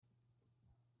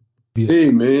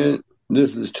Hey man,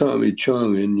 this is Tommy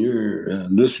Chung, and you're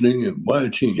listening and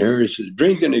watching Harris is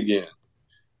Drinking Again.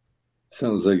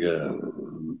 Sounds like a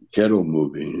ghetto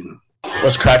movie.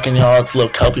 What's cracking, y'all? It's Lil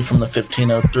Kelpie from the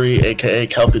 1503, aka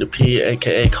Kelpie the P,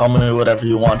 aka call me whatever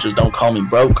you want, just don't call me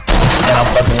broke. And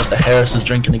I'm fucking with the Harris is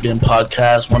Drinking Again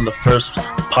podcast, one of the first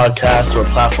podcasts or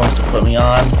platforms to put me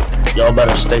on. Y'all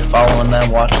better stay following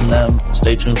them, watching them.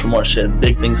 Stay tuned for more shit.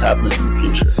 Big things happening in the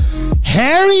future.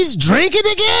 Harry's drinking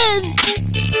again.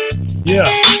 Yeah.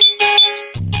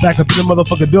 Back up in the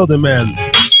motherfucking building, man.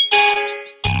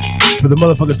 For the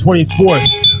motherfucking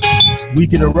 24th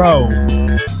week in a row.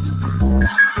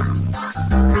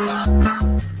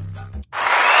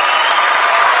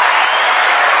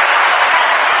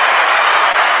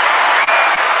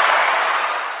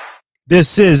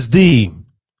 This is the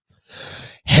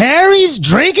Harry's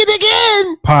Drinking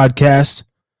Again podcast.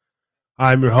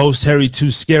 I'm your host, Harry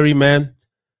Too Scary Man.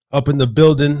 Up in the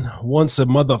building once a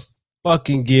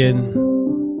motherfucking again.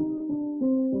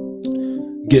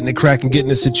 Getting it cracking,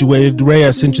 getting it situated. Ray,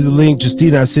 I sent you the link.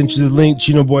 Justina, I sent you the link.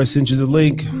 Chino Boy, I sent you the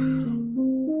link.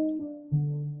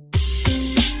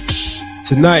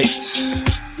 Tonight,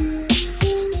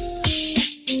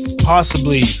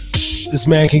 possibly, this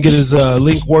man can get his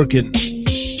link working.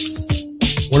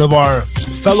 One of our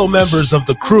fellow members of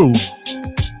the crew,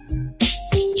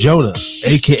 Jonah,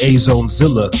 a.k.a.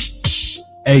 Zonezilla,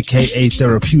 a.k.a.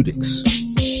 Therapeutics,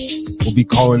 will be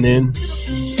calling in.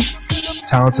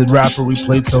 Talented rapper. We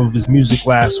played some of his music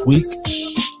last week.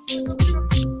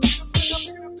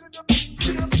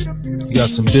 He got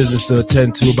some business to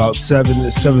attend to about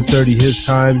 7:30 his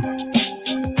time.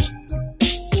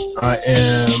 I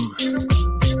am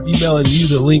emailing you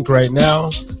the link right now.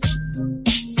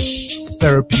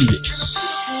 Therapeutics.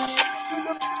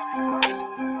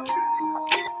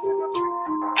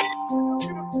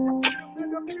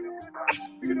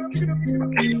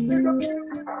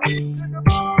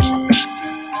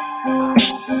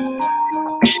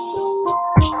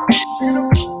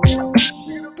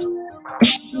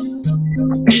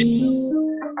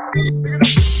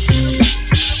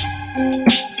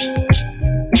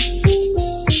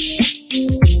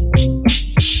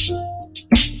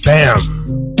 Bam.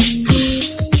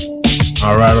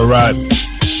 All right.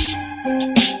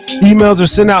 Emails are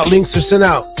sent out. Links are sent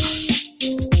out.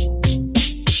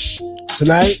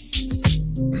 Tonight,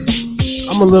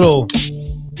 I'm a little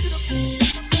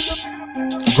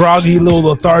groggy, a little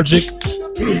lethargic.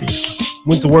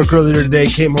 Went to work earlier today,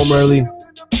 came home early,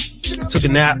 took a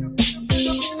nap.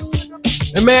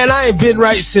 And man, I ain't been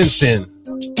right since then.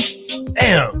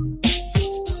 Damn.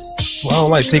 Well, I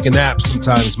don't like taking naps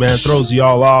sometimes, man. It throws you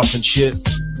all off and shit.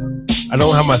 I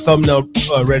don't have my thumbnail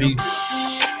ready.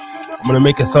 I'm going to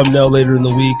make a thumbnail later in the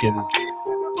week and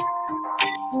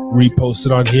repost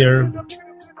it on here.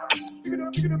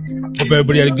 Hope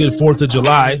everybody had a good 4th of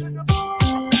July.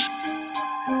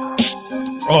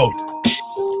 Oh,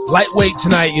 lightweight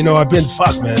tonight. You know, I've been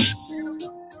fucked, man.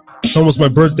 It's almost my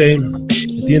birthday at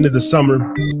the end of the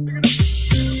summer.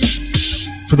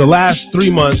 For the last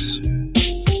 3 months,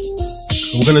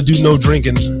 we're going to do no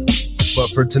drinking. But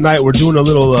for tonight, we're doing a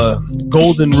little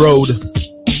Golden Road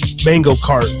mango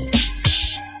cart.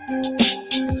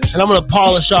 And I'm going to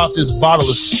polish off this bottle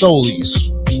of Stolies.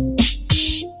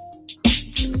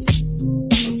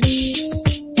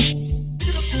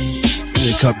 Let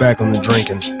me cut back on the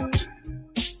drinking.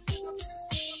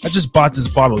 I just bought this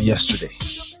bottle yesterday.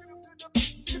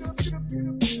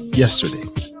 This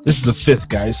is a 5th,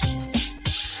 guys.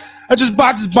 I just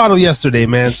bought this bottle yesterday,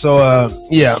 man. So,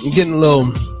 yeah, I'm getting a little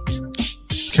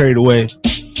carried away.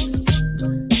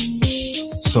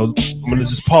 So, I'm going to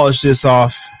just polish this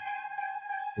off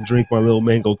and drink my little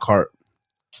mango cart.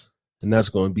 And that's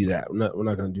going to be that. We're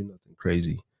not going to do nothing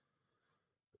crazy.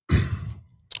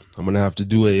 I'm going to have to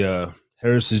do a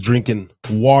Harris is Drinking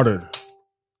Water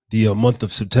the month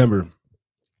of September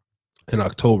and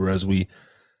October as we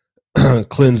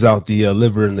cleanse out the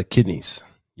liver and the kidneys,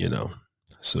 you know.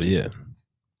 So, yeah.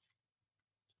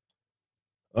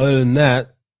 Other than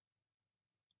that,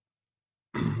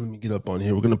 let me get up on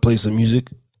here. We're going to play some music.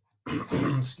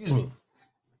 Excuse me.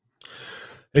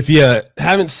 If you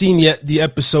haven't seen yet the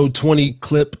episode 20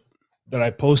 clip that I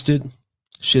posted,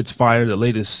 shit's fire, the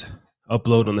latest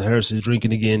upload on the Harris is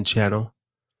Drinking Again channel.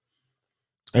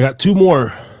 I got 2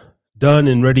 more done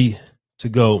and ready to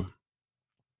go.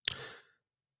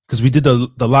 Because we did the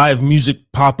live music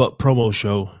pop-up promo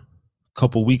show a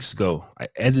couple weeks ago. I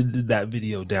edited that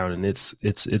video down and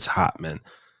it's hot, man.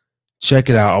 Check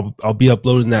it out. I'll be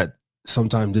uploading that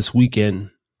sometime this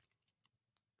weekend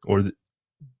or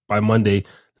by Monday.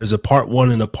 There's a part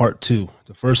 1 and a part 2.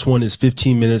 The first one is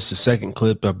 15 minutes. The second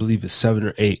clip, I believe, is 7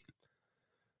 or 8.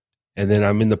 And then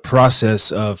I'm in the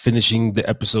process of finishing the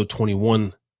episode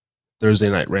 21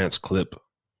 Thursday Night Rants clip.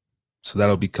 So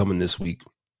that'll be coming this week.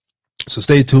 So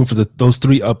stay tuned for those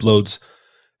 3 uploads.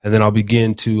 And then I'll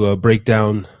begin to break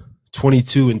down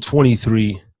 22 and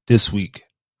 23 this week.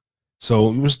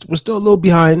 So we're still a little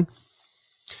behind.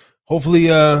 Hopefully,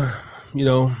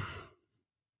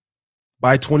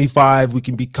 by 25, we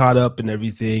can be caught up and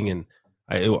everything. And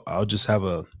I'll just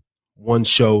have one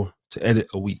show to edit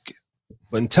a week.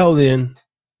 But until then,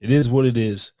 it is what it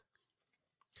is.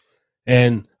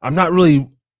 And I don't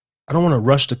want to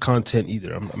rush the content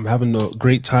either. I'm having a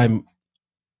great time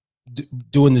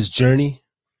doing this journey.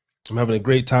 I'm having a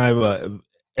great time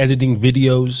editing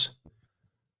videos.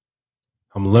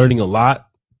 I'm learning a lot.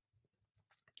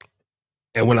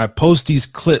 And when I post these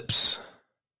clips,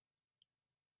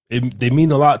 they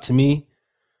mean a lot to me.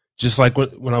 Just like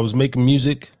when I was making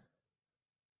music,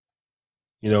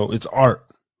 it's art.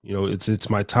 It's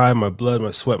my time, my blood,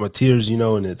 my sweat, my tears,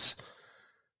 and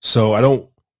so I don't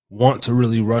want to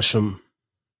really rush them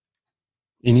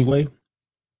anyway.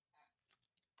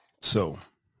 So,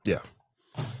 yeah.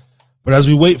 But as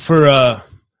we wait for a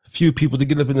few people to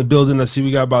get up in the building, I see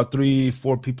we got about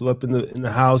 3-4 people up in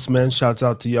the house, man. Shouts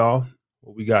out to y'all.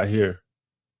 What we got here?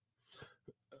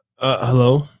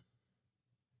 Hello.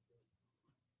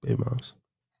 Hey, Mouse.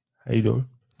 How you doing?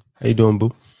 How you doing,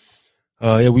 boo?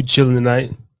 Yeah, we chilling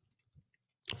tonight.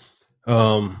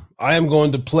 I am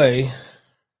going to play.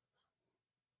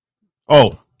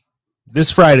 This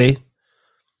Friday,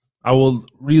 I will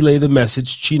relay the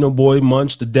message. Chino Boy,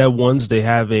 Munch, the Dead Ones. They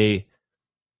had a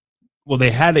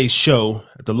show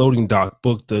at the loading dock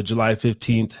booked July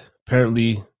 15th.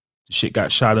 Apparently, the shit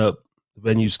got shot up. The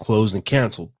venue's closed and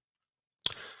canceled.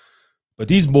 But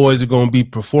these boys are going to be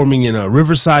performing in a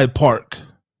Riverside Park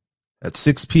at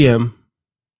 6 p.m.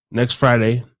 next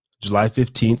Friday, July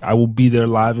 15th. I will be there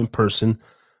live in person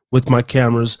with my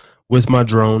cameras, with my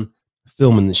drone,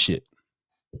 filming the shit.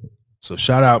 So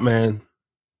shout out, man,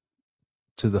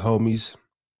 to the homies,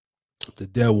 the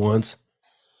Dead Ones.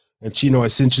 And Chino, I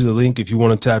sent you the link. If you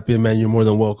want to tap in, man, you're more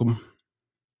than welcome.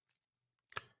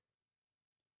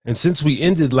 And since we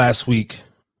ended last week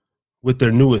with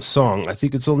their newest song, I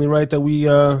think it's only right that we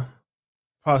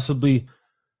possibly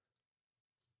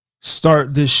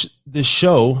start this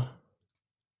show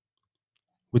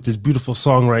with this beautiful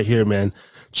song right here, man.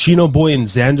 Chino Boy and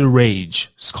Xander Rage.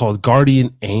 It's called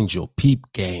Guardian Angel.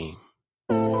 Peep Game.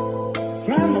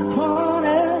 From the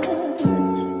corner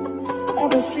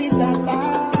of the streets I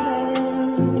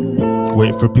found.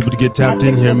 Waiting for people to get tapped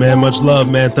in here, man. Much love,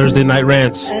 man. Thursday Night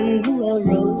Rants.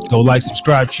 Go like,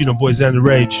 subscribe. Chino Boy, Xander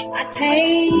Rage.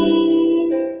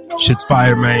 Shit's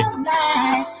fire, man.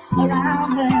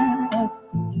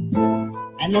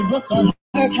 And the book of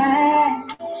her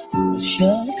past was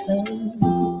surely closed.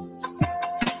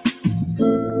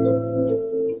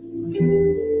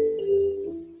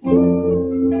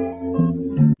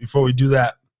 Before we do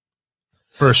that,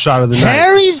 first shot of the night.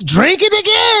 Harry's drinking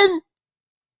again.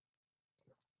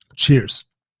 Cheers.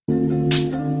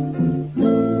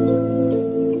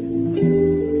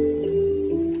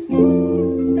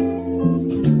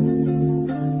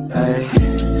 Hey,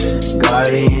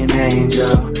 guardian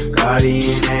angel,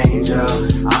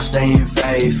 I'm staying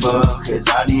faithful, cause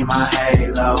I need my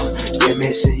halo. Been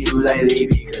missing you lately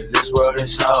because this world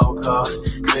is so cold.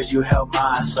 Could you help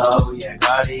my soul? Yeah,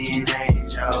 guardian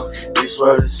angel. This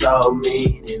world is so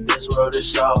mean and this world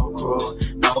is so cruel.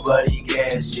 Nobody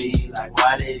gets me, like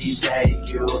why did he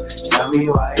take you? Tell me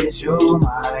why it's you,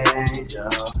 my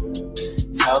angel.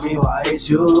 Tell me why it's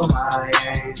you, my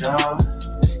angel.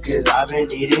 Cause I've been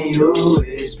needing you,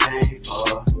 it's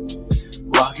painful.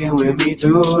 Walking with me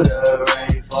through the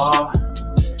rainfall.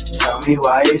 Tell me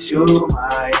why it's you,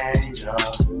 my angel.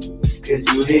 Cause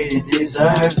you didn't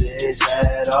deserve this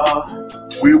at all.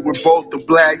 We were both the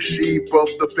black sheep of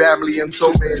the family in so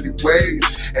many ways.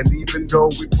 And even though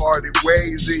we parted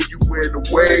ways and you went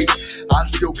away, I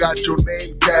still got your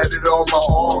name tatted on my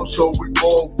arm. So we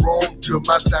both roam to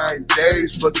my dying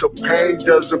days, but the pain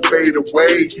doesn't fade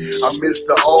away. I miss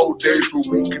the old days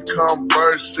where we could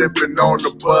converse, sipping on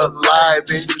the Bud Light.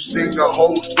 Then you sing a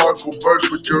whole sparkle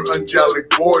verse with your angelic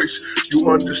voice. You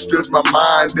understood my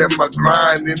mind and my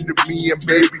grind. Into me and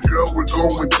baby girl, we're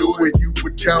going through it. You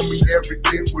would tell me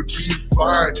everything would be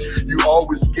fine. You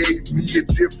always gave me a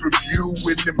different view,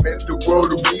 and it meant the world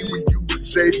to me when you would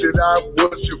say that I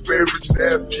was your favorite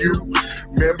nephew.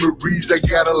 Memories, I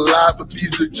got a lot, but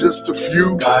these are just a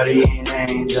few. Guardian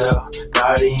angel,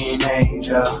 I'm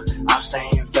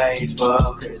staying faithful.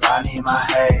 faithful, cause I need my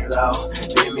halo.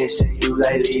 Been missing you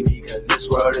lately because this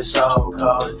world is so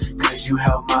cold. Cause you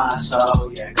help my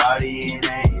soul, yeah, guardian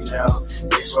angel.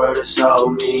 This world is so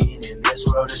mean and this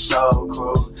world is so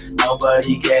cruel.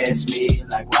 Nobody gets me,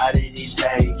 like why did he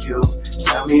take you?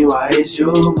 Tell me why it's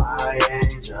you, my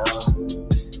angel.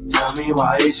 Tell me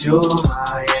why it's you,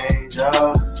 my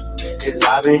angel. Cause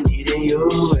I've been needing you,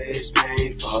 it's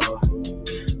painful.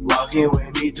 Walking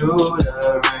with me through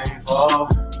the rainfall.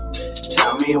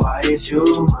 Tell me why it's you,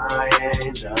 my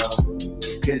angel.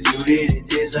 Cause you didn't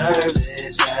deserve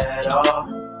this at all.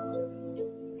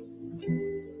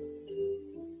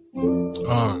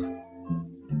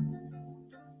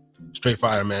 Straight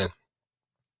fire, man.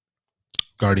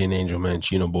 Guardian Angel, man.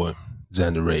 Chino Boy.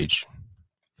 Xander Rage.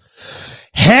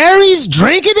 Harry's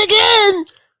drinking again.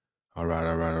 All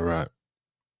right.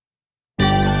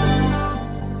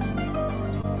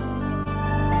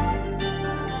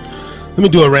 Let me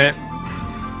do a rant.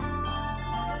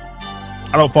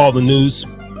 I don't follow the news,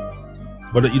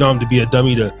 but you don't have to be a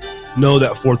dummy to know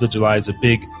that 4th of July is a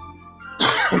big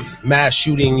mass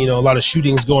shooting. You know, a lot of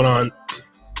shootings going on.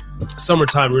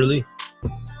 Summertime, really.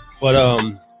 But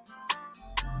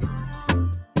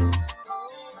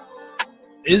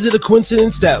is it a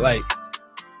coincidence that, like,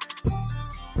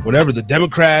 whatever the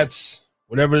Democrats,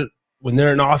 whatever, when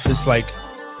they're in office, like,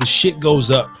 the shit goes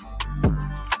up,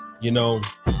 you know?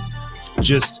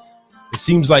 Just, it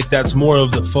seems like that's more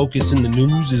of the focus in the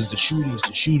news is the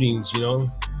shootings, you know?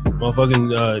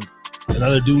 Motherfucking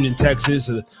another dude in Texas,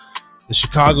 the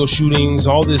Chicago shootings,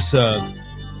 all this, and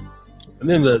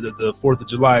then the 4th of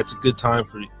July, it's a good time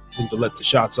for him to let the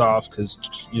shots off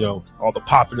because, you know, all the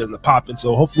popping.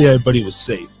 So hopefully everybody was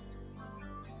safe.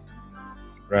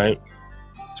 Right?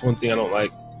 It's one thing I don't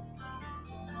like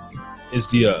is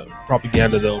the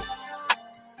propaganda, though.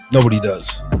 Nobody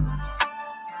does.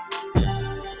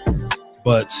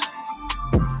 But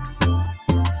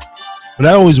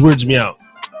that always weirds me out.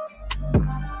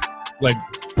 Like,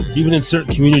 even in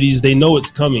certain communities, they know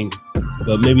it's coming,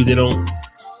 but maybe they don't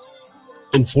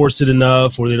enforce it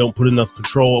enough or they don't put enough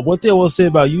control. One thing I will say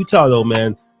about Utah, though,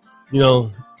 man, you know,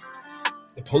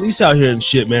 the police out here and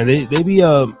shit, man, they be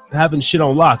having shit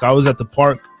on lock. I was at the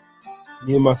park,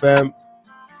 me and my fam,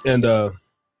 and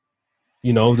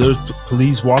you know, there's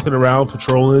police walking around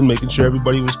patrolling, making sure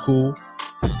everybody was cool.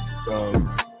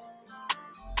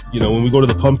 You know, when we go to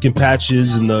the pumpkin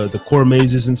patches and the corn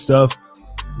mazes and stuff,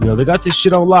 you know, they got this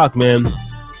shit on lock, man. And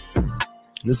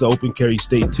this is an open carry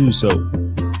state too, so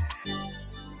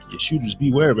your shooters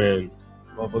beware, man.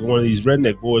 Motherfucker, one of these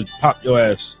redneck boys pop your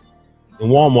ass in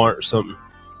Walmart or something,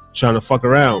 trying to fuck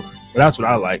around. But that's what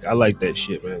I like. I like that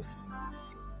shit, man.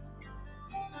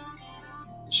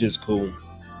 Shit's cool.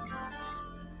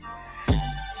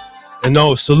 And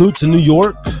no, salute to New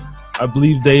York. I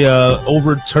believe they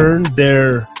overturned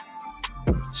their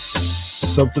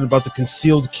something about the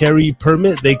concealed carry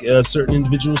permit. They certain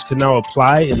individuals can now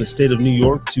apply in the state of New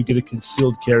York to get a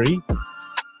concealed carry.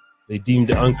 They deemed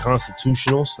it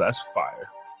unconstitutional, so that's fire.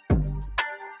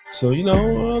 So, you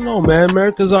know, I don't know, man.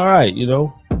 America's all right, you know.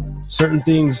 Certain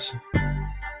things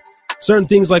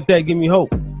like that give me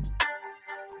hope.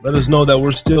 Let us know that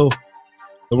we're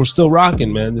still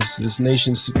rocking, man. This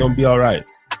nation's gonna be all right.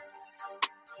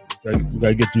 We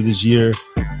gotta get through this year,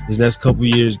 this next couple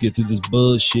years, get through this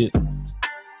bullshit.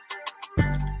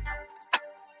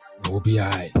 We'll be all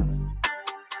right.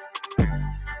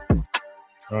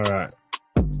 All right.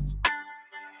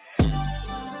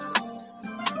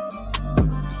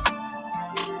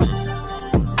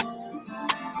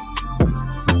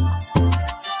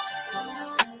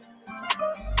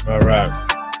 All right.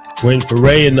 Waiting for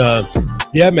Ray and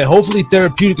yeah, man. Hopefully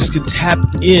Therapeutics can tap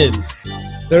in.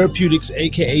 Therapeutics,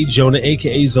 aka Jonah,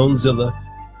 aka Zonezilla.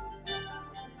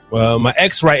 Well, my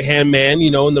ex right hand man, you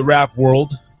know, in the rap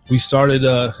world, we started,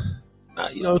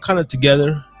 you know, kind of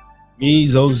together. Me,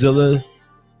 Zonezilla,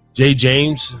 Jay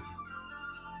James.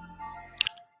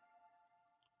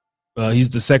 He's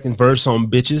the second verse on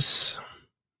Bitches.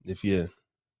 If you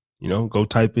know, go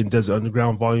type in Desert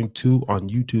Underground Volume 2 on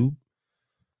YouTube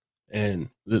and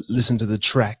listen to the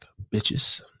track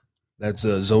Bitches. That's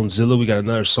Zonezilla. We got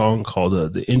another song called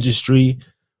The Industry.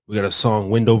 We got a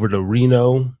song Wind Over to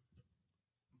Reno.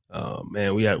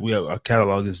 Man, we have our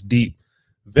catalog is deep.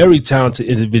 Very talented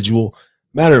individual.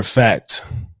 Matter of fact,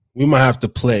 we might have to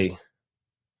play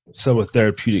some of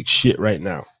Therapeutic shit right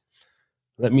now.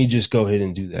 Let me just go ahead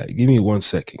and do that. Give me 1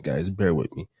 second, guys. Bear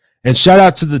with me. And shout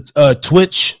out to the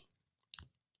Twitch.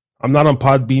 I'm not on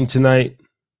Podbean tonight.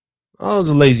 Oh, it was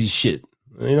a lazy shit.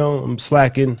 You know, I'm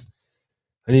slacking.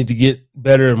 I need to get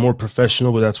better and more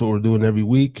professional, but that's what we're doing every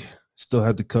week. Still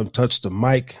had to come touch the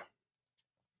mic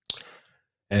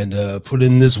and put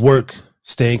in this work,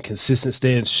 staying consistent,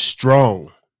 staying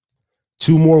strong.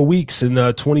 2 more weeks in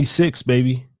 26,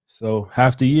 baby. So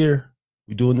half the year,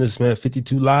 we're doing this, man.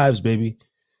 52 lives, baby.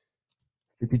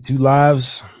 52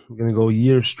 lives. We're gonna go a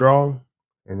year strong,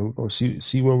 and we're gonna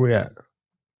see where we're at.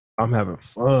 I'm having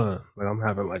fun. Like I'm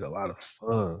having like a lot of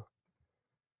fun.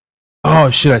 Oh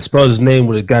shit! I spelled his name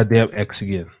with a goddamn X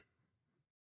again.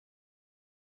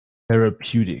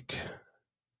 Therapeutic.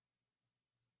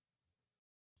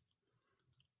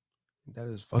 That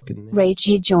is fucking name. Ray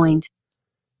G joined.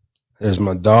 There's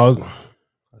my dog.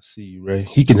 I see you, Ray.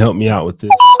 He can help me out with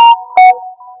this.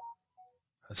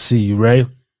 I see you, Ray.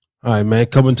 All right, man.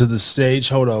 Coming to the stage.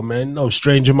 Hold on, man. No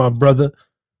stranger, my brother.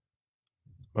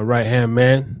 My right-hand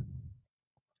man.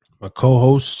 My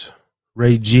co-host,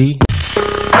 Ray G.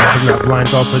 Putting out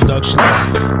Blind Dog Productions.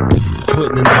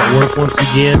 Putting in that work once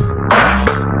again.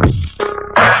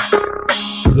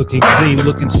 Looking clean,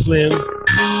 looking slim.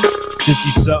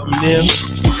 50-something in.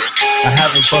 I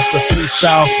haven't bust a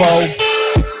freestyle for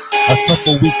a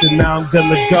couple weeks and now I'm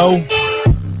gonna go.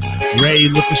 Ray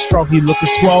looking strong, he looking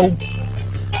swole.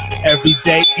 Every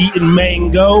day eating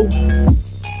mango.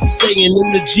 Staying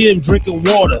in the gym, drinking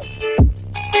water.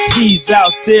 He's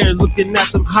out there looking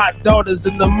at them hot daughters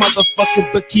in the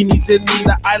motherfucking bikinis in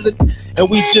the island. And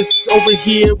we just over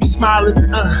here, we smiling.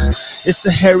 It's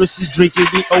the Harris's drinking,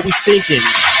 we always thinking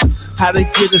how to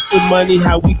get us some money,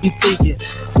 how we be thinking.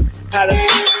 How to.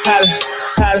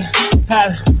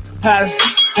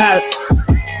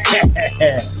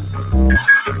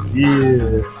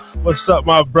 Yeah. What's up,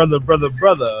 my brother? What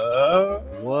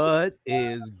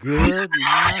is good,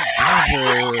 my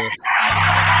brother?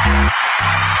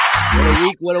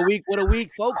 What a week,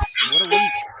 folks. What a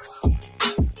week.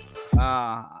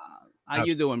 How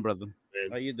you doing, brother?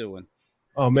 How you doing?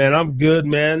 Oh, man, I'm good,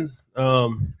 man.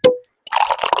 I'm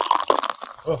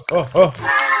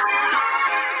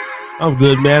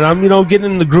good, man. I'm,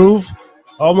 getting in the groove.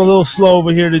 I'm a little slow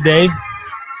over here today.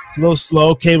 A little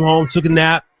slow. Came home, took a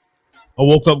nap. I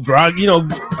woke up groggy.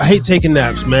 I hate taking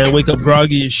naps, man. Wake up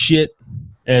groggy as shit.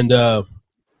 And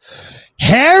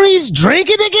Harry's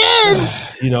drinking again.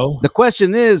 The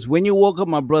question is, when you woke up,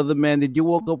 my brother, man, did you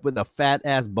woke up with a fat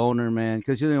ass boner, man?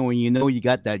 Because when you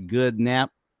got that good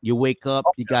nap, you wake up,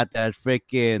 you got that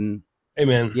freaking, hey,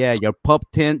 man. Yeah, your pup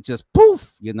tent just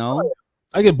poof,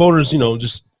 I get boners,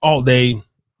 just all day.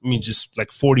 I mean, just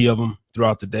like 40 of them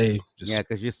throughout the day. Yeah,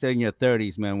 because you're still in your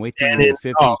 30s, man. Wait till you're in your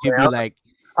 50s. You'd be like,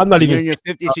 I'm not even in your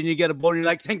 50s and you get a boner. You're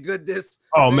like, thank goodness.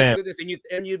 Oh, thank man. Goodness.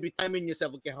 And you'd be timing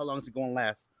yourself. Okay, how long is it going to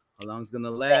last? How long is it going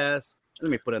to last? Let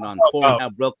me put it on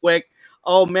Pornhub real quick.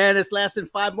 Oh, man, it's lasting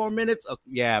 5 more minutes. Oh,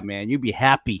 yeah, man, you'd be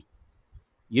happy.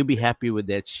 You'd be happy with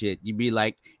that shit. You'd be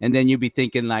like, and then you'd be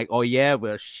thinking like, oh, yeah,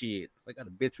 well, shit. If I got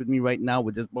a bitch with me right now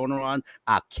with this boner on,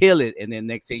 I'll kill it. And then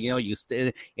next thing you know, you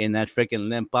stay in that freaking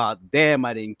limp out. Damn,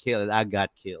 I didn't kill it. I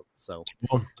got killed. So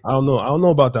I don't know. I don't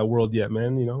know about that world yet,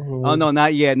 man. Oh no,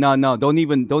 not yet. No. Don't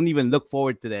even look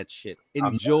forward to that shit.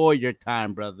 Enjoy your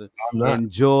time, brother.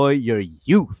 Enjoy your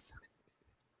youth.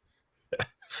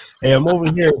 Hey, I'm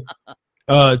over here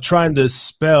trying to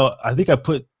spell. I think I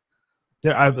put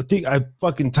there. I think I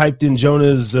fucking typed in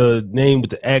Jonah's name with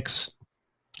the X.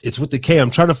 It's with the K.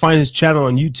 I'm trying to find his channel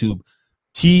on YouTube.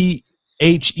 THERAPUDIK.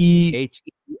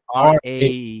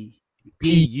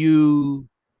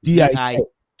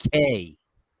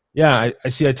 Yeah, I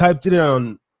see. I typed it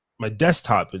on my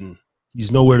desktop and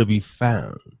he's nowhere to be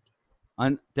found.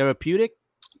 On therapeutic?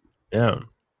 Yeah.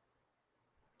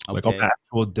 Okay. Like on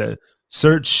actual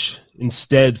search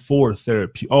instead for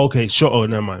therapy. Oh, okay. Oh,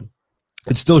 never mind.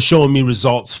 It's still showing me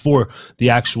results for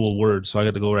the actual word. So I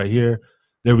got to go right here.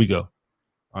 There we go.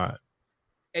 All right.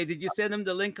 Hey, did you send him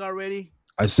the link already?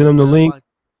 I sent him the link.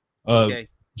 Okay.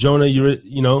 Jonah, you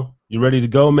ready to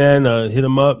go, man? Hit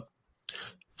him up,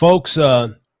 folks.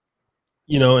 And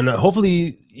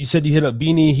hopefully you said you hit up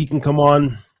Beanie. He can come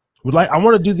on. I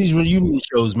want to do these reunion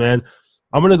shows, man.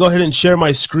 I'm gonna go ahead and share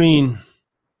my screen,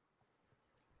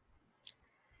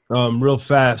 real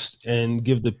fast and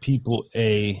give the people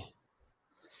a.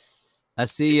 I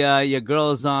see your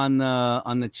girl's on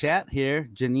the chat here,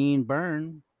 Janine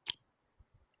Byrne.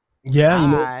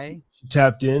 Yeah, she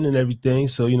tapped in and everything.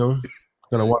 So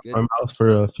gonna watch my mouth for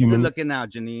a few minutes. Good looking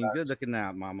out, Janine. Good looking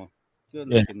out, mama. Good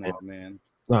looking out, man.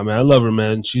 Nah, man, I love her,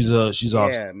 man. She's awesome.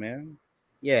 Yeah, man.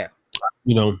 Yeah.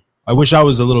 I wish I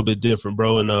was a little bit different,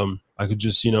 bro, and I could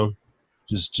just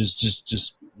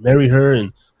just marry her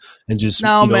and just.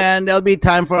 No, man, there'll be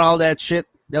time for all that shit.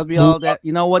 There'll be all that.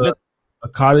 You know what? A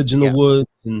cottage in the woods,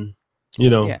 and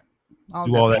yeah, all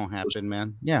that's gonna happen,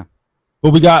 man. Yeah.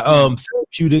 But we got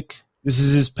therapeutic. This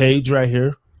is his page right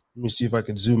here. Let me see if I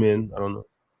can zoom in. I don't know.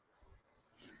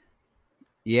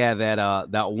 Yeah,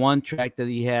 that one track that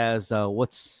he has. I'm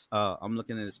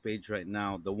looking at his page right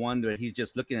now. The one where he's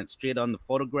just looking at straight on the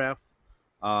photograph.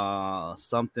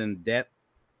 Something that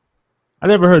I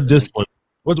never heard this one.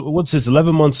 What's this?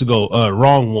 11 months ago.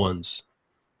 Wrong Ones.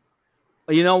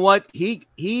 You know what?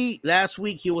 He last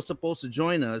week he was supposed to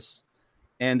join us,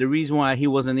 and the reason why he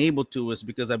wasn't able to is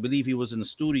because I believe he was in the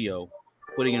studio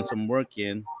putting in some work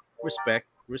in. Respect.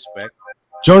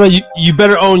 Jonah, you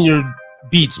better own your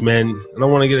beats, man. I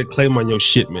don't want to get a claim on your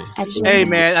shit, man. Hey,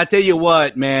 man, I tell you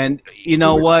what, man. You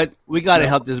know what? We got to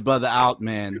help this brother out,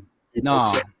 man.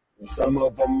 No. Some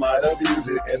of them might abuse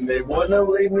it and they wanna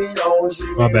leave me on. She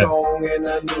me wrong and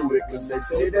I knew it. Cause they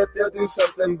say that they'll do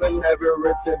something but never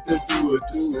attempt to do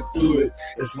it.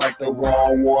 It's like the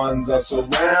wrong ones are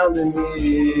surrounding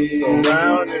me.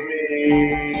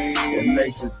 It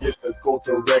makes it difficult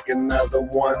to recognize the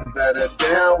ones that are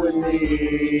down with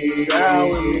me. I'll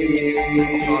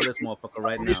call this motherfucker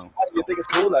right now. You think it's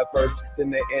cool at first, then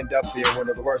they end up being one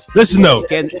of the worst. Listen though.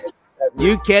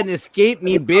 You can't escape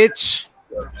me, bitch.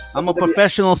 I'm a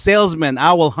professional salesman.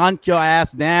 I will hunt your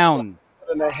ass down.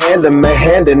 Hand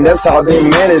and that's how they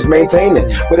manage maintaining.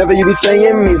 Whatever you be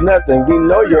saying means nothing. We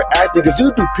know you're acting because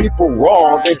you do people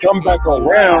wrong. They come back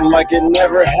around like it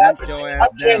never happened. I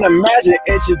can't imagine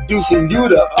introducing you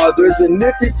to others. And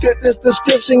if you fit this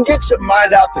description, get your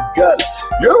mind out the gutter.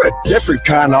 You're a different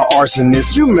kind of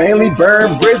arsonist. You mainly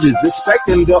burn bridges,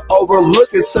 expecting to overlook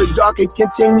it so y'all can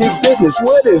continue business.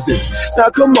 What is this? Now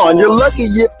come on, you're lucky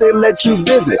if they let you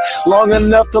visit long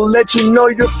enough to let you know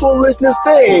your foolishness.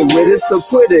 They ain't with it, so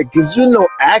quit it, cause you know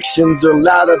actions are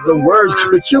louder than words,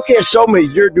 but you can't show me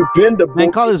you're dependable.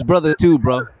 Man, call his brother too,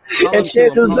 bro. And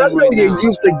chances I know you're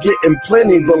used to getting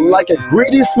plenty, but like a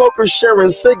greedy smoker sharing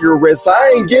cigarettes, I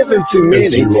ain't giving too many.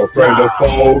 If you're afraid of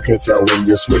foe, can tell when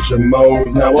you're switching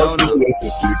modes. Now I'm clueless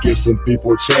if you give some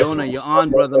people chances. Jonah, you're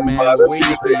on, brother, man. We're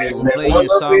waiting for you. We're playing your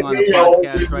song on the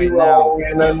podcast right now.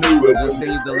 And I knew it. I'll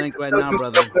send you the link right now,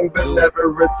 brother. But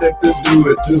never attempt to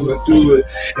do it.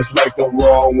 It's like the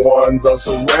wrong ones are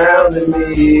surrounding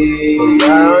me.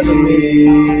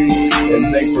 It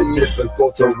makes it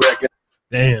difficult to recognize.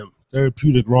 Damn,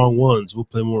 therapeutic Wrong Ones. We'll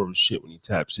play more of his shit when he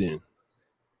taps in.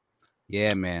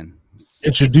 Yeah, man.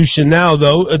 Introduction now,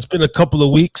 though. It's been a couple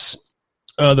of weeks.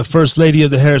 The first lady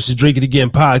of the Harris is Drinking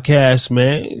Again podcast,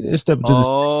 man. Let's step into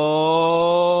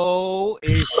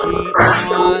is she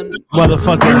on?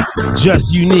 Motherfucking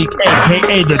Just Unique,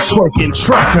 a.k.a. the Twerking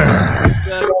Trucker.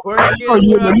 Throw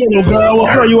you in the middle, girl.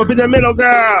 We'll throw you up in the middle,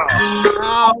 girl.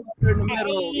 Oh, in the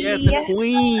middle. Yes, the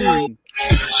queen.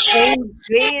 Queen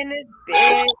B in this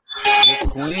bitch. The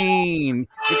queen.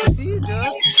 Good to see you,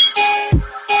 Gus.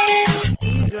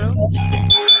 See you, girl.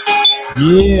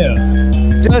 Yeah.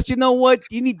 Just, you know what?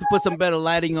 You need to put some better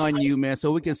lighting on you, man,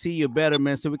 so we can see you better,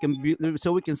 man. So we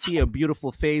can see a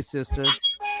beautiful face, sister.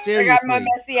 Seriously. I got my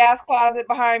messy ass closet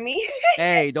behind me.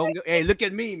 Hey, look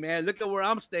at me, man. Look at where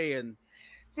I'm staying.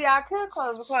 See, I could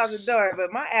close the closet door,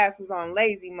 but my ass is on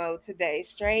lazy mode today.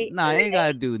 Straight. Nah, you ain't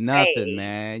gotta do nothing,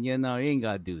 man. You know, you ain't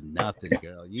gotta do nothing,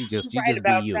 girl. You just be you.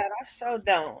 That. I sure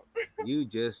don't. You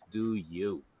just do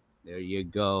you. There you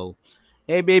go.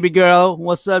 Hey, baby girl.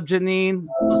 What's up, Janine?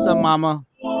 What's up, mama?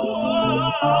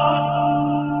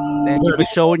 Thank you for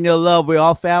showing your love. We're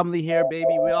all family here, baby.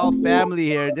 We're all family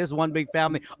here. This one big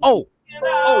family. Oh,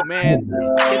 man.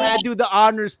 Can I do the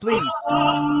honors, please?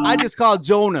 I just called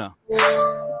Jonah.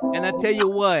 And I tell you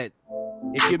what,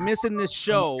 if you're missing this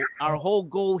show, our whole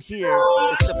goal here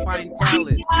is to find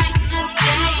talent.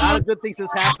 A lot of good things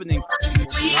is happening.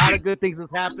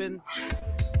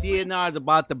 DNR is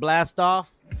about to blast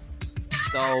off.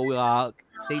 So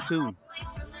stay tuned.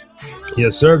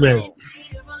 Yes, sir, man.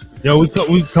 Yo, we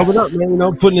coming up, man. You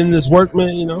know, putting in this work,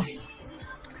 man. You know,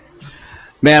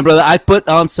 man, brother. I put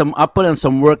on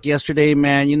some work yesterday,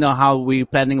 man. You know how we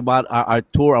planning about our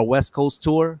tour, our West Coast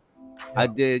tour. I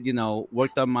did,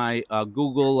 worked on my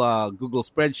Google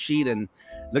spreadsheet and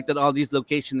looked at all these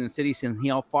locations and cities and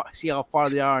see how far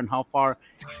they are and how far,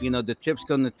 the trip's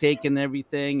going to take and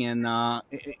everything. And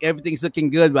everything's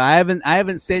looking good. But I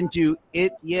haven't sent you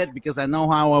it yet because I know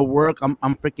how I work. I'm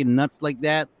freaking nuts like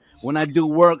that. When I do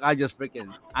work, I just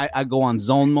I go on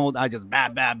zone mode. I just bah.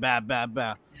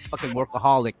 Fucking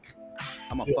workaholic.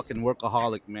 I'm a fucking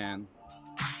workaholic, man.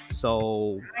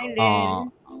 So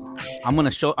I'm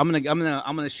gonna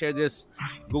share this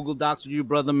Google Docs with you,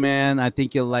 brother, man. I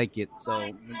think you'll like it.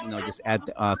 So just add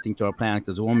thing to our plan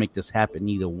because we won't make this happen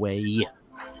either way.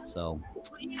 So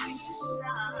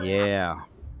yeah.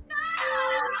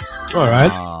 All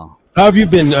right. How have you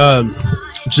been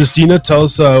Justina, tell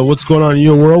us what's going on in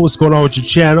your world. What's going on with your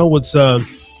channel? What's the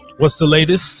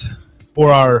latest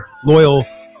for our loyal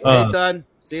Hey, son.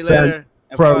 See you fan, later.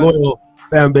 Have for our fun. loyal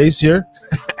fan base here?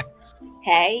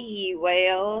 Hey,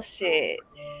 well, shit.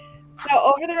 So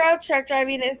over the road truck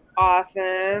driving is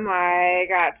awesome. I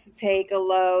got to take a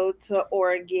load to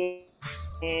Oregon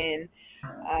and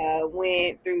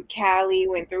went through Cali,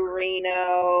 went through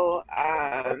Reno,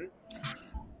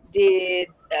 did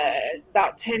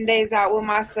about 10 days out with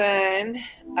my son.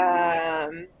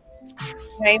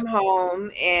 Came home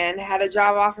and had a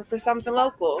job offer for something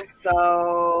local.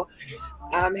 So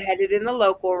I'm headed in the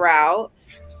local route.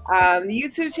 The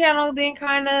YouTube channel been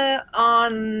kind of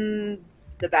on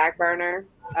the back burner.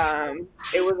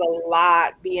 It was a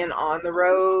lot being on the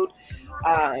road,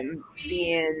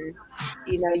 being,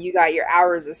 you got your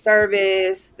hours of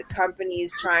service. The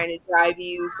company's trying to drive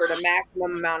you for the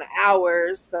maximum amount of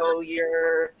hours. So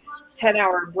your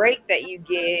 10-hour break that you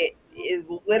get is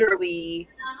literally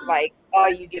like all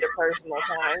you get of personal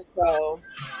time. So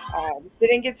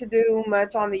didn't get to do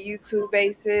much on the YouTube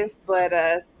basis, but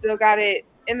still got it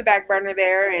in the back burner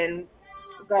there and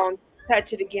going to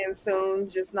touch it again soon,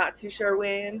 just not too sure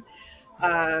when.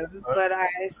 But I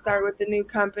start with the new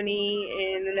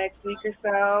company in the next week or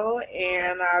so,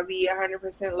 and I'll be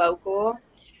 100% local.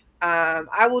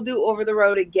 I will do over the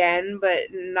road again, but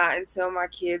not until my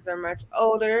kids are much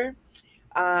older.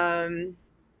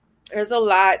 There's a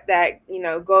lot that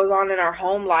goes on in our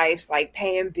home lives, like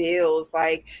paying bills.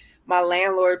 Like my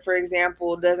landlord, for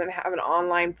example, doesn't have an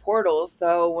online portal,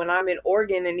 so when I'm in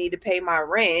Oregon and need to pay my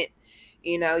rent,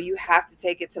 you have to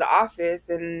take it to the office.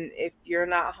 And if you're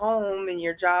not home and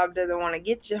your job doesn't want to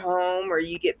get you home, or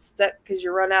you get stuck because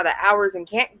you run out of hours and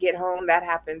can't get home, that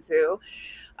happened too.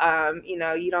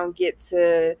 You don't get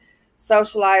to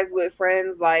socialize with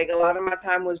friends. Like a lot of my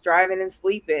time was driving and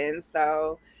sleeping.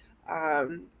 So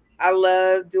I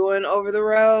love doing over the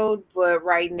road, but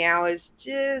right now it's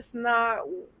just not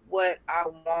what I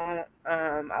want.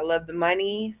 I love the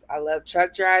money. I love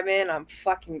truck driving. I'm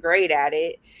fucking great at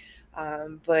it.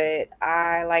 But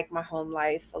I like my home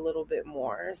life a little bit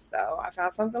more. So I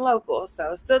found something local.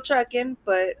 So still trucking,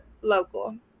 but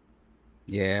local.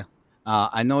 Yeah.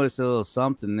 I noticed a little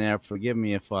something there. Forgive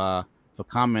me if for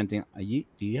commenting.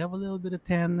 Do you have a little bit of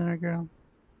tan there, girl?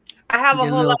 I have You a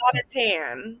get whole lot little- of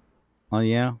tan. Oh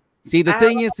yeah. See, the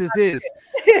thing is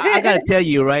I gotta tell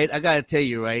you,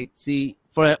 right? See,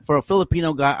 for a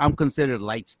Filipino guy, I'm considered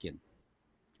light skinned.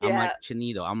 I'm like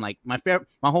Chinito. I'm like my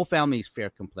whole family is fair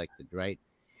complected, right?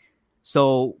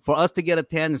 So for us to get a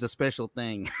tan is a special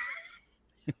thing.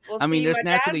 Well, I mean, see, there's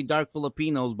my naturally dad's- dark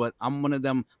Filipinos, but I'm one of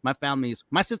them. My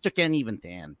sister can't even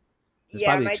tan. It's yeah,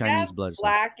 probably my Chinese dad's blood.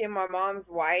 black and my mom's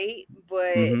white,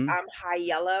 but Mhm. I'm high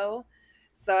yellow.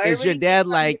 So Is your everybody dad thinks I'm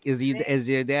like? Hispanic. Is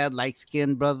your dad light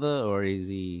skinned, brother, or is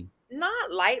he?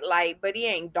 Not light, but he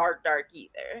ain't dark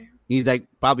either. He's like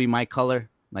probably my color,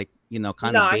 like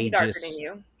kind No, of he darker than beiges.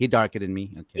 you. He darker than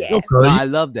me. Okay. Yeah. No, I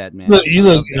love that, man. You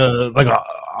look like a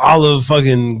olive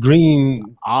fucking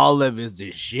green. Olive is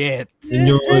the shit. In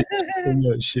your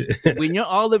shit. When you're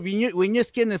olive, when your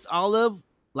skin is olive,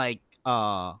 like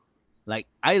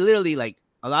I literally like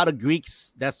a lot of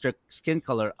Greeks. That's their skin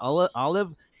color.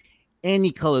 Olive,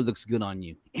 any color looks good on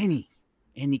you.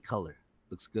 Any color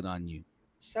looks good on you.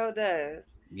 Sure does.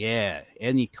 Yeah,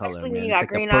 any color, Especially man. when you It's got like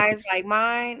the green perfect- eyes like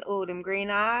mine. Oh, them green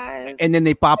eyes. And then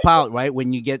they pop out, right?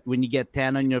 When you get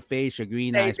tan on your face, your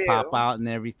green They eyes pop do. out and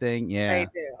everything. Yeah. They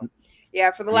do.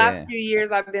 Yeah, for the last Yeah. few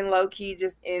years, I've been low key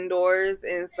just indoors,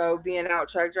 and so being out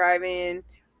truck driving,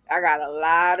 I got a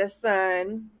lot of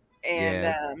sun, and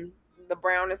Yeah. the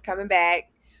brown is coming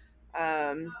back.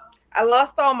 I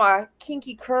lost all my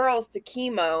kinky curls to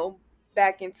chemo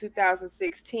back in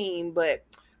 2016, but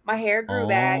my hair grew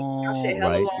back. My shit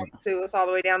hella right. long too. It's all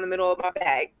the way down the middle of my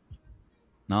back.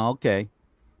 No, okay.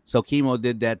 So chemo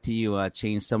did that to you,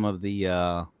 changed some of the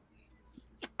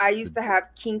I used to have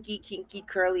kinky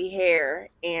curly hair,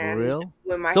 for and real?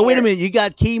 when my So wait a hair- minute, you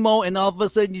got chemo and all of a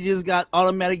sudden you just got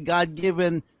automatic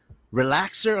God-given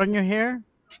relaxer on your hair?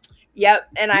 Yep,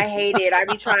 and I hate it. I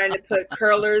be trying to put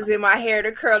curlers in my hair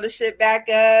to curl the shit back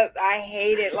up. I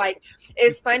hate it. Like,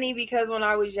 it's funny because when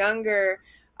I was younger,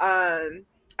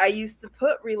 I used to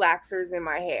put relaxers in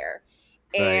my hair,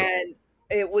 and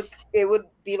it would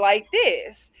be like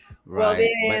this. Well, Right.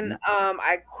 then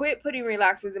I quit putting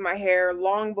relaxers in my hair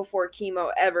long before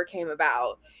chemo ever came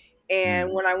about.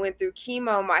 And when I went through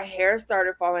chemo, my hair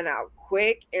started falling out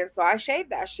quick. And so I shaved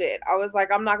that shit. I was like,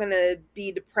 I'm not going to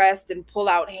be depressed and pull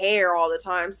out hair all the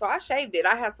time. So I shaved it.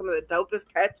 I had some of the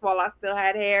dopest cuts while I still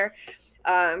had hair.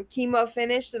 Chemo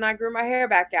finished and I grew my hair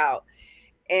back out.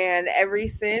 And ever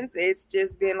since, it's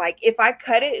just been like, if I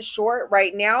cut it short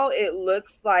right now, it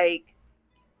looks like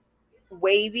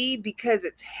wavy because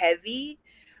it's heavy.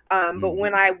 But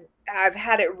when I've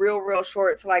had it real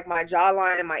short to like my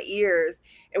jawline and my ears,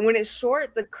 and when it's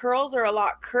short, the curls are a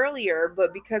lot curlier.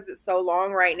 But because it's so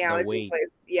long right now, it just like,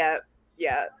 yeah.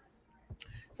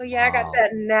 So yeah, I got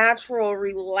that natural,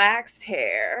 relaxed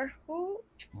hair. Ooh.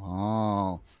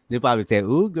 Oh, they probably say,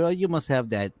 "Ooh, girl, you must have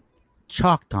that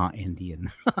Choctaw Indian."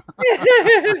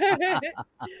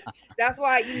 That's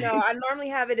why, I normally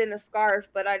have it in a scarf,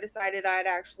 but I decided I'd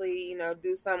actually,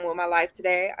 do something with my life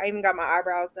today. I even got my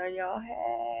eyebrows done, y'all.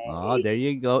 Hey. Oh, there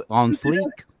you go. On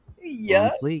fleek.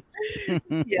 Yep. On fleek.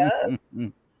 Yep.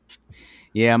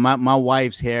 Yeah, my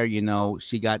wife's hair,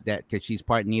 she got that because she's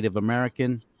part Native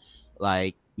American.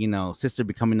 Like, sister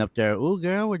be coming up there, "Ooh,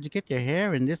 girl, where'd you get your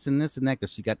hair?" And this and this and that,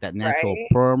 because she got that natural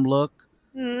perm look.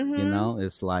 Mm-hmm.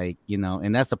 It's like,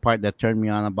 and that's the part that turned me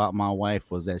on about my wife,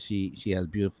 was that she has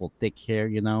beautiful thick hair,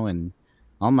 and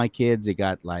all my kids, they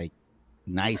got like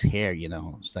nice hair,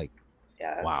 it's like,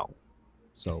 wow.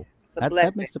 So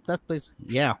that makes the best place.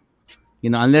 Yeah.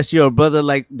 Unless you're a brother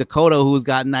like Dakota, who's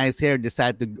got nice hair,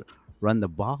 decide to run the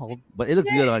bald, but it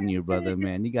looks good on you, brother,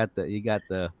 man. You got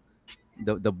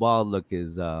the bald look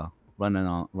is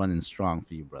running strong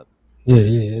for you, brother.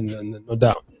 Yeah, no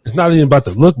doubt. It's not even about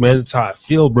the look, man. It's how I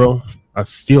feel, bro. I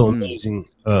feel amazing.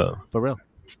 For real.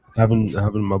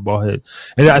 Having my bald head,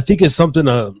 and I think it's something.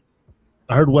 I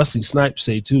heard Wesley Snipes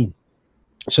say too.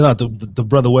 Shout out to the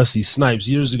brother Wesley Snipes.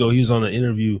 Years ago, he was on an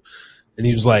interview, and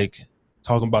he was like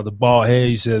talking about the bald head.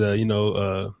 He said, let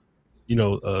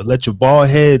your bald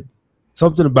head.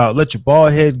 Something about let your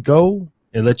bald head go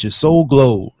and let your soul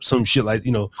glow. Some shit like,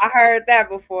 I heard that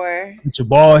before. Let your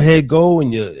bald head go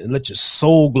and let your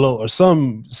soul glow, or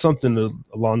something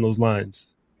along those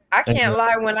lines. I can't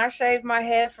lie. When I shaved my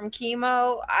head from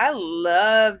chemo, I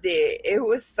loved it. It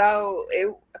was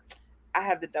I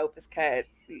had the dopest cuts.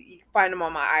 You can find them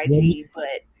on my IG,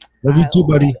 but love you too,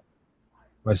 buddy.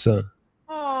 My son.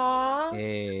 Aww.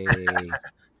 Hey.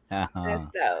 That's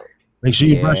dope. Make sure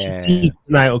you brush your teeth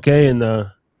tonight, okay? And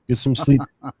get some sleep.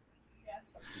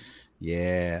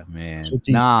 Yeah, man.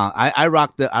 Nah, I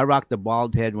rocked the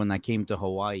bald head when I came to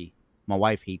Hawaii. My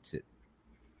wife hates it,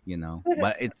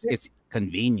 but it's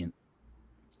convenient.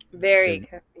 Very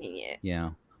convenient.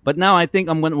 Yeah. But now I think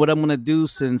what I'm gonna do,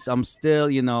 since I'm still,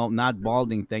 not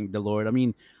balding, thank the Lord. I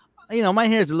mean, my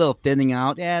hair is a little thinning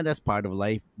out. Yeah, that's part of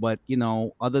life. But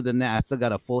other than that, I still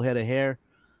got a full head of hair.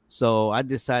 So I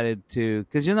decided to,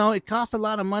 because it costs a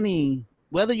lot of money.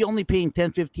 Whether you're only paying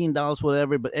 $10, $15,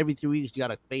 whatever, but every 3 weeks you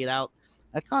gotta fade out.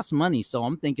 That costs money. So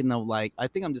I'm thinking of I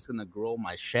think I'm just gonna grow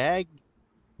my shag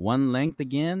one length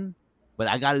again. But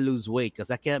I gotta lose weight because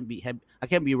I can't be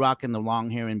rocking the long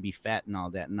hair and be fat and all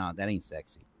that. No, that ain't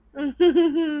sexy.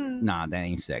 Nah, that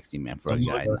ain't sexy, man. For a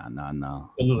guy,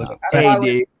 no. Hey,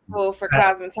 dude. Cool for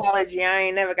cosmetology. I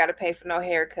ain't never got to pay for no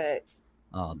haircuts.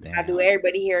 Oh, damn. I do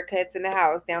everybody haircuts in the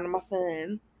house, down to my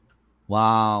son.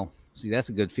 Wow. See, that's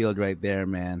a good field right there,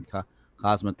 man.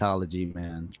 Cosmetology,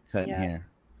 man. Cutting hair.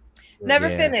 Never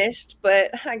finished,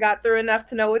 but I got through enough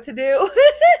to know what to do.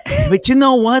 But you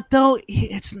know what, though?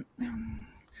 It's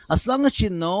as long as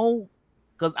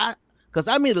because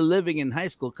I made a living in high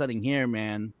school cutting hair,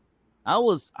 man. I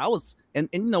was, and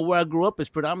where I grew up is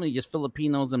predominantly just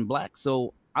Filipinos and black,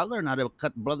 so I learned how to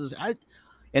cut brothers.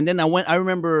 And then I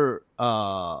remember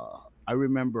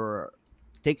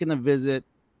taking a visit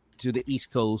to the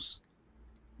East Coast,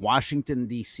 Washington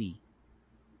D.C.,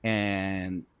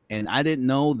 and I didn't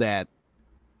know that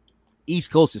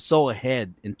East Coast is so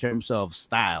ahead in terms of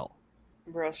style.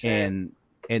 Real shit.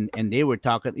 And they were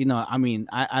talking, I mean,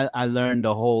 I learned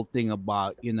the whole thing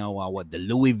about, what the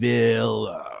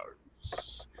Louisville,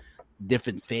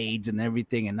 different fades and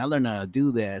everything. And I learned how to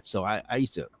do that. So I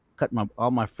used to cut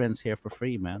all my friends' hair for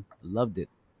free, man. I loved it.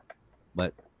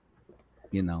 But,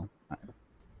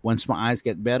 once my eyes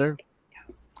get better,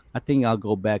 I think I'll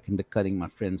go back into cutting my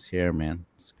friends' hair, man.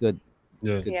 It's good.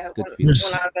 Yeah. When I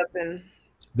was up in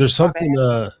there's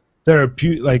something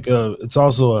therapeutic, like it's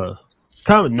also it's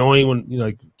kind of annoying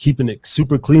when keeping it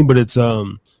super clean, but it's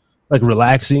like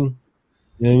relaxing.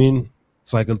 You know what I mean?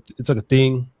 It's like a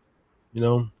thing,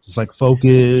 just like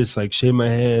focus, like shave my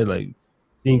head, like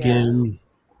thinking. Yeah.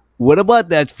 What about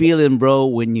that feeling, bro,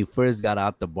 when you first got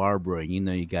out the barber and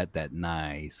you got that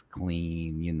nice,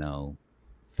 clean,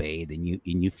 fade, and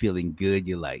you feeling good?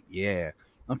 You're like, yeah,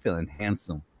 I'm feeling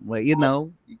handsome. Well, you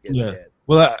get that.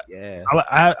 Well,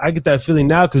 I get that feeling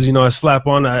now because I slap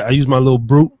on. I use my little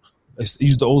brute. I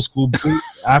use the old school brute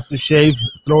aftershave.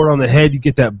 Throw it on the head. You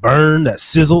get that burn, that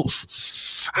sizzle.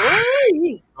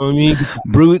 know what I mean?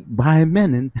 Brewed by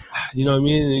men. You know what I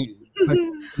mean?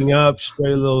 Clean up,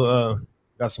 spray a little.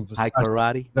 Got some high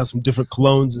karate. Got some different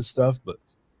colognes and stuff, but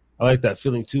I like that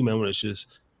feeling too, man. When it's just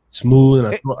smooth,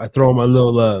 and I throw my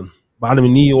little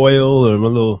vitamin E oil or my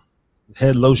little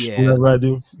head lotion, whatever I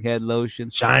do. Head lotion,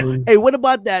 shining. Hey, what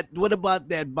about that? What about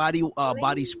that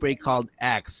body spray called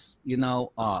Axe? You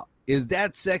know, is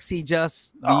that sexy?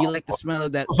 Just do you like the smell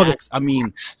of that Axe? I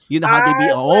mean, you know how they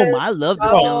be. I love the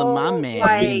smell of my man.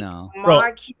 Like, you know,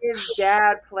 my kid's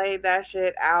dad played that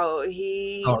shit out.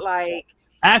 He like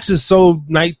Axe is so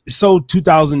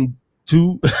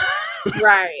 2002.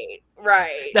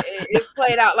 Right. It's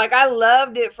played out. Like, I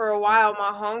loved it for a while.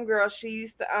 My homegirl, she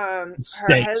used to her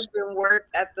husband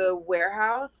worked at the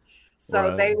warehouse.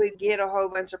 So they would get a whole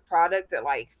bunch of product at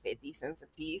like 50 cents a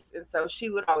piece. And so she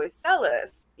would always sell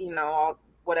us, you know, all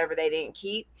whatever they didn't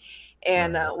keep.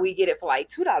 And we get it for like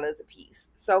 $2 a piece.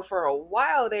 So for a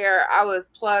while there, I was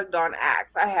plugged on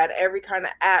Axe. I had every kind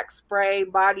of Axe spray,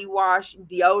 body wash,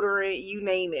 deodorant, you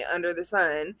name it, under the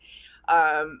sun.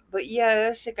 But yeah,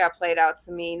 that shit got played out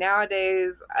to me.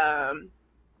 Nowadays,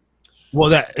 well,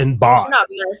 that and bod. You're not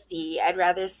musty. I'd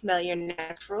rather smell your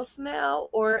natural smell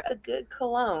or a good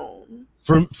cologne.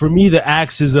 For me, the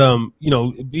Axe is you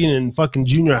know, being in fucking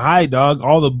junior high, dog.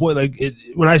 All the boy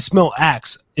when I smell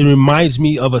Axe, it reminds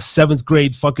me of a 7th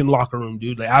grade fucking locker room,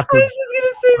 dude. Like after, I was just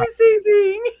gonna say the same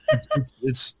thing.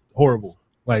 It's horrible.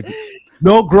 Like,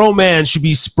 no grown man should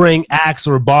be spraying Axe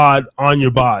or bod on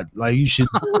your bod. Like, you should.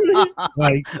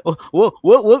 Like, what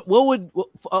would?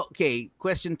 Okay,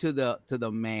 question to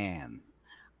the man.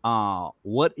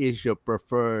 What is your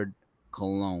preferred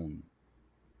cologne?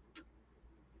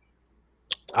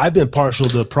 I've been partial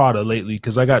to Prada lately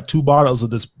because I got 2 bottles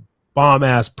of this bomb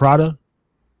ass Prada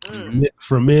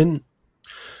for men.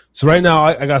 So right now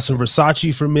I got some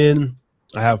Versace for men.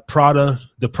 I have Prada,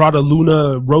 the Prada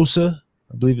Luna Rosa,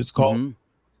 I believe it's called,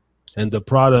 and the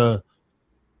Prada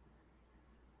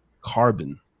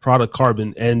Carbon,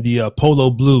 and the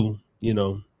Polo Blue. You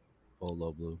know,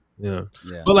 Polo Blue. Yeah.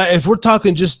 But like, if we're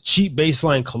talking just cheap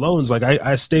baseline colognes, like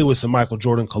I stay with some Michael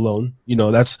Jordan cologne. You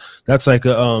know, that's like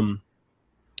a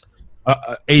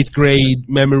 8th grade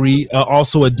memory.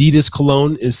 Also, Adidas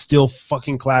cologne is still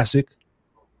fucking classic.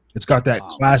 It's got that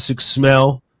classic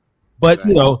smell. But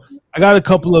you know, I got a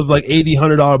couple of like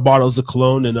 $80-$100 bottles of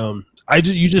cologne, and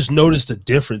you just noticed a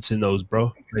difference in those,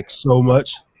 bro. Like, so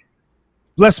much.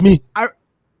 Bless me. I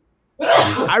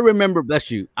remember.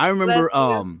 Bless you. I remember.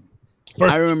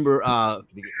 I remember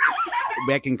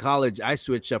back in college, I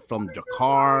switched up from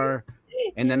Dakar,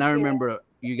 and then I remember.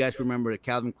 You guys remember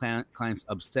Calvin Klein's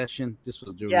Obsession? This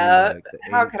was during like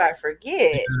how could I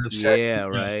forget? Yeah,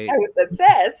 right. I was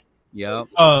obsessed. Yep.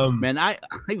 Man, I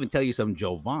even tell you some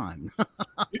Jovan.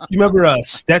 You remember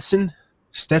Stetson?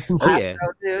 Stetson. Oh yeah.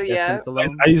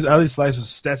 I used to slice of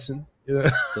Stetson. Yeah.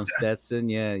 Some Stetson,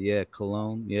 yeah,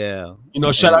 cologne, yeah. You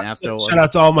know, shout out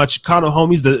to all my Chicano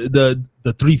homies,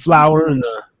 the 3 flower and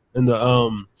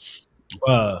the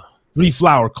 3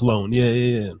 flower cologne.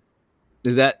 Yeah.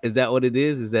 Is that what it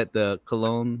is? Is that the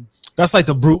cologne? That's like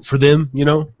the brute for them, you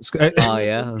know. Oh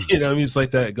yeah. You know, I mean, it's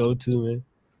like that go-to, man.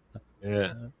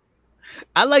 Yeah.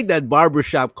 I like that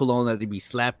barbershop cologne that they be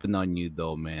slapping on you,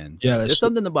 though, man. Yeah, there's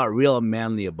something about real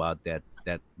manly about that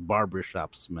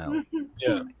barbershop smell.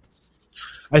 Yeah.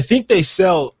 I think they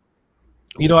sell,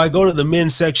 you know, I go to the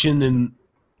men's section and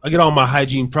I get all my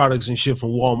hygiene products and shit from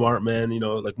Walmart, man, you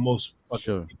know, like most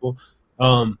people.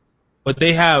 But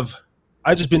they have,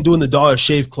 I just been doing the Dollar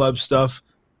Shave Club stuff.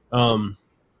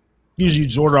 Usually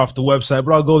just order off the website,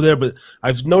 but I'll go there. But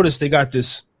I've noticed they got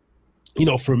this, you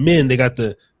know, for men, they got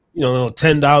the, you know, little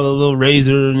 $10 little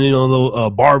razor and, you know,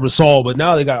 little Barbasol. But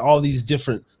now they got all these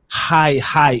different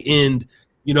high end,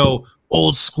 you know,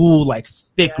 old school, like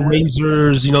thick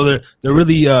razors. You know, they're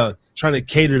really trying to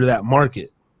cater to that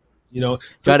market. You know,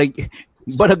 but a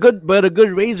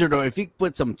good razor though. If you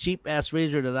put some cheap ass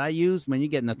razor that I use, man, you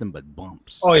get nothing but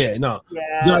bumps. Oh yeah, no,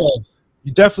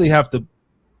 you definitely have to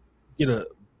get a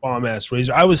bomb ass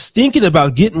razor. I was thinking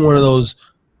about getting one of those,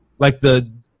 like the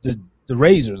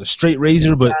razors, a straight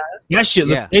razor, but that shit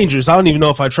looks dangerous. I don't even know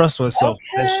if I trust myself.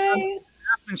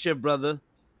 Craftsmanship, brother.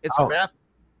 It's craft.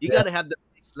 You got to have the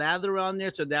slather on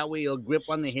there so that way it'll grip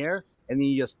on the hair, and then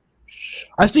you just.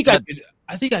 I think I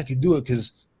could do it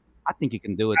because. I think you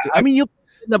can do it too. I mean, you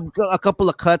a couple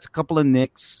of cuts, a couple of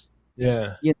nicks.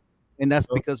 Yeah. And that's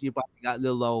because you probably got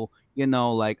little, you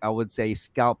know, like I would say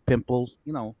scalp pimples,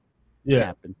 you know.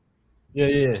 Happen.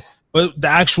 Yeah. But the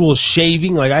actual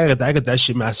shaving, like I got that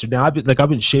shit mastered down. I've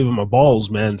been shaving my balls,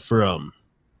 man, for a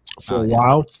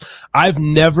while. I've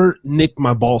never nicked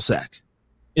my ball sack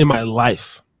in my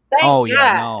life. Oh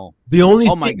yeah, no. The only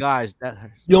oh my gosh, that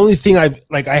hurts. The only thing I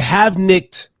have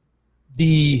nicked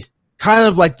the kind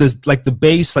of like the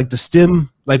base, like the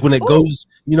stem, like when it goes,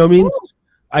 you know what I mean?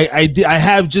 I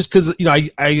have, just because, you know, I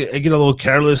get a little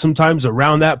careless sometimes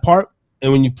around that part,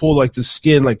 and when you pull like the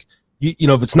skin, like you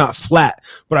know, if it's not flat,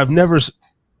 but I've never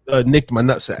nicked my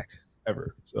nutsack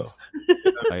ever. So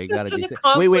you gotta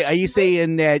be wait, are you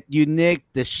saying that you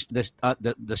nicked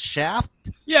the shaft?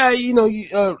 Yeah, you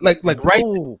know, like right,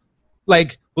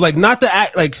 like not the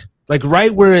act, like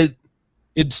right where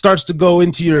it starts to go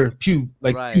into your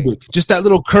pubic, just that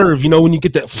little curve, you know, when you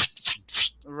get that.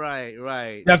 Right.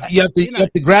 You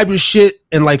have to grab your shit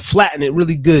and like flatten it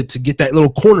really good to get that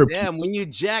little corner piece. Yeah, when you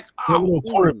jack, that little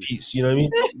corner piece, you know what I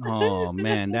mean? Oh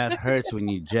man, that hurts when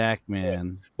you jack,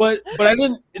 man. But I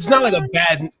didn't. It's not like a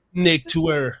bad nick to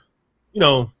where, you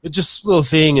know, it's just a little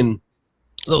thing and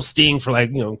a little sting for like,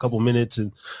 you know, a couple minutes,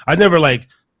 and I never like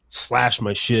slashed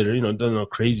my shit or, you know, done no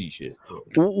crazy shit.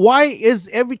 Why is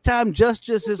every time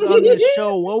Justice is on this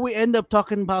show, we end up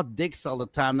talking about dicks all the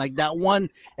time? Like that one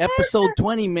episode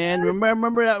 20, man.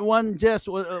 Remember that one, Jess?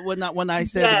 When I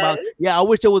said about, I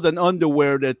wish there was an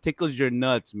underwear that tickles your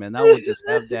nuts, man. I would just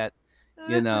have that.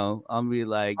 You know, I'll be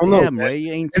like, damn, Ray,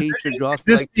 you ain't changed your drops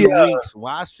for like 2 weeks.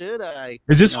 Why should I?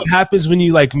 Is this what happens when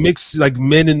you like mix like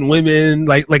men and women?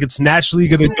 Like it's naturally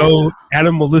gonna go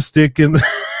animalistic and.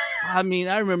 I mean,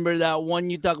 I remember that one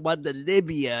you talk about the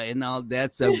Libya and all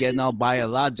that stuff, getting all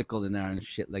biological in there and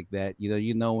shit like that.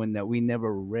 You know, when that we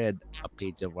never read a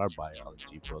page of our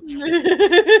biology book.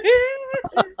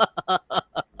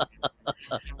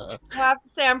 I have to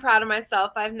say I'm proud of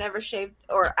myself. I've never shaved,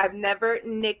 or I've never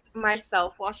nicked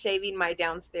myself while shaving my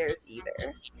downstairs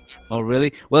either. Oh,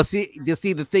 really? Well, see,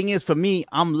 the thing is, for me,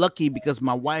 I'm lucky because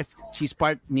my wife, she's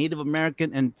part Native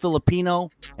American and Filipino,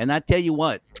 and I tell you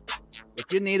what.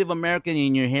 If you're Native American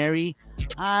and you're hairy,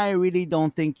 I really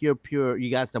don't think you're pure. You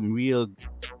got some real,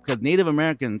 because Native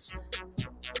Americans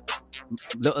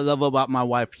love about my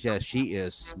wife. Yeah, she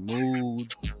is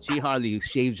smooth. She hardly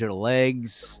shaves her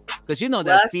legs, because you know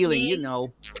that feeling. You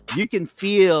know, you can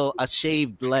feel a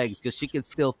shaved legs because she can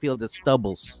still feel the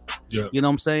stubbles. Yeah. You know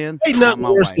what I'm saying? Ain't nothing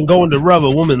worse than going to rub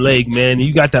a woman leg, man.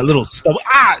 You got that little stubble.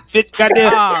 Bitch,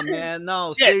 goddamn. Man,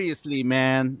 no, seriously,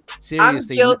 man.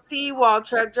 Seriously. I'm guilty while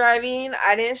truck driving.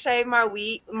 I didn't shave my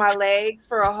legs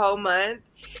for a whole month,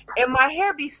 and my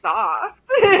hair be soft.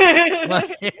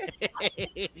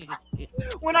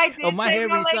 When I did shave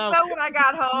my legs though, when I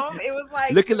got home, it was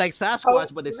like looking like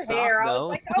Sasquatch, but it's hair. I was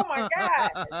like, oh my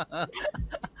god.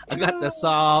 I got the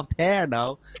soft hair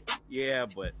though. Yeah,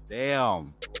 but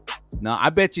damn. No, I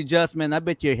bet you man. I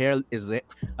bet your hair is.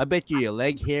 I bet you your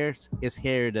leg hair is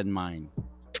hairier than mine.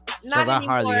 Not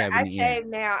anymore. I shaved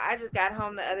now. I just got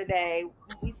home the other day.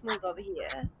 We smooth over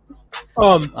here.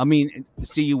 I mean,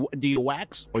 do you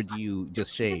wax or do you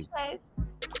just shave? Okay.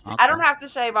 I don't have to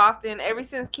shave often. Ever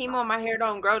since chemo, my hair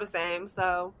don't grow the same,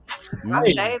 so I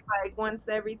shave like once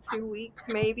every 2 weeks,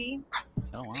 maybe.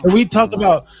 Oh, wow. And we talk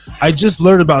about. I just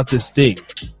learned about this thing.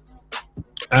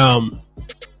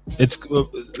 Let's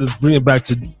bring it back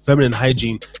to feminine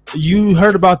hygiene. You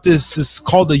heard about this? It's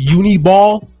called a uni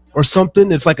ball or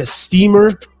something. It's like a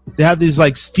steamer. They have these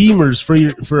like steamers for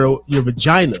your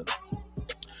vagina,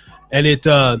 and it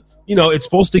it's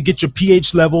supposed to get your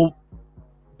pH level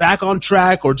back on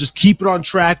track or just keep it on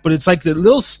track. But it's like the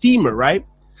little steamer, right?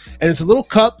 And it's a little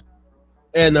cup,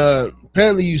 and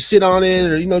apparently you sit on it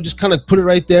or just kind of put it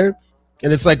right there,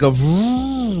 and it's like a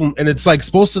and it's like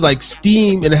supposed to like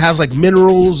steam, and it has like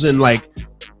minerals and like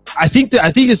I think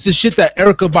it's the shit that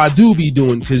Erykah Badu be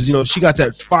doing because she got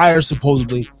that fire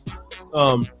supposedly.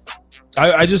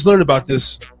 I just learned about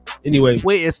this. Anyway,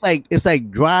 wait, it's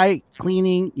like dry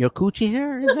cleaning your coochie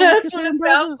hair. Is that what you're saying,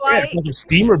 bro? Yeah, it's like a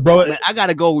steamer, bro. Man, I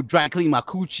gotta go dry clean my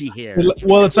coochie hair.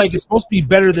 Well, it's supposed to be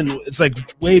better than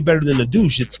way better than a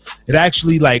douche. It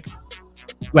actually like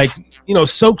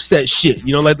soaks that shit.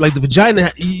 Like the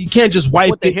vagina. You can't just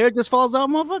wipe the hair just falls out,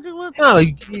 motherfucker. What? No,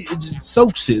 like it just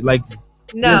soaks it. Like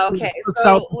no, okay.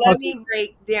 So let me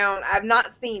break down. I've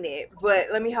not seen it,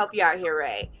 but let me help you out here,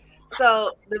 Ray.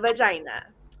 So the vagina.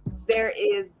 There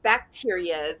is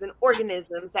bacteria and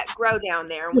organisms that grow down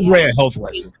there. And we have a health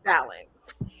lesson. Balance.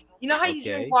 You know how you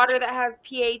drink water that has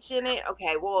pH in it?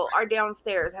 Okay, well, our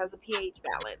downstairs has a pH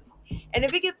balance. And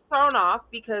if it gets thrown off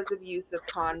because of use of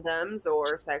condoms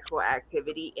or sexual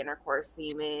activity, intercourse,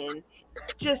 semen,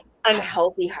 just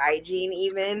unhealthy hygiene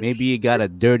even. Maybe you got a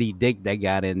dirty dick that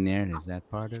got in there. Is that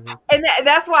part of it? And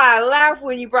that's why I laughed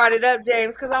when you brought it up,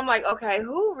 James, because I'm like, okay,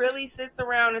 who really sits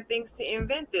around and thinks to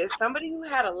invent this? Somebody who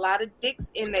had a lot of dicks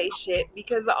in their shit,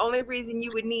 because the only reason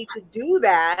you would need to do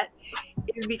that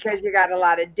is because you got a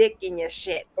lot of dick in your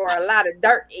shit, or a lot of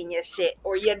dirt in your shit,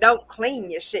 or you don't clean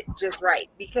your shit just right.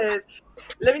 Because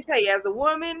let me tell you, as a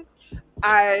woman,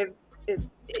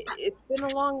 it's been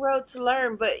a long road to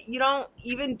learn, but you don't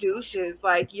even douches.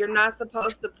 Like, you're not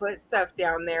supposed to put stuff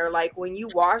down there. Like, when you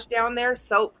wash down there,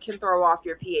 soap can throw off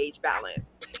your pH balance.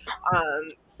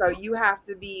 So you have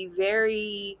to be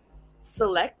very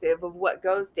selective of what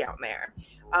goes down there.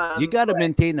 You got to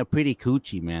maintain a pretty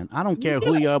coochie, man. I don't care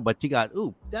who you are, but you got,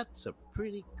 that's a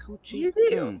pretty coochie. You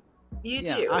do. You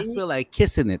do. I feel like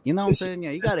kissing it. You know what I'm saying? Yeah,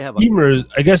 you got to have steamer.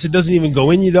 I guess it doesn't even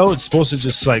go in you, though. It's supposed to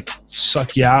just, like,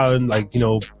 suck you out and, like,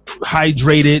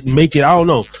 hydrate it and make it, I don't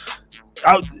know.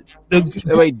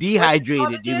 Wait,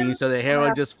 dehydrated, you mean? So the hair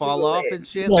will just fall off and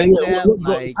shit?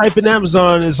 Type in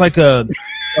Amazon. It's like a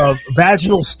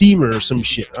vaginal steamer or some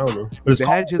shit. I don't know. But it's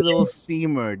vaginal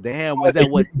steamer. Damn, was that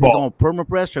what? On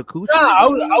permapress or coochie?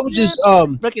 Nah, I would just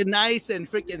freaking nice and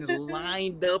freaking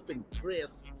lined up and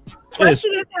crisp.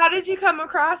 Question is, how did you come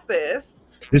across this?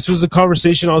 This was a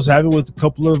conversation I was having with a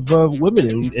couple of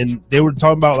women, and they were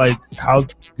talking about like how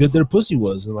good their pussy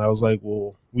was, and I was like,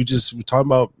 well, we're talking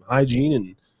about hygiene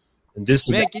and this.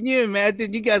 Man, can you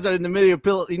imagine? You guys are in the middle of your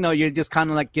pillow. You're just kind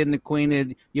of like getting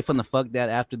acquainted. You're finna fuck that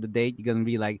after the date. You're gonna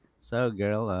be like, so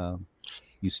girl,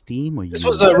 you steam or you? It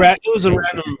was a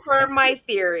random. For my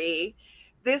theory,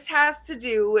 this has to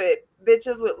do with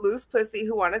bitches with loose pussy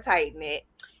who want to tighten it,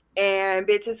 and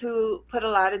bitches who put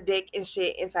a lot of dick and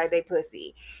shit inside their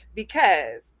pussy,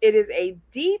 because it is a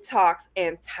detox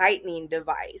and tightening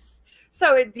device.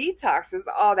 So it detoxes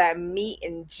all that meat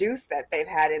and juice that they've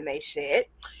had in their shit,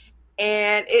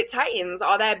 and it tightens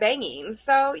all that banging.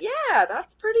 So yeah,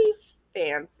 that's pretty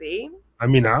fancy. I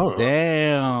mean, I don't know.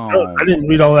 Damn. I didn't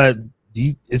read all that.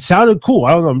 It sounded cool.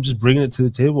 I don't know. I'm just bringing it to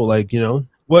the table, like, Well,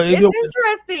 it's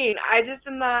interesting. I just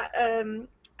am not.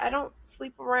 I don't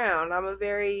sleep around. I'm a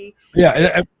very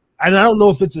and I don't know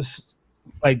if it's a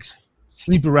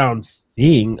sleep around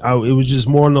thing. It was just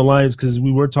more on the lines because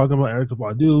we were talking about Erykah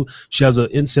Badu. She has an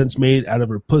incense made out of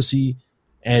her pussy,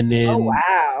 and then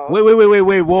wow.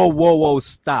 Wait, whoa,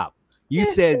 stop. You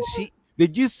said she?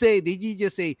 Did you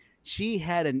just say she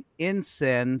had an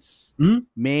incense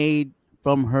made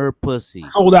from her pussy?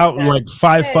 Sold out in like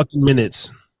 5 fucking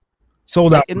minutes.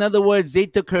 Sold out. In other words, they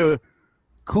took her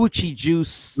coochie juice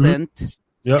scent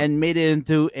and made it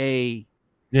into a.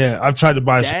 Yeah, I've tried to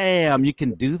buy. Damn, you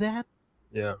can do that.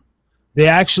 Yeah, they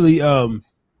actually. I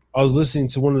was listening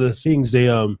to one of the things they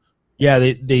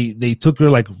they took her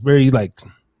like very like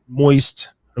moist,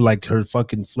 or like her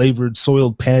fucking flavored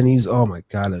soiled panties. Oh my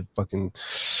god, I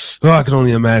can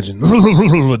only imagine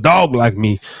a dog like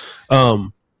me.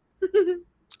 And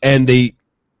they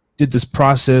did this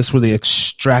process where they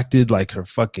extracted like her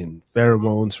fucking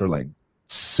pheromones, her like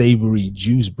savory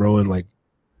juice, bro, and like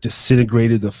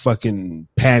disintegrated the fucking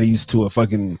panties to a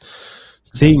fucking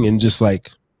thing and just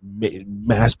like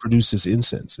mass produce this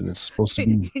incense. And it's supposed to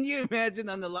be. Can you imagine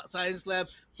on the science lab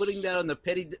putting that on the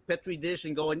petri dish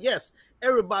and going, yes,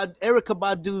 Erykah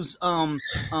Badu's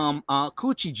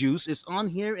coochie juice is on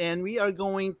here, and we are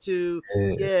going to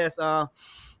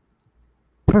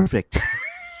perfect.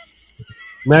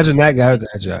 Imagine that guy with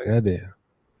that job. Goddamn.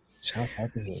 Shout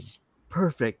out to him.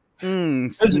 Perfect.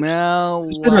 Smell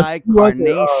like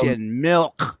carnation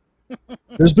milk.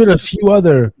 There's been a few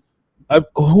other.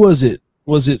 Who was it?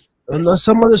 Was it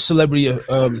some other celebrity?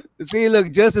 See,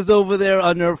 look, Jess is over there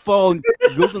on her phone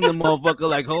googling the motherfucker.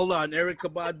 Like, hold on,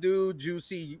 Erykah Badu,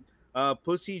 juicy,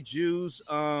 pussy juice,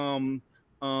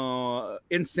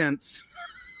 incense.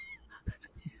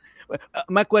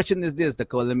 My question is this,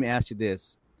 Nicole. Let me ask you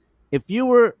this: if you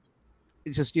were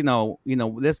just,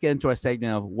 let's get into our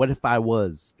segment of what if I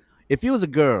was. If you was a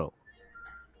girl,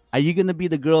 are you gonna be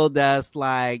the girl that's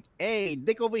like, hey,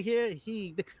 dick over here,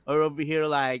 or over here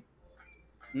like,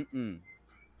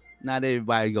 not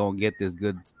everybody gonna get this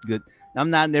good. I'm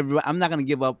not gonna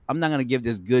give up. I'm not gonna give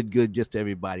this good just to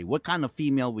everybody. What kind of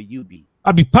female will you be?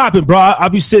 I'll be popping, bro. I'll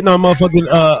be sitting on motherfucking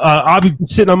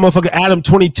Adam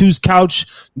 22's couch,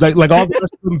 like all the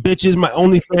rest of them bitches. My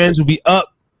OnlyFans will be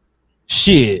up.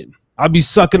 Shit, I'll be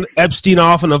sucking Epstein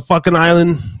off on a fucking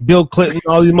island. Bill Clinton,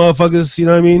 all these motherfuckers. You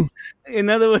know what I mean? In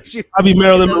other words, I'll be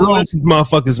Marilyn Monroe, these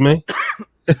motherfuckers, man.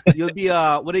 You'll be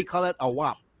what do you call it? A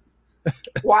WAP.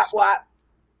 Wop.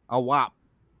 A WAP.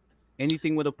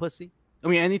 Anything with a pussy? I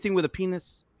mean, anything with a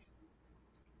penis?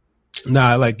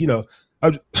 Nah, like,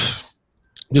 I'm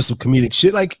just some comedic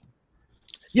shit. Like,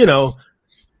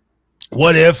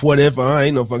 what if I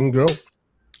ain't no fucking girl?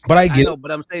 But I get it.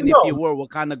 But I'm saying if you were, what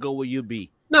kind of girl would you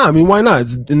be? No, I mean, why not?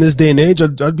 In this day and age,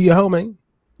 I'd be a hoe, man.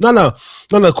 No.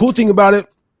 The cool thing about it,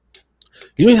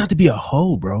 You don't even have to be a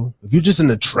hoe, bro. If you're just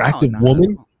an attractive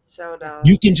woman, Showdown.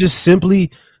 you can just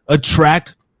simply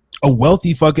attract a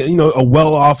wealthy fucking, you know, a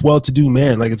well-off, well-to-do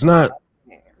man. Like it's not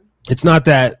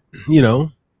that, you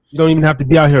know, you don't even have to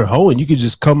be out here hoeing. You could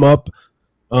just come up.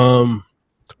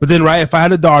 But then, right, if I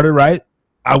had a daughter, right,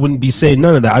 I wouldn't be saying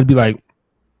none of that. I'd be like,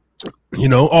 you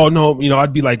know, oh no, you know,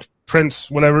 I'd be like Prince,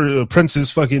 whatever, Prince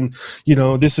is fucking, you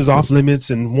know, this is off limits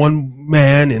and one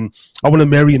man and I want to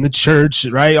marry in the church,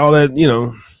 right? All that, you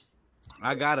know.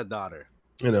 I got a daughter,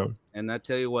 you know, and I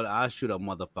tell you what, I'll shoot a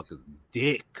motherfucker's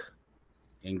dick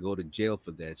and go to jail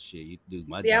for that shit. You do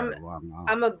my daughter wrong.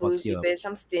 I'm a bougie bitch.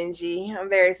 I'm stingy. I'm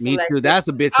very selective. Me too. That's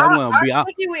a bitch. I'm gonna be out.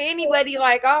 With anybody,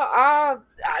 like that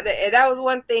was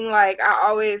one thing. Like I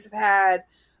always have had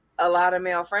a lot of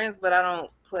male friends, but I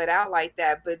don't put out like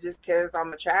that. But just because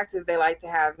I'm attractive, they like to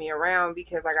have me around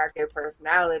because I got good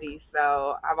personality.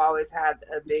 So I've always had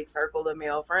a big circle of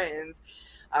male friends.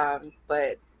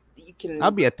 But you can. I'll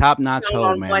be a top notch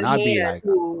hoe, man.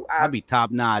 I'll be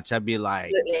top notch. I'd be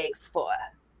like legs for.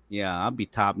 Yeah, I'll be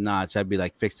top notch. I'd be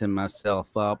like fixing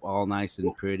myself up all nice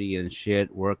and pretty and shit.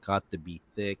 Work out to be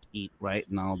thick, eat right,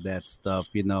 and all that stuff.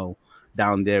 You know,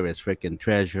 down there is freaking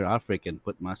treasure. I'll freaking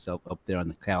put myself up there on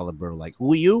the caliber. Like,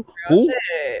 who you? Who?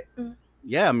 Shit.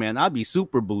 Yeah, man. I'll be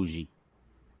super bougie.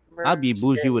 I'll be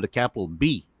bougie with a capital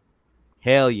B.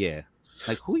 Hell yeah.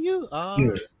 Like, who you? Yeah.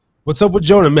 What's up with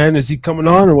Jonah, man? Is he coming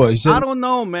on or what? I don't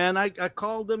know, man. I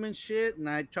called him and shit, and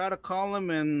I try to call him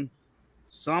and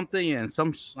something and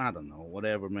I don't know,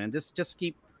 whatever, man. Just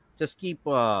keep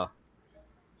freaking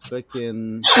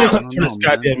this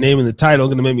goddamn name in the title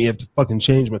gonna make me have to fucking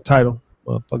change my title.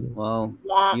 Well,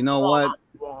 you know what?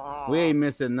 We ain't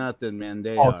missing nothing, man.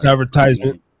 It's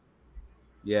advertisement.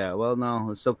 Yeah, well,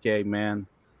 no, it's okay, man.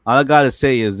 All I gotta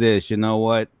say is this, you know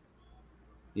what?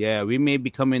 Yeah, we may be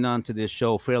coming on to this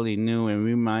show fairly new, and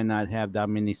we might not have that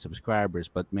many subscribers,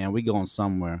 but man, we going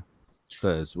somewhere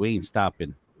because we ain't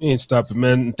stopping. We ain't stopping,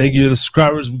 man. Thank you to the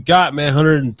subscribers we got, man.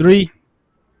 103.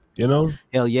 You know?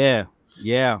 Hell yeah.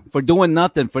 Yeah. For doing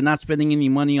nothing, for not spending any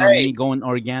money on me going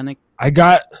organic. I'm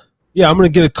going to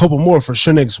get a couple more for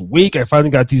sure next week. I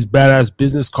finally got these badass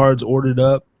business cards ordered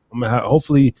up. I'm going to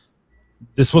hopefully,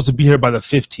 they're supposed to be here by the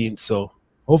 15th, so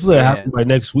hopefully I have them by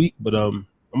next week, but I'm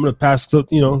going to pass,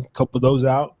 you know, a couple of those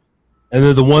out. And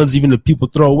then the ones even if people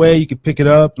throw away, you can pick it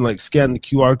up and like scan the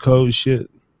QR code and shit.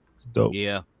 It's dope.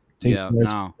 Yeah. And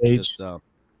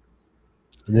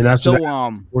then after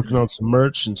that, working on some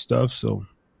merch and stuff. So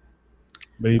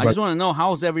maybe I just want to know,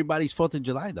 how's everybody's 4th of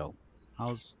July though?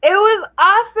 It was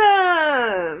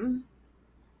awesome.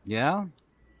 Yeah.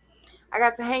 I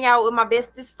got to hang out with my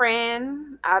bestest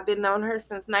friend. I've been known her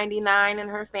since '99 and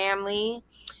her family.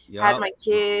 Yep. Had my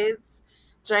kids.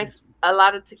 Drank a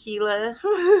lot of tequila.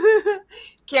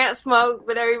 Can't smoke,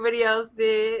 but everybody else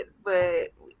did.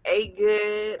 But we ate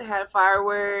good, had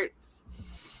fireworks,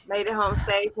 made it home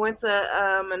safe. Went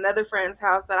to another friend's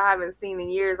house that I haven't seen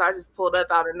in years. I just pulled up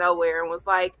out of nowhere and was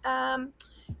like,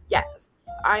 yes,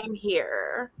 I'm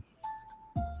here.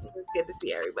 It was good to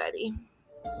see everybody.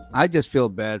 I just feel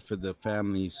bad for the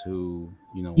families who,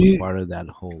 you know, were part of that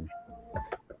whole.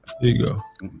 There you go.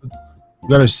 You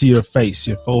gotta see your face,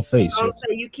 your full face. So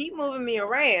you keep moving me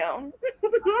around.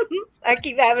 I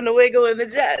keep having to wiggle and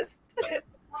adjust.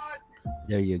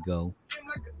 There you go.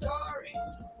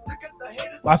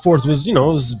 My 4th was, you know,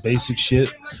 it was basic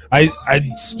shit. I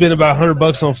spent about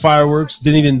 $100 on fireworks.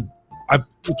 I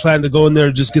planned to go in there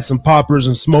and just get some poppers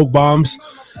and smoke bombs.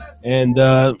 And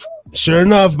sure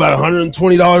enough, about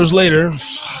 $120 later,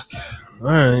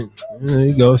 all right, there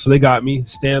you go. So they got me.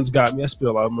 Stan's got me. I spent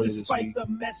a lot of money this week.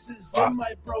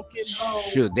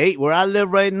 Shoot, where I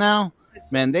live right now,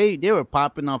 man, they were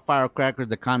popping off firecrackers,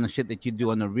 the kind of shit that you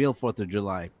do on the real 4th of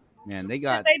July. Man, they do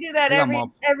that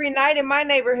every night in my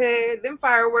neighborhood. Them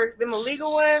fireworks, them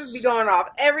illegal ones, be going off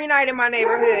every night in my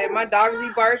neighborhood. My dogs be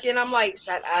barking. I'm like,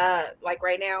 shut up, like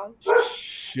right now.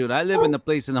 Shoot, I live in a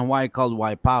place in Hawaii called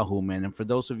Waipahu, man. And for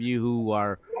those of you who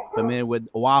are familiar with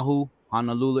Oahu,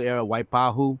 Honolulu area,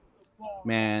 Waipahu,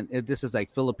 man, if this is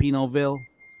like Filipinoville,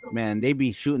 man, they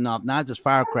be shooting off not just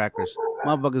firecrackers.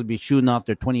 Motherfuckers be shooting off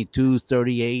their 22s,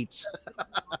 38s.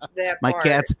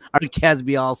 Our cats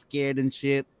be all scared and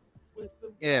shit.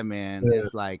 Yeah, man,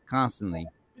 it's like constantly.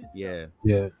 Yeah.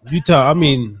 Utah, I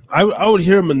mean, I would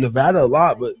hear them in Nevada a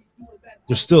lot, but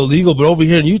they're still illegal. But over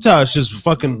here in Utah, it's just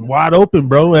fucking wide open,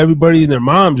 bro. Everybody and their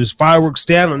mom just fireworks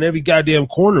stand on every goddamn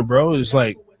corner, bro. It's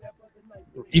like,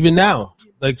 even now,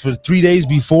 like for 3 days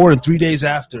before and 3 days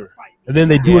after. And then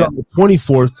they do it on the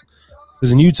 24th,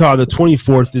 because in Utah, the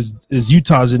 24th is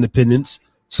Utah's independence.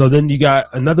 So then you got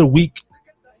another week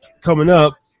coming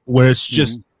up where it's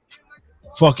just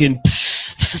fucking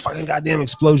goddamn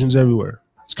explosions everywhere.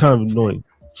 It's kind of annoying.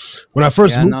 When I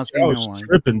first moved here, I was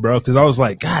tripping, bro, because I was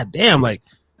like, God damn, like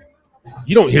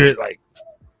you don't hear it like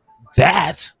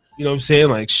that. You know what I'm saying?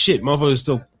 Like shit, motherfuckers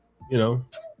still, you know,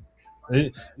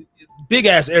 big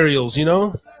ass aerials, you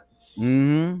know?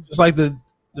 Mm-hmm. It's like the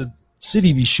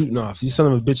city be shooting off. These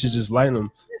son of a bitches just lighting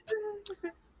them.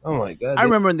 Oh my god! I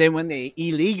remember when they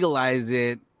illegalized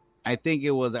it. I think it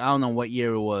was, I don't know what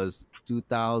year it was,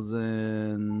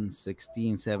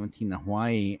 2016, 17 in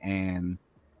Hawaii, and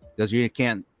because you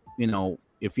can't, you know,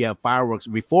 if you have fireworks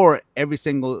before every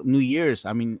single New Year's,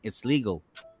 I mean, it's legal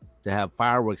to have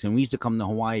fireworks, and we used to come to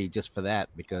Hawaii just for that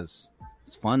because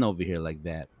it's fun over here like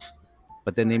that.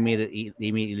 But then they made it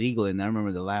illegal, and I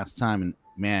remember the last time, and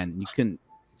man, you couldn't.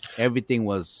 Everything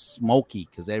was smoky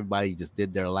because everybody just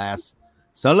did their last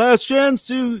chance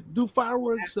to do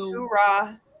fireworks. So,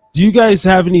 hoorah. Do you guys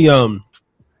have any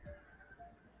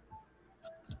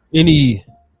being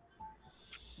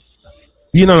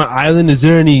on an island? Is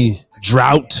there any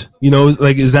drought? You know,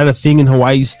 like is that a thing in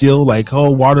Hawaii still? Like,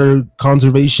 oh, water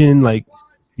conservation, like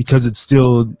because it's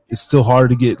still hard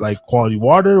to get like quality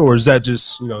water, or is that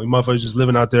just, you know, motherfuckers just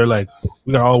living out there like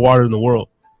we got all the water in the world?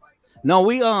 No,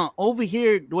 we over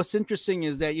here. What's interesting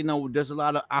is that, you know, there's a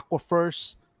lot of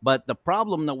aquifers, but the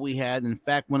problem that we had, in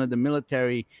fact, one of the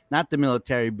military, not the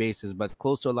military bases, but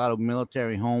close to a lot of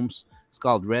military homes, it's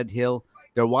called Red Hill.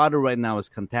 Their water right now is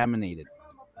contaminated.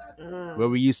 Where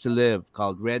we used to live,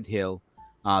 called Red Hill.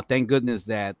 Thank goodness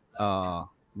that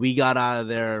we got out of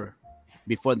there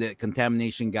before the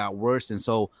contamination got worse, and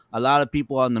so a lot of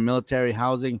people on the military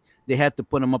housing, they had to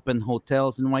put them up in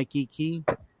hotels in Waikiki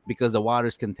because the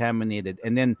water's contaminated.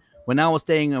 And then when I was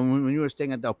staying, when we were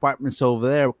staying at the apartments over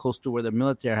there, close to where the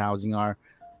military housing are,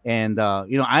 and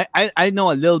you know, I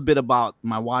know a little bit about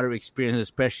my water experience,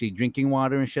 especially drinking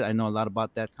water and shit. I know a lot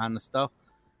about that kind of stuff.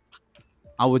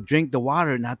 I would drink the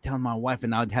water and I'd tell my wife,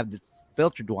 and I would have the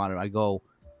filtered water. I go,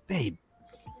 babe,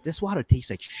 this water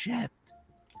tastes like shit.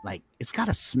 Like it's got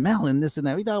a smell and this and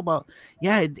that. We talk about,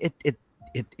 yeah,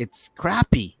 it's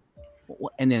crappy.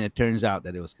 And then it turns out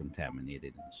that it was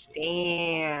contaminated and shit.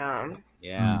 Damn.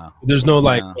 Yeah. There's no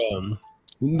like you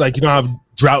don't have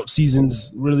drought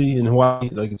seasons really in Hawaii.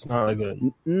 Like it's not like a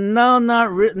no,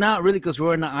 not really, because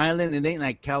we're on an island. It ain't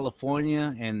like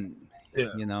California, and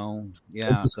you know,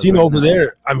 yeah. Just, you know, over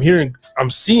there, I'm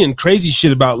seeing crazy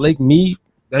shit about Lake Mead.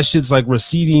 That shit's like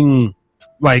receding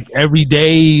like every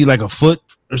day, like a foot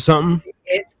or something.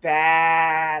 It's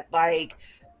bad. Like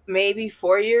maybe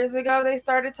 4 years ago they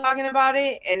started talking about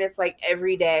it, and it's like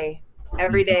every day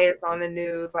it's on the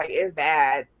news. Like it's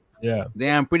bad. Yeah.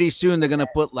 Damn, pretty soon they're gonna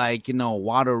put like, you know,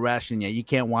 water ration. Yeah, you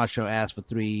can't wash your ass for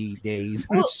 3 days.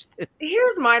 Well,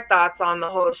 here's my thoughts on the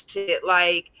whole shit.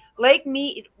 Like Lake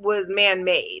Mead was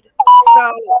man-made,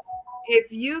 so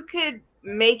if you could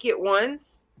make it once,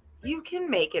 you can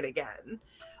make it again.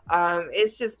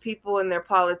 It's just people in their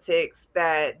politics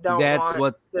that don't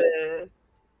want to.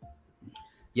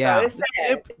 Yeah, so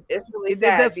it's really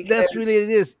sad. That's really it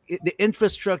is. The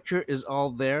infrastructure is all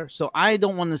there, so I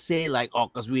don't want to say like, oh,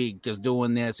 because we just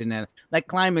doing this and that. Like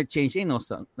climate change ain't no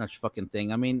such fucking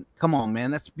thing. I mean, come on,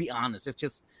 man. Let's be honest. It's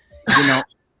just, you know,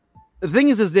 the thing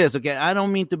is this. Okay, I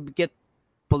don't mean to get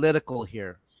political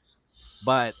here,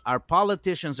 but our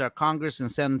politicians, our Congress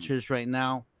and senators right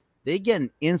now, they get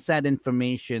inside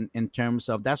information in terms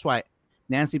of, that's why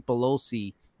Nancy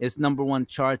Pelosi is number one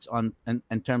charts on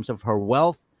in terms of her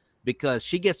wealth, because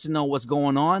she gets to know what's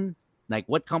going on, like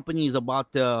what company is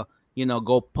about to, you know,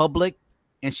 go public,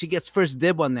 and she gets first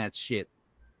dib on that shit.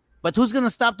 But who's gonna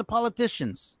stop the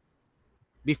politicians?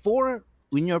 Before,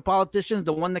 when you're politicians,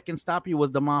 the one that can stop you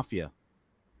was the mafia.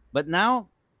 But now,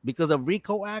 because of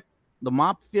RICO Act, the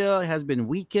mafia has been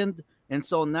weakened, and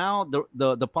so now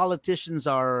the politicians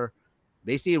are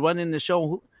basically running the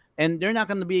show, and they're not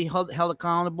going to be held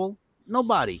accountable.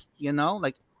 Nobody, you know,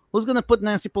 like who's going to put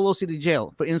Nancy Pelosi to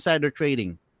jail for insider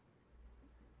trading?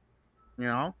 You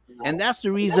know, and that's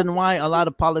the reason why a lot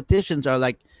of politicians are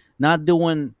like not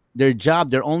doing their job.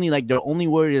 They're only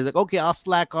worried is like, okay, I'll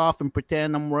slack off and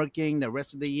pretend I'm working the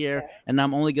rest of the year, and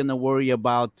I'm only going to worry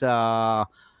about,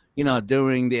 you know,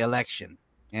 during the election.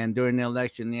 And during the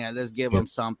election, yeah, let's give them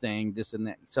something, this and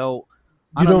that. So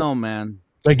I don't know, man.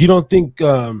 Like, you don't think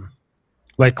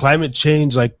like climate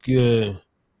change, like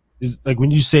is like when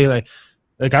you say like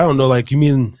I don't know, like you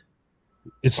mean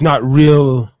it's not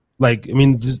real? Like, I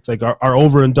mean, just like our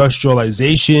over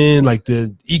industrialization, like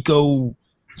the eco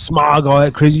smog, all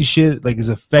that crazy shit, like is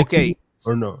affecting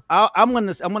or no? I'm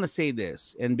gonna say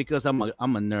this, and because I'm a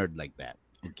nerd like that.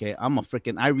 Okay,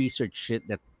 I research shit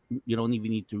that you don't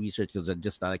even need to research, because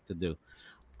I like to do.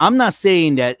 I'm not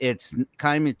saying that it's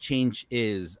climate change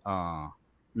is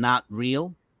not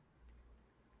real,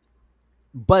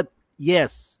 but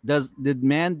yes, did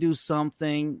man do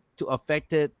something to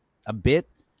affect it a bit?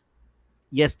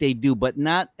 Yes, they do, but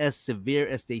not as severe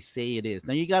as they say it is.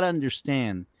 Now you got to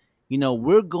understand,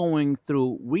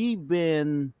 we've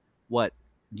been what,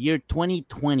 year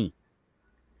 2020.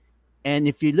 And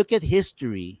if you look at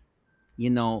history,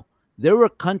 there were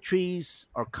countries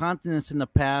or continents in the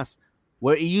past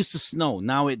where it used to snow.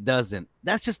 Now it doesn't.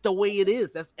 That's just the way it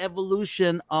is. That's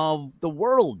evolution of the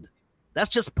world. That's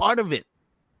just part of it.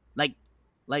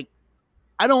 Like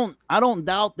I don't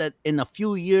doubt that in a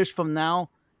few years from now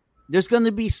there's going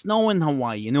to be snow in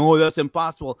Hawaii. That's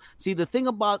impossible. See, the thing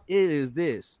about it is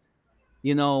this,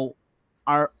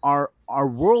 our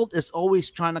world is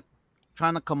always trying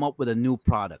to come up with a new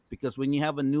product, because when you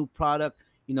have a new product,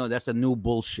 that's a new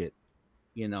bullshit,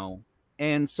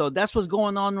 and so that's what's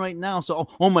going on right now. So,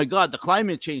 oh my God, the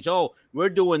climate change. Oh, we're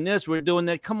doing this, we're doing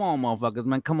that. Come on, motherfuckers,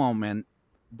 man. Come on, man.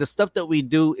 The stuff that we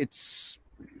do, it's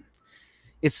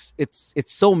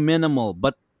so minimal.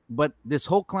 But this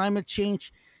whole climate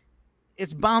change,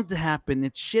 it's bound to happen.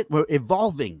 It's shit. We're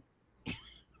evolving.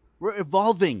 We're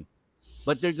evolving.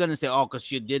 But they're gonna say, "Oh,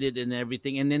 because you did it and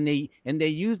everything," and then they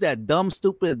use that dumb,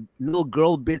 stupid little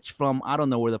girl bitch from, I don't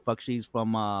know where the fuck she's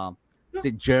from. Is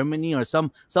it Germany or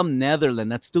some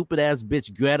Netherlands? That stupid ass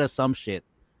bitch Greta some shit,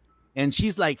 and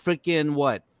she's like freaking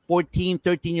what, 14,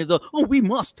 13 years old. Oh, we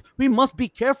must be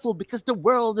careful because the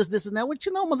world is this and that. What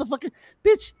motherfucker,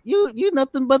 bitch? You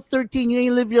nothing but 13. You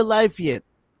ain't live your life yet.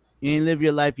 You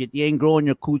ain't growing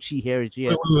your coochie hairs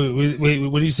yet. Wait,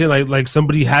 what do you say? Like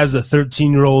somebody has a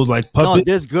 13-year-old like puppet? No,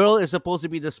 this girl is supposed to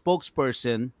be the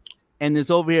spokesperson and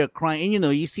is over here crying. And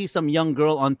you see some young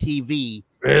girl on TV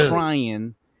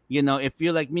crying. If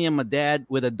you're like me, I'm a dad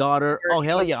with a daughter. Oh,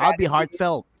 hell yeah, I'll be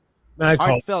heartfelt.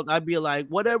 I'd be like,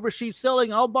 whatever she's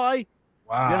selling, I'll buy.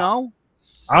 Wow.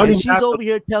 And she's over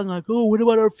here telling like, oh, what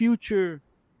about our future?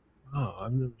 Oh,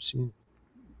 I've never seen it.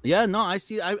 Yeah, no, I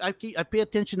see. I pay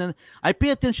attention, and I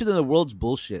pay attention to the world's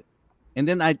bullshit, and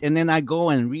then I go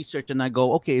and research, and I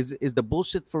go, okay, is the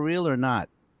bullshit for real or not?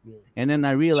 And then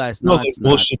I realize, no, it's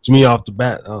bullshit not. To me off the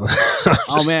bat.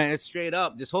 Oh man, it's straight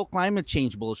up this whole climate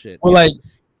change bullshit. Well,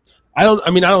 I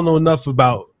don't know enough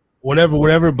about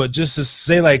whatever, but just to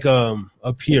say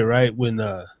up here, right? When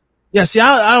see,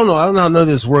 I don't know how none of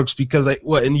this works, because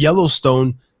in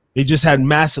Yellowstone they just had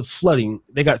massive flooding.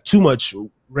 They got too much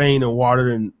rain and water,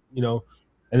 and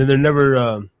then they're never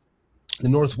the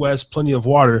Northwest, plenty of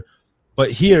water, but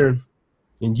here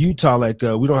in Utah, we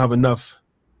don't have enough.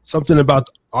 Something about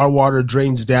our water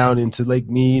drains down into Lake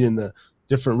Mead and the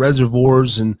different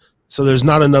reservoirs, and so there's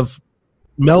not enough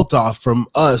melt off from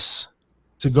us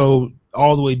to go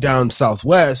all the way down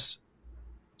Southwest.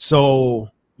 So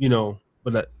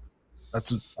but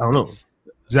that's, I don't know.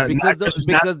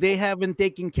 Because they haven't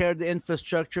taken care of the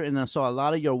infrastructure, and so a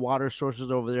lot of your water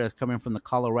sources over there is coming from the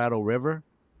Colorado River,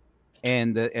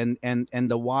 and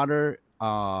the water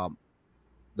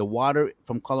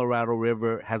from Colorado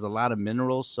River has a lot of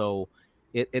minerals, so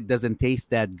it doesn't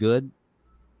taste that good,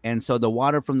 and so the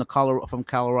water from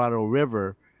Colorado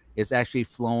River is actually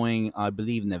flowing, I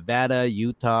believe, Nevada,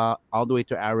 Utah, all the way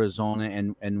to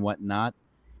Arizona and whatnot,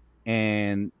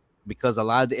 and because a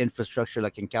lot of the infrastructure,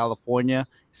 like in California,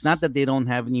 it's not that they don't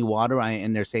have any water,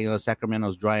 and they're saying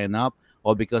Sacramento's drying up,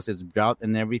 or because it's drought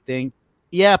and everything.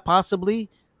 Yeah, possibly,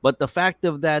 but the fact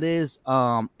of that is,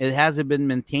 it hasn't been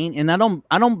maintained, and I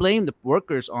don't blame the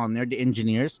workers on there, the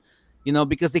engineers,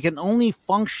 because they can only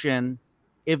function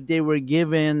if they were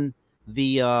given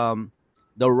the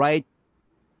right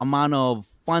amount of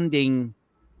funding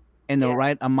and the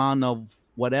right amount of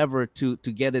whatever to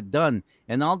get it done.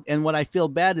 And what I feel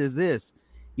bad is this,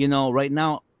 right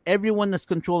now everyone that's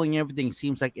controlling everything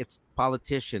seems like it's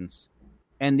politicians,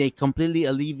 and they completely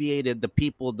alleviated the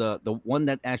people, the one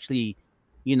that actually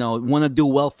want to do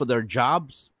well for their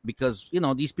jobs, because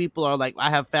these people are like, I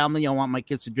have family, I want my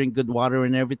kids to drink good water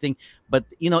and everything, but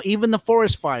even the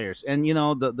forest fires, and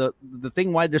the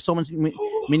thing why there's so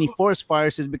many forest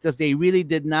fires is because they really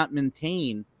did not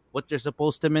maintain what they're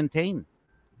supposed to maintain.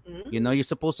 You're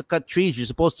supposed to cut trees. You're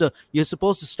supposed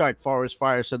to start forest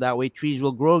fires so that way trees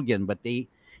will grow again. But they,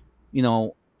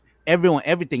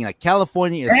 everything like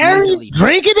California is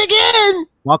drinking again,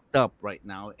 fucked up right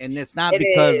now, and it's not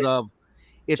because of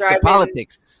the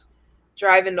politics.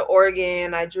 Driving to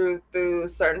Oregon, I drove through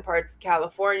certain parts of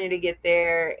California to get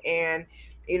there, and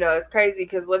it's crazy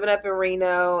because living up in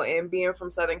Reno and being from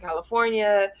Southern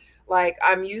California,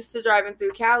 I'm used to driving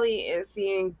through Cali and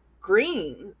seeing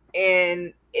green,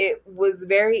 and it was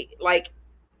very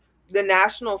the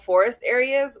national forest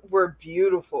areas were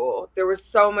beautiful. There was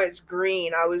so much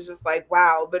green. I was just like,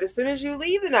 wow. But as soon as you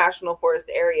leave the national forest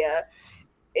area,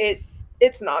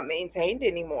 it's not maintained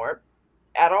anymore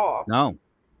at all.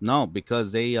 No,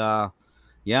 because they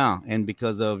and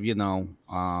because of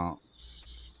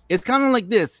it's kind of like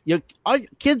this. Our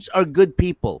kids are good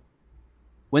people.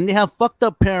 When they have fucked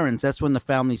up parents, that's when the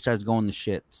family starts going to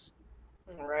shits.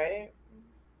 Right.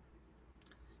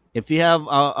 If you have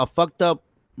a fucked up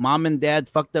mom and dad,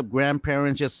 fucked up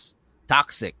grandparents, just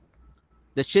toxic.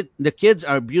 The kids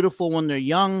are beautiful when they're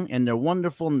young, and they're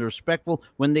wonderful and they're respectful.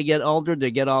 When they get older, they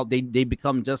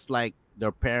become just like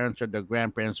their parents or their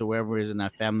grandparents or whoever is in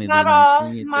that family. Not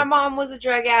all. My mom was a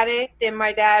drug addict, and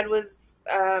my dad was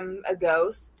a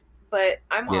ghost. But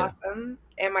I'm awesome,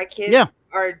 and my kids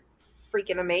are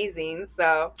freaking amazing.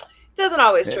 So it doesn't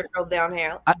always trickle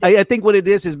downhill. I think what it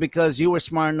is because you were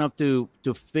smart enough to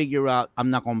figure out I'm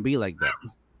not going to be like that.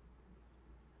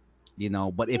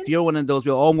 But if you're one of those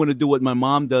people, I'm going to do what my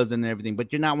mom does and everything,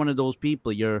 but you're not one of those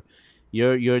people. You're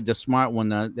the smart one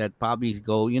that probably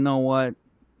go, you know what,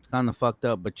 it's kind of fucked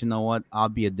up, but you know what, I'll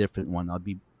be a different one.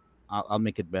 I'll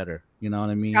make it better. You know what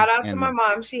I mean? Shout out to my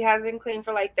mom. She has been clean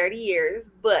for like 30 years,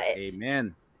 but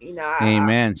amen.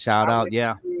 Amen. Shout out.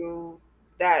 Yeah.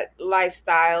 That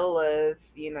lifestyle of,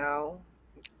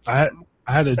 I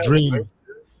had a dream.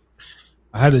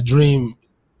 I had a dream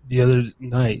the other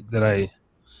night that I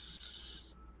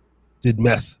did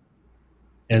meth,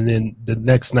 and then the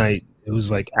next night it was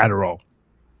like Adderall,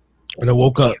 and I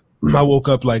woke up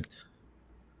like,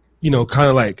 kind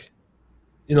of like,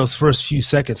 those first few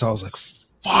seconds I was like,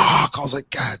 fuck, I was like,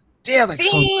 god damn, like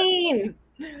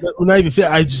not even feel.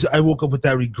 I woke up with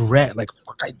that regret, like,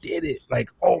 fuck, I did it,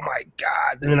 like, oh my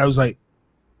god. And then I was like,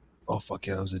 oh fuck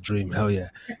yeah, it was a dream, hell yeah.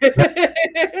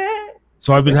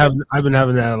 So I've been having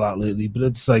that a lot lately, but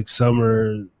it's like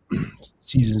summer,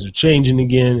 seasons are changing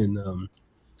again, and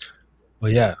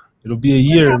but yeah, it'll be a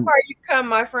year. How far you come,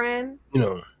 my friend?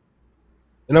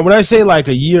 And when I say like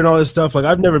a year and all this stuff, like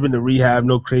I've never been to rehab,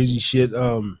 no crazy shit.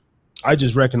 I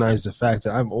just recognize the fact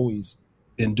that I've always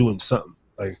been doing something.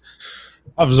 Like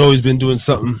I've always been doing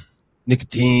something.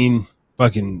 Nicotine,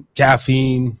 fucking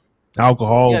caffeine,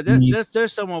 alcohol. Yeah,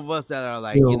 there's some of us that are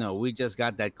like, we just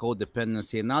got that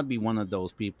codependency, and I'll be one of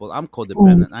those people. I'm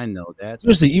codependent. I know that.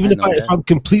 Seriously, even if I'm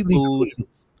completely clean,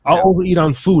 I'll overeat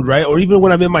on food, right? Or even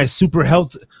when I'm in my super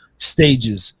health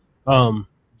stages.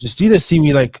 Justina see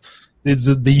me like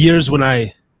the years when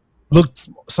I looked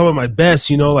some of my best,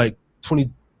 like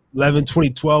 2011,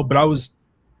 2012, but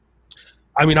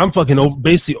I'm fucking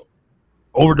basically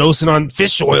overdosing on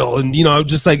fish oil, and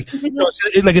just like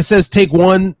like it says, take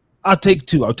one, I'll take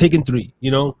two, I'll take in three,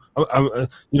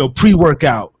 I'm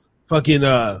pre-workout, fucking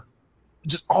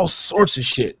just all sorts of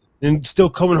shit, and still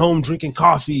coming home drinking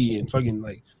coffee and fucking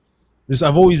like this.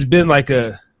 I've always been like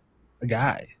a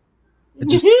guy. I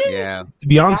just to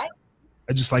be honest,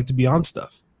 I just like to be on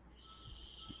stuff.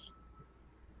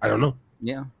 I don't know.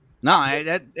 Yeah.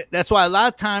 No, that's why a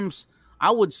lot of times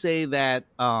I would say that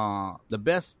the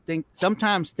best thing,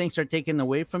 sometimes things are taken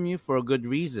away from you for a good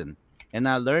reason. And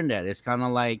I learned that. It's kind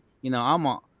of like,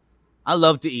 I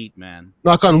love to eat, man.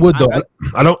 Knock on wood, though.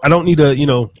 I don't need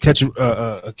to, catch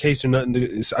a case or nothing.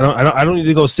 I don't need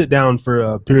to go sit down for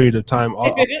a period of time.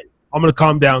 I'm going to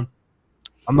calm down.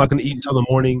 I'm not going to eat until the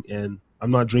morning, and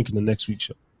I'm not drinking the next week's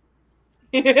show.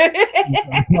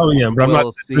 I probably am, but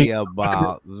we'll see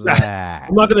about that.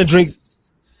 I'm not going to drink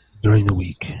during the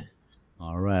week.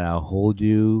 All right, I'll hold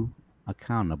you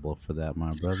accountable for that,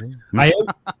 my brother. I am.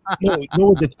 You know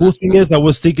what the cool thing is? I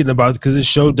was thinking about, because this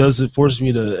show does force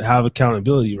me to have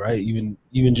accountability, right?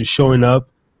 Even just showing up,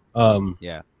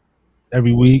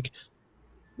 every week.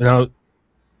 Around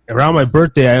my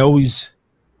birthday, I always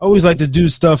like to do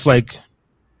stuff like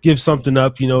give something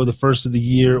up, the first of the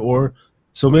year, or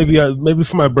so maybe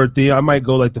for my birthday, I might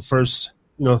go like the first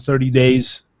 30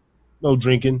 days, no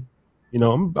drinking.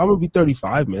 I'm gonna be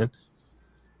 35, man.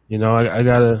 I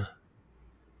gotta,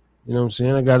 what I'm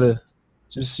saying? I gotta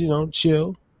just,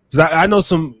 chill. Cause I know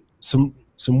some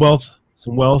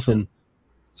wealth and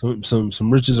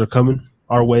some riches are coming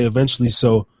our way eventually.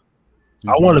 So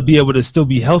I want to be able to still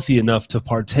be healthy enough to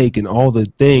partake in all the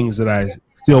things that I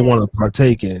still want to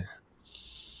partake in.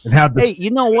 And have this. Hey,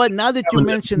 you know what? Now that you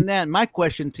mentioned that, my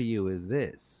question to you is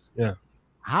this. Yeah.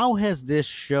 How has this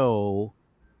show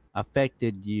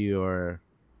affected your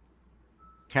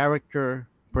character,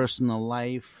 personal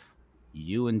life,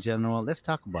 you in general? Let's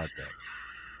talk about that.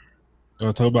 You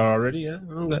want to talk about it already? Yeah.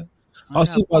 Okay. I'll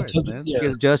see about it.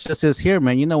 Because Justice is here,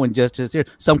 man. When Justice is here,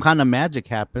 some kind of magic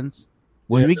happens.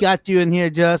 When we got you in here,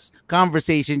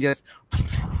 conversation just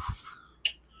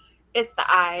It's the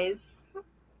eyes.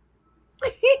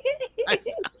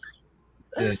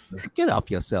 Yeah. Get off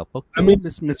yourself, okay? I mean-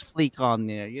 Miss Fleek on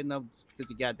there, you know, because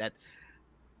you got that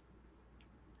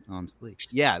on Fleek.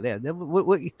 Yeah, there.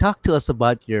 What you talk to us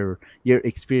about your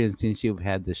experience since you've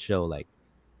had the show, like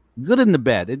good and the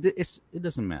bad. It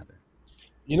doesn't matter.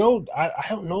 You know, I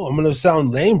don't know. I'm gonna sound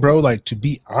lame, bro. Like, to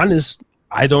be honest,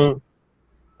 I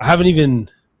haven't even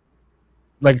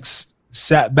like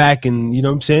sat back and, you know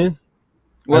what I'm saying?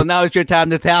 Well, now it's your time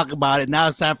to talk about it. Now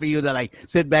it's time for you to like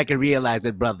sit back and realize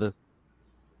it, brother.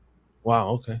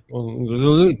 Wow. Okay.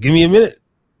 Well, give me a minute.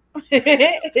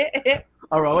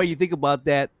 All right, what do you think about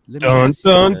that? Dun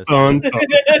dun dun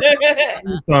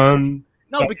dun dun.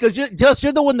 No, because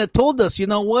you're the one that told us. You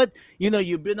know what? You know,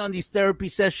 you've been on these therapy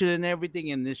session and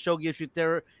everything, and this show gives you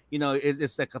therapy. You know,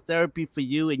 it's like a therapy for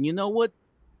you. And you know what?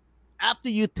 After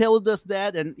you told us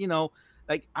that, and you know,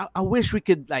 like I wish we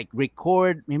could like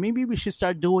record. Maybe we should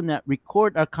start doing that.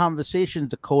 Record our conversations,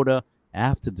 Dakota,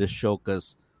 after the show,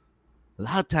 because a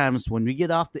lot of times when we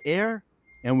get off the air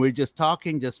and we're just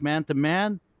talking, just man to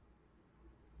man,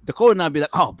 Dakota and I'd be like,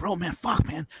 "Oh, bro, man, fuck,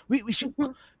 man, we should,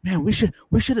 man, we should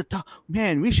have talked,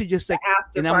 man, we should just like."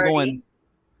 And I'm going,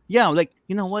 yeah, like,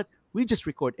 you know what? We just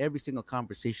record every single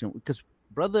conversation because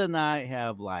my brother and I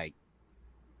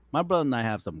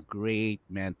have some great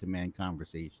man-to-man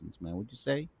conversations, man. Would you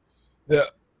say? Yeah.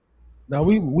 Now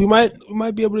we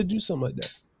might be able to do something like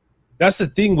that. That's the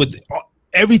thing with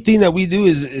everything that we do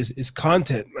is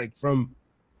content, like from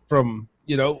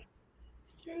you know,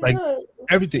 like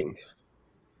everything.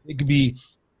 It could be,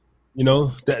 you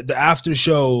know, the after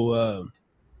show,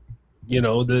 you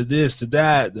know, the this, the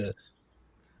that, the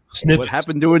snippets. What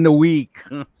happened during the week?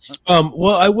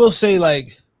 Well, I will say,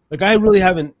 like I really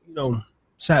haven't, you know,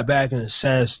 sat back and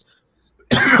assessed.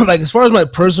 Like, as far as my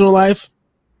personal life,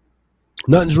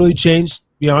 nothing's really changed, to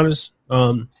be honest.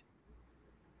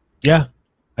 Yeah,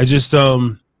 I just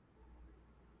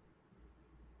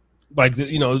like,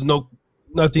 you know,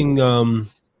 nothing.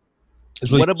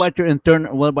 Really, what about your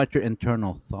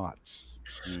internal thoughts?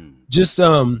 Just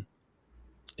on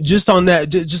that,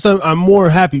 just I'm more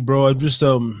happy, bro. I'm just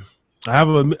I have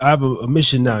a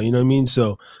mission now. You know what I mean?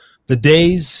 So the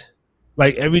days,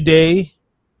 like every day,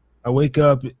 I wake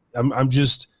up. I'm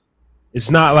just.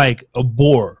 It's not like a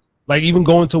bore. Like, even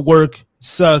going to work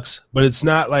sucks, but it's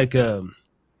not like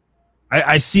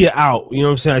I see it out. You know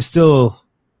what I'm saying?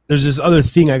 There's this other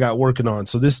thing I got working on.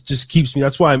 So this just keeps me.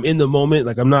 That's why I'm in the moment.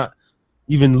 Like, I'm not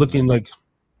even looking like.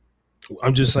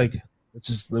 I'm just like,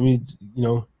 let me, you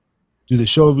know, do the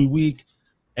show every week,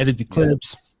 edit the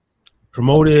clips,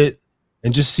 promote it,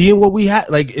 and just seeing what we have.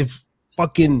 Like, if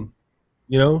fucking,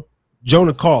 you know,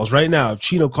 Jonah calls right now, if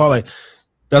Chino call, like,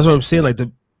 that's what I'm saying. Like,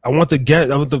 I want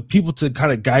the people to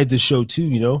kind of guide the show too,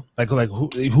 you know, like who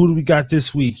do we got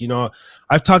this week? You know,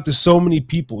 I've talked to so many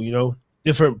people, you know,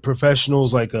 different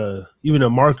professionals, like even a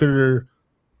marketer.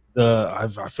 I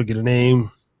forget her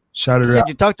name. Shout it out.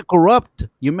 You talked to Corrupt.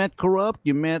 You met Corrupt.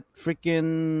 You met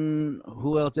freaking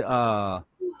who else?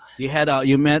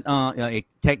 You met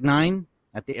Tech 9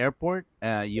 at the airport.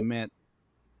 You met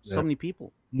so many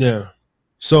people. Yeah.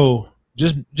 So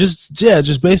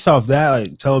just based off that,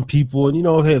 like telling people, and you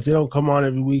know, hey, if they don't come on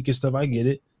every week and stuff, I get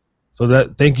it. So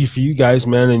thank you for you guys,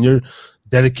 man, and your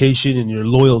dedication and your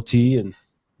loyalty, and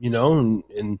you know,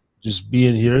 and just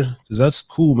being here, because that's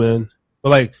cool, man. But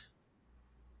like,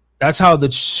 that's how the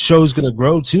show's gonna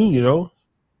grow too, you know.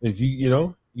 If you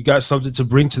know, you got something to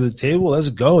bring to the table,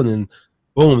 let's go. And then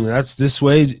boom, that's this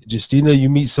way. Justina, you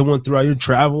meet someone throughout your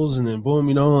travels, and then boom,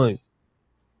 you know, like,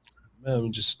 man,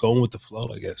 I'm just going with the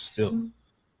flow, I guess, still.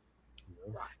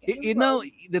 You know,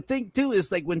 the thing too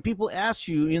is, like, when people ask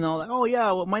you, you know, like, oh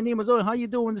yeah, well, my name is Owen, how you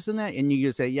doing, this and that, and you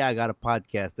just say, yeah, I got a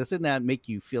podcast. Doesn't that make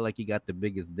you feel like you got the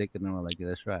biggest dick? And they're like, yeah,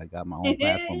 that's right, I got my own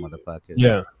platform,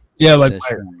 motherfucker. Yeah, like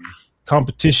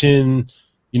competition,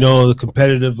 you know, the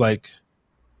competitive, like,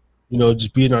 you know,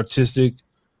 just being artistic,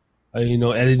 you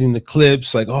know, editing the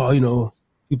clips, like, oh, you know,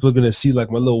 people are gonna see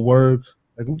like my little work,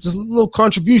 like just a little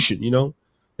contribution, you know.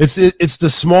 It's the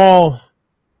small,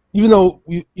 even though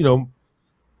you know,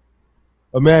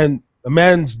 a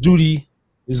man's duty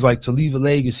is like to leave a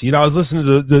legacy. You know, I was listening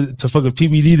to fucking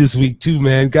PBD this week too,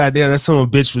 man. God damn, that son of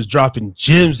a bitch was dropping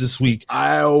gems this week.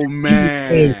 Oh man,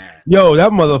 saying, yo,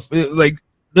 that motherfucker, like,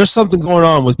 there's something going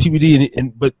on with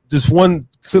PBD, but this one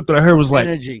clip that I heard was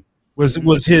like,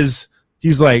 was his.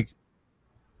 He's like,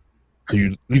 are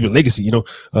you leaving a legacy? You know,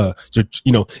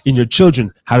 you know, in your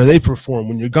children, how do they perform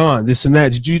when you're gone? This and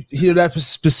that. Did you hear that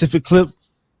specific clip?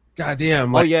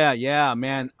 Goddamn! Like, oh yeah,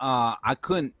 man. I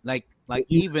couldn't like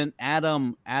even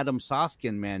Adam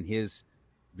Soskin, man. His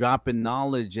dropping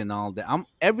knowledge and all that.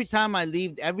 Every time I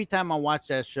leave, every time I watch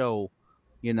that show,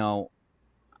 you know,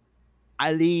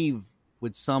 I leave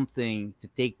with something to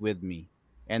take with me,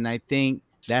 and I think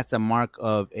that's a mark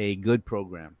of a good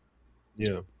program.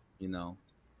 Yeah. You know,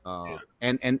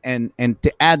 and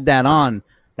to add that on,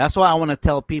 that's why I want to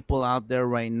tell people out there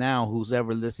right now, who's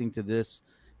ever listening to this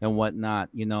and whatnot,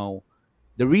 you know,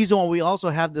 the reason why we also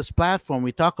have this platform,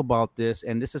 we talk about this,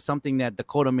 and this is something that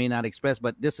Dakota may not express,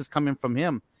 but this is coming from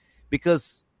him,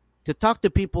 because to talk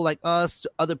to people like us,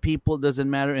 to other people, doesn't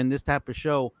matter in this type of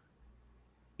show.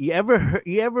 You ever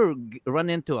run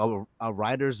into a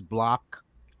writer's block,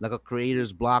 like a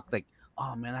creator's block, like,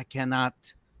 oh man, I cannot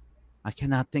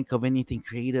think of anything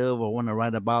creative or want to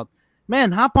write about.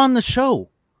 Man, hop on the show.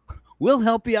 We'll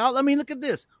help you out. I mean, look at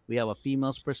this. We have a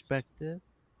female's perspective.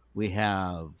 We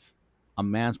have a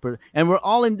man's perspective. And we're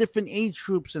all in different age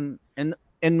groups, and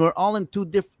we're all in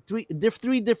three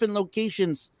different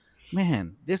locations.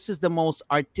 Man, this is the most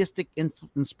artistic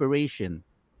inspiration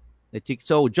that you.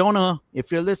 So, Jonah,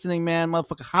 if you're listening, man,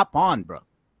 motherfucker, hop on, bro.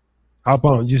 Hop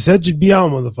on. You said you'd be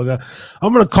on, motherfucker.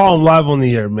 I'm gonna call him live on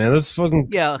the air, man. Let's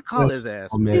fucking call his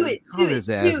ass, man. Call his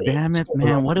ass. Damn it,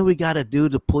 man. What do we gotta do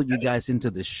to pull you guys into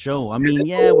the show? I mean,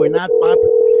 yeah, we're not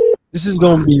popular. This is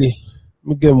gonna be. Let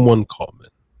me give him one call, man.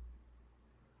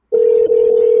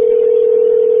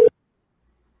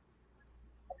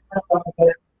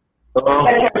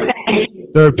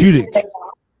 Therapeutic.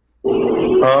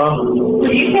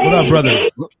 What up, brother?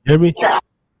 You hear me?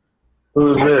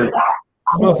 Who's this?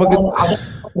 Motherfucker.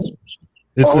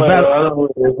 It's the battle. I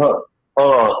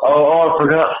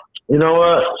forgot. You know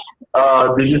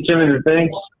what? Did you send me the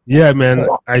thing? Yeah, man.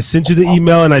 I sent you the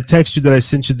email, and I text you that I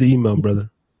sent you the email, brother.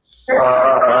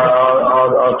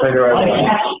 I'll take it right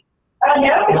now.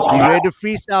 Be ready to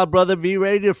freestyle, brother. Be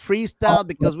ready to freestyle,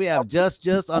 because we have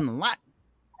just on the line.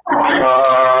 All right,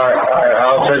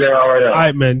 I'll take it out right now. All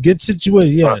right, man. Get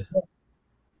situated. Yeah.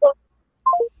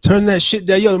 Turn that shit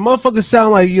down. Yo, the motherfucker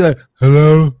sound like you're like,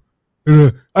 hello?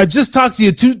 I just talked to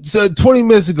you 20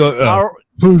 minutes ago.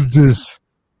 Who's this?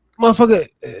 Motherfucker.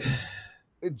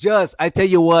 I tell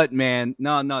you what, man.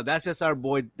 No, that's just our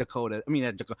boy Dakota. I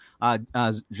mean,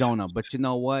 Jonah. But you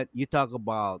know what? You talk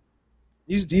about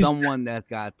someone that's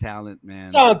got talent, man.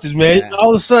 Talented, man. Yeah.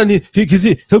 All of a sudden,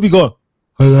 he'll be going,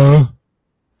 hello?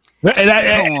 But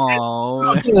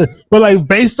like,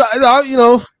 based on, you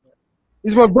know,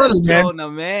 he's my brother, man. Jonah,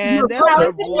 man. That's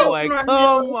our boy. Come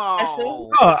on.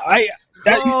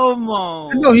 Come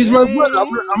on. No, he's my brother.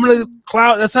 I'm gonna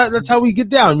cloud. That's how we get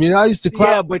down. I mean, I used to cloud.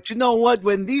 Yeah, but you know what?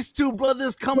 When these two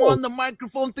brothers come on the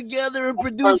microphone together and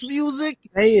produce music,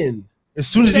 as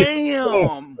soon as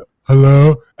damn.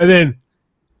 Hello, and then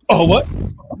what?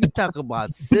 You talk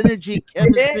about synergy,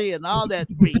 chemistry, and all that.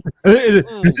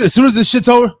 As soon as this shit's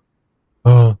over,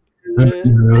 I'm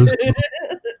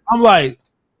like,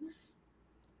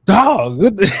 dog.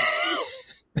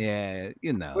 Yeah,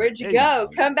 you know. Where'd you go?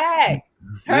 Come back.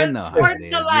 Turn towards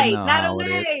the light, not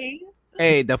away.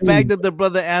 Hey, the fact that the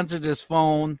brother answered his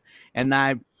phone, and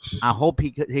I hope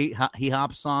he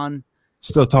hops on.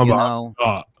 Still talking about.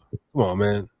 Come on,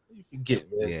 man. You forget,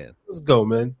 man. Yeah, let's go,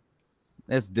 man.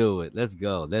 Let's do it. Let's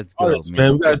go, man.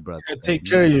 We gotta take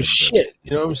care of your shit.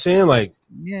 You know what I'm saying? Like,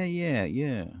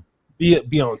 yeah.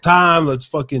 Be on time. Let's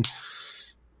fucking.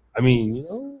 I mean, you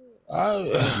know.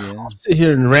 I'll sit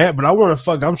here and rant, but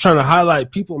I'm trying to highlight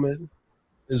people, man,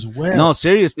 as well. No,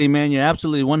 seriously, man, you're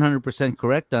absolutely 100%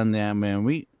 correct on that, man.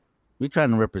 We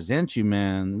trying to represent you,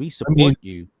 man. We support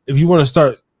you. If you want to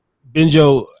start bend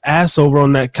your ass over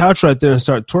on that couch right there and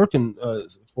start twerking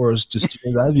for us, just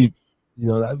that'd be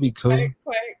cool.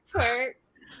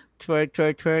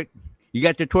 Twerk. You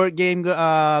got your twerk game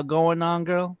going on,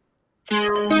 girl?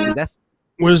 That's.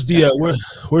 Where's the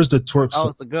twerk? Oh,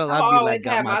 it's a girl. I'd be like,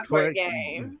 got my twerk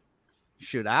game.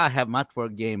 Shoot, I have my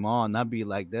twerk game on. I'd be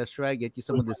like, that's right. Get you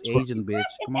some of this Asian bitch.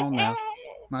 Come on now.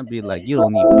 I'd be like, you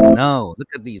don't even know. Look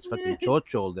at these fucking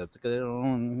chocho lips.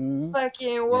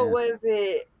 Fucking, what was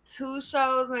it? 2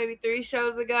 shows, maybe 3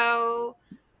 shows ago.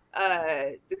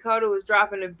 Dakota was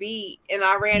dropping a beat, and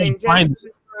I ran in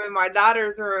my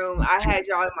daughter's room. I had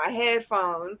y'all in my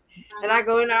headphones, and I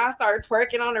go in there, I start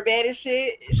twerking on her bed and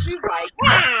shit. She's like,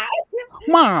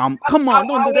 Mom, come on,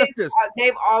 don't do this.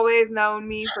 They've always known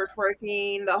me for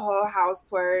twerking. The whole house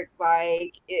twerk,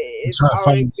 like it's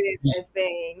always been a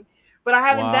thing. But I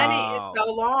haven't done it in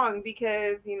so long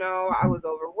because, you know, I was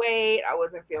overweight. I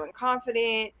wasn't feeling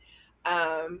confident.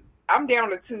 I'm down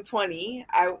to 220.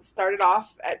 I started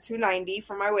off at 290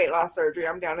 for my weight loss surgery.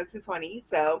 I'm down to 220.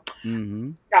 So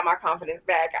got my confidence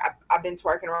back. I've been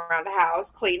twerking around the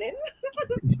house, cleaning.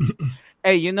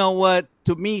 Hey, you know what?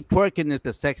 To me, twerking is the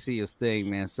sexiest thing,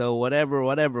 man. So whatever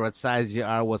what size you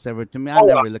are, whatever. To me, I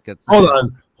never look at size.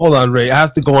 Hold on, Ray. I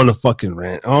have to go on a fucking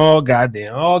rant. Oh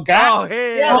goddamn. Oh god.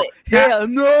 Oh hell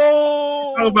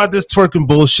no. Talk about this twerking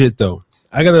bullshit though.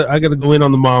 I gotta go in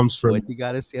on the moms for. What you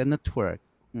gotta see on the twerk?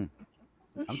 I'm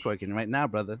twerking right now,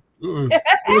 brother.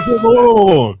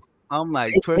 Whoa. I'm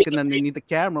like twerking underneath the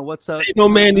camera. What's up? Ain't no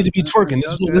man need to be twerking.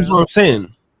 This is what I'm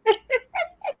saying.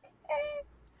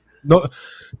 No,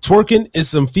 twerking is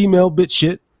some female bitch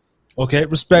shit. Okay,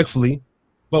 respectfully,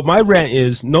 but my rant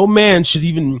is no man should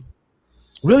even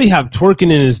really have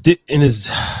twerking in his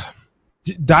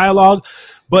dialogue.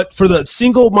 But for the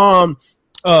single mom,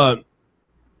 it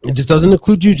just doesn't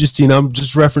include you, Justina. I'm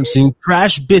just referencing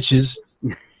trash bitches,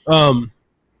 bum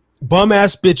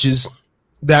ass bitches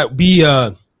that be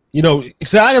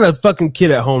because I got a fucking kid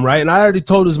at home, right? And I already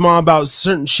told his mom about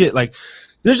certain shit. Like,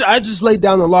 I just laid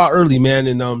down the law early, man,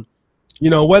 and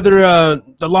whether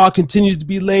the law continues to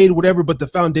be laid, whatever, but the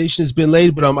foundation has been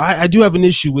laid. But I do have an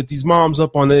issue with these moms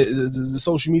up on the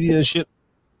social media and shit,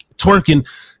 twerking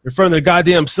in front of their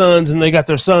goddamn sons, and they got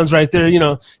their sons right there,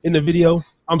 in the video.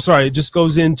 I'm sorry, it just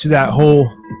goes into that whole.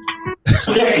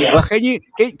 Well, can you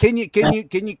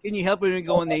help me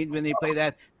go when they play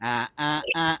that?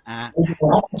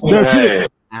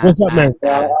 What's up, man?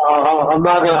 I'm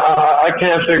not gonna. I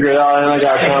can't figure it out, and I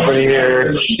got company here,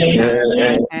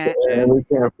 and we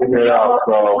can't figure it out.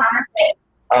 So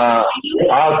I'll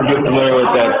have to get familiar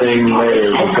with that thing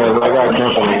later because I got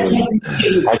company.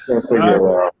 And I can't figure it out.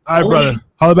 All right, brother.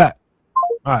 Holla back.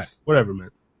 All right, whatever,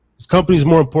 man. This company is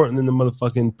more important than the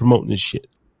motherfucking promoting this shit.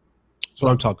 That's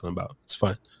what I'm talking about. It's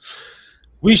fine.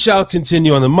 We shall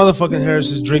continue on the motherfucking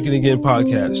Harris's Drinking Again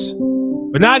podcast.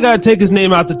 But now I gotta take his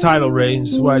name out the title, Ray.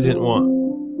 This is what I didn't want.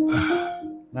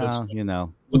 Well,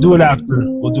 we'll do it after.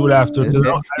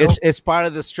 It's part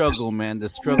of the struggle, man. The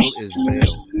struggle is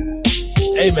real.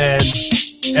 Hey, man.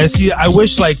 And see, I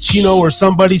wish like Chino or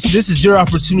somebody. See, this is your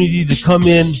opportunity to come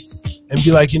in and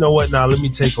be like, you know what? Now let me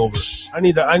take over. I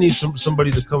need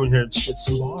somebody to come in here and spit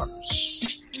some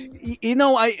bars.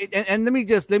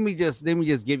 Let me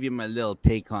just give you my little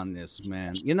take on this,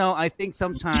 man. I think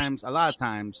sometimes, a lot of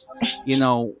times,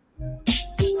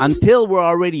 until we're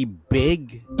already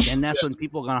big, and that's when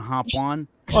people are gonna hop on.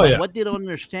 Oh yeah. What they don't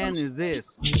understand is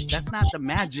this: that's not the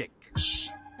magic.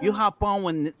 You hop on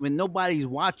when nobody's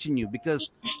watching you,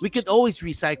 because we could always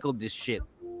recycle this shit.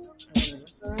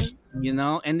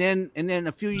 And then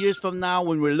a few years from now,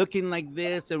 when we're looking like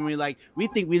this and we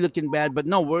think we're looking bad, but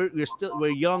no, we're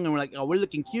young and we're like, oh, we're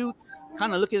looking cute,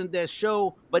 kind of looking at that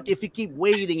show. But if you keep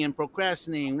waiting and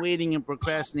procrastinating,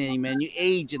 man, you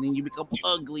age and then you become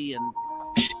ugly and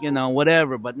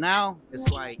whatever. But now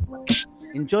it's like,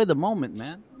 enjoy the moment,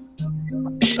 man.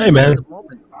 Hey, man.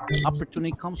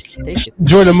 Opportunity comes, take it.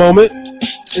 Enjoy the moment.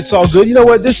 It's all good. You know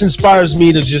what? This inspires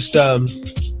me to just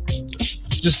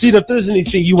see if there's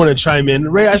anything you want to chime in.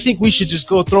 Ray, I think we should just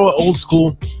go throw it old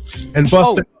school and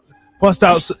bust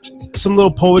out some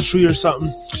little poetry or something.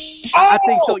 I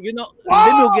think so. Then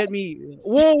you'll get me.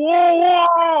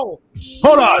 Whoa!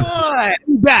 Hold on.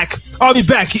 I'll be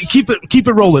back. Keep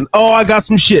it rolling. Oh, I got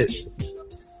some shit.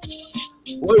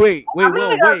 Wait!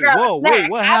 Whoa!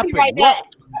 What happened?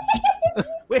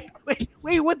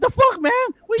 Wait! What the fuck, man?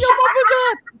 Where your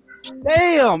motherfucker at?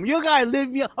 Damn, you guys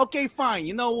live here. Okay, fine.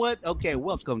 You know what? Okay,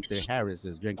 welcome to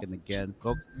Harris's Drinking Again,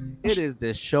 folks. It is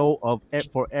the show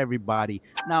for everybody.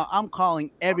 Now, I'm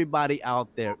calling everybody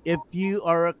out there. If you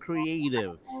are a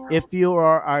creative, if you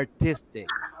are artistic,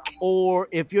 or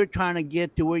if you're trying to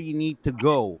get to where you need to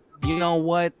go, you know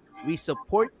what? We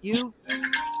support you,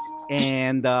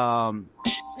 and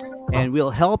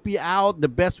we'll help you out the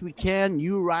best we can.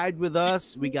 You ride with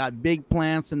us. We got big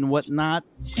plans and whatnot.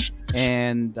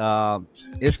 And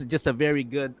it's just a very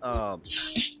good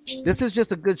this is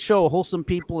just a good show, wholesome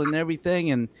people and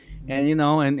everything, and we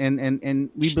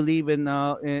believe in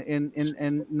what do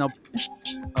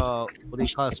you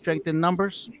call it, strength in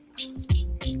numbers.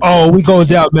 Oh, we going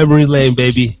down memory lane,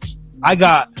 baby. I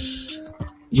got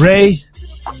Ray.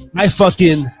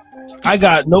 I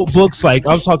got notebooks. Like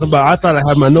I'm talking about, I thought I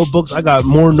had my notebooks. I got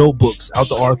more notebooks out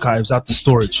the archives, out the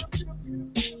storage.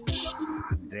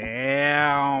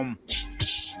 Damn.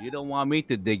 You don't want me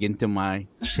to dig into my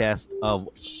chest of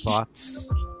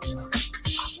thoughts.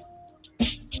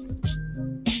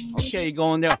 Okay, you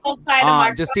going there. The whole side of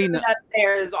my Justina up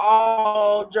there is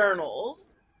all journals.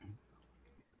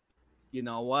 You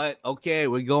know what? Okay,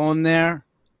 we're going there.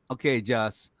 Okay,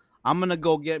 Just. I'm gonna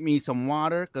go get me some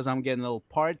water because I'm getting a little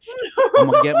parched.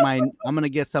 I'm gonna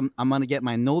get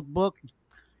my notebook,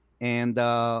 and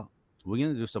We're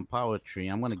gonna do some poetry.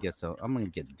 I'm gonna get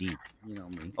deep. You know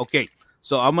me. Okay,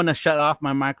 so I'm gonna shut off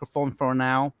my microphone for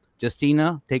now.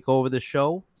 Justina, take over the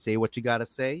show. Say what you gotta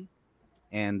say,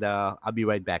 and I'll be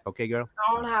right back. Okay, girl.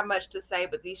 I don't have much to say,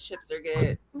 but these chips are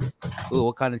good. Ooh,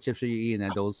 what kind of chips are you eating?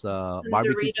 Are those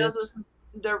barbecue chips?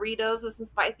 Doritos with some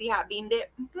spicy hot bean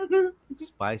dip.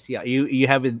 Spicy. You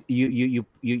have it.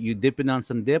 You dipping on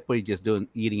some dip, or you just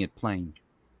eating it plain?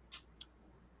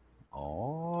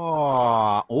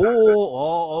 Oh,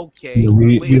 okay. Yeah,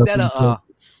 Wait, is that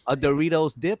a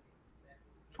Doritos dip?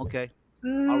 Okay.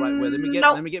 All right. Well, let me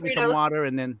get me some water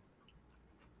and then.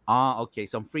 Okay,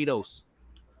 some Fritos.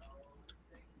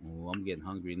 Oh, I'm getting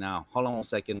hungry now. Hold on 1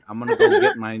 second. I'm gonna go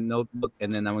get my notebook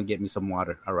and then I'm gonna get me some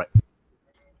water. All right.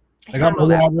 I got my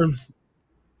water.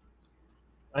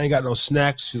 I ain't got no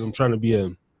snacks because I'm trying to be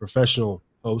a professional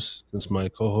host since my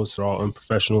co-hosts are all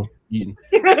unprofessional eating.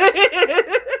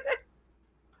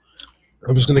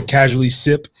 I'm just gonna casually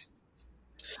sip.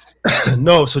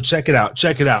 No, so check it out.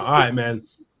 Check it out. All right, man.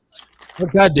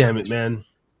 God damn it, man.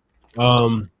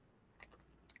 All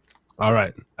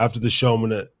right. After the show, I'm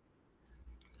gonna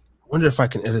wonder if I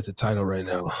can edit the title right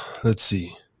now. Let's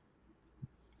see.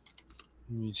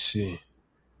 Let me see.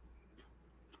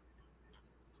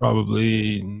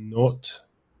 Probably not.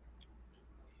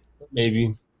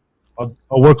 Maybe. I'll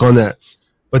work on that.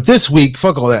 But this week,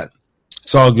 fuck all that.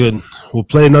 It's all good. We'll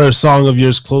play another song of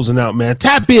yours closing out, man.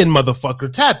 Tap in,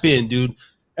 motherfucker. Tap in, dude.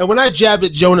 And when I jabbed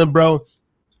at Jonah, bro,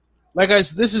 like I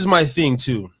said, this is my thing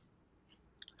too.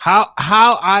 How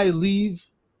I leave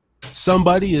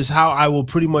somebody is how I will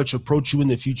pretty much approach you in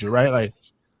the future, right? Like,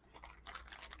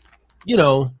 you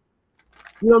know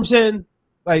what I'm saying?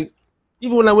 Like,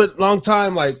 even when I went long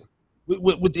time, like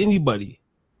with anybody,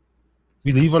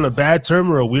 we leave on a bad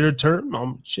term or a weird term.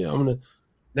 I'm gonna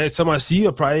next time I see you,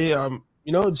 I'll probably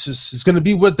it's gonna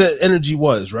be what the energy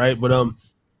was, right? But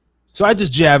so I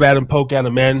just jab at him, poke at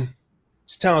him, man.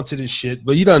 He's talented as shit,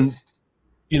 but you done,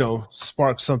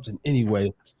 spark something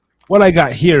anyway. What I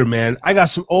got here, man, I got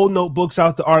some old notebooks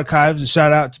out the archives. And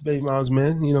shout out to Baby Moms,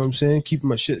 man. You know what I'm saying? Keeping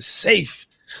my shit safe.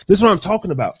 This is what I'm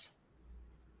talking about.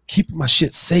 Keeping my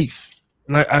shit safe.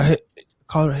 And I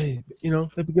call her, hey,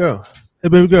 baby girl. Hey,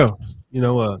 baby girl.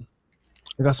 I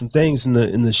got some things in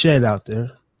the shed out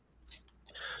there.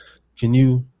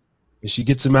 And she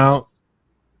gets them out,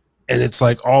 and it's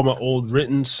like all my old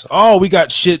writtens. Oh, we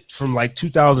got shit from like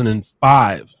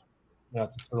 2005. I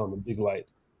have to turn on the big light.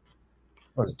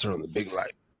 I'm going to turn on the big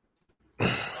light.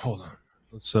 Hold on.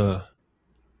 Let's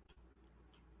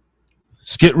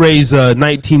get Ray's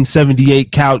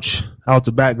 1978 couch out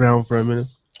the background for a minute.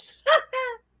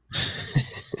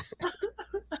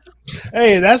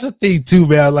 Hey, that's a thing too,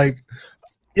 man. Like,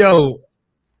 yo,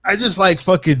 I just like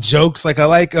fucking jokes. Like, I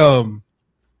like who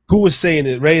was saying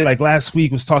it? Ray, like last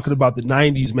week was talking about the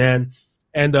 90s, man.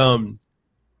 And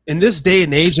in this day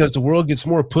and age, as the world gets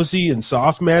more pussy and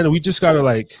soft, man, we just gotta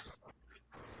like,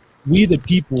 we the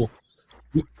people.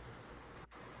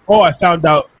 I found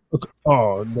out.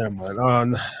 Oh, never mind. I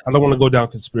don't want to go down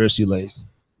conspiracy lane.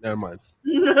 Never mind.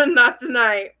 Not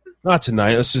tonight. Not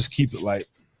tonight. Let's just keep it light.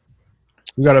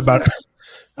 We got about an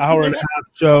hour and a half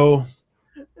show.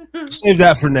 Save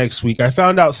that for next week. I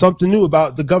found out something new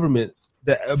about the government,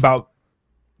 about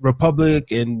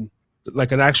republic and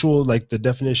like an actual, like the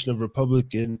definition of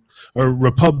republic and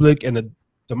a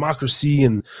democracy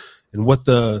and what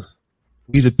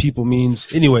we the people means.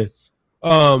 Anyway,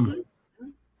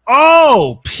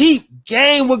 Pete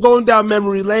gang, we're going down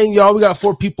memory lane, y'all. We got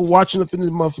 4 people watching up in this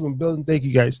motherfucking building. Thank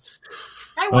you guys.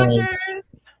 Hi, watchers.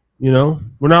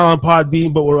 We're not on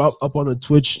Podbean, but we're up on the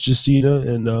Twitch, Justina,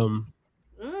 and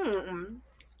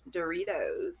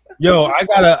Doritos. Yo, I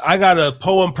got a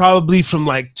poem probably from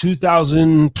like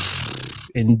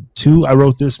 2002. I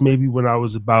wrote this maybe when I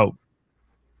was about.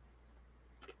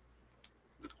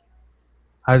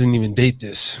 I didn't even date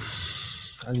this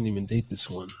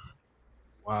one.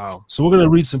 Wow. So we're gonna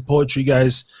read some poetry,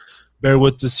 guys. Bear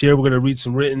with us here. We're gonna read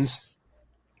some writtens.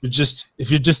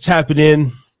 If you're just tapping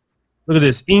in. Look at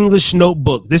this English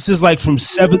notebook. This is like from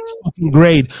 7th fucking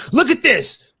grade. Look at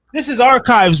this. This is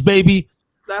archives, baby.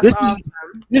 This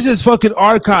is fucking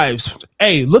archives.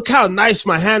 Hey, look how nice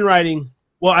my handwriting.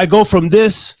 Well, I go from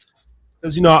this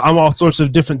because I'm all sorts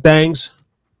of different things.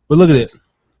 But look at it.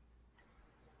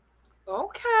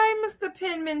 Okay, Mr.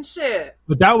 Penmanship.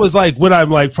 But that was like when I'm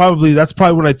like that's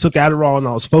probably when I took Adderall and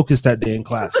I was focused that day in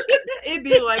class. It'd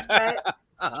be like that.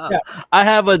 Yeah. I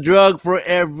have a drug for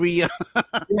every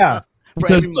yeah.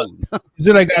 Because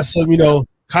then I got some,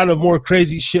 kind of more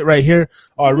crazy shit right here.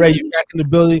 All right, Ray, you back in the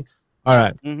building? All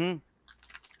right. Mm-hmm.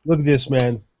 Look at this,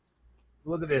 man.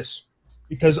 Look at this.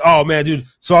 because oh man, dude.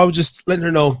 So I was just letting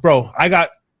her know, bro. I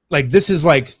got like this is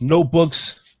like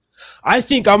notebooks. I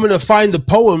think I'm gonna find the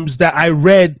poems that I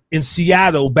read in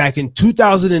Seattle back in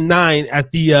 2009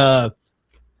 at the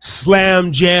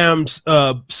Slam Jam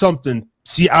something.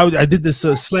 See, I did this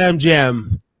Slam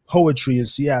Jam poetry in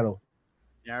Seattle.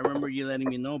 Yeah, I remember you letting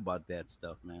me know about that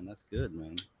stuff, man. That's good,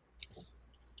 man.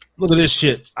 Look at this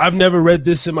shit. I've never read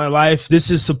this in my life.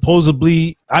 This is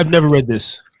supposedly I've never read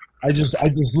this. I just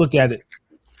look at it.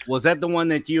 Was that the one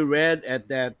that you read at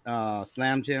that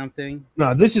Slam Jam thing?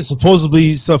 No, this is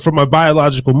supposedly from my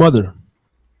biological mother.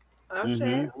 Oh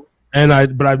shit.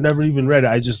 And but I've never even read it.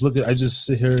 I just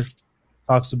sit here,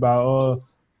 talks about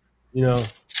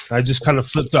I just kind of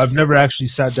flipped. I've never actually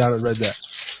sat down and read that.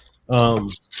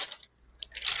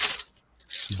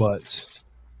 But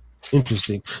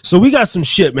interesting. So we got some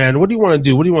shit, man. What do you want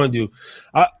to do?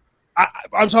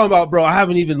 I'm talking about, bro. I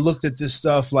haven't even looked at this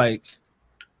stuff. Like,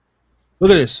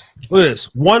 look at this.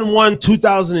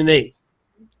 1/1/2008.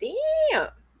 Damn.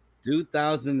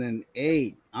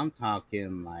 2008. I'm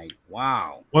talking like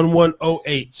wow.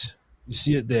 1/1/08. You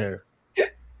see it there.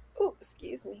 Oh,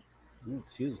 excuse me. Oh,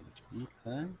 excuse me.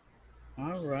 Okay.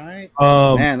 All right.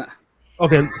 Man.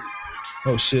 Okay.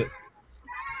 Oh shit.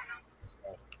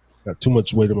 Got too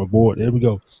much weight on my board. There we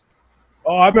go.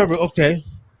 Oh, I remember. Okay.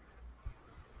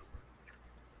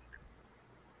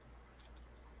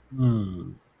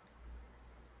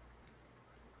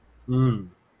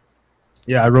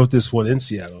 Yeah, I wrote this one in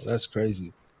Seattle. That's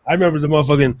crazy. I remember the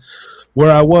motherfucking where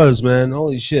I was, man.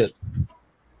 Holy shit.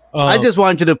 I just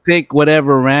want you to pick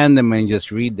whatever random and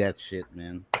just read that shit,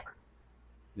 man.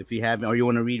 If you haven't, or you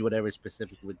want to read whatever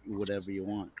specific, whatever you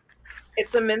want.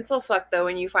 It's a mental fuck though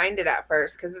when you find it at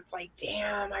first, because it's like,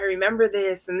 damn, I remember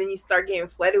this, and then you start getting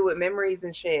flooded with memories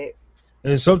and shit.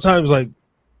 And sometimes, like,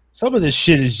 some of this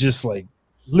shit is just like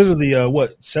literally,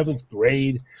 7th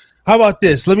grade. How about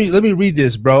this? Let me read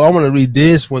this, bro. I want to read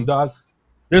this one, dog.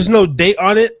 There's no date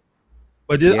on it,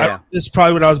 but this is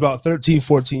probably when I was about 13,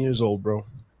 14 years old, bro.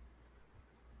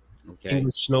 Okay.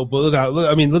 English notebook.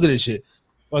 Look at this shit.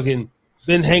 Fucking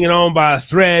been hanging on by a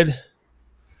thread.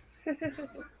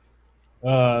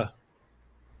 Yeah.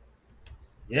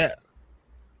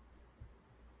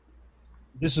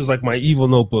 This is like my evil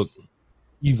notebook.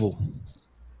 Evil.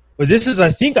 But this is,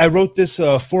 I think I wrote this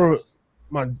for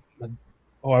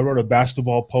I wrote a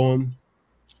basketball poem.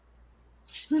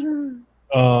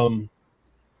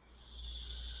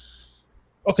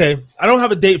 Okay, I don't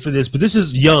have a date for this, but this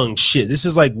is young shit. This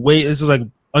is like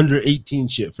under 18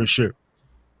 shit for sure.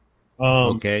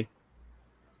 Okay.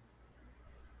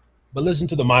 But listen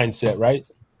to the mindset, right?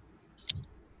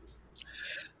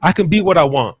 I can be what I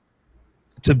want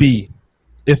to be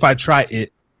if I try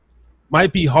it.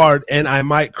 Might be hard and I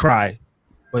might cry,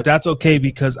 but that's okay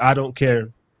because I don't care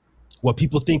what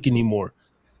people think anymore.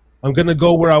 I'm going to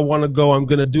go where I want to go. I'm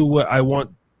going to do what I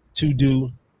want to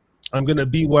do. I'm going to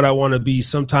be what I want to be.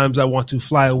 Sometimes I want to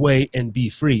fly away and be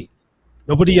free.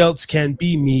 Nobody else can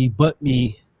be me but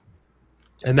me.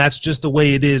 And that's just the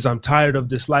way it is. I'm tired of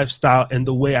this lifestyle and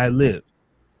the way I live.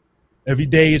 Every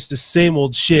day it's the same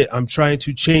old shit. I'm trying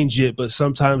to change it, but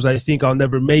sometimes I think I'll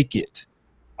never make it.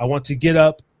 I want to get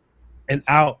up and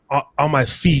out on my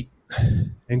feet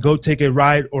and go take a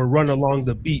ride or run along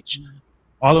the beach.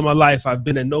 All of my life I've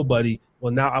been a nobody.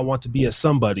 Well, now I want to be a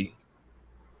somebody.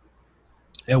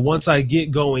 And once I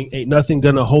get going, ain't nothing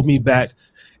gonna hold me back.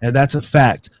 And that's a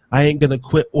fact. I ain't gonna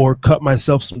quit or cut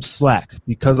myself some slack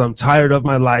because I'm tired of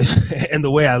my life and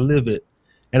the way I live it.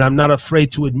 And I'm not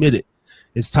afraid to admit it.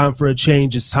 It's time for a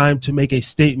change. It's time to make a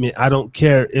statement. I don't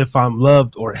care if I'm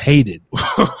loved or hated.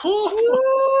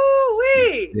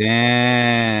 Wait.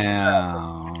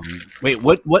 Damn. Wait,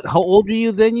 what? How old were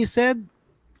you then, you said?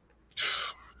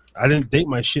 I didn't date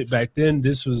my shit back then.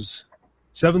 This was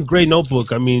 7th grade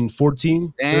notebook. I mean,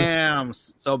 14. Damn. 13.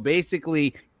 So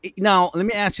basically, now let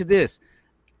me ask you this.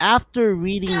 After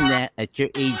reading that at your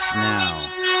age now,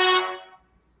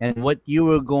 and what you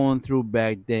were going through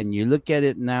back then, you look at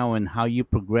it now and how you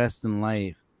progressed in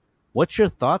life. What's your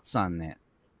thoughts on that?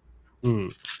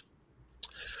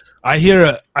 I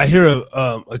hear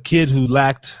a kid who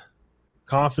lacked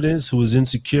confidence, who was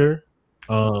insecure.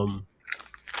 But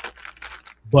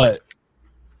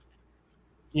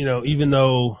even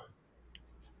though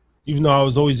I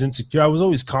was always insecure, I was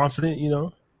always confident.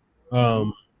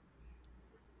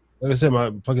 Like I said,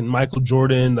 my fucking Michael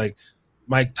Jordan, like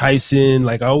Mike Tyson,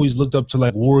 like I always looked up to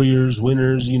like warriors,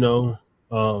 winners. Nobody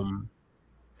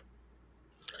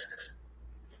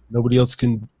else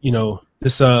can,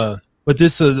 this. But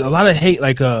this a lot of hate,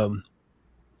 like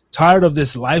tired of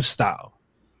this lifestyle.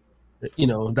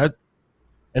 That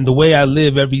and the way I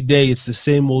live every day, it's the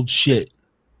same old shit.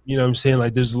 You know what I'm saying?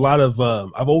 Like there's a lot of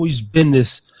I've always been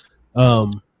this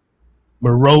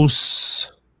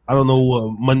morose, I don't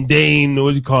know, mundane,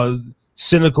 what do you call it,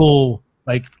 cynical,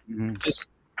 like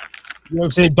just, you know what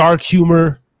I'm saying, dark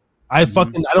humor. I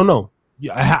don't know.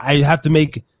 I have to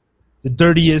make the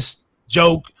dirtiest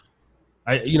joke.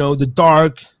 The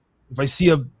dark. If I see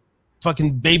a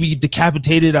fucking baby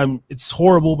decapitated, it's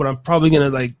horrible, but I'm probably gonna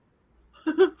like,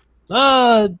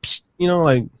 like,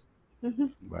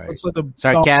 right. It's like a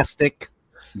sarcastic,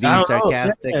 being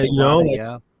sarcastic.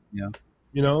 Yeah,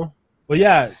 But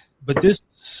yeah, but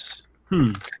this,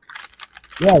 it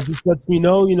just lets me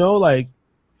know, like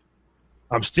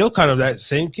I'm still kind of that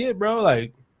same kid, bro.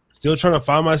 Like, still trying to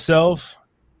find myself.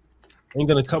 Ain't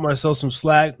gonna cut myself some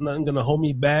slack. Nothing gonna hold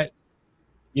me back.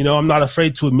 I'm not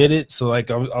afraid to admit it. So,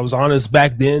 like, I was honest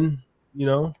back then.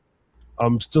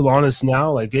 I'm still honest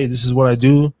now. Like, hey, this is what I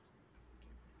do.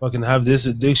 Fucking have this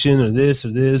addiction or this,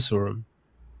 or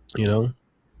yeah.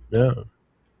 The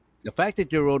fact that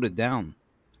you wrote it down.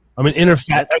 I'm an inner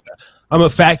fat. I'm a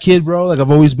fat kid, bro. Like,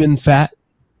 I've always been fat.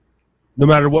 No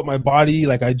matter what my body,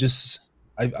 like,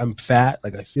 I'm fat.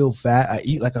 Like, I feel fat. I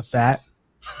eat like a fat.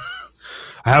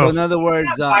 So in other words,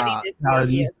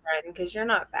 because you're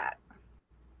not fat.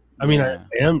 I mean, I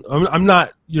am. I'm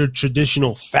not your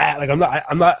traditional fat. Like, I'm not.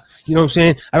 You know what I'm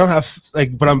saying? I don't have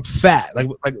but I'm fat. Like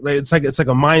it's like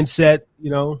a mindset.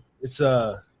 It's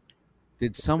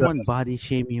Did someone body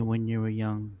shame you when you were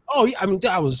young? Oh yeah, I mean,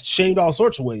 I was shamed all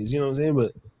sorts of ways. You know what I'm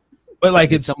saying? But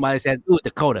like, it's somebody said, "Ooh,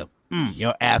 Dakota,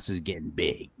 your ass is getting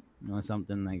big,"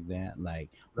 something like that.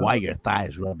 Like, why your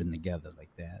thighs rubbing together like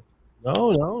that?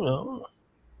 No.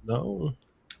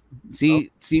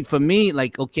 See, for me,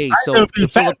 like, okay, so the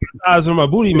fat eyes on my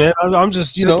booty, man. I'm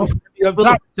just,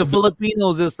 the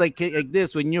Filipinos, it's like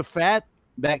this. When you're fat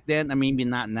back then, I mean, maybe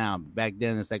not now. Back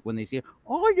then, it's like when they say,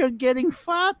 "Oh, you're getting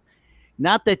fat."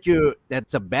 Not that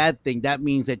that's a bad thing. That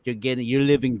means that you're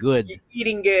living good. You're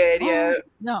eating good, yeah.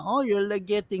 No, you're like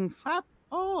getting fat.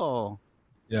 Oh.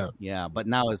 Yeah, but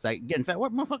now it's like getting fat.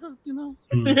 What, motherfucker?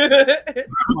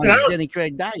 Getting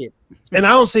Craig diet. And I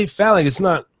don't say fat like it's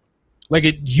not like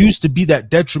it used to be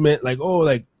that detriment. Like, oh,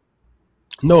 like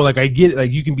no, like I get it.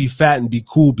 Like you can be fat and be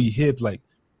cool, be hip. Like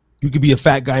you could be a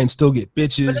fat guy and still get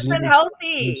bitches. But it's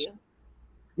unhealthy.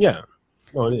 Yeah,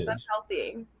 no, it is. It's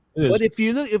unhealthy. But if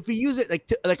you use it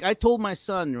like I told my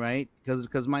son, right?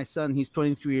 Because my son, he's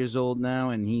 23 years old now,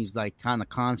 and he's like kind of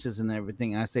conscious and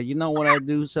everything. And I said, you know what I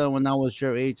do, son? When I was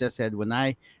your age, I said when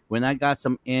I got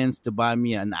some ends to buy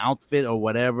me an outfit or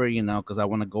whatever, because I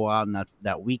want to go out on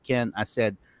that weekend, I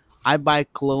said I buy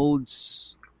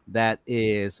clothes that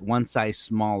is one size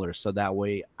smaller, so that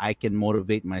way I can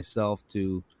motivate myself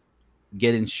to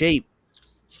get in shape.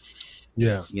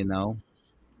 Yeah,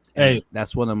 Hey,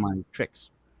 that's one of my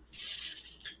tricks.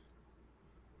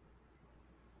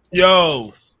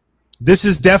 Yo, this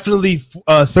is definitely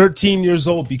 13 years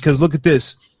old because look at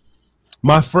this.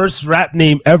 My first rap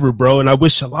name ever, bro, and I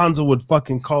wish Alonzo would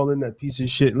fucking call in that piece of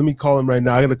shit. Let me call him right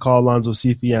now. I got to call Alonzo,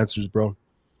 see if he answers, bro.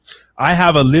 I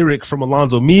have a lyric from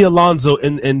Alonzo. Me, Alonzo,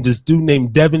 and this dude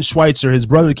named Devin Schweitzer, his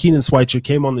brother Keenan Schweitzer,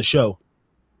 came on the show.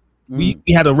 We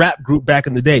had a rap group back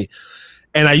in the day,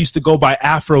 and I used to go by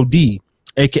Afro D,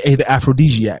 a.k.a. the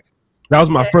Aphrodisiac. That was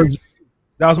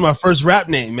my first rap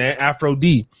name, man, Afro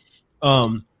D.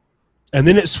 And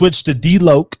then it switched to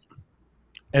D-Loke,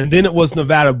 and then it was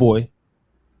Nevada Boy,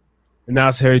 and now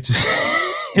it's Harry too.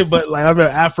 But like I'm an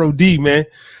Afro D, man.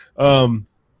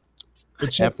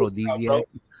 Aphrodisiac.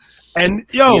 And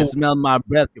yo, you smell my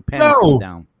breath. Your pants go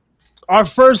down. Our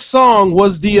first song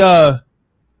was the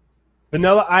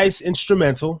Vanilla Ice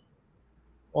instrumental.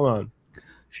 Hold on.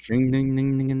 String ding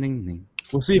ding ding ding ding.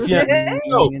 We'll see if you have.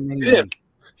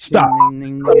 Stop.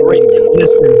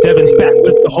 Listen, Devin's back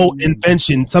with the whole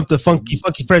invention. Something funky,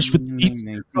 fresh with the beats.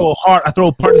 Throw hard. I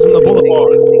throw parties on the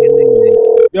boulevard.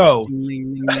 Yo.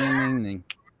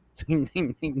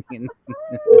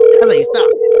 Stop.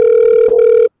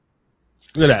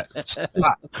 Look at that.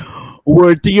 Stop.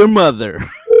 Word to your mother. Look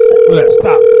at that.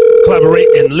 Stop. Collaborate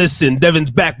and listen. Devin's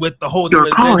back with the whole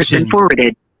Your call has been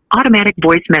forwarded. Automatic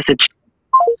voice message.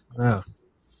 Yeah.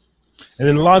 And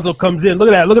then Alonzo comes in.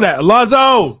 Look at that.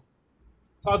 Alonzo!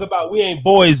 Talk about we ain't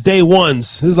boys, day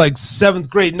ones. This is like 7th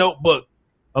grade notebook.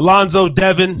 Alonzo,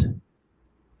 Devin,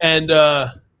 and I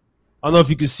don't know if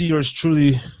you can see yours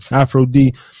truly, Afro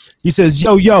D. He says,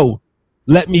 yo,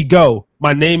 let me go.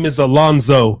 My name is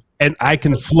Alonzo, and I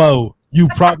can flow. You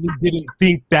probably didn't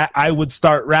think that I would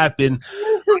start rapping.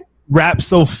 Rap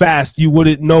so fast you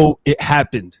wouldn't know it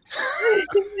happened.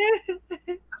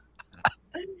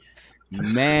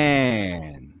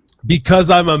 Man. Because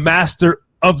I'm a master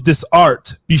of this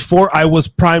art. Before I was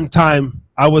prime time,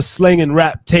 I was slinging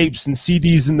rap tapes and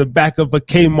CDs in the back of a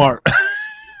Kmart.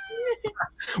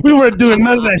 We weren't doing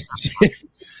none of that shit.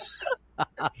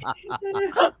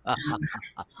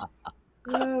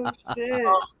 Oh shit.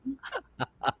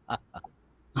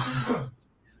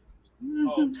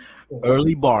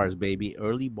 Early bars, baby.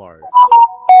 Early bars.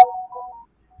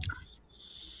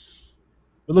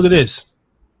 But look at this.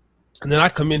 And then I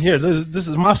come in here. This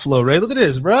is my flow, right? Look at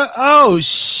this, bro. Oh,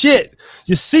 shit.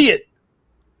 You see it.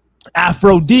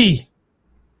 Afro D.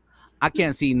 I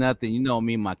can't see nothing. You know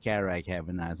me, my cataract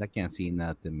having eyes. I can't see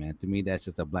nothing, man. To me, that's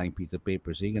just a blank piece of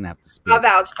paper. So you're going to have to spit. I'll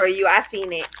vouch for you. I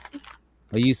seen it.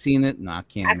 Are you seen it? No, I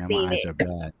can't, man. My eyes it. are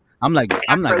bad. I'm like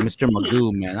Mr.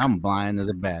 Magoo, man. I'm blind as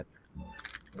a bat.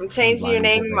 I'm changing your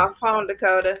name in my phone,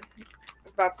 Dakota.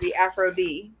 It's about to be Afro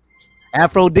D.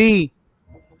 Afro D.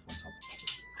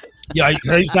 Yeah, I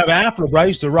used to have an afro, bro. I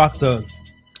used to rock the,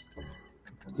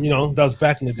 that was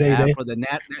back in the day. Afro,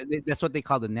 that's what they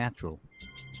call the natural.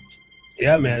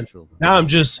 Yeah, man. Natural. Now I'm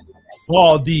just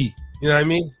all D. You know what I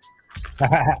mean?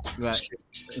 Right.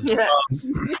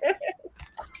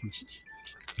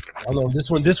 I don't know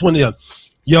this one.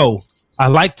 Yo, I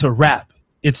like to rap.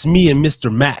 It's me and Mr.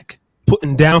 Mac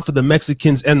putting down for the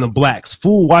Mexicans and the blacks.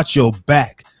 Fool, watch your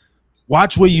back.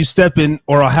 Watch where you step in,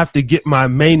 or I'll have to get my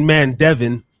main man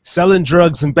Devin selling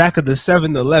drugs in back of the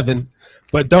 7-Eleven.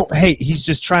 But don't hate, he's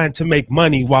just trying to make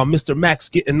money while Mr. Mac's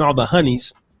getting all the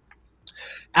honeys.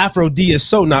 Afro D is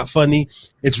so not funny.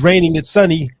 It's raining, it's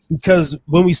sunny, because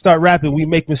when we start rapping, we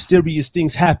make mysterious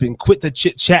things happen. Quit the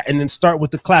chit-chatting and start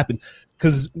with the clapping,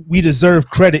 because we deserve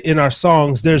credit in our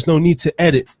songs. There's no need to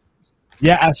edit.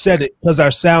 Yeah, I said it, because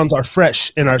our sounds are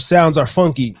fresh and our sounds are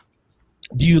funky.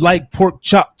 Do you like pork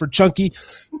chop for chunky?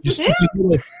 You stupid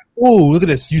little, oh, look at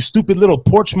this. You stupid little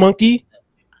porch monkey.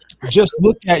 Just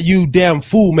look at you, damn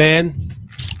fool, man.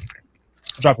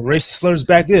 Dropping racist slurs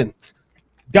back in.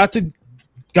 Got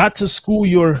to school.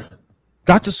 You're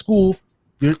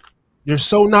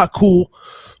so not cool.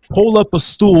 Pull up a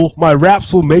stool. My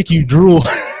raps will make you drool.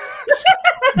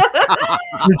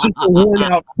 You're just a worn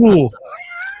out fool.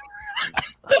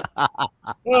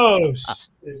 Oh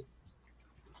shit.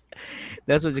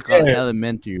 That's what you call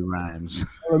elementary rhymes.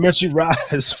 Elementary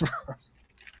rhymes.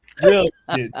 Real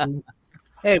shit.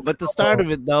 Hey, but the start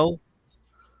of it though.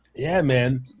 Yeah,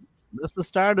 man. That's the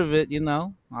start of it,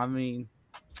 I mean,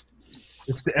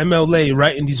 it's the MLA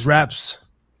writing these raps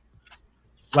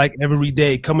like every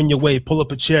day. Coming your way, pull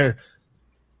up a chair,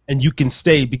 and you can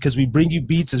stay, because we bring you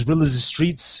beats as real as the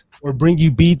streets, or bring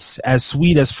you beats as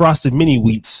sweet as frosted mini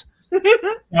wheats.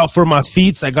 Out for my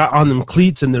feets, I got on them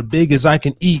cleats, and they're big as I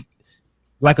can eat.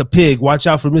 Like a pig, watch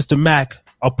out for Mr. Mac.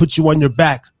 I'll put you on your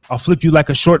back. I'll flip you like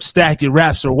a short stack. Your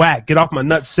raps are whack. Get off my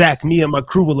nut sack. Me and my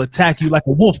crew will attack you like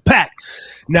a wolf pack.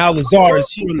 Now Lazar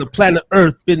is here on the planet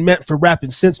Earth. Been meant for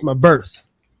rapping since my birth.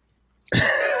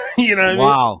 You know what I mean?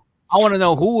 Wow. I want to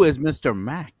know, who is Mr.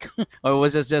 Mac? Or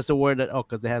was this just a word that,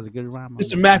 because it has a good rhyme?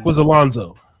 Mr. Mac was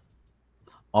Alonzo.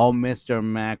 Oh, Mr.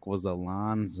 Mac was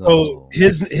Alonzo. So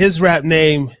his rap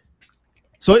name,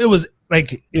 so it was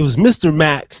Mr.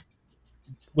 Mac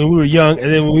when we were young,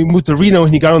 and then when we moved to Reno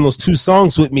and he got on those 2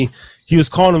 songs with me, he was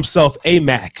calling himself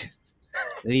A-Mac.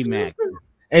 A-Mac.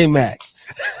 A-Mac.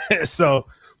 So,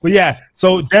 but yeah,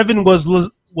 so Devin was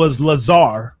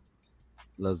Lazar.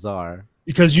 Lazar.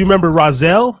 Because you remember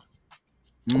Rozelle?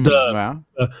 The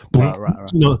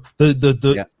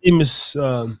famous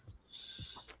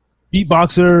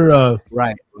beatboxer.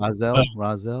 Right.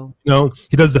 Rozelle.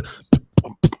 He does the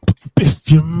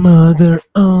if your mother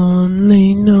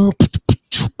only knew.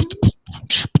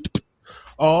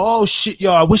 Oh shit,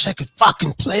 yo! I wish I could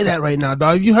fucking play that right now,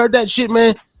 dog. You heard that shit,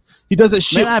 man? He does that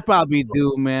shit. Man, I probably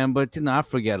do, man, but I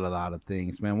forget a lot of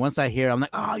things, man. Once I hear it, I'm like,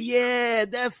 oh yeah,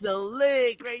 that's the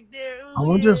lick right there. Ooh, I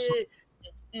wonder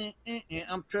if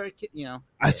I'm trying,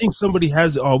 I think somebody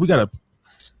has it. Oh, we gotta.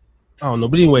 I don't know,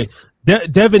 but anyway,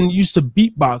 Devin used to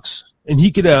beatbox, and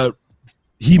he could.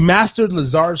 He mastered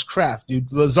Lazar's craft,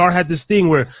 dude. Lazar had this thing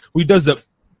where he does the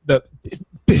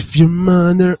if your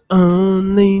mother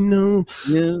only knew.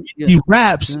 Yeah. He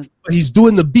raps, but he's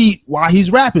doing the beat while he's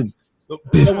rapping.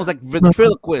 It's almost like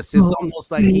ventriloquist. It's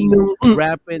almost like he's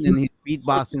rapping and he's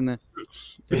beatboxing.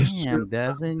 Damn,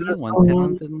 Devin, you one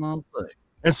talented motherfucker.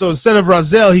 And so instead of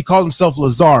Rozelle, he called himself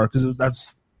Lazar, because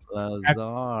that's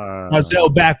Lazar. Rozelle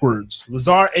backwards.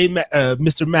 Lazar,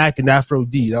 Mr. Mac, and Afro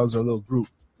D. That was our little group.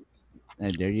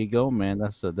 And there you go, man.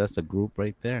 That's a group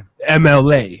right there.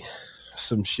 MLA,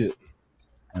 some shit.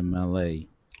 MLA.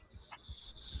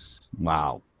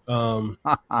 Wow.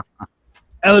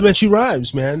 Elementary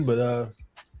rhymes, man. But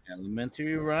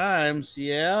Elementary rhymes,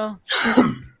 yeah.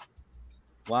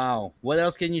 Wow. What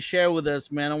else can you share with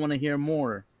us, man? I want to hear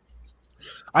more.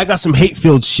 I got some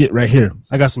hate-filled shit right here.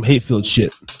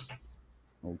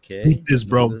 Okay. Read this,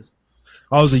 bro.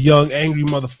 I was a young, angry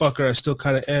motherfucker. I still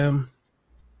kind of am.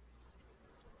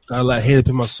 Got a lot of hate up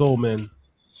in my soul, man.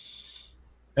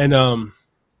 And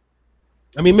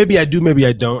I mean, maybe I do, maybe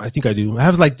I don't. I think I do. I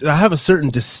have a certain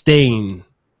disdain.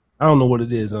 I don't know what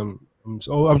it is. I'm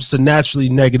just a naturally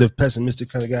negative, pessimistic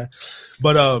kind of guy.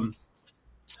 But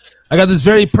I got this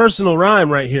very personal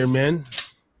rhyme right here, man.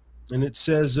 And it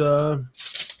says,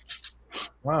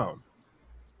 wow.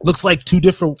 Looks like two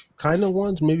different kind of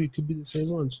ones. Maybe it could be the same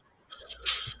ones.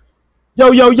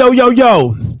 Yo, yo, yo, yo,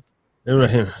 yo. They're right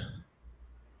here.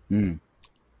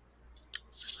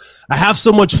 I have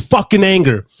so much fucking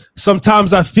anger.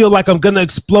 Sometimes I feel like I'm gonna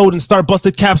explode and start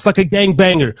busting caps like a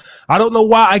gangbanger. I don't know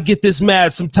why I get this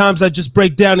mad. Sometimes I just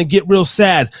break down and get real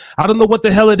sad. I don't know what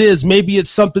the hell it is. Maybe it's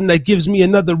something that gives me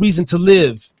another reason to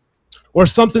live. Or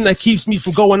something that keeps me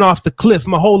from going off the cliff.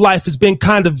 My whole life has been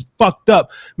kind of fucked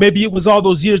up. Maybe it was all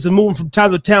those years of moving from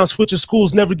town to town, switching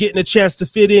schools, never getting a chance to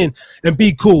fit in and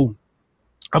be cool.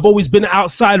 I've always been an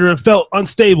outsider and felt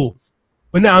unstable.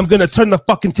 But now I'm gonna turn the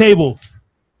fucking table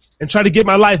and try to get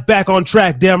my life back on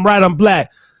track. Damn right, I'm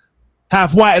black,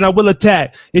 half white, and I will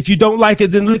attack. If you don't like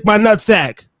it, then lick my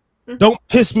nutsack. Don't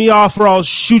piss me off or I'll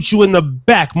shoot you in the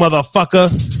back, motherfucker.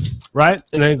 Right?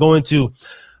 And then go into,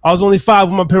 I was only 5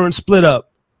 when my parents split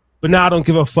up, but now I don't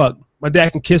give a fuck. My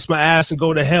dad can kiss my ass and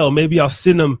go to hell. Maybe I'll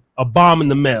send him a bomb in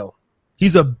the mail.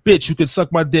 He's a bitch who could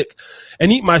suck my dick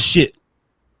and eat my shit.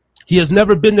 He has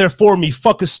never been there for me.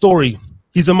 Fuck his story.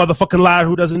 He's a motherfucking liar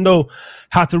who doesn't know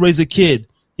how to raise a kid.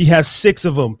 He has 6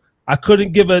 of them. I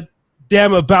couldn't give a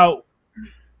damn about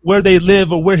where they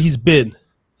live or where he's been.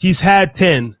 He's had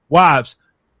 10 wives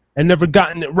and never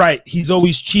gotten it right. He's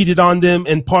always cheated on them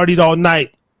and partied all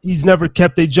night. He's never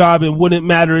kept a job and wouldn't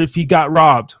matter if he got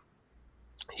robbed.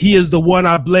 He is the one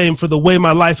I blame for the way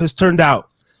my life has turned out.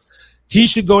 He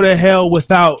should go to hell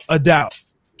without a doubt.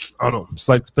 I don't know. It's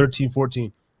like 13,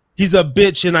 14. He's a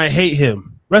bitch and I hate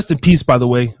him. Rest in peace, by the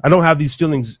way. I don't have these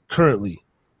feelings currently.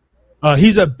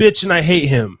 He's a bitch and I hate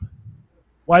him.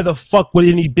 Why the fuck would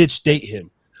any bitch date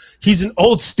him? He's an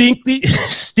old stinky,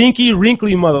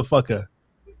 wrinkly motherfucker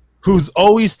who's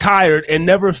always tired and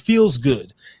never feels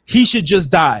good. He should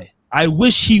just die. I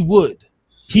wish he would.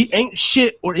 He ain't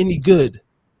shit or any good.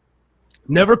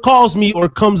 Never calls me or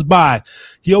comes by.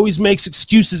 He always makes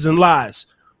excuses and lies.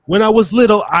 When I was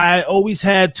little, I always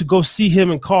had to go see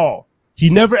him and call. He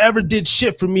never ever did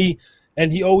shit for me,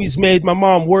 and he always made my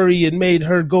mom worry and made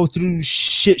her go through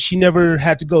shit she never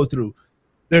had to go through.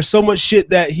 There's so much shit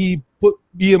that he put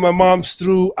me and my mom's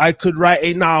through. I could write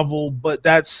a novel, but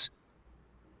that's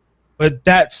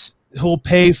he'll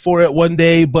pay for it one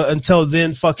day. But until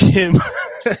then, fuck him.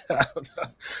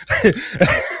 Then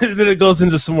it goes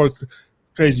into some more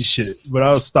crazy shit. But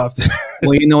I'll stop there.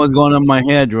 Well, you know what's going on in my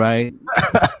head, right?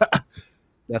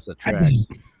 That's a track.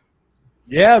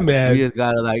 Yeah, man. We just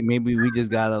gotta remix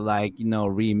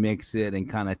it and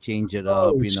kind of change it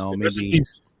up. Maybe.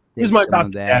 This might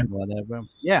not that, whatever.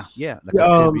 Yeah.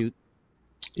 Like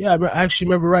yeah, I actually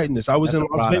remember writing this. I was in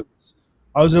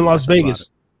Las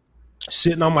Vegas,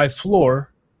 sitting on my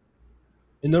floor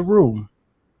in the room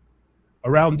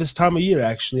around this time of year.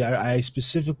 Actually, I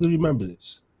specifically remember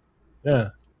this.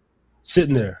 Yeah,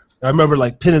 sitting there. I remember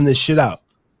like pinning this shit out.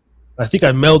 I think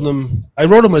I mailed him. I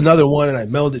wrote him another one and I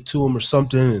mailed it to him or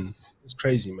something. And it's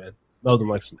crazy, man. Mailed him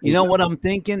like some. You know what I'm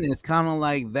thinking? It's kind of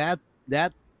like that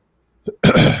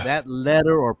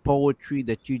letter or poetry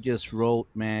that you just wrote,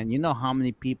 man. You know how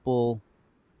many people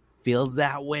feels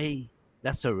that way?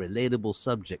 That's a relatable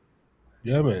subject.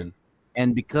 Yeah, man.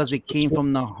 And because it came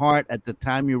from the heart at the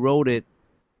time you wrote it,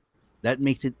 that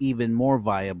makes it even more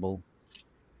viable.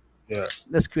 Yeah.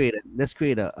 Let's create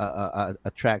a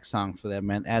track song for that,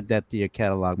 man. Add that to your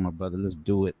catalog, my brother. Let's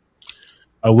do it.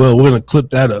 I will. We're gonna clip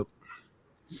that up.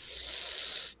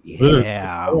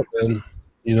 Yeah.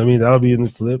 You know what I mean? That'll be in the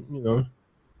clip, you know.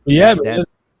 But yeah, man.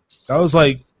 That was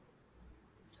like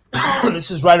this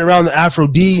is right around the Afro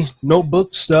D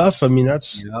notebook stuff. I mean,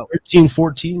 that's 13,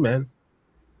 14, man.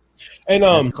 And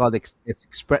it's called it's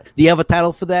Express. Do you have a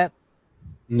title for that?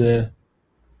 Nah.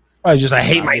 I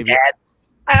hate my dad.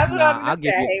 That's what I'm gonna say.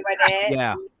 I hate my dad.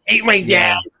 Yeah. Hate my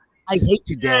dad. I hate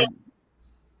you, dad.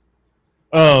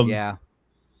 Yeah.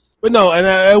 But no, and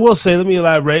I will say, let me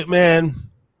elaborate, man.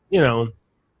 You know,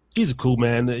 he's a cool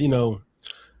man. You know,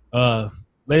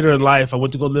 later in life, I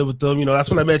went to go live with him. You know, that's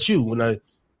when I met you.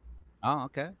 I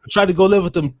tried to go live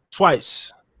with him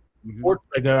twice.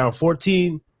 Like around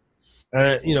 14.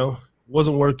 You know,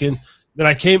 wasn't working. Then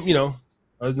I came,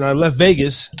 and I left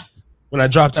Vegas when I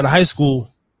dropped out of high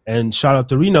school and shot up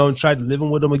to Reno and tried living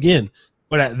with him again.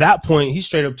 But at that point, he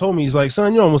straight up told me, he's like,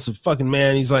 son, you're almost a fucking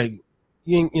man. He's like,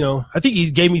 I think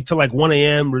he gave me till like 1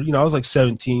 a.m. or, I was like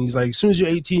 17. He's like, as soon as you're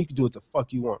 18, you can do what the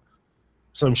fuck you want.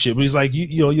 Some shit. But he's like,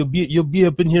 you'll be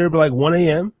up in here by like 1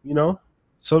 a.m.,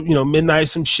 So, midnight,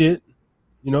 some shit,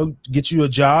 get you a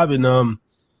job. And,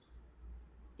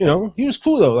 he was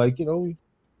cool though. Like, I don't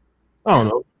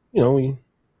know,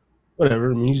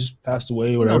 whatever. I mean, he just passed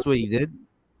away or whatever. That's what he did.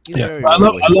 Yeah, I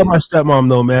love my stepmom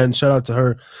though, man. Shout out to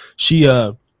her. She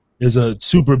is a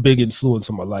super big influence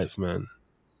on my life, man.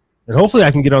 And hopefully I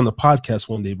can get on the podcast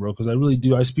one day, bro, because I really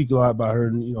do. I speak a lot about her,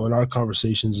 in our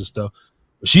conversations and stuff.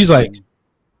 But she's like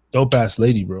dope ass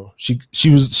lady, bro. She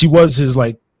was his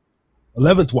like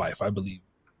 11th wife, I believe.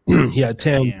 He had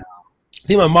 10. Yeah. I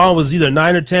think my mom was either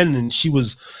 9 or 10, and she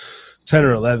was 10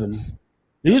 or 11.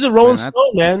 He was a Rolling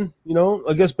Stone, man.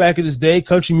 I guess back in his day,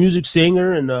 country music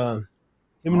singer, and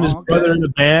him and his brother in the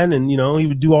band, and he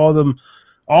would do all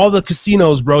the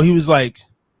casinos, bro. He was like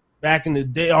back in the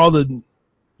day, all the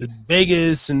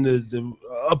Vegas and the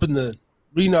up in the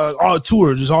Reno, all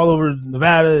tours, just all over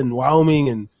Nevada and Wyoming,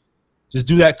 and just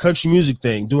do that country music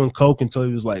thing, doing coke until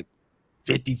he was like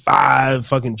 55,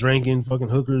 fucking drinking, fucking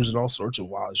hookers, and all sorts of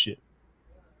wild shit.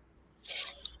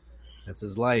 That's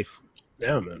his life.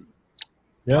 Yeah, man.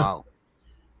 Yeah. Wow.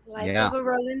 Life of a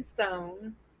Rolling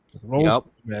Stone. Rolling Stone,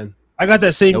 man. I got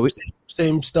that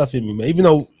same stuff in me, man. Even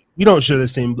though we don't share the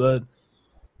same blood,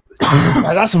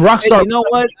 I got some rock star. Hey, you know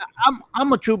what?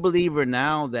 I'm a true believer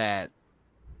now that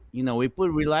we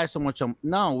rely so much on.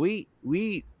 No, we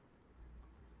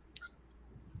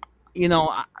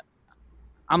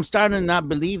I'm starting to not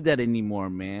believe that anymore,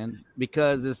 man.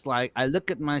 Because it's like I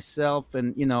look at myself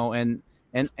and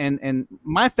and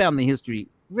my family history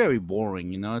very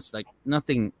boring. It's like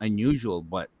nothing unusual,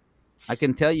 but I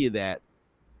can tell you that.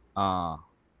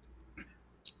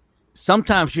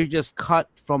 Sometimes you're just cut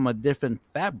from a different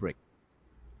fabric.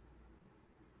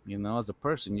 As a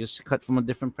person, you're just cut from a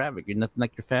different fabric. You're nothing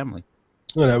like your family.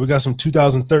 Look at that. We got some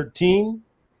 2013.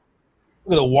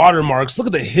 Look at the watermarks. Look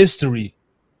at the history.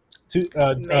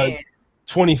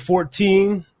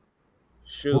 2014.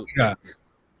 Shoot.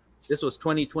 This was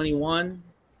 2021.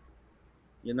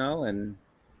 And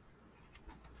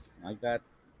I got.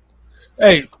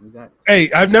 Hey,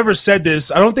 I've never said this.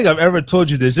 I don't think I've ever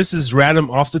told you this. This is random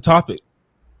off the topic.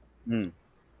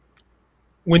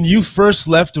 When you first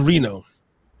left Reno,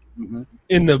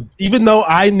 even though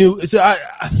I knew,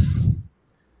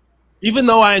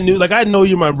 like I know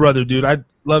you're my brother, dude. I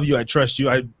love you. I trust you.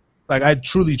 I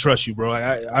truly trust you, bro.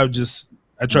 I trust.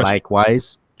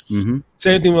 Likewise. Same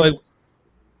thing with like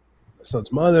my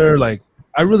son's mother. Like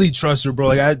I really trust her, bro.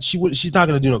 Like she's not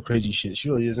gonna do no crazy shit. She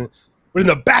really isn't. But in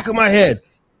the back of my head,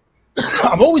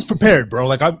 I'm always prepared, bro.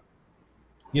 Like I don't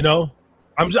know.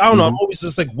 I'm always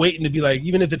just like waiting to be like,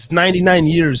 even if it's 99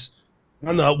 years,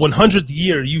 on the 100th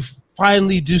year, you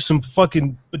finally do some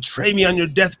fucking betray me on your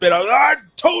deathbed. I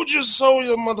told you so,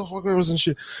 you motherfuckers and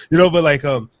shit. But like,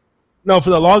 no,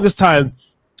 for the longest time,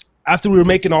 after we were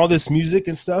making all this music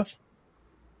and stuff,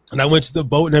 and I went to the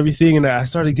boat and everything, and I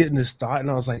started getting this thought,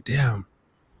 and I was like, damn.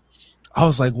 I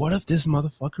was like, what if this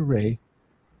motherfucker Ray,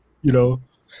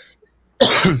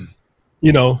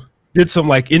 did some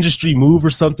like industry move or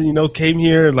something, came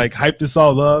here and like hyped us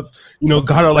all up,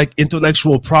 got our like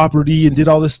intellectual property and did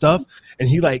all this stuff. And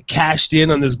he like cashed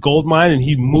in on this gold mine and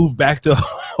he moved back to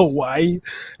Hawaii.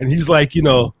 And he's like,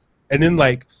 and then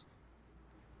like,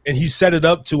 and he set it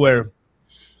up to where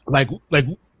like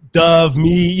Dove,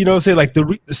 me, say like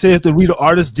say if the Rito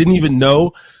artists didn't even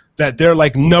know that they're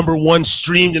like #1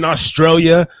 streamed in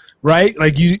Australia, right?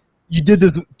 Like you did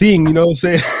this thing, you know what I'm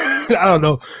saying? I don't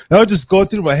know. That was just going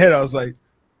through my head. I was like,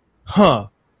 huh.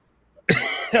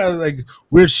 I was like,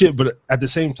 weird shit, but at the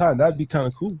same time, that'd be kind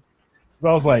of cool. But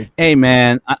I was like, hey,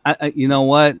 man, I you know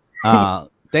what?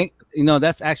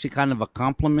 That's actually kind of a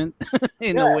compliment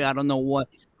in a way. I don't know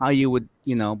how you would,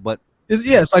 but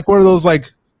it's like one of those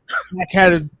like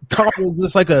backhanded compliments.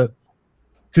 It's like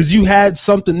because you had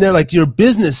something there, like you're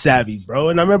business savvy, bro.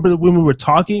 And I remember when we were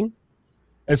talking,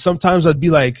 and sometimes I'd be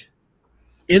like,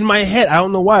 in my head, I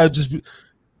don't know why.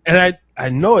 And I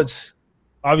know it's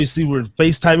obviously we're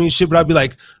FaceTiming and shit, but I'll be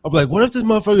like, what if this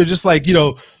motherfucker just like,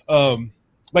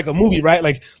 like a movie, right?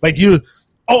 Like you,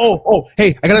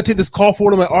 hey, I gotta take this call for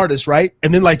one of my artists, right?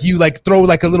 And then like you like throw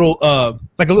like a little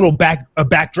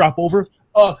backdrop over.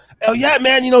 Oh yeah,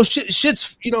 man,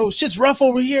 shit's rough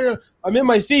over here. I'm in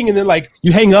my thing, and then like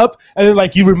you hang up, and then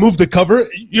like you remove the cover.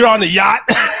 You're on a yacht.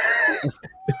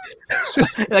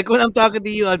 Like when I'm talking to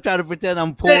you, I'm trying to pretend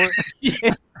I'm poor.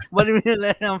 What do you mean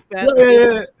that I'm fat?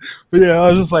 But yeah, I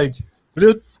was just like,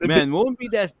 man, won't be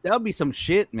that? That'll be some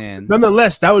shit, man.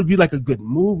 Nonetheless, that would be like a good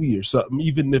movie or something.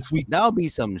 Even if we, that'll be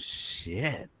some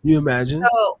shit. You imagine?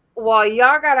 So while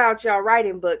y'all got out y'all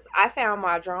writing books, I found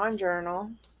my drawing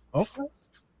journal. Okay.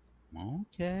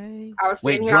 I was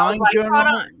Wait, sitting here, I was drawing like, journal?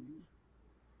 hold on.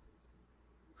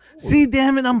 See,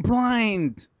 damn it, I'm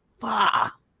blind.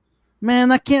 Fuck.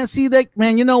 Man, I can't see that.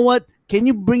 Man, you know what? Can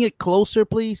you bring it closer,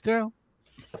 please, girl?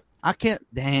 I can't.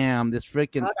 Damn, this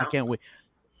freaking. I can't wait.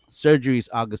 Surgery is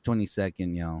August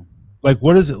 22nd, yo. Like,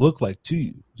 what does it look like to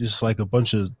you? Just like a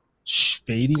bunch of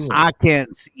fading? Or? I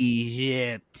can't see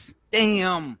shit.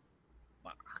 Damn.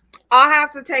 I'll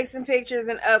have to take some pictures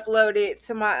and upload it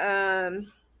to my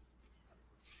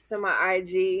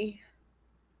IG.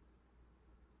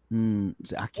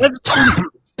 I can't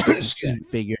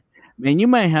figure. Man, you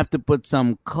might have to put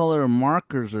some color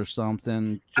markers or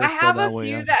something. I have a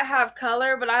few that have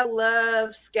color, but I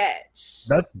love sketch.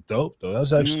 That's dope, though.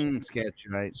 That's actually sketch,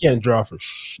 right? You can't draw for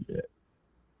shit.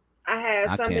 I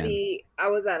had somebody. I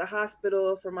was at a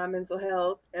hospital for my mental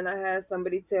health, and I had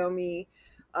somebody tell me,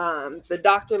 the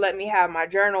doctor let me have my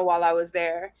journal while I was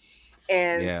there,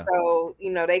 and so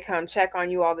they come check on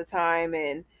you all the time,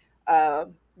 and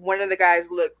one of the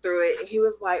guys looked through it. He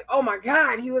was like, "Oh my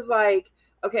God!" He was like,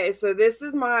 "Okay, so this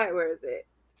is my. Where is it?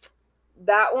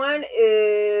 That one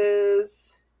is.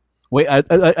 Wait,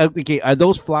 okay. Are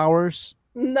those flowers?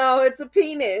 No, it's a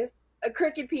penis, a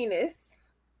crooked penis.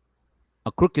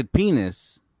 A crooked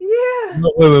penis. Yeah.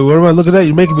 No, wait, what am I looking at?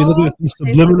 You're making me look at some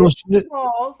subliminal shit.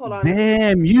 Hold on.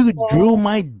 Damn, you drew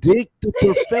my dick to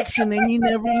perfection and you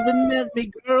never even met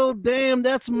me, girl. Damn,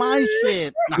 that's my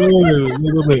shit.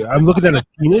 Wait. I'm looking at a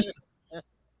penis.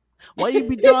 Why you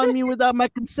be drawing me without my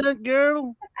consent,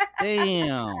 girl?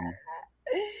 Damn.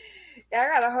 Yeah,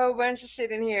 I got a whole bunch of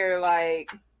shit in here.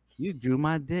 Like, you drew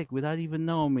my dick without even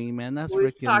knowing me, man. That's we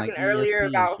was freaking talking like earlier ESP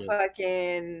about shit.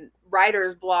 fucking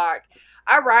writer's block.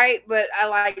 I write, but I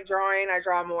like drawing. I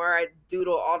draw more. I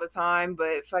doodle all the time.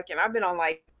 But fucking, I've been on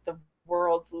like the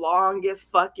world's longest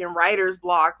fucking writer's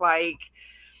block. Like,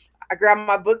 I grabbed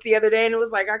my book the other day and it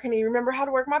was like I couldn't even remember how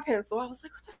to work my pencil. I was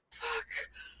like, what the fuck?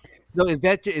 So is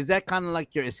that kind of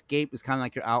like your escape? Is kind of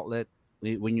like your outlet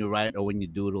when you write or when you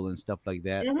doodle and stuff like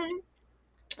that?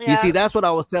 Mm-hmm. Yeah. You see, that's what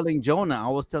I was telling Jonah. I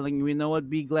was telling you, what?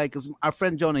 Be glad, because our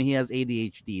friend Jonah, he has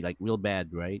ADHD, like real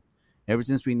bad, right? Ever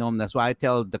since we know him, that's why I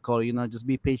tell Dakota, just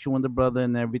be patient with the brother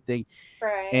and everything.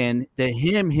 Right. And to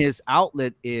him, his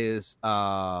outlet is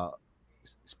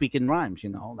speaking rhymes.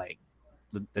 Like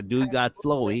the dude got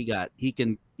flow. He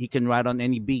can write on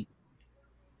any beat.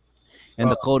 And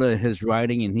Dakota is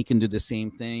writing, and he can do the same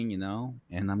thing,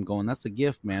 And I'm going, that's a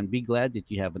gift, man. Be glad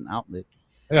that you have an outlet.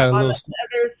 On the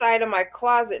other side of my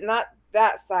closet, not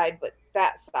that side, but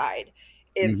that side,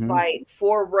 it's like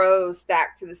 4 rows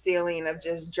stacked to the ceiling of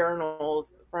just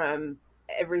journals from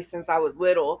ever since I was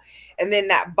little. And then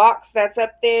that box that's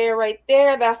up there, right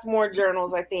there, that's more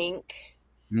journals, I think,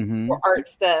 for art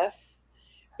stuff.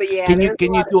 But yeah, can you do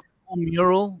a whole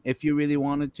mural if you really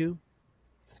wanted to?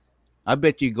 I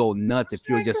bet you go nuts if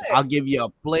you're just. I'll give you a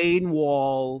plain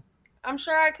wall. I'm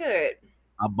sure I could.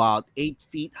 About 8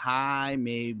 feet high,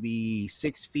 maybe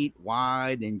 6 feet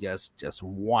wide, and just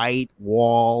white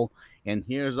wall. And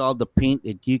here's all the paint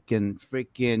that you can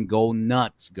freaking go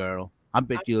nuts, girl. I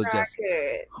bet you'll just.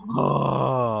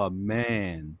 Oh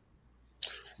man,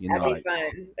 that'd be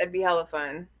fun. That'd be hella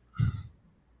fun.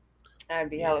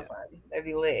 That'd be hella fun. That'd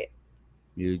be lit.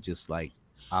 You just like,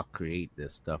 I'll create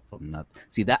this stuff from nothing.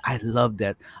 See that? I love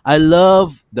that. I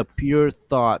love the pure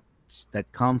thoughts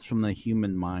that comes from the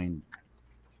human mind.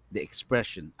 The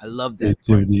expression. I love that.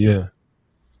 Creativity, yeah.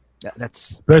 That's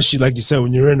especially like you said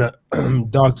when you're in a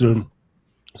doctor,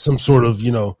 some sort of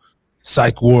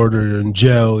psych ward, or you're in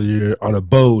jail, you're on a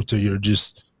boat, or you're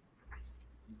just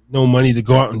no money to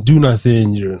go out and do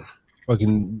nothing. You're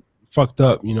fucking fucked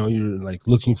up. You're like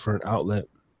looking for an outlet.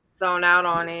 Zone out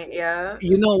on it, yeah.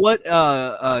 You know what?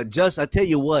 Just I tell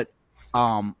you what.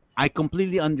 I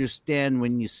completely understand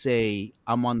when you say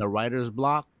I'm on the writer's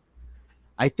block.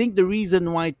 I think the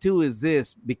reason why too is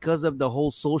this, because of the whole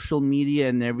social media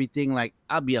and everything. Like,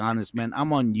 I'll be honest, man,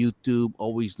 I'm on YouTube,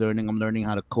 always learning. I'm learning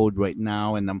how to code right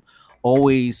now, and I'm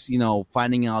always,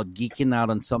 finding out, geeking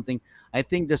out on something. I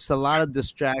think there's a lot of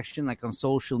distraction, like on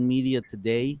social media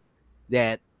today,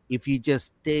 that if you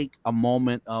just take a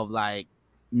moment of like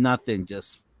nothing,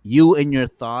 just you and your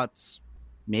thoughts,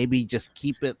 maybe just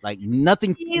keep it like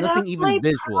nothing, nothing even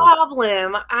visual.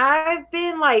 Problem. I've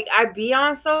been like, I be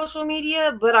on social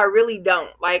media, but I really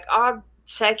don't. Like, I'll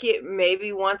check it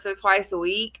maybe once or twice a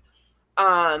week.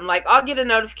 Like I'll get a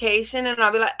notification and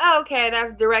I'll be like, oh, okay,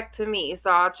 that's direct to me, so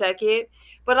I'll check it.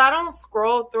 But I don't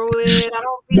scroll through it. I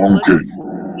don't be looking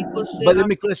at people's shit. But let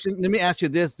me ask you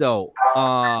this though.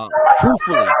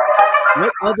 Truthfully,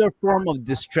 what other form of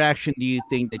distraction do you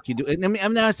think that you do? And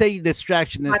I'm not saying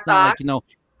distraction. It's not like, you know,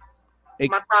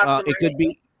 it could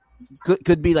be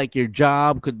could be like your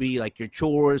job, could be like your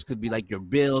chores, could be like your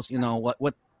bills, you know,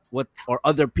 what or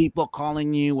other people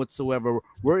calling you whatsoever.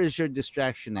 Where is your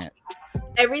distraction at?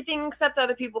 Everything except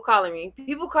other people calling me.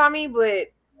 People call me, but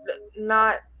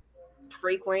not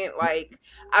frequent. Like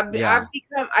I've become,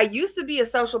 I used to be a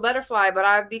social butterfly, but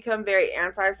I've become very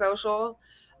antisocial.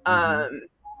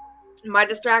 My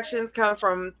distractions come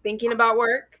from thinking about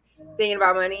work, thinking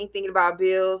about money, thinking about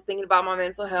bills, thinking about my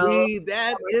mental health. See,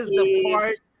 that is the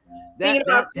part. Thinking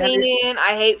about cleaning.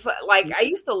 I hate, like, I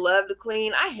used to love to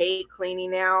clean. I hate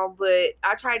cleaning now, but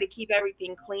I try to keep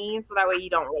everything clean so that way you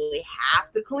don't really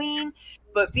have to clean.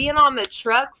 But being on the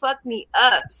truck fucked me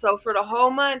up. So for the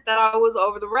whole month that I was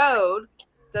over the road,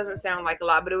 doesn't sound like a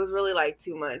lot, but it was really like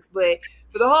 2 months. But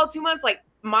for the whole 2 months, like,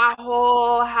 my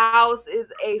whole house is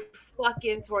a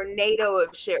fucking tornado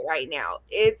of shit right now.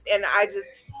 And I just,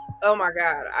 oh my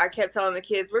God, I kept telling the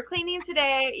kids, we're cleaning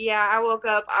today. Yeah, I woke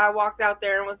up, I walked out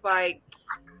there and was like,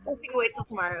 we can wait till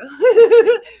tomorrow.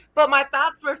 But my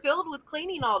thoughts were filled with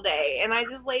cleaning all day. And I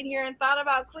just laid here and thought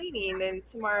about cleaning. And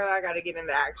tomorrow I got to get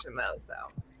into action though. So.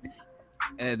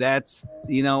 And that's,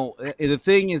 you know, the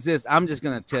thing is this, I'm just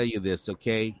going to tell you this,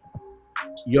 okay?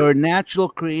 Your natural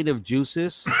creative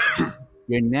juices,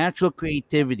 your natural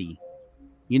creativity,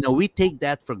 you know, we take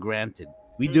that for granted.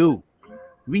 We do.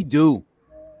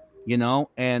 You know,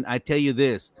 and I tell you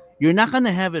this, you're not going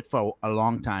to have it for a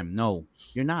long time. No,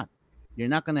 you're not. You're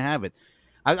not going to have it.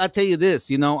 I tell you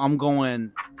this, you know, I'm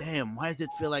going, damn, why does it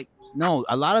feel like, no,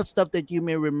 a lot of stuff that you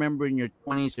may remember in your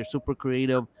 20s, you're super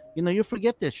creative, you know, you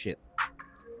forget this shit.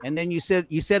 And then you said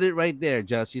it right there,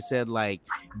 Just. You said, like,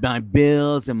 my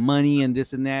bills and money and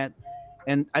this and that.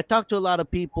 And I talk to a lot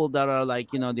of people that are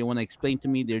like, you know, they want to explain to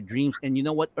me their dreams. And you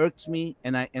know what irks me?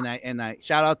 And I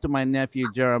shout out to my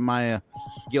nephew Jeremiah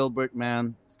Gilbert,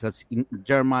 man, because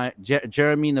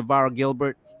Jeremy Navarro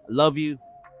Gilbert, love you,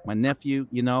 my nephew.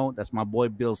 You know, that's my boy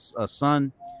Bill's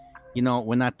son. You know,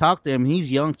 when I talk to him, he's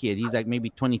a young kid. He's like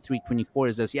maybe 23, 24.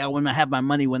 He says, yeah, when I have my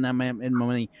money, when I'm in my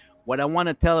money. What I want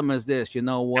to tell him is this, you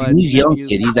know what? He's a young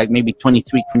kid. He's like maybe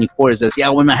 23, 24. He says, yeah,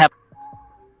 when I have.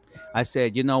 I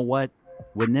said, you know what?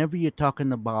 Whenever you're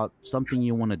talking about something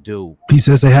you want to do, he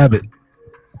says they have it.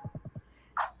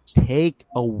 Take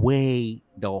away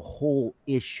the whole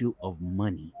issue of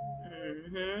money.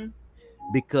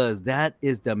 Because that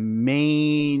is the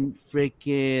main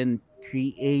freaking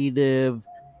creative,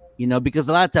 you know, because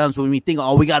a lot of times when we think,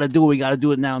 oh, we got to do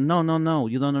it now. No.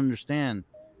 You don't understand.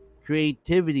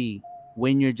 Creativity,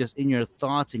 when you're just in your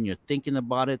thoughts and you're thinking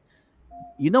about it,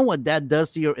 you know what that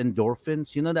does to your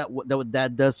endorphins? You know what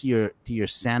that does to your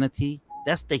sanity?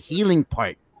 That's the healing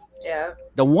part. Yeah.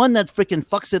 The one that freaking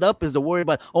fucks it up is the worry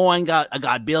about, oh, I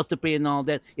got bills to pay and all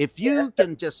that. If you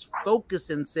can just focus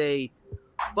and say,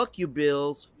 fuck you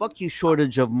bills, fuck you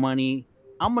shortage of money,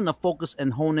 I'm going to focus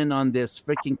and hone in on this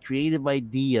freaking creative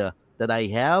idea that I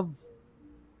have,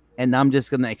 and I'm just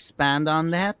going to expand on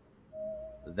that.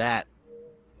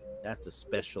 That's a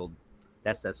special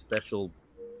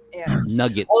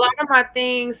nugget. A lot of my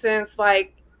things since I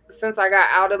got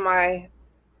out of my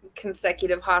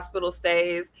consecutive hospital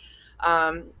stays,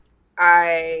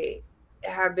 I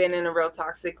have been in a real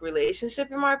toxic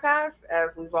relationship in my past,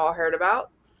 as we've all heard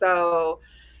about. So,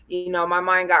 you know, my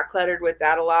mind got cluttered with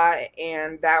that a lot,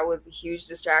 and that was a huge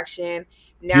distraction.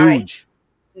 Now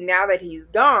that he's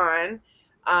gone,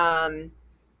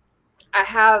 I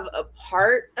have a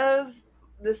part of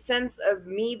the sense of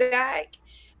me back.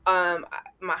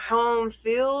 My home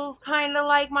feels kind of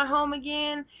like my home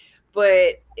again,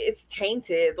 but it's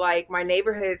tainted. Like, my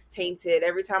neighborhood's tainted.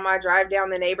 Every time I drive down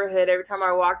the neighborhood, every time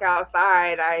I walk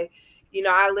outside, I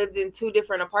lived in 2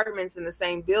 different apartments in the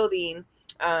same building.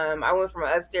 I went from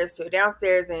upstairs to a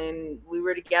downstairs, and we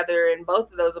were together in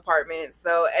both of those apartments.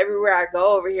 So everywhere I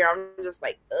go over here, I'm just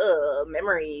like,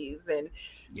 memories. And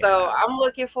so I'm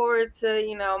looking forward to,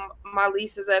 you know, my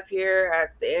lease is up here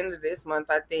at the end of this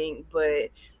month, I think, but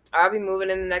I'll be moving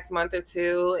in the next month or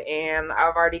 2, and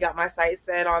I've already got my site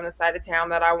set on the side of town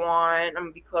that I want. I'm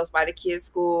gonna be close by the kids'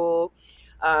 school.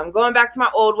 Going back to my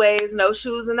old ways, no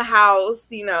shoes in the house,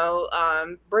 you know,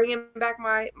 bringing back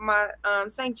my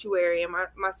sanctuary and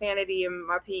my sanity and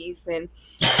my peace, and,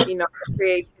 you know,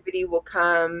 creativity will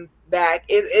come back.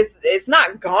 It's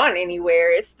not gone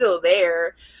anywhere. It's still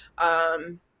there.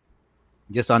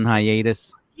 Just on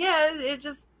hiatus. Yeah, it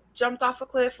just jumped off a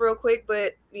cliff real quick,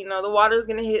 but you know the water's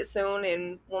gonna hit soon,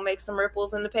 and we'll make some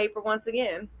ripples in the paper once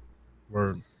again.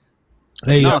 Word.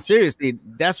 Hey, no, seriously,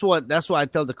 that's what I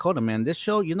tell Dakota, man. This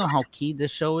show, you know how key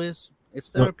this show is. It's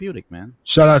therapeutic, man.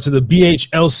 Shout out to the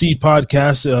BHLC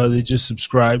podcast. They just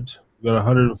subscribed. We got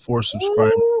 104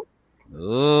 subscribers.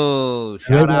 Oh,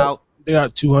 shout out! They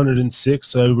got 206.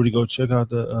 So everybody go check out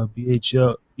the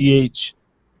BHLC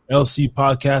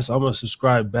podcast. I'm gonna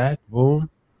subscribe back. Boom,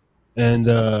 and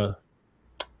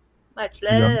much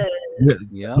love.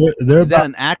 Yeah. Is that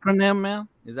an acronym, man?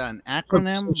 Is that an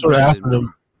acronym? Some sort of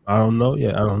acronym. I don't know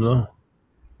yet. I don't know.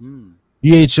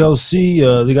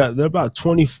 BHLC, they're about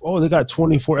 20. Oh, they got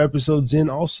 24 episodes in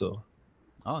also.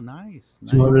 Oh, nice.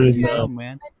 200,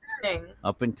 man.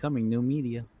 Up and coming, new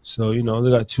media. So, you know, they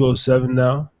got 207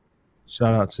 now.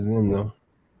 Shout out to them, though.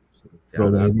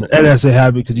 And that's a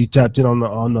habit because he tapped in on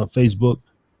the Facebook.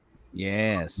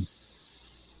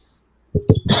 Yes.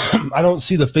 I don't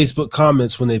see the Facebook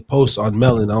comments when they post on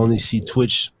Melon. I only see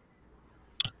Twitch.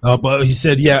 But he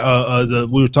said, we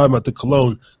were talking about the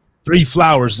cologne. 3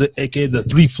 flowers, aka the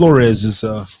 3 Flores, is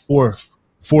for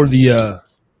the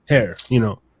hair. You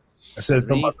know, I said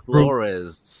something about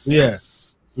Flores. Yeah,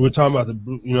 we were talking about the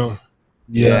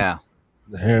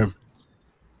the hair.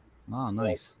 Oh,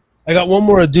 nice. I got one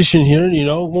more addition here. You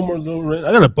know, one more little.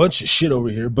 I got a bunch of shit over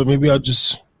here, but maybe I'll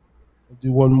just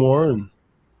do one more. And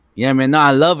yeah, man. No,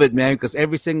 I love it, man. Because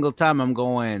every single time I'm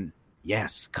going,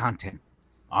 yes, content.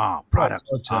 Product.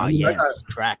 Yes,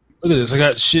 track. Look at this. I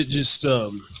got shit just.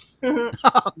 Oh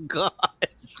God.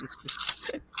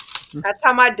 That's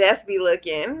how my desk be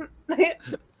looking.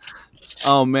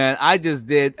 Oh man, I just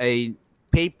did a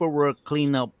paperwork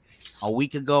cleanup a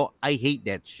week ago. I hate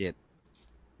that shit.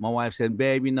 My wife said,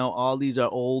 babe, you know, all these are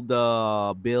old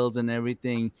bills and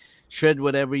everything. Shred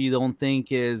whatever you don't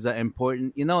think is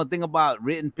important. You know, the thing about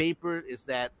written paper is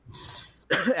that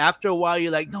after a while,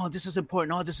 you're like, no, this is important.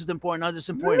 No, this is important. No, this is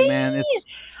important, man.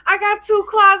 I got 2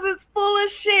 closets full of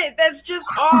shit that's just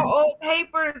all old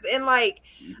papers, and like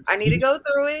I need to go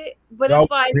through it. But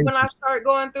it's like when I start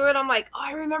going through it, I'm like, oh,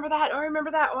 I remember that. Oh, I remember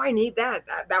that. Oh, I need that.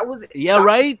 That was it. Yeah,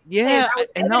 right. Yeah,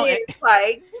 and no,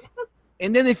 like.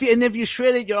 And then if you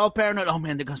shred it, you're all paranoid. Oh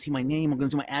man, they're gonna see my name. I'm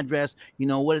gonna see my address. You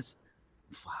know what? It's.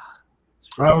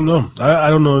 I don't know. I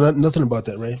don't know nothing about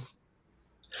that, Ray.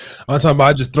 I'm talking about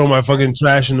I just throw my fucking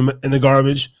trash in the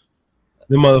garbage.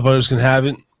 The motherfuckers can have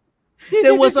it.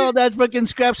 Then what's all that fucking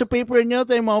scraps of paper in your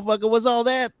thing, motherfucker? What's all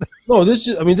that? No, this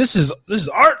is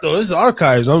art though. This is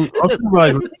archives. I'm talking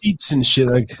about like receipts and shit,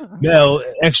 like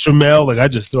extra mail. Like I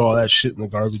just throw all that shit in the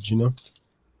garbage, you know?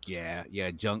 Yeah,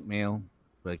 junk mail,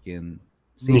 fucking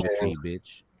save the tree,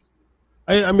 bitch.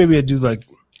 I maybe I do like.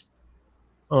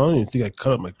 Oh, I don't even think I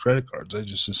cut up my credit cards. I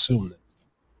just assumed it.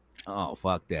 Oh,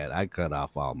 fuck that. I cut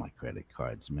off all my credit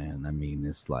cards, man. I mean,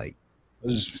 it's like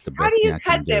it's the best. How do you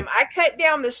cut them? I cut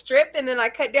down the strip, and then I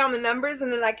cut down the numbers,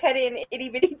 and then I cut it in itty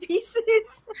bitty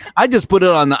pieces. I just put it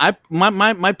on the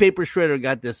my paper shredder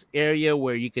got this area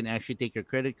where you can actually take your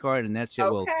credit card, and that shit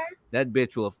that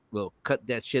bitch will cut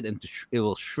that shit into it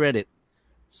will shred it.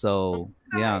 So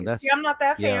yeah, that's. See, I'm not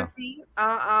that fancy.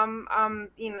 I'm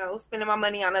spending my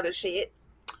money on other shit.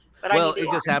 But well, it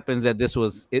just happens that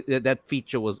that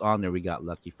feature was on there. We got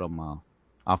lucky from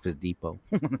Office Depot.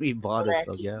 We bought it,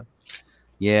 so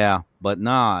yeah. But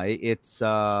nah, it's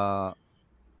fucking.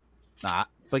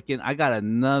 I got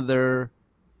another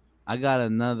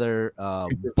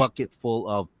bucket full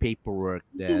of paperwork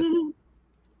that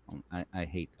I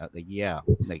hate.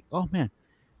 Like oh man.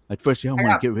 At first, I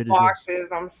want to get rid of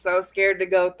boxes. I'm so scared to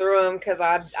go through them because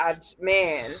I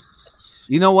man.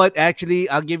 You know what? Actually,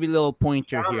 I'll give you a little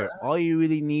pointer here. All you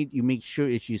really need, you make sure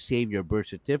is you save your birth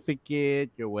certificate,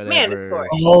 your whatever.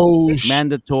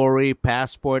 Mandatory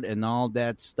passport and all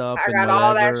that stuff. I got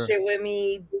all that shit with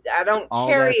me. I don't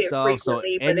carry it frequently, so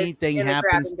anything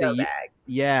happens to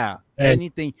you,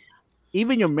 anything,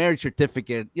 even your marriage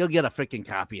certificate, you'll get a freaking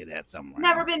copy of that somewhere.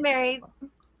 Never been married.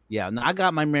 Yeah, no, I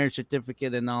got my marriage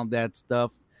certificate and all that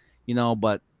stuff,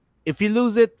 but if you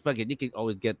lose it, fuck it, you can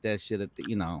always get that shit at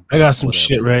the, I got some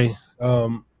shit, Ray.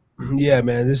 Yeah,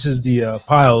 man, this is the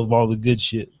pile of all the good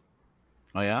shit.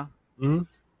 Oh yeah? Mm-hmm.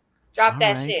 Drop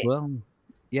that shit. Well,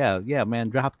 yeah, man,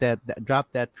 drop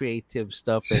that creative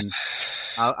stuff, and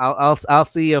I'll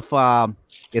see if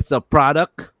it's a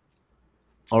product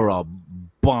or a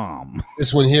bomb.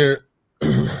 This one here,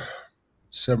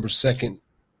 December 2nd,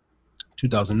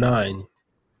 2009.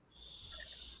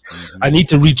 I need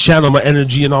to rechannel my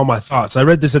energy and all my thoughts. I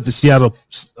read this at the Seattle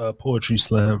Poetry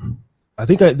Slam. I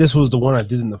think this was the one I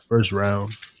did in the first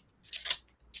round.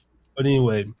 But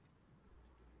anyway,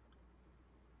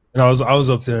 and I was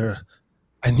up there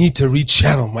I need to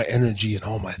rechannel my energy and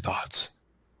all my thoughts.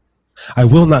 I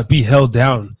will not be held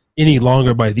down any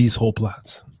longer by these whole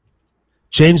plots.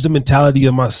 Change the mentality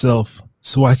of myself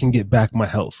so I can get back my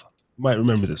health. You might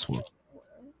remember this one.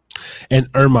 And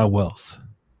earn my wealth.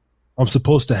 I'm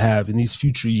supposed to have in these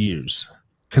future years.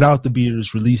 Cut out the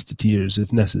beers, release the tears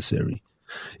if necessary.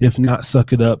 If not,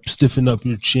 suck it up, stiffen up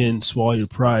your chin, swallow your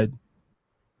pride.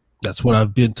 That's what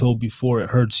I've been told before. It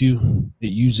hurts you.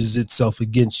 It uses itself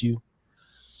against you.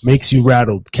 Makes you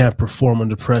rattled, can't perform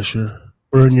under pressure.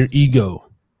 Burn your ego.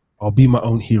 I'll be my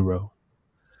own hero.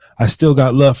 I still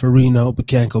got love for Reno, but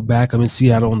can't go back. I'm in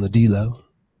Seattle on the D-Lo.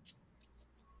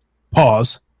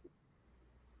 Pause.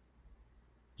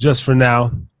 Just for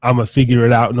now, I'm going to figure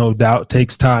it out, no doubt.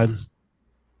 Takes time.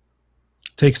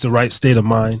 Takes the right state of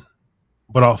mind.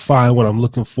 But I'll find what I'm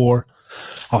looking for.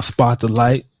 I'll spot the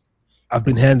light. I've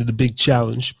been handed a big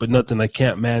challenge, but nothing I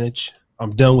can't manage.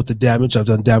 I'm done with the damage. I've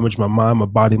done damage my mind, my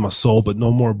body, my soul, but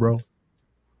no more, bro.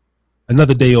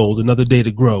 Another day old, another day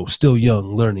to grow. Still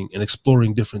young, learning and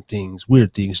exploring different things,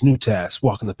 weird things, new tasks,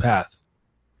 walking the path.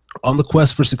 On the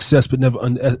quest for success, but never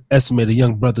underestimate a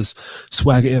young brother's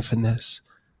swagger and finesse.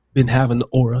 Been having the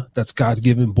aura that's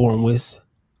God-given, born with.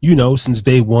 You know, since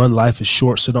day one, life is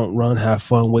short, so don't run. Have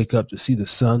fun, wake up to see the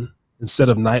sun. Instead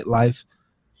of nightlight,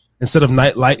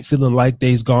 feeling like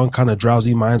days gone, kind of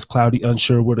drowsy, minds cloudy,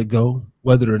 unsure where to go,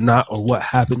 whether or not or what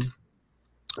happened.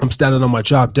 I'm standing on my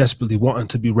job desperately, wanting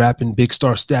to be rapping. Big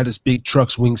star status, big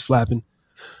trucks, wings flapping.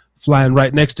 Flying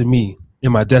right next to me.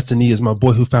 In my destiny is my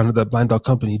boy who founded that blind dog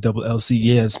company, Double LC.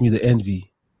 Yeah, it's me, the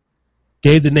envy.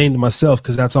 Gave the name to myself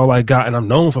because that's all I got, and I'm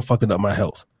known for fucking up my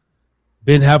health.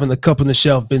 Been having the cup on the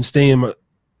shelf, been staying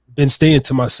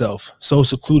to myself. So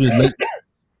secluded late.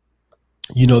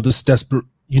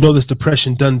 This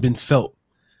depression done been felt.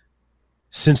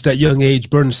 Since that young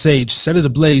age, burn a sage, set it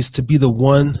ablaze. To be the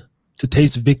one to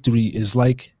taste victory is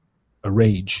like a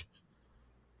rage.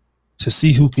 To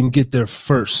see who can get there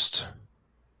first.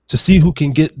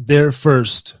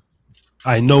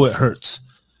 I know it hurts.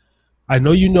 I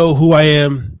know you know who I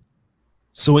am,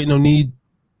 so ain't no need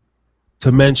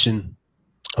to mention.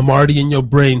 I'm already in your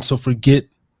brain, so forget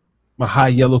my high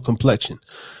yellow complexion.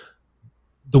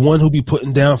 The one who be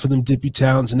putting down for them dippy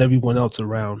towns and everyone else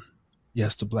around.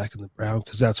 Yes, the black and the brown,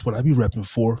 because that's what I be repping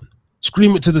for.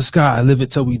 Scream it to the sky, live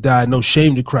it till we die, no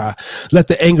shame to cry. Let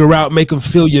the anger out, make them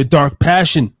feel your dark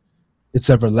passion. It's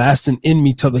everlasting in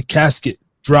me till the casket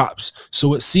drops.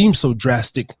 So it seems so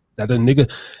drastic that a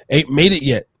nigga ain't made it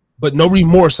yet. But no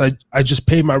remorse, I just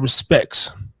pay my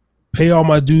respects. Pay all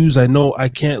my dues, I know I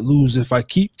can't lose if I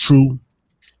keep true.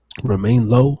 Remain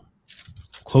low,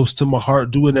 close to my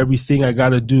heart, doing everything I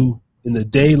gotta do in the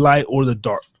daylight or the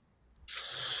dark.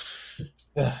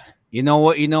 You know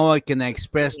what? I can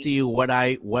express to you what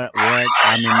I'm imagining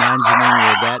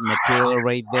with that material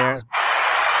right there.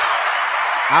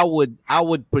 I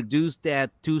would produce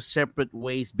that two separate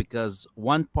ways, because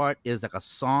one part is like a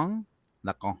song,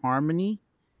 like a harmony,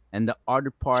 and the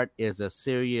other part is a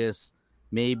serious,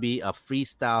 maybe a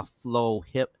freestyle flow,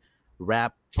 hip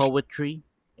rap poetry,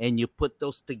 and you put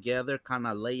those together, kind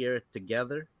of layer it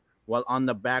together, while on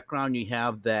the background you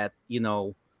have that,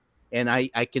 and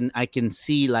I can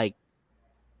see like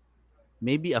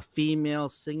maybe a female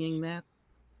singing that,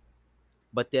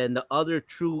 but then the other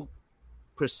true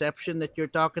perception that you're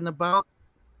talking about,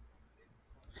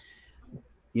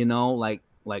 like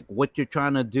what you're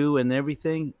trying to do and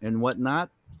everything and whatnot,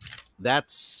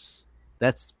 that's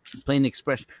plain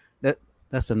expression.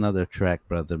 That's another track,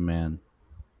 brother, man.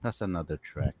 That's another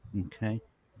track. Okay,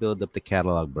 build up the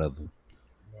catalog, brother.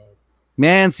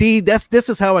 Man, see, this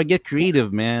is how I get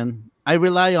creative, man. I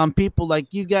rely on people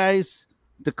like you guys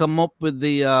to come up with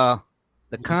the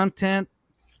content.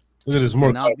 Look at this, more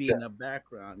and I'll content. Be in the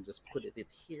background, just put it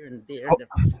here and there.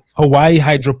 Hawaii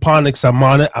hydroponics, I'm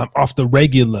on it. I'm off the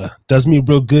regular. Does me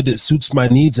real good. It suits my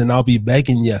needs, and I'll be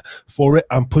begging you for it.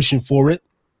 I'm pushing for it.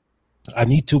 I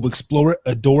need to explore it,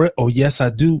 adore it. Oh, yes, I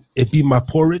do. It be my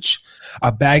porridge. I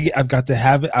bag it. I've got to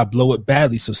have it. I blow it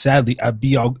badly. So sadly,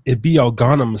 it be all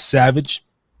gone. I'm a savage.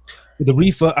 With the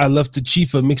reefer, I love the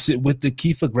chifa. Mix it with the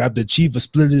kefir. Grab the chifa,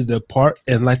 split it apart,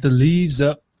 and light the leaves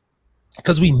up.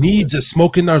 Because we need to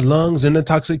smoke in our lungs and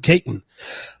intoxicating.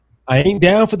 I ain't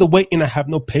down for the waiting. I have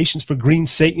no patience for green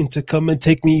Satan to come and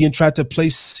take me and try to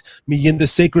place me in the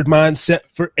sacred mindset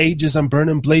for ages. I'm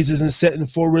burning blazes and setting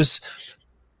forests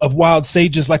of wild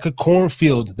sages like a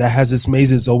cornfield that has its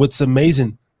mazes. Oh, it's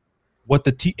amazing what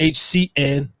the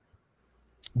THC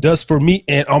does for me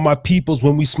and all my peoples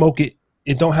when we smoke it.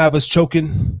 It don't have us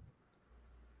choking.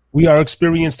 We are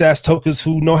experienced ass tokens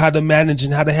who know how to manage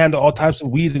and how to handle all types of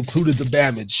weed, included the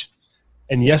damage.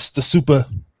 And yes, the super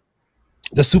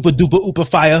duper upa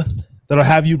fire that'll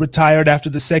have you retired after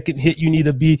the second hit. You need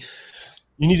to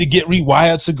get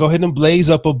rewired. So go ahead and blaze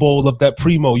up a bowl of that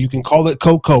Primo. You can call it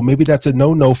cocoa. Maybe that's a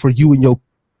no for you and your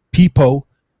peepo.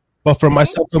 But for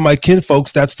myself and my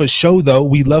kinfolks, that's for show, though.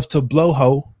 We love to blow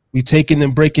ho. We taking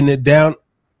and breaking it down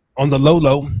on the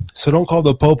low. So don't call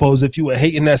the popos if you were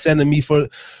hating that sending me for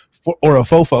or a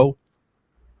fofo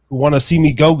who want to see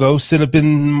me go sit up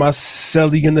in my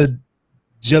celly in the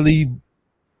jelly.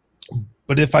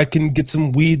 But if I can get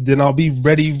some weed, then I'll be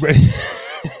ready.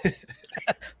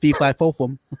 Fee fi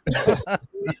fofum.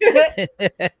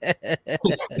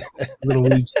 Little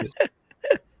weed shit.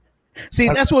 See,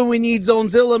 that's what we need,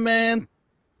 Zonezilla, man.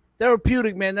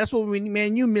 Therapeutic, man. That's what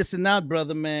man. You missing out,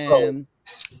 brother, man. Bro,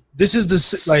 this is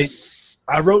the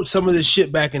I wrote some of this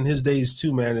shit back in his days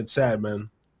too, man. It's sad, man.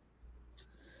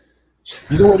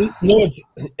 You know what?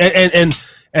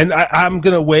 I'm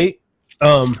gonna wait.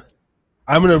 I'm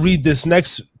gonna read this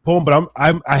next poem, but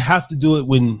I have to do it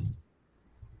when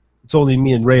it's only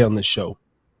me and Ray on this show.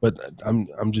 But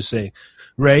I'm just saying,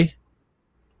 Ray.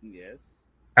 Yes.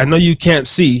 I know you can't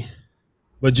see.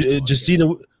 But Justina,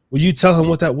 will you tell him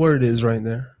what that word is right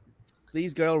there?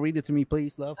 Please, girl, read it to me,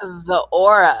 please, love. The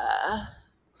aura.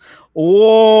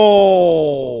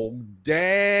 Oh,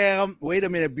 damn. Wait a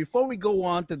minute. Before we go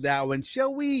on to that one,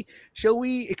 shall we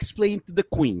explain to the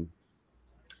queen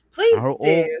Please our do.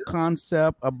 old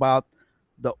concept about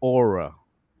the aura?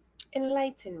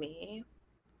 Enlighten me.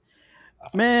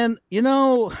 Man,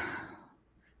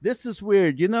 this is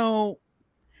weird.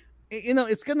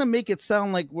 It's gonna make it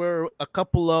sound like we're a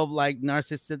couple of like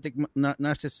narcissistic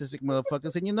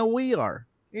motherfuckers, and we are.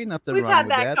 Ain't nothing We've wrong had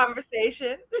with that that.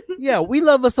 conversation. Yeah, we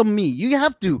love us some me. You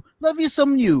have to love you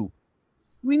some you.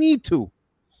 We need to,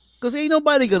 because ain't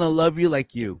nobody gonna love you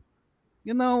like you.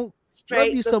 Straight love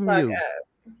you the some fuck you. up.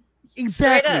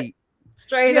 Exactly.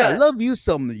 Straight yeah, up. love you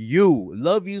some you.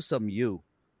 Love you some you.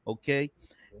 Okay.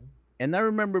 And I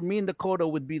remember me and Dakota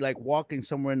would be like walking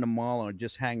somewhere in the mall or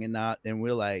just hanging out, and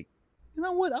we're like, you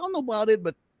know what? I don't know about it,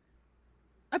 but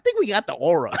I think we got the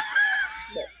aura.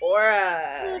 The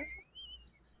aura.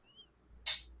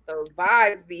 Those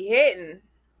vibes be hitting.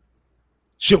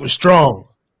 Shit was strong.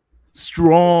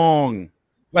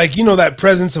 Like, that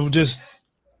presence of just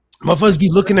motherfuckers be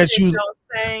looking at you.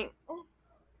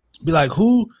 Be like,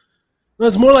 who? No,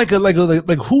 it's more like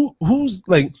who's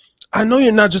like, I know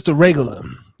you're not just a regular,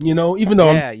 even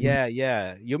though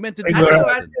yeah. You're meant to do That's something.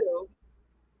 what I do.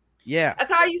 Yeah.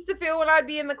 That's how I used to feel when I'd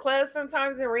be in the club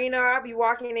sometimes in Reno. I'd be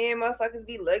walking in, motherfuckers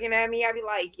be looking at me. I'd be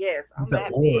like, yes, I'm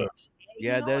that bitch.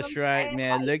 Yeah, that's right,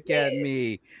 man. Look at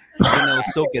me.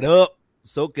 Soak it up.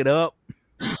 Soak it up.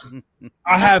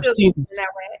 I have seen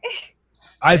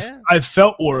I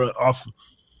felt aura off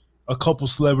a couple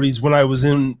celebrities when I was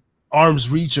in arm's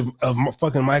reach of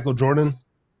fucking Michael Jordan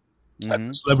at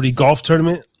the celebrity golf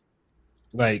tournament.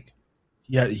 Like,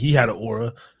 he had an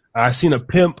aura. I seen a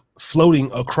pimp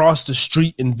floating across the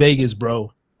street in Vegas,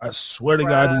 bro. I swear to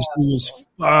God, this dude was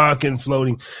fucking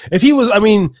floating. If he was,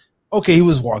 okay, he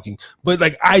was walking, but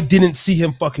like I didn't see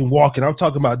him fucking walking. I'm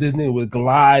talking about this nigga was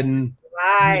gliding.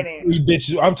 Three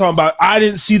bitches. I'm talking about I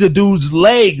didn't see the dude's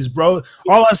legs, bro.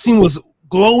 All I seen was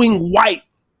glowing white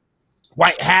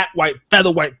hat, white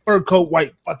feather, white fur coat,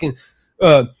 white fucking.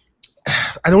 I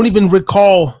don't even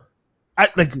recall.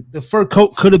 Like the fur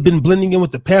coat could have been blending in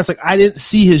with the pants. Like I didn't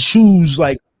see his shoes.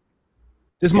 Like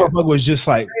this motherfucker was just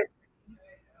like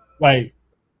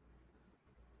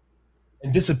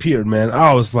and disappeared, man.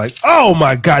 I was like, oh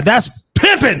my God, that's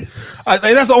pimping.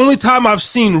 That's the only time I've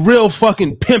seen real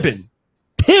fucking pimping.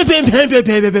 Pimping. Pimping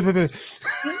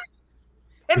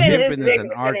is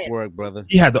an artwork, brother.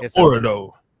 He had the aura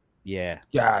though. Yeah.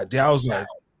 God, I was like,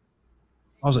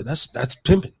 that's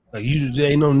pimping. Like you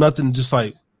ain't know nothing. Just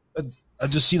like I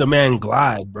just see the man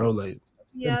glide, bro. Like,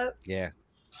 yeah.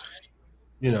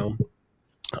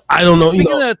 I don't know.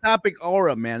 Speaking of the topic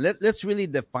aura, man, let's really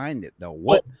define it though.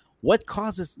 What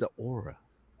causes the aura?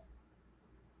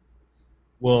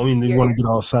 Well, you want to get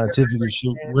all scientific and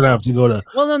shit. We're gonna have to go to.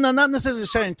 Well, no, not necessarily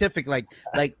scientific. Like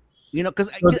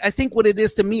because I think what it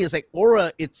is to me is like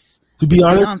aura. It's to be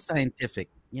honest, non-scientific.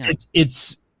 Yeah,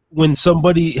 it's when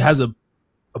somebody has a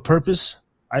purpose.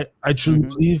 I truly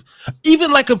believe, even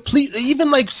like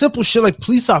simple shit like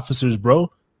police officers,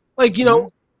 bro. Like you're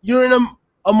in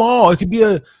a mall. It could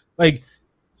be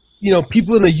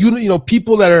people in a unit.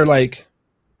 People that are like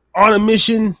on a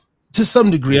mission to some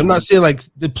degree. I'm not saying like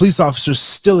the police officer's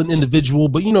still an individual,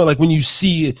 but like when you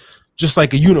see just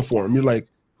like a uniform, you're like,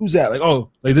 who's that? Like, oh,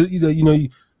 like And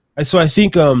so I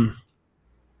think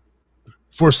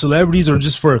for celebrities or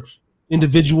just for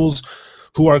individuals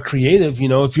who are creative, you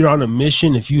know, if you're on a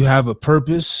mission, if you have a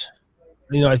purpose,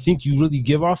 you know, I think you really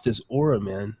give off this aura,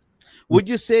 man. Would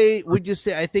you say,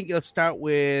 I think let's start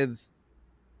with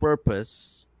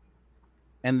purpose.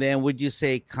 And then would you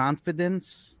say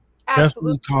confidence?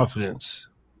 Definitely confidence.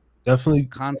 Definitely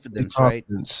confidence,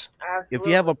 confidence. Right? If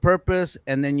you have a purpose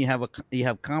and then you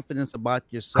have confidence about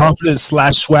yourself. Confidence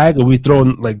 / swag, and we throw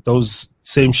in like those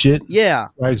same shit. Yeah.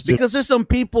 Because there's some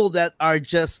people that are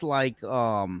just like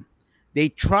they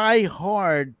try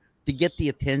hard to get the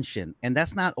attention, and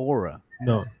that's not aura.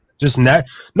 No. Just not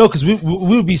because we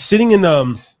would be sitting in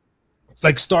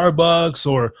like Starbucks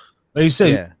or like you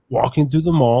said, walking through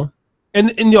the mall.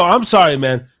 And yo, I'm sorry,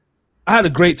 man. I had a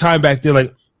great time back there.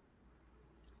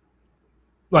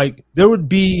 Like there would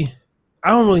be, I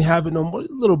don't really have it no more, a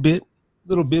little bit,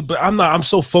 but I'm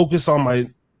so focused on my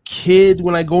kid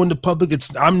when I go into public.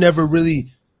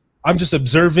 I'm just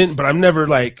observant, but I'm never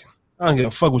like, I don't give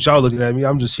a fuck what y'all looking at me.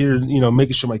 I'm just here, you know,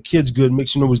 making sure my kid's good, making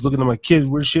sure nobody's looking at my kid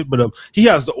weird shit. But he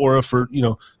has the aura for, you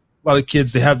know, a lot of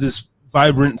kids. They have this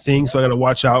vibrant thing, so I got to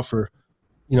watch out for,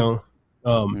 you know.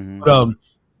 But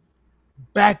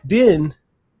back then,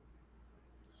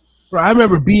 bro, I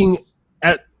remember being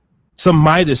at some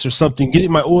Midas or something,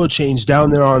 getting my oil change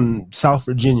down there on South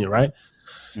Virginia, right?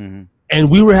 And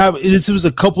we were this was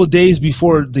a couple of days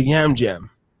before the Yam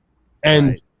Jam,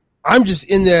 and I'm just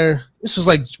in there. This was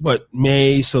like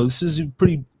May, so this is a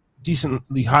pretty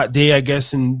decently hot day, I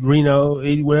guess, in Reno,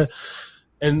 anywhere,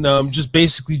 and just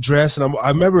basically dressed. And I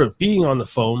remember being on the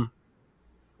phone,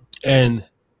 and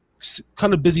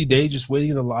kind of busy day, just waiting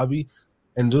in the lobby,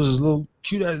 and there was this little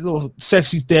cute, little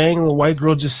sexy thing, a little white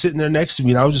girl just sitting there next to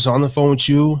me, and I was just on the phone with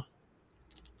you.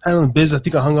 I don't know, biz. I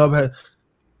think I hung up, had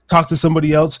talked to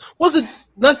somebody else. Wasn't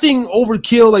nothing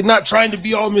overkill, like not trying to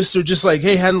be all Mr. Just like,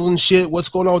 hey, handling shit. What's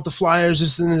going on with the flyers?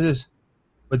 This and this.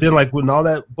 But then, like, when all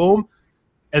that boom,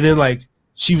 and then like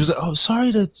she was like, "Oh,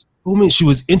 sorry to boom," and she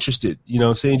was interested. You know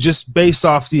what I'm saying? Just based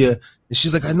off the, and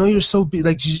she's like, "I know you're so busy.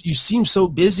 Like, you seem so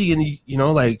busy," and you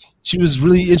know, like she was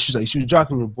really interested. Like, she was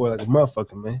jockeying your boy like a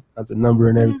motherfucker, man. Got the number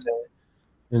and everything.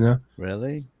 You know?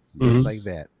 Really? Just like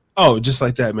that. Oh, just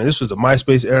like that, man. This was the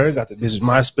MySpace era. This is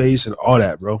MySpace and all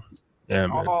that, bro. Yeah,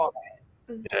 man. All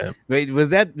that. Yeah. Wait,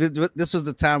 this was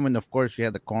the time when, of course, you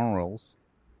had the cornrows?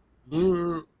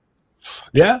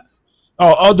 Yeah.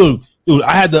 Oh, dude,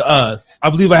 I had I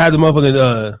believe I had the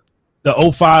motherfucking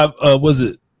the 05 was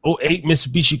it 08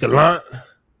 Mitsubishi Galant.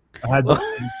 I had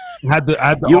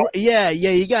the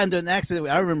you got into an accident.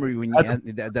 I remember when you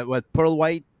had that what pearl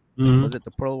white. Was it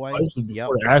the pearl white? This was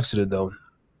before the accident though.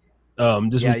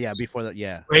 Before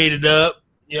that, rated up.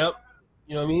 Yep.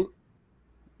 You know what I mean?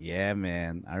 Yeah,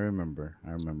 man. I remember.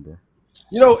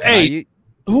 You know, hey,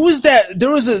 who was that? There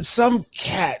was some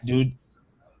cat, dude.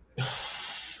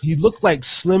 He looked like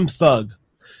Slim Thug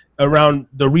around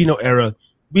the Reno era.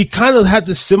 We kind of had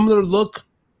the similar look.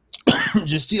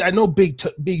 I know Big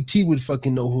T would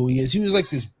fucking know who he is. He was like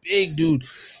this big dude.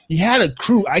 He had a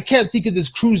crew. I can't think of this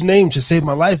crew's name to save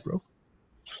my life, bro.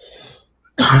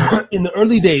 In the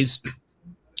early days,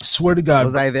 swear to God.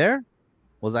 Was I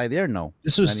there? No.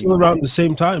 This was still around the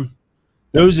same time.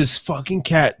 There was this fucking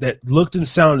cat that looked and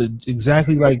sounded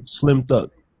exactly like Slim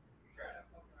Thug.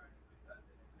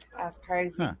 That's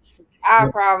crazy. Huh. I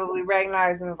probably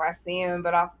recognize him if I see him,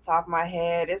 but off the top of my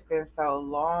head, it's been so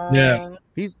long. Yeah.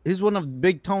 He's one of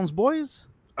Big Tone's boys?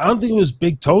 I don't think it was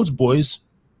Big Tone's boys.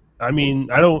 I mean,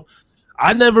 I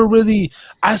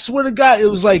swear to God, it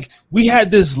was like we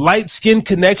had this light skin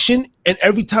connection, and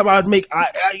every time I would make,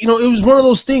 it was one of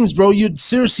those things, bro. You'd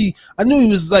seriously, I knew he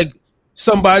was like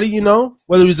somebody, you know,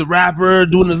 whether he was a rapper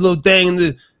doing his little thing in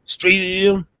the street,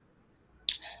 you know.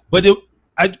 But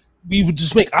we would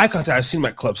just make eye contact. I seen him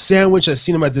at Club Sandwich. I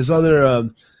seen him at this other.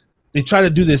 They try to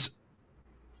do this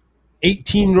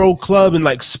 18-year-old club in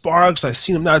like Sparks. I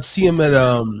seen him. I'd see him at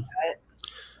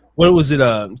what was it?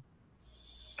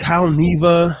 Cal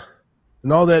Neva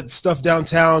and all that stuff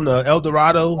downtown. El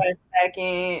Dorado. For a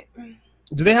second.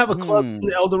 Do they have a club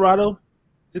in El Dorado?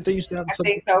 Did they used to have? I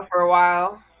think so for a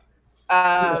while.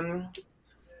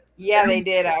 Yeah, they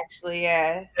did actually.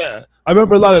 Yeah. Yeah, I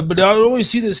remember a lot of. But I would always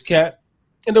see this cat.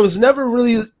 And it was never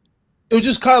really, it was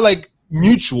just kind of like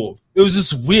mutual. It was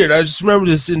just weird. I just remember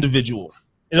this individual.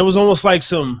 And it was almost like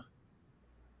some,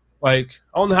 like,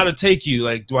 I don't know how to take you.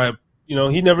 Like,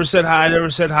 he never said hi. I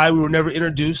never said hi. We were never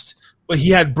introduced. But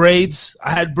he had braids. I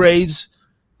had braids.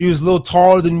 He was a little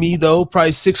taller than me, though.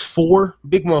 Probably 6'4".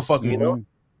 Big motherfucker, you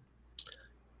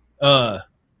know?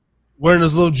 Wearing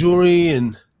his little jewelry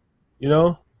and, you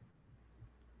know?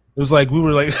 It was like, we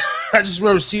were like... I just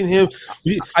remember seeing him.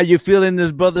 Are you feeling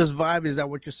this brother's vibe? Is that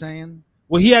what you're saying?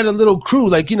 Well, he had a little crew.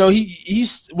 Like,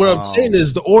 he's what I'm saying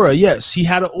is the aura. Yes, he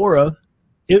had an aura.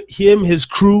 Him, his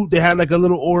crew, they had like a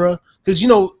little aura. Because,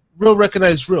 real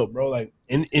recognized real, bro. Like,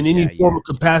 in any form of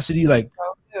capacity, like,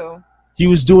 he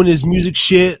was doing his music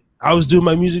shit. I was doing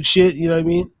my music shit. You know what I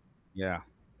mean? Yeah.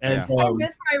 And I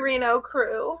miss my Reno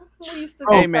crew. We used to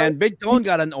hey, man, Big Tone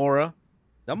got an aura.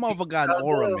 That motherfucker got an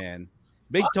aura, man.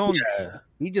 Big Tone,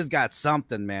 he just got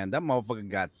something, man. That motherfucker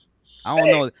got, I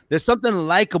don't know. There's something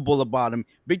likable about him.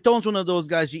 Big Tone's one of those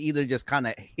guys you either just kind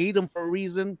of hate him for a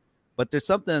reason, but there's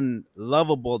something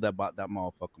lovable about that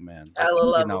motherfucker, man. I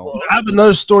have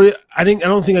another story. I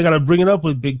don't think I gotta bring it up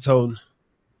with Big Tone,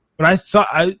 but I thought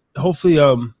hopefully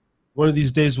one of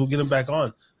these days we'll get him back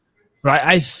on. But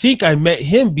I think I met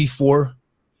him before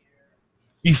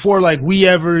like we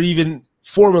ever even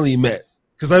formally met.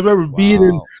 Because I remember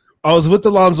I was with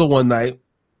Alonzo one night.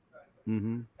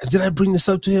 Mm-hmm. Did I bring this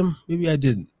up to him? Maybe I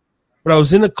didn't. But I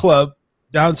was in a club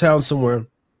downtown somewhere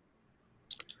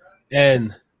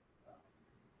and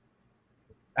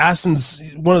asking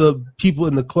one of the people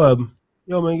in the club,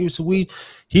 yo, man, give me some weed.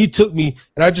 He took me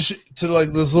and I just to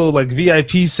like this little like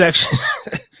VIP section.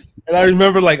 And I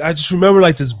just remember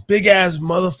like this big ass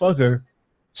motherfucker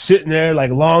sitting there,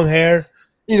 like long hair.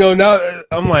 Now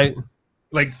I'm like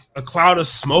a cloud of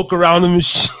smoke around him and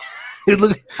shit.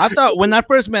 I thought when I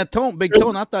first met Big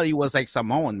Tone, I thought he was like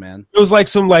Samoan, man. It was like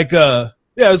some it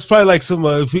was probably like some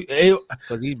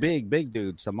because he's big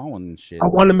dude, Samoan and shit. I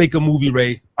want to make a movie,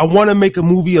 Ray. I want to make a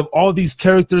movie of all these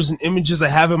characters and images I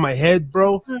have in my head,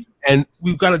 bro. And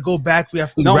we've got to go back. We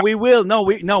have to. We will. No,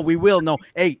 we will. No.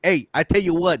 Hey, I tell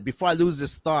you what, before I lose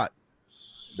this thought,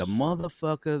 the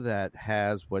motherfucker that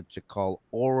has what you call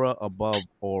aura above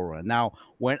aura. Now,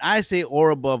 when I say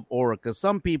aura above aura, because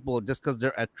some people, just because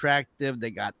they're attractive,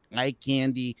 they got eye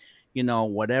candy,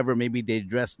 whatever, maybe they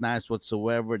dress nice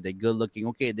whatsoever, they good looking.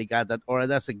 Okay, they got that aura.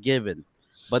 That's a given.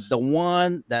 But the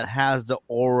one that has the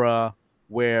aura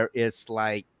where it's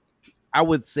like, I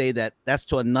would say that's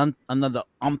to another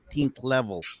umpteenth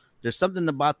level. There's something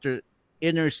about their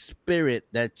inner spirit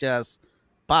that just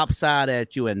pops out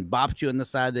at you and bops you in the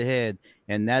side of the head.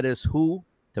 And that is who?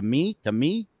 To me,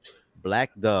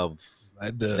 Black Dove.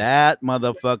 That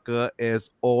motherfucker is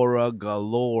aura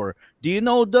galore. Do you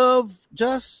know Dove,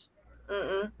 Just?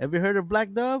 Mm-mm. Have you heard of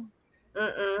Black Dove?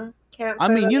 Mm-mm. I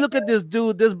mean, you look at this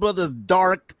dude, this brother's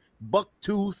dark, buck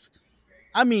tooth.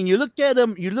 I mean, you look at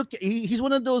him, he's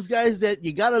one of those guys that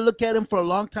you got to look at him for a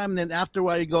long time. And then after a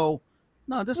while you go,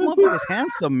 no, this motherfucker's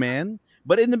handsome, man.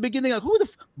 But in the beginning, like, who the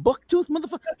buck tooth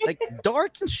motherfucker? Like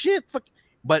dark and shit. Fuck.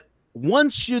 But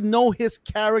once you know his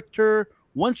character,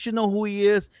 once you know who he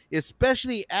is,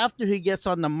 especially after he gets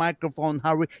on the microphone,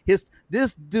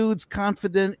 this dude's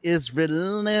confidence is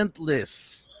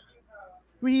relentless.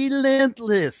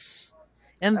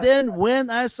 And then when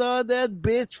I saw that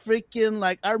bitch freaking,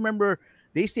 like, I remember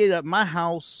they stayed at my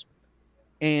house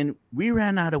and we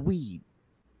ran out of weed.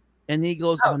 And he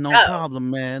goes, oh, no problem,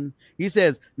 man. He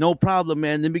says, no problem,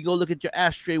 man. Let me go look at your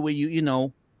ashtray where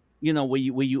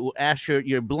where you ash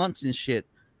your blunts and shit.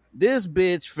 This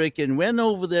bitch freaking went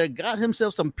over there, got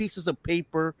himself some pieces of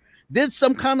paper, did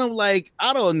some kind of like,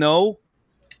 I don't know.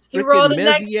 He rolled the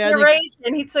next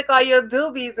generation. He took all your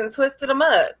doobies and twisted them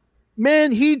up.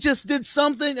 Man, he just did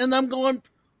something, and I'm going,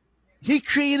 he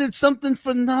created something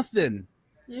for nothing.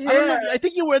 Yeah. I don't know. I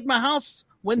think you were at my house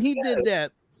when he did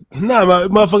that. Nah, my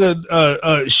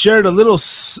motherfucker shared a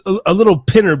little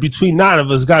pinner between nine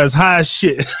of us, got as high as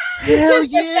shit. Hell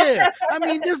yeah. I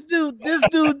mean, this dude,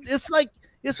 it's like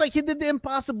he did the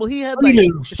impossible. He had like,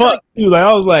 fuck you. Like,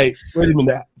 I was like, wait a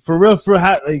minute, for real,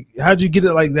 how'd you get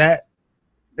it like that?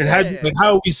 And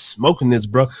how are we smoking this,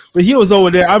 bro? But he was over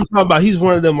there. I'm talking about, he's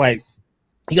one of them, like,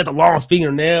 he got the long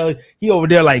fingernail. He over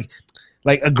there like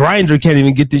a grinder can't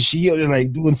even get this shit. He over there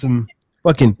like doing some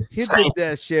fucking. He did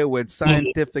that shit with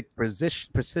scientific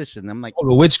precision. I'm like,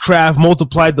 the witchcraft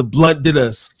multiplied the blunt. Did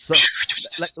a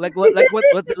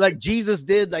like Jesus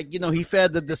did. Like, he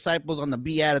fed the disciples on the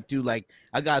beatitude. Like,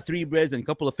 I got 3 breads and a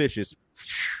couple of fishes.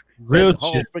 Real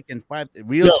shit. Freaking 5.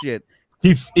 Real shit.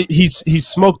 He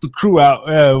smoked the crew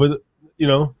out with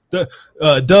the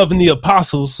Dove and the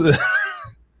Apostles.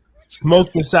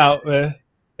 Smoked this out, man.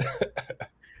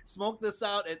 Smoked this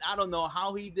out, and I don't know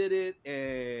how he did it,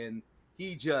 and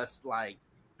he just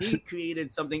he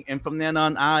created something, and from then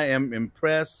on, I am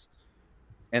impressed,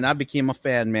 and I became a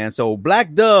fan, man. So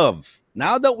Black Dove.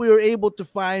 Now that we were able to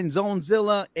find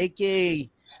Zonezilla, aka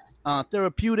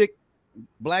Therapeutic,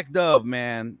 Black Dove,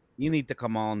 man, you need to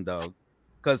come on, dog,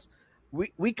 because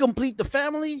we complete the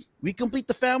family. We complete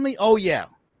the family. Oh yeah,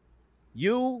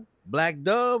 you, Black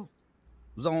Dove,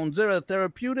 Zonezilla,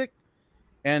 Therapeutic,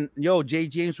 And yo, Jay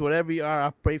James, whatever you are,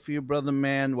 I pray for you, brother,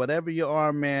 man. Whatever you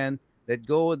are, man, let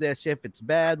go of that shit. If it's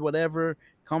bad, whatever,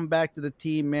 come back to the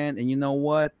team, man. And you know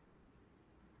what?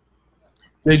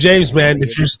 Hey, James, man,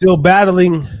 if you're still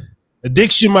battling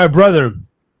addiction, my brother,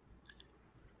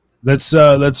 let's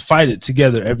fight it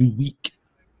together every week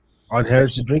on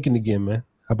Harris is Drinking Again, man.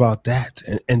 How about that?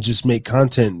 And just make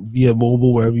content via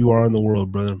mobile wherever you are in the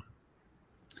world, brother.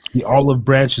 The olive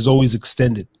branch is always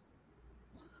extended.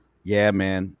 Yeah,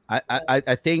 man.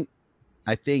 I think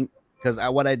because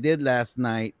what I did last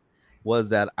night was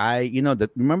that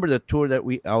remember the tour that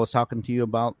I was talking to you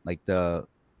about, like the,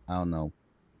 I don't know,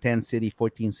 10 city,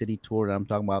 14 city tour that I'm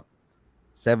talking about,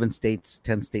 7 states,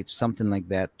 10 states, something like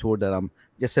that tour that I'm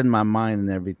just in my mind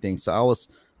and everything. So I was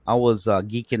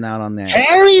geeking out on that.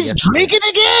 Harry's drinking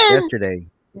again yesterday.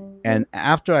 And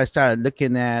after I started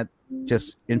looking at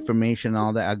just information and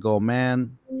all that, I go,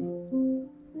 man,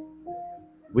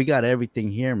 we got everything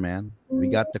here, man. We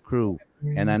got the crew.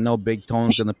 And I know Big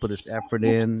Tone's going to put his effort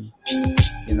in.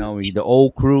 You know, the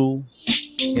old crew.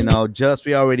 You know, just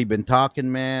we already been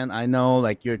talking, man. I know,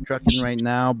 like, you're trucking right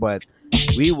now, but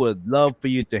we would love for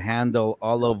you to handle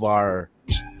all of our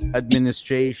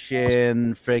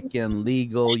administration, freaking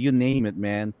legal, you name it,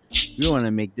 man. We want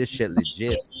to make this shit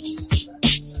legit.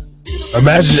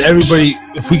 Imagine everybody,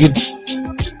 if we could,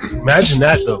 imagine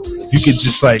that though. If you could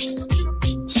just like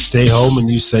stay home and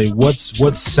you say,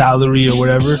 what's salary or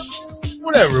whatever,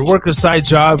 work a side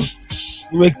job.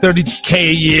 You make $30K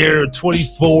a year, or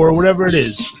 24, whatever it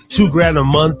is, $2,000 a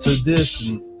month to this,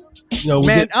 and you know,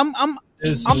 man, I'm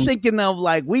thinking of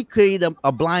like we create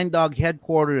a blind dog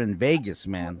headquarter in Vegas,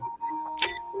 man.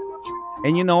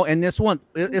 And you know, and this one,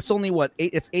 it's only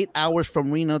it's 8 hours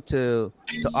from Reno to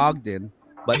Ogden,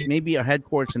 but maybe our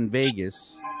headquarters in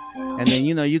Vegas. And then,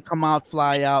 you know, you come out,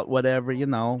 fly out, whatever, you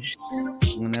know,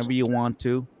 whenever you want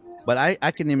to. But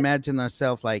I can imagine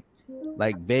ourselves like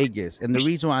Vegas. And the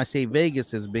reason why I say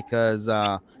Vegas is because,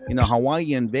 you know,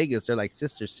 Hawaii and Vegas, they're like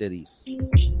sister cities.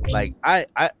 Like I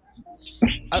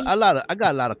got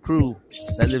a lot of crew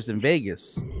that lives in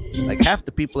Vegas. Like half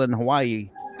the people in Hawaii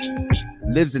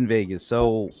lives in Vegas.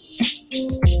 So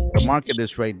the market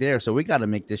is right there. So we got to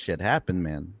make this shit happen,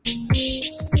 man.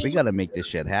 We got to make this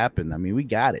shit happen. I mean, we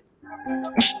got it.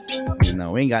 You know,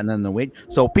 we ain't got nothing to wait.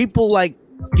 So people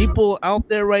out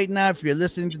there right now, if you're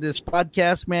listening to this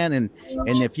podcast, man, and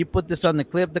if you put this on the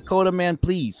clip, Dakota, man,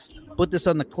 please put this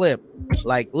on the clip.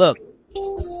 Like, look,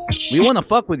 we want to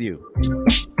fuck with you.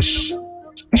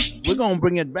 We're gonna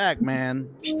bring it back, man.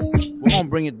 We're gonna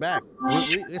bring it back.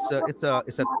 It's a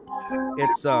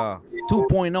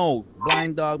 2.0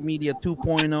 Blind Dog Media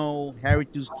 2.0. Harry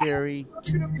Too Scary,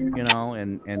 you know,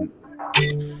 and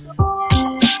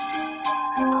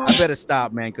I better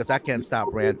stop, man, because I can't stop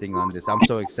ranting on this. I'm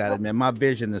so excited, man. My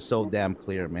vision is so damn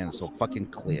clear, man. It's so fucking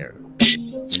clear.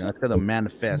 You know, it's gonna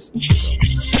manifest.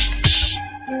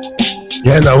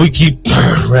 Yeah, no, we keep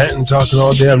ranting, talking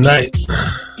all damn night.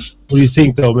 What do you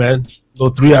think, though, man? Go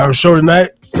 3-hour show tonight.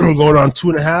 We're going on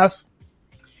 2.5.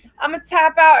 I'm gonna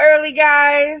tap out early,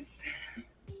 guys.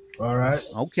 All right.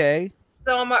 Okay.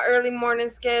 So on my early morning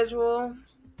schedule.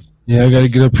 Yeah, I got to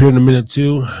get up here in a minute,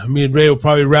 too. Me and Ray will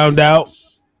probably round out.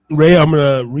 Ray, I'm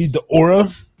going to read the aura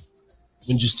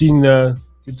when Justine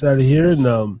gets out of here.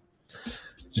 And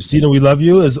Justina, we love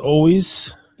you, as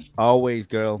always. Always,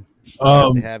 girl.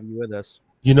 Glad to have you with us.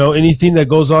 You know, anything that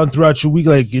goes on throughout your week,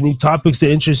 like any topics that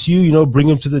interest you, you know, bring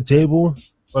them to the table.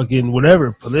 Fucking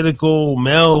whatever, political,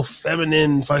 male,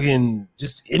 feminine, fucking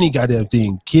just any goddamn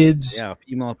thing. Kids. Yeah,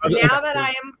 female. Now that I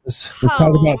am let's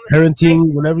talk about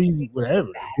parenting, whatever.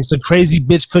 Just a crazy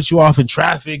bitch cut you off in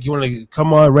traffic. You want to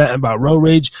come on ranting about road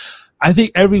rage. I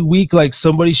think every week, like,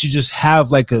 somebody should just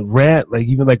have like a rant, like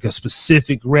even like a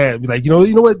specific rant. Be like, you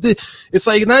know what? It's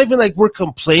like not even like we're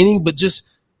complaining, but just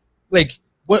like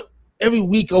what every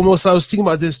week almost. I was thinking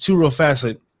about this too, real fast.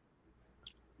 Like,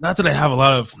 not that I have a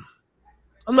lot of.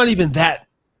 I'm not even that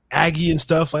aggy and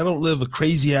stuff. I don't live a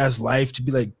crazy ass life to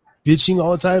be like bitching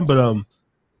all the time, but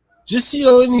just, you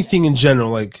know, anything in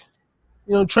general, like,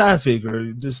 you know, traffic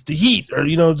or just the heat or,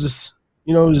 just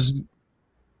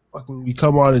fucking we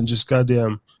come on and just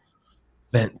goddamn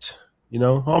vent, you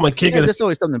know. Oh, my kid. Yeah, there's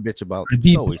always something to bitch about. A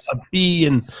bee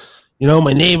and, you know,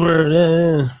 my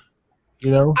neighbor, you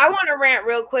know. I want to rant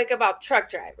real quick about truck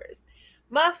drivers.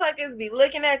 Motherfuckers be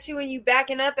looking at you and you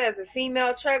backing up as a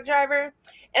female truck driver,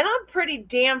 and I'm pretty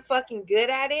damn fucking good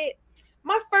at it.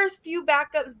 My first few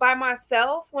backups by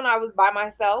myself, when I was by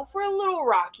myself, were a little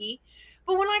rocky,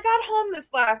 but when I got home this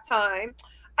last time,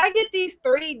 I get these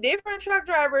 3 different truck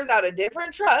drivers out of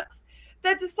different trucks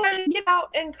that decided to get out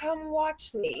and come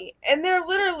watch me. And they're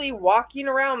literally walking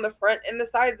around the front and the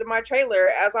sides of my trailer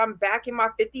as I'm back in my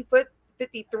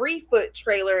 53-foot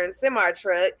trailer and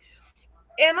semi-truck.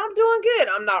 And I'm doing good.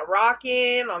 I'm not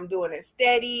rocking. I'm doing it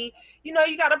steady. You know,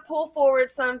 you got to pull forward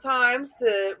sometimes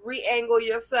to re-angle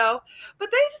yourself.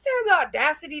 But they just have the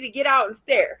audacity to get out and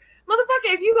stare.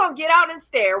 Motherfucker, if you going to get out and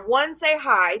stare, 1, say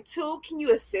hi. 2, can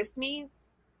you assist me?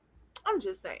 I'm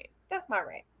just saying. That's my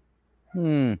rant.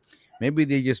 Maybe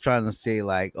they're just trying to say,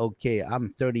 like, okay, I'm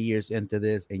 30 years into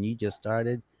this and you just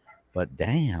started. But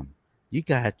damn, you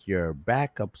got your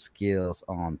backup skills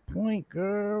on point,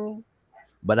 girl.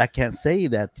 But I can't say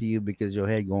that to you because your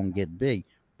head gonna get big.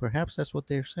 Perhaps that's what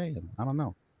they're saying. I don't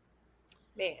know.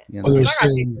 Man, you know? I got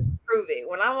to prove it.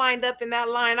 When I lined up in that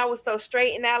line, I was so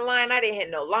straight in that line. I didn't hit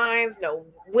no lines, no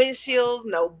windshields,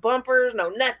 no bumpers, no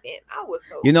nothing. I was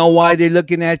so. You know why they're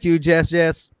looking at you,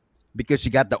 Jess? Because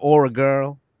you got the aura,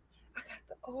 girl. I got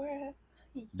the aura.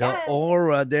 Yes. The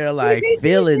aura. They're like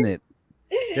feeling it.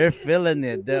 They're feeling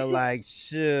it. They're like,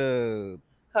 shoot.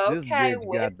 Okay, this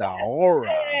bitch got the aura.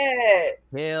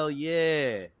 Hell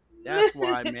yeah. That's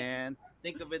why, man.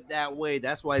 Think of it that way.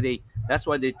 That's why they're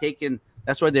taking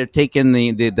their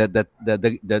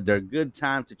good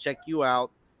time to check you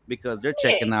out, because they're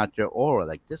checking out your aura.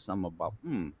 Like, this I'm about,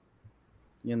 you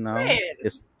know. Man.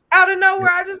 It's out of nowhere,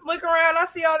 I just look around, I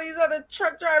see all these other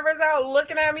truck drivers out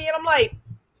looking at me, and I'm like,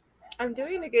 I'm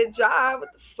doing a good job.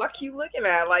 What the fuck you looking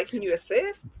at? Like, can you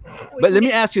assist? But let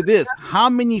me ask you this. How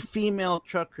many female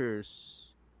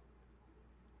truckers,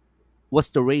 what's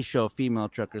the ratio of female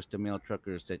truckers to male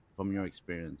truckers that, from your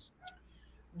experience?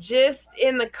 Just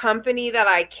in the company that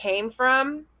I came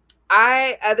from,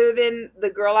 other than the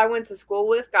girl I went to school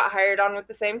with, got hired on with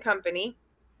the same company.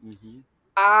 Mm-hmm.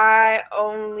 I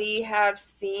only have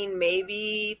seen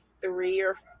maybe 3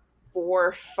 or 4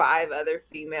 or 5 other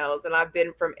females, and I've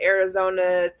been from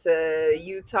Arizona to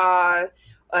Utah,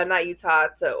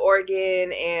 to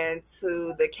Oregon, and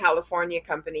to the California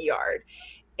company yard.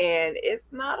 And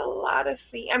it's not a lot of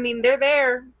I mean, they're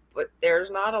there, but there's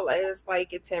not a. It's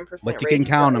like a 10%. But you can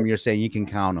count them. You're saying you can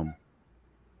count them.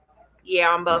 Yeah,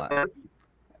 on both ends.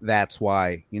 That's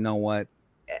why. You know what?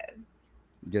 Yeah.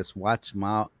 Just watch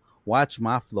my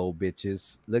flow,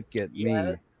 bitches. Look at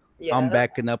me. Yeah. I'm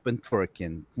backing up and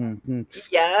twerking. Mm-hmm.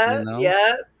 Yeah, you know?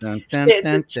 Yeah. Dun, dun,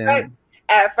 dun, dun.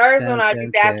 At first, when I be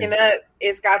backing up,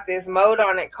 it's got this mode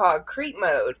on it called creep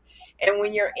mode. And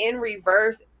when you're in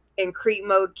reverse and creep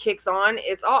mode kicks on,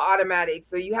 it's all automatic.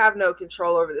 So you have no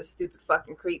control over the stupid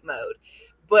fucking creep mode.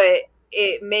 But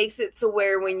it makes it to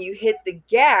where when you hit the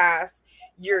gas,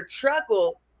 your truck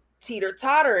will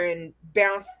teeter-totter and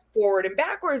bounce forward and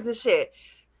backwards and shit.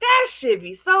 That should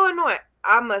be so annoying.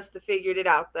 I must have figured it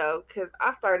out, though, because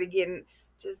I started getting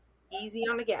just easy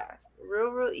on the gas.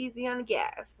 Real easy on the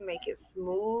gas. Make it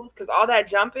smooth, because all that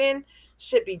jumping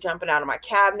should be jumping out of my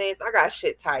cabinets. I got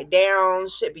shit tied down.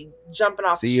 Should be jumping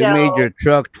off the shelf. See, you made your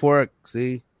truck twerk,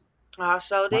 see? I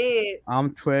sure did.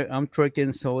 I'm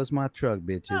twerking, so is my truck,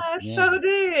 bitches. I sure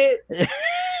did.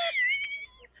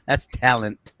 That's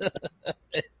talent.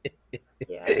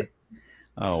 Yeah.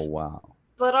 Oh, wow.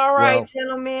 But all right,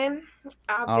 gentlemen.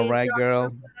 All right,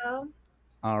 girl.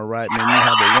 All right, man. You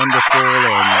have a wonderful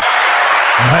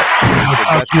We'll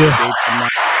talk to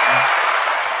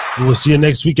you. We'll see you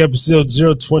next week, episode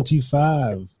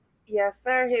 025. Yes,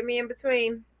 sir. Hit me in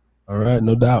between. All right,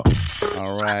 no doubt.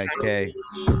 All right, okay.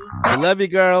 I love you,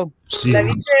 girl. See love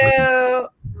you too.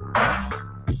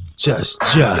 Just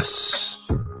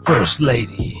First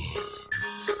Lady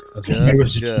of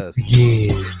just.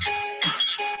 Again.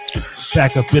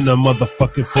 Back up in the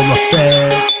motherfucking full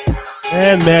effect.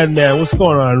 And man, what's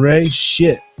going on, Ray?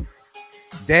 Shit.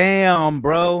 Damn,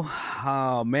 bro.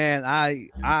 Oh man,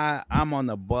 I'm on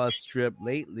the bus trip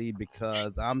lately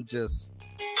because I'm just,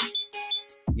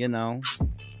 you know,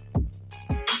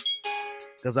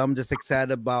 because I'm just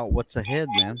excited about what's ahead,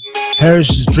 man. Harris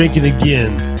is drinking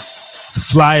again. The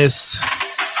flyest,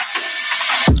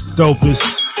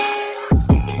 dopest,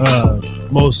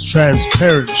 most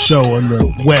transparent show on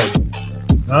the web.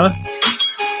 Huh?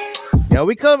 Yeah,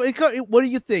 we covered. What do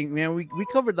you think, man? We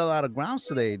covered a lot of grounds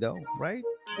today, though, right?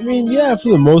 I mean, yeah, for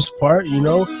the most part, you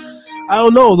know. I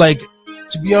don't know, like,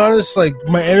 to be honest, like,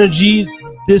 my energy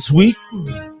this week,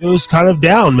 it was kind of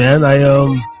down, man. I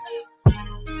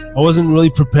wasn't really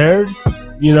prepared,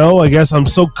 you know. I guess I'm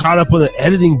so caught up on the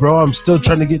editing, bro. I'm still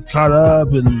trying to get caught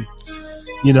up, and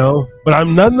you know. But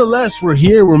nonetheless, we're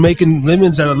here. We're making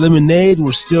lemons out of lemonade.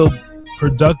 We're still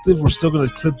productive. We're still going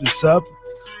to clip this up.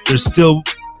 There's still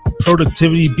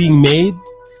productivity being made,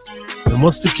 and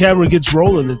once the camera gets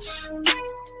rolling, it's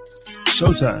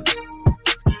showtime.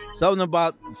 something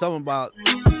about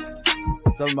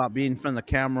being in front of the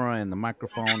camera and the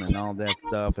microphone and all that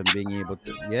stuff and being able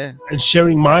to, yeah, and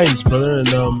sharing minds, brother. And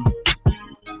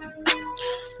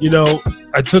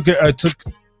I took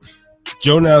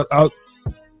Jonah out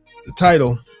the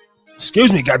title.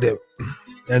 Excuse me, goddamn.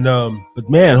 And but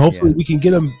man, hopefully we can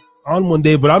get him on one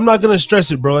day. But I'm not gonna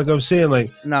stress it, bro. Like I'm saying, like,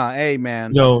 nah, hey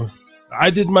man, I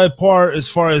did my part as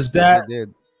far as that. You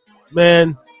did.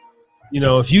 Man,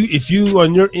 if you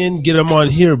on your end get him on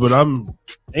here, but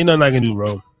ain't nothing I can do,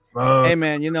 bro. Hey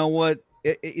man, you know what?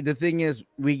 The thing is,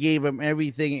 we gave him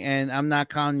everything, and I'm not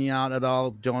counting you out at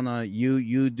all, Jonah. You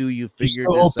figure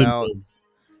this open, out.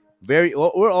 bro.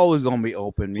 We're always gonna be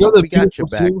open. You know We got your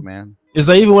back, man. It's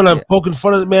like even when I'm poking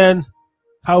fun of it, man,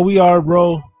 how we are,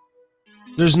 bro.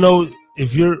 There's no,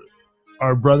 if you're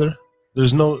our brother, there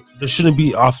shouldn't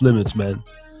be off limits, man.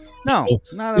 No,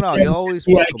 not at all. You always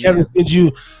I can't offend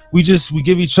you. We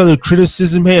give each other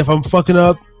criticism. Hey, if I'm fucking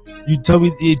up, you tell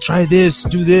me, hey, try this,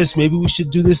 do this. Maybe we should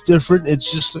do this different.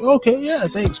 It's just okay, yeah,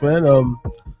 thanks, man.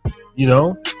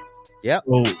 Yep.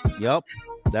 Yep.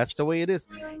 That's the way it is.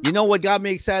 You know what got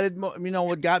me excited?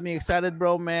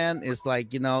 Bro, man? It's like,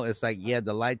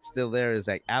 the light's still there. It's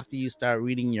like after you start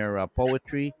reading your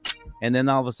poetry, and then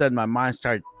all of a sudden my mind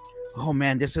started, oh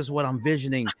man, this is what I'm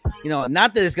visioning.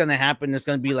 Not that it's gonna happen, it's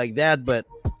gonna be like that, but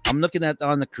I'm looking at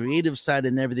on the creative side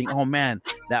and everything. Oh man,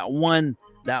 that one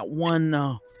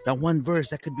verse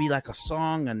that could be like a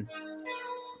song and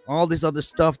all this other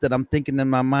stuff that I'm thinking in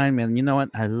my mind, man. You know what?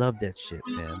 I love that shit,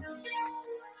 man.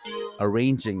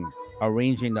 Arranging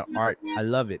the art, I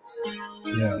love it.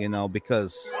 Yeah.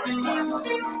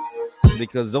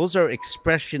 Because those are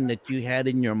expression that you had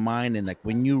in your mind, and like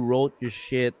when you wrote your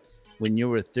shit when you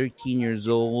were 13 years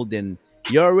old, and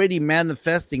you're already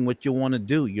manifesting what you want to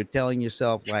do. You're telling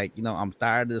yourself, like, I'm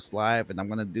tired of this life and I'm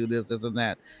gonna do this and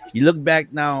that. You look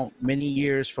back now, many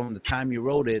years from the time you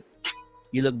wrote it,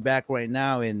 you look back right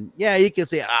now, and yeah, you can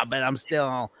say, but I'm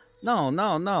still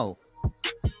no.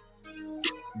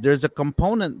 There's a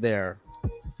component there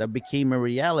that became a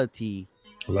reality.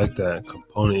 I like that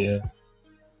component, yeah.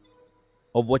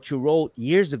 Of what you wrote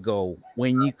years ago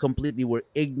when you completely were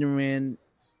ignorant,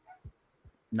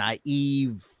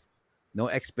 naive, no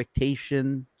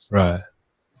expectation. Right.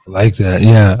 I like that.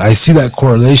 Yeah. I see that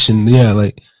correlation. Yeah.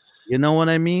 Like, you know what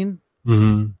I mean?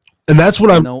 Mm-hmm. And that's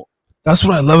what that's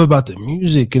what I love about the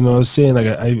music. I was saying, like,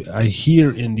 I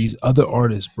hear in these other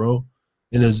artists, bro,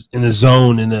 in a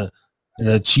zone, in a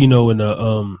chino, in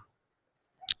a,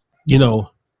 you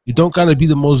don't gotta be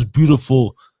the most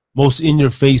beautiful, most in your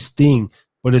face thing,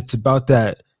 but it's about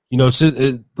that. It's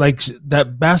just, like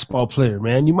that basketball player,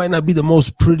 man. You might not be the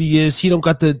most prettiest. He don't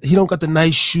got the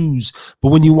nice shoes, but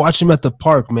when you watch him at the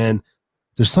park, man,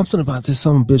 there's something about this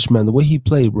son of a bitch, man. The way he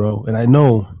played, bro, and I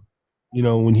know,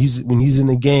 when he's in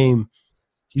the game,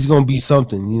 he's gonna be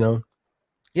something,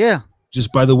 Yeah.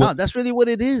 Just by the way, no, that's really what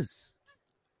it is.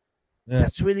 Yeah.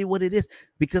 That's really what it is,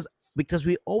 because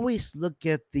we always look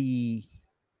at the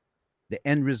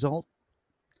end result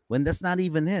when that's not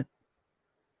even it.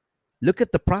 Look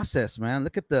at the process, man.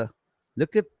 Look at the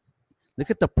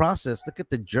process. Look at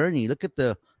the journey. Look at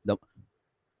the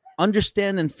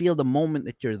understand and feel the moment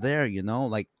that you're there.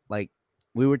 Like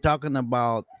we were talking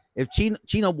about. If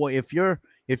Chino boy, if you're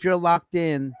locked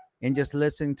in and just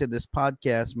listening to this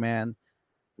podcast, man,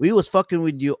 we was fucking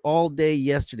with you all day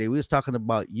yesterday. We was talking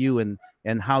about you and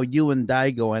how you and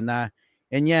Daigo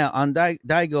and yeah, on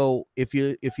Daigo, if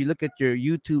you look at your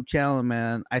YouTube channel,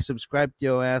 man, I subscribe to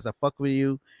your ass. I fuck with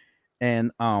you.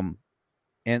 And I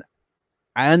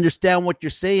understand what you're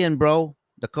saying, bro,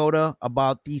 Dakota,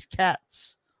 about these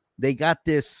cats. They got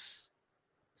this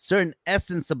certain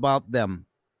essence about them.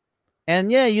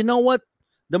 And yeah, you know what?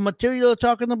 The material you're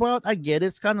talking about, I get it.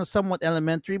 It's kind of somewhat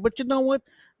elementary, but you know what?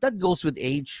 That goes with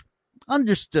age.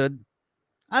 Understood.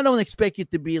 I don't expect you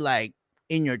to be like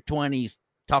in your 20s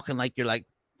talking like you're like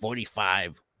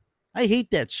 45. I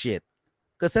hate that shit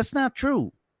because that's not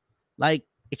true. Like,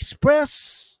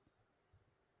 express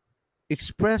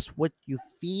what you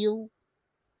feel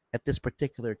at this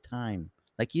particular time,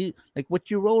 like what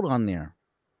you wrote on there.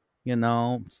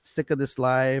 Sick of this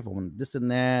life, and this and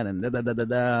that, and da da da da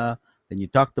da. Then you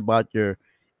talked about your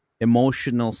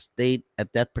emotional state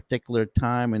at that particular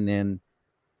time, and then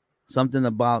something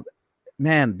about,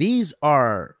 man, these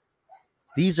are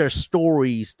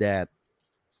stories that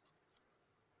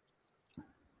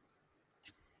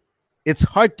it's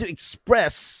hard to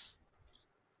express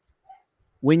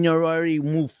when you're already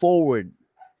moved forward.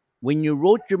 When you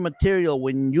wrote your material,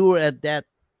 when you were at that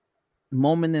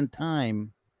moment in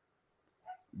time,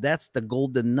 that's the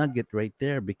golden nugget right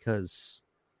there, because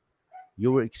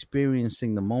you were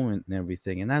experiencing the moment and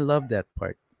everything, and I love that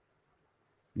part.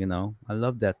 I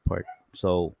love that part.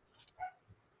 So,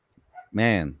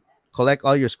 man, collect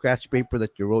all your scratch paper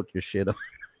that you wrote your shit on.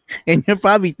 And you're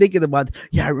probably thinking about,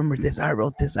 I remember this, I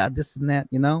wrote this out, this and that,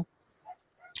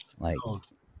 like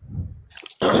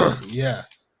yeah.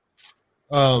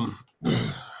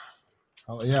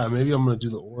 Yeah, maybe I'm gonna do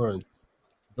the aura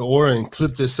and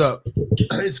clip this up.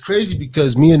 It's crazy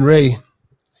because me and Ray,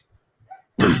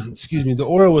 excuse me, the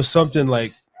aura was something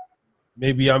like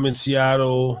maybe I'm in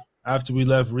Seattle after we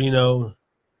left Reno,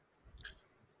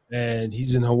 and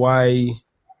he's in Hawaii,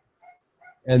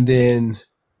 and then,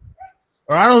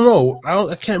 or I don't know,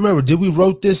 I can't remember. Did we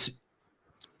wrote this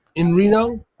in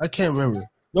Reno? I can't remember.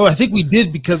 No, I think we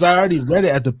did because I already read it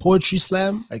at the poetry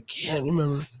slam. I can't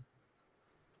remember.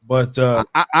 But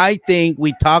I think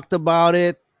we talked about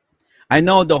it. I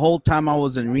know the whole time I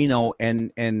was in Reno,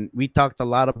 and we talked a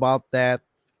lot about that.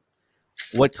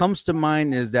 What comes to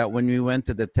mind is that when we went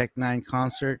to the Tech Nine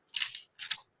concert,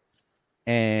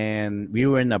 and we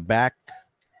were in the back,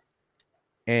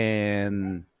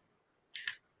 and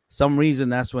for some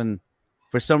reason,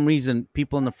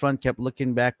 people in the front kept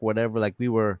looking back, whatever, like we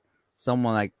were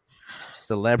someone like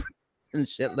celebrity and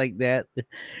shit like that,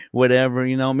 whatever,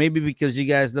 maybe because you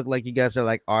guys look like you guys are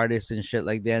like artists and shit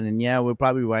like that. And yeah, we're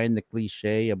probably writing the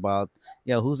cliche about,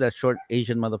 who's that short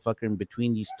Asian motherfucker in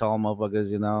between these tall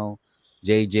motherfuckers,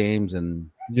 Jay James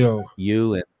and you.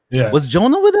 And yeah, was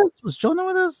Jonah with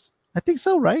us? I think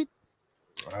so, right?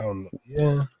 I don't know.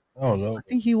 Yeah, I don't know. I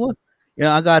think he was.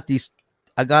 I got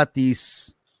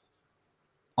these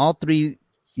all three.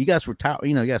 You guys were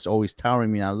you guys are always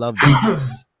towering me. I love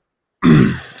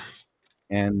them.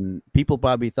 And people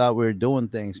probably thought we were doing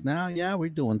things. Now, yeah, we're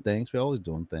doing things. We're always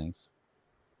doing things.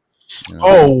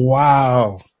 Oh,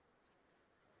 wow.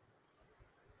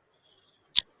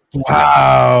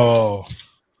 Wow.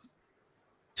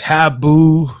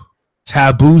 Taboo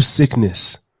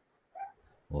sickness.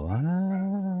 What?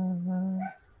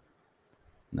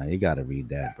 Now you got to read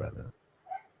that, brother.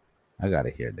 I got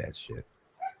to hear that shit.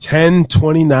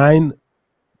 10/29,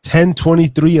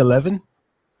 10/23/11.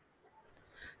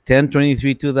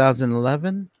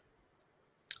 10/23/2011.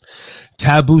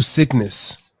 Taboo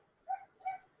sickness.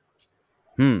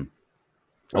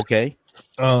 Okay.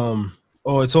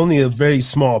 It's only a very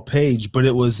small page, but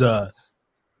it was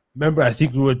remember, I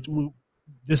think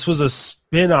this was a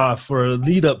spin-off or a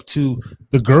lead up to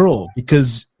The Girl,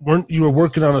 because you were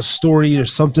working on a story or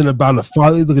something about a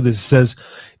father. Look at this. It says,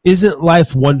 "Isn't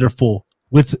life wonderful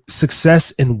with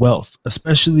success and wealth,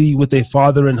 especially with a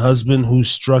father and husband who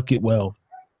struck it well?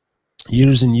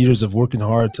 Years and years of working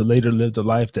hard to later live the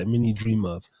life that many dream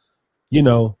of.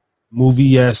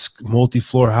 Movie-esque,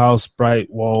 multi-floor house, bright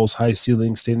walls, high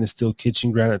ceilings, stainless steel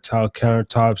kitchen, granite tile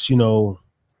countertops.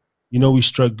 We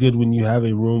struck good when you have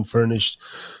a room furnished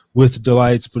with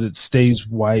delights, but it stays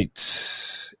white,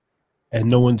 and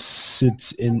no one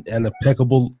sits in an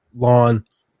impeccable lawn.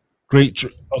 Great.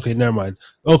 Okay, never mind.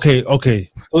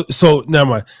 Okay. So never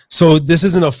mind. So this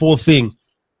isn't a full thing.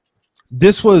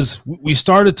 We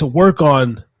started to work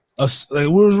on we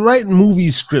were writing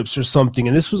movie scripts or something,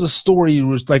 and this was a story. It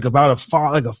was like about a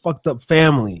fucked up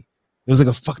family. It was like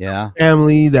a fucked up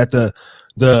family that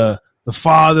the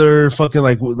father fucking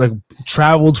like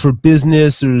traveled for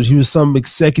business, or he was some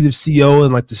executive CEO,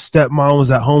 and like the stepmom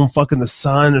was at home fucking the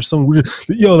son or some weird.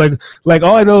 Like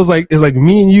all I know is like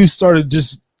me and you started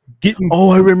just getting.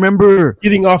 Oh, I remember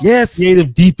getting off the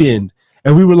creative deep end,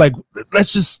 and we were like,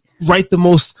 let's just write the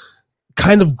most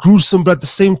kind of gruesome, but at the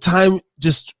same time,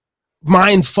 just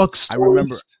mind fuck stories. I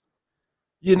remember.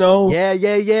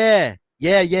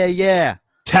 Yeah.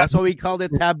 That's what we called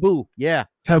it, taboo. Yeah.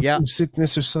 Taboo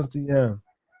sickness or something. Yeah.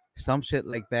 Some shit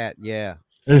like that. Yeah.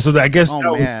 And so I guess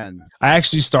I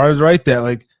actually started to write that.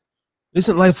 Like,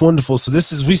 isn't life wonderful? So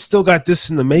we still got this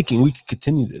in the making. We can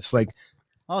continue this. Like,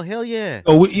 oh hell yeah.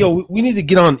 We need to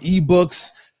get on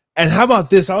ebooks. And how about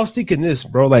this? I was thinking this,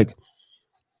 bro. Like,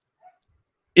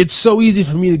 it's so easy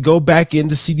for me to go back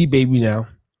into CD Baby now,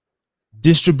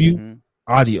 distribute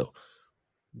audio.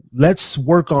 Let's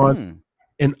work on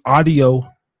an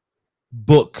audio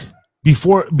book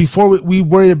before we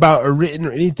worry about a written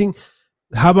or anything.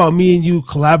 How about me and you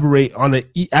collaborate on an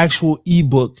actual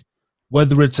ebook,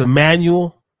 whether it's a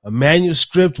manual, a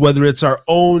manuscript, whether it's our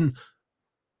own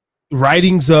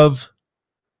writings of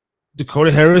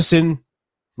Dakota Harrison,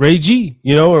 Ray G,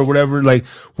 or whatever, like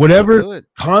whatever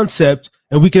concept,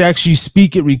 and we could actually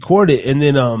speak it, record it, and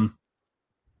then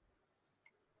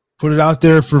put it out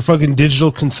there for fucking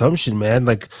digital consumption, man.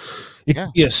 Like, it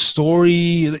could be a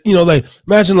story, like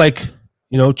imagine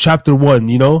chapter 1,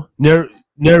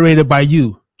 narrated by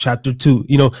you. chapter 2,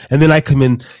 and then I come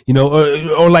in,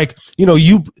 or like,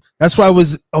 that's why I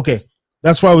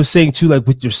was saying too, like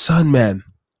with your son, man,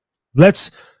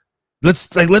 let's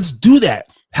do that.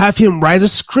 Have him write a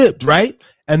script, right?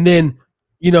 And then,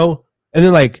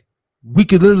 like we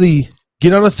could literally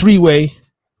get on a 3-way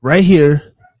right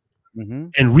here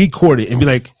and record it and be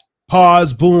like,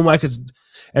 pause, boom, I could,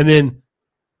 and then,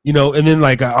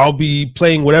 like I'll be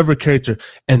playing whatever character,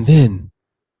 and then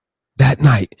that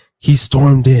night he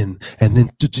stormed in, and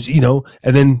then,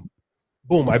 and then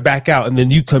boom, I back out, and then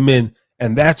you come in,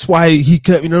 and that's why he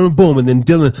cut, boom, and then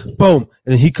Dylan, boom,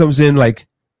 and then he comes in, like,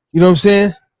 you know what I'm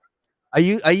saying?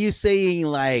 Are you saying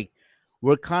like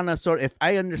we're kind of sort of, if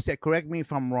I understand, correct me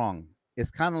if I'm wrong,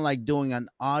 it's kind of like doing an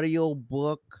audio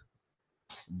book,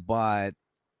 but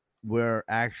we're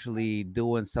actually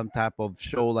doing some type of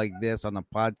show like this on a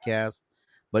podcast,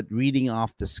 but reading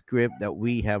off the script that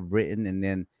we have written and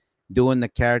then doing the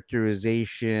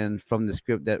characterization from the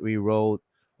script that we wrote.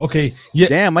 Okay. Yeah.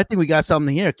 Damn, I think we got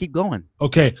something here. Keep going.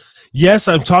 Okay. Yes,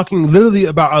 I'm talking literally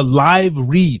about a live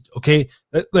read. Okay.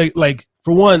 Like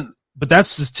for one, but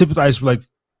that's just typicalized. Like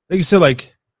you said,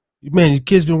 like, man, your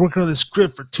kid's been working on this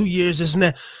script for 2 years, isn't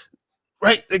that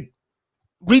right? Like,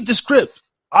 read the script.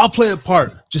 I'll play a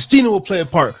part. Justina will play a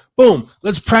part. Boom.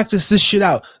 Let's practice this shit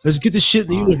out. Let's get this shit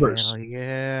in the universe.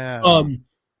 Yeah.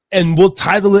 And we'll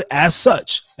title it as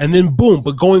such. And then boom.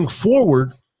 But going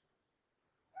forward,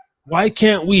 why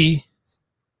can't we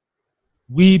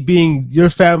being your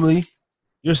family,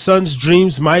 your son's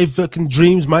dreams, my fucking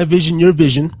dreams, my vision, your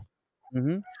vision,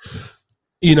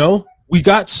 we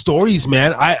got stories,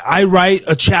 man. I write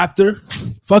a chapter.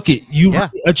 Fuck it. You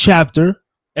write a chapter.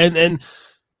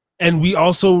 And we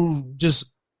also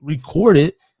just record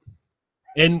it,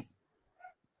 and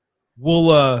we'll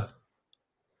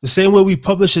the same way we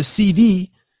publish a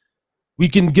CD, we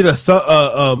can get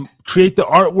create the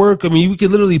artwork. I mean, we could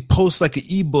literally post like an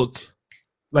ebook,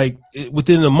 like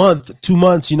within a month, 2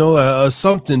 months.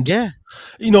 Something. Just,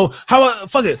 how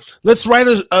about, fuck it? Let's write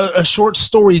a short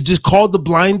story just called "The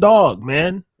Blind Dog,"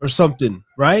 man, or something,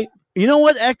 right? You know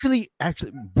what? Actually,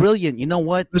 brilliant. You know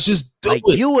what? Let's just do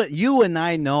it. You and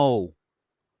I know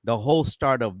the whole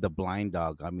start of The Blind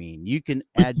Dog. I mean, you can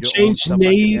add your change own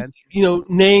names,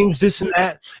 names, this and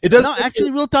that. It doesn't. No,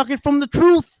 actually, we'll talk it from the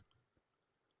truth.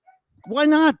 Why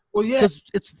not? Well, yeah, because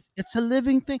it's a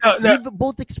living thing. We've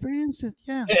both experienced it.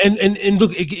 Yeah, and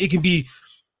look, it can be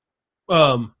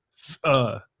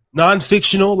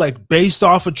non-fictional, like based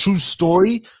off a true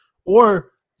story, or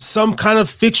some kind of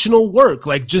fictional work,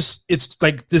 like just it's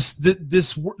like this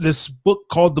book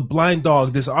called The Blind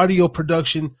Dog. This audio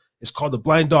production is called The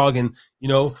Blind Dog, and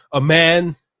a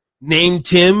man named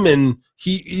Tim, and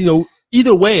he,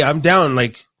 either way, I'm down.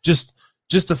 Like just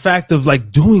the fact of like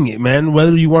doing it, man.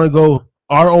 Whether you want to go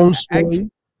our own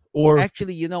story or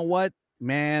actually, you know what,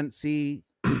 man? See,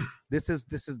 this is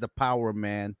the power,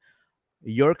 man.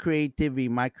 Your creativity,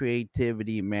 my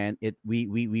creativity, man.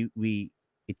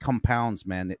 It compounds,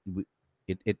 man.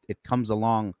 It comes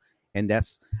along, and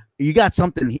that's you got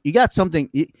something.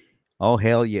 Oh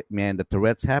hell yeah, man! The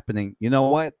Tourette's happening. You know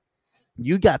what?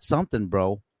 You got something,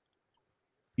 bro.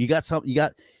 You got something.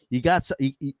 You got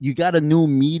a new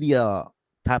media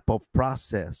type of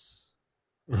process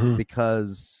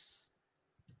because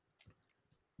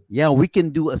we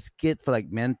can do a skit for like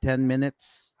 10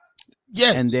 minutes.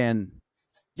 Yes, and then.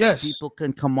 Yes, people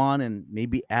can come on and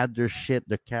maybe add their shit,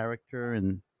 their character,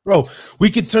 and bro, we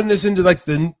could turn this into like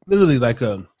the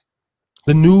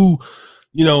new,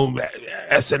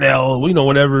 SNL,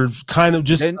 whatever kind of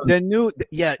just the new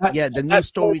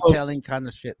storytelling kind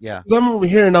of shit. Yeah, I'm over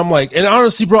here and I'm like, and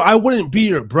honestly, bro, I wouldn't be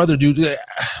your brother, dude.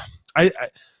 I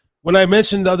when I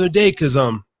mentioned the other day, because I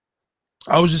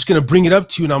was just gonna bring it up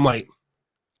to you, and I'm like,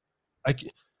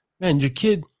 man, your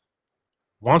kid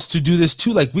wants to do this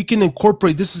too. Like, we can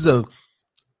incorporate this is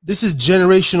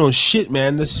generational shit,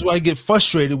 man. This is why I get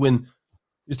frustrated when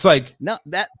it's like, no,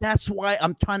 that's why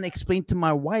I'm trying to explain to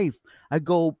my wife. I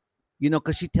go,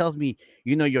 because she tells me,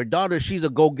 your daughter, she's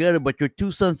a go-getter, but your two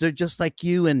sons, they're just like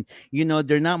you, and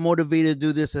they're not motivated to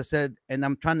do this. I said, and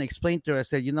I'm trying to explain to her, I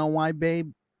said, you know why,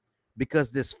 babe?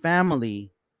 Because this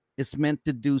family is meant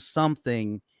to do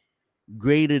something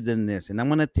greater than this. And I'm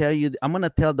gonna tell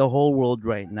the whole world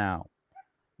right now.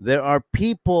 There are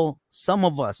people, some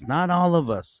of us, not all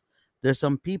of us. There's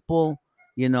some people,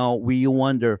 where you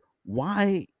wonder,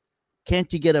 why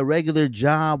can't you get a regular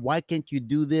job? Why can't you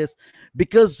do this?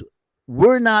 Because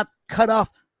we're not cut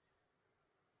off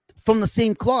from the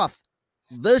same cloth.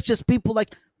 There's just people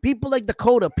like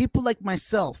Dakota, people like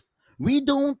myself. We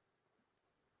don't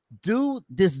do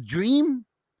this dream.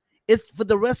 It's for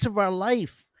the rest of our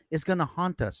life. is gonna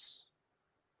haunt us.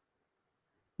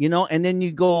 You know, and then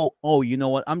you go, oh, you know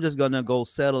what? I'm just gonna go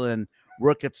settle and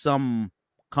work at some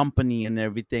company and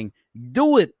everything.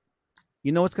 Do it.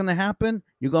 You know what's gonna happen?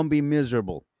 You're gonna be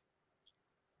miserable.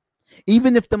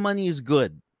 Even if the money is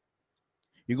good,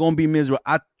 you're gonna be miserable.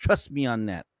 Trust me on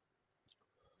that.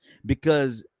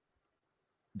 Because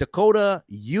Dakota,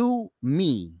 you,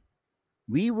 me,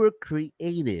 we were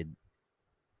created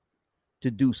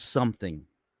to do something.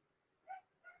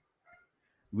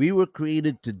 We were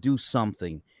created to do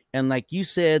something. And like you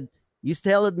said, you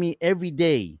telling me every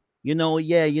day, you know,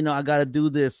 yeah, you know, I gotta do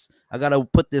this, I gotta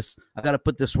put this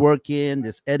work in,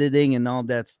 this editing and all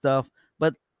that stuff.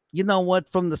 But you know what?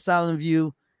 From the silent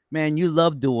view, man, you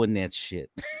love doing that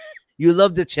shit. You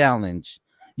love the challenge.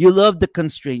 You love the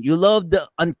constraint. You love the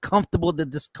uncomfortable, the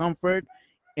discomfort,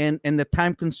 and the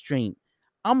time constraint.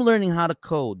 I'm learning how to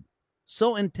code.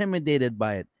 So intimidated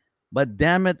by it. But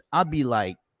damn it, I'll be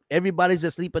like, everybody's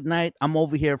asleep at night. I'm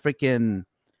over here freaking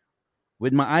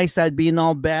with my eyesight being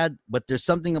all bad, but there's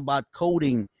something about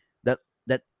coding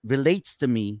that relates to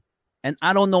me, and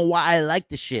I don't know why I like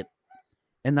the shit.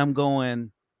 And I'm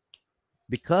going,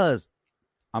 because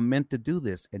I'm meant to do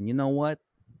this. And you know what?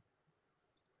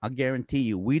 I guarantee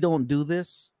you, we don't do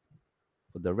this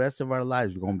for the rest of our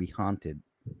lives. We're gonna be haunted.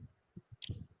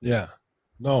 Yeah.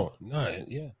 No,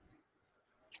 yeah.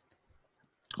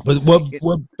 But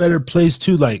what better place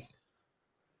to like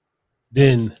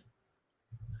than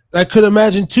I could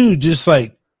imagine too, just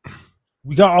like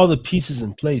we got all the pieces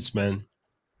in place, man.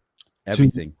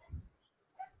 Everything.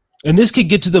 And this could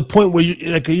get to the point where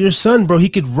you like your son, bro, he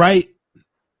could write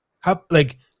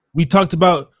like we talked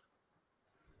about,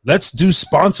 let's do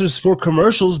sponsors for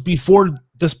commercials before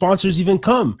the sponsors even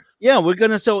come. Yeah, we're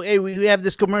gonna hey, we have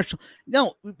this commercial.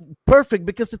 No, perfect,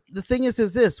 because the thing is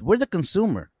this: we're the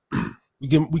consumer. We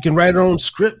can write our own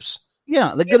scripts.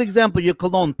 Yeah, a good example, your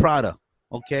cologne Prada.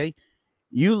 Okay,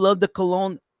 you love the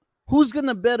cologne. Who's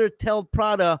gonna better tell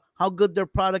Prada how good their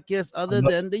product is other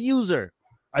than the user?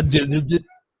 I did.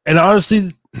 And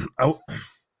honestly,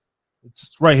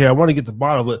 it's right here. I want to get the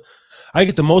bottle, but I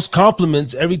get the most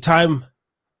compliments every time.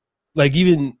 Like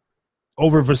even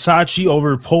over Versace,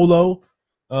 over Polo,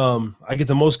 I get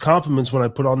the most compliments when I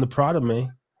put on the Prada,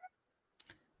 man.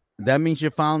 That means you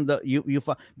found you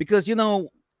found, because you know,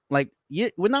 like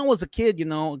when I was a kid, you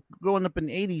know, growing up in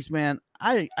the 80s, man,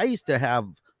 I used to have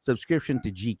subscription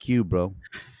to GQ, bro.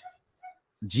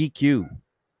 GQ,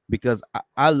 because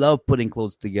I love putting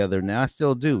clothes together, and I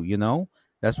still do, you know.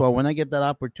 That's why when I get that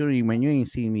opportunity, man, you ain't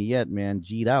seen me yet, man.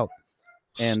 G'd out.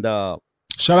 And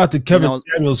shout out to Kevin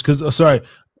Samuels, because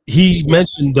he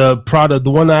mentioned the Prada, the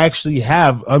one I actually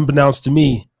have, unbeknownst to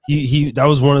me. He that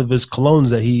was one of his colognes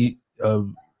that he.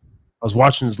 I was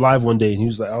watching his live one day, and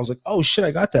I was like, oh shit,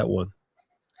 I got that one.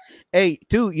 Hey,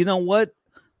 dude, you know what?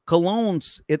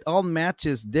 Colognes, it all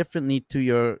matches differently to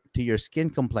your skin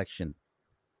complexion.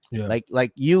 Yeah.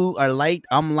 Like you are light,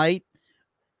 I'm light.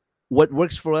 What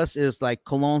works for us is like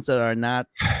colognes that are not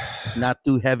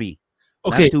too heavy.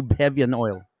 Okay. Not too heavy on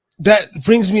oil. That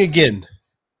brings me again.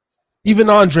 Even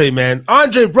Andre, man.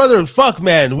 Andre, brother, fuck,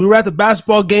 man. We were at the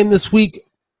basketball game this week.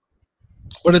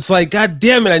 But it's like, God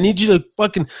damn it, I need you to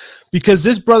fucking, because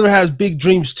this brother has big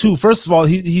dreams too. First of all,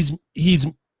 he's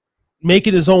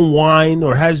making his own wine,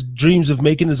 or has dreams of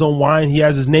making his own wine. He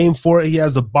has his name for it. He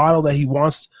has the bottle that he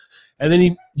wants, and then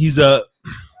he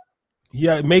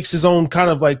makes his own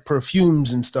kind of like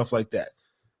perfumes and stuff like that.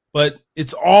 But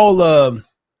it's all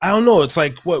I don't know. It's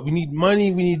like, what, we need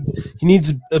money. He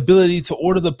needs ability to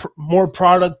order more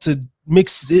product, to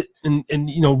mix it and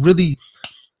you know, really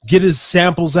get his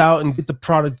samples out and get the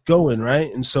product going,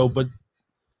 right? And so, but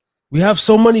we have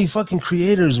so many fucking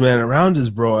creators, man, around us,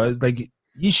 bro. Like,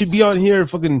 he should be on here,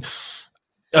 fucking.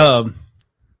 I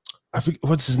forget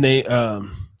what's his name.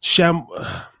 The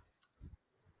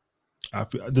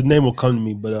name will come to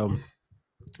me, but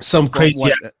some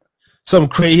crazy.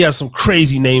 He has some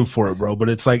crazy name for it, bro. But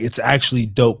it's like, it's actually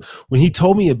dope. When he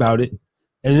told me about it,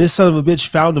 and this son of a bitch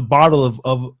found a bottle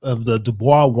of the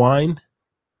Dubois wine.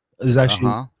 Is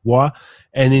actually Dubois,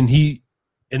 and then he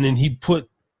put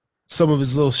some of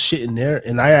his little shit in there,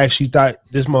 and I actually thought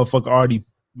this motherfucker already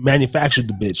manufactured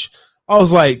the bitch. I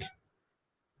was like,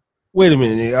 wait a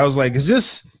minute. I was like, is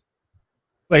this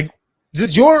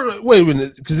your, wait a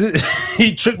minute, because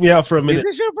he tricked me out for a minute. Is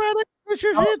this your product? Is this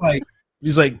your shit? Like,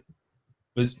 he's like,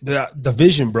 the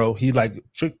vision, bro. He like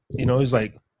tricked, you know. He's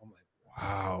like, I'm like,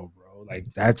 wow, bro.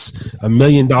 Like, that's $1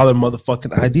 million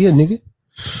motherfucking idea, nigga.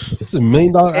 It's $1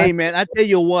 million. Hey, man, I tell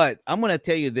you what, I'm gonna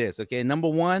tell you this. Okay, number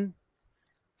one,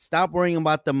 stop worrying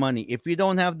about the money. If you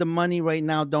don't have the money right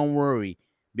now, don't worry.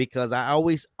 because I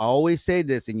always say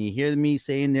this, and you hear me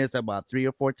saying this about 3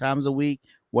 or 4 times a week,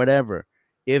 whatever.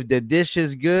 If the dish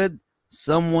is good,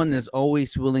 someone is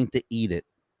always willing to eat it.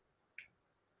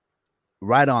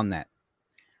 Right on that.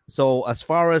 So as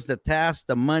far as the task,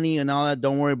 the money, and all that,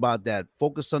 don't worry about that.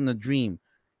 Focus on the dream.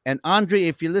 And Andre,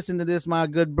 if you listen to this, my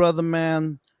good brother,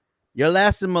 man, your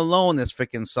last name alone is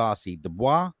freaking saucy.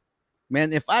 Dubois,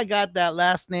 man. If I got that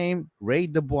last name, Ray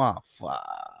Dubois, fuck,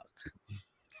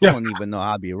 I don't even know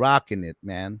how I'd be rocking it,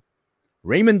 man.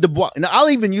 Raymond Dubois. And I'll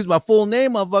even use my full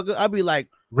name, motherfucker. I'll be like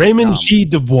Raymond G.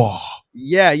 Dubois.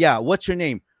 Yeah. What's your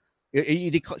name?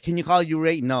 Can you call you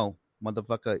Ray? No,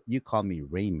 motherfucker. You call me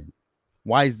Raymond.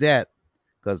 Why is that?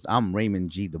 Because I'm Raymond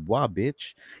G. Dubois,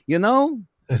 bitch. You know?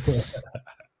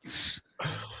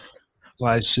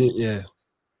 Like shit, yeah.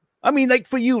 I mean, like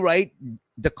for you, right?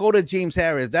 Dakota James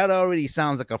Harris, that already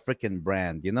sounds like a freaking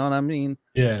brand. You know what I mean?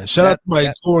 Yeah. Shout out to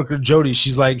my coworker Jody.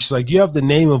 She's like, you have the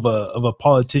name of a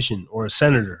politician or a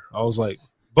senator. I was like,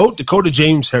 vote Dakota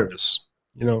James Harris.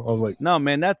 You know, I was like, no,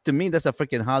 man, that to me, that's a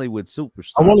freaking Hollywood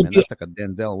superstar. Man. That's like a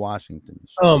Denzel Washington.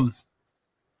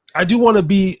 I do want to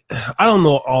be, I don't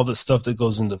know all the stuff that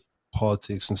goes into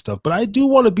politics and stuff, but I do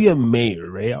want to be a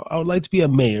mayor, right? I would like to be a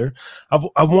mayor.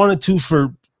 I wanted to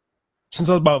since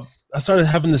I started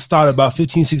having this thought about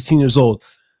 15, 16 years old.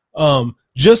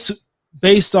 Just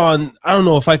based on, I don't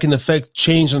know if I can affect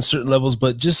change on certain levels,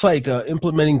 but just like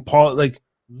implementing like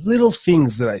little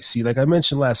things that I see. Like I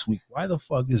mentioned last week, why the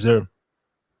fuck is there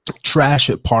trash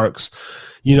at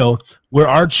parks, you know, where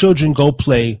our children go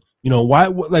play? You know, why,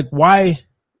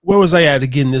 where was I at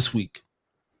again this week?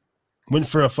 Went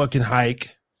for a fucking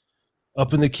hike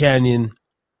up in the canyon.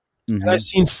 And I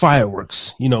seen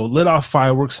fireworks, you know, lit off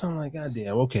fireworks. I'm like, God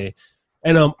damn, okay.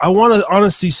 And I want to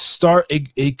honestly start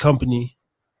a company.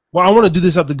 Well, I want to do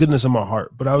this out the goodness of my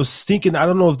heart. But I was thinking, I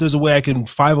don't know if there's a way I can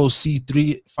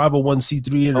 501c3.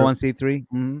 501c3. I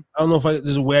don't know if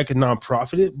there's a way I can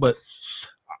nonprofit it, but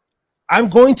I'm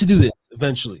going to do this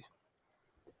eventually.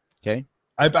 Okay.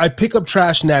 I pick up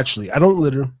trash naturally. I don't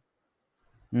litter.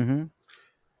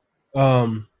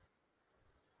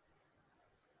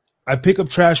 I pick up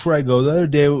trash where I go. The other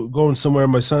day, going somewhere,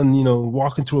 my son, you know,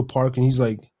 walking through a park, and he's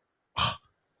like,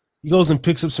 he goes and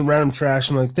picks up some random trash.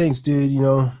 I'm like, thanks, dude, you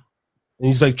know. And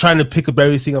he's like trying to pick up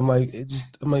everything. I'm like,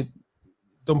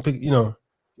 don't pick, you know.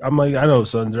 I'm like, I know,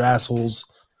 son, they're assholes.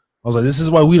 I was like, this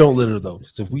is why we don't litter, though.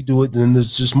 Because if we do it, then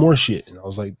there's just more shit. And I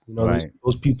was like, you know,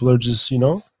 those people are just, you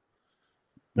know,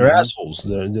 they're assholes.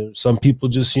 They're some people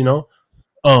just, you know.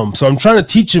 So I'm trying to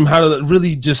teach him how to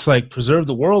really just like preserve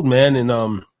the world, man.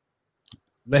 And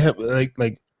let him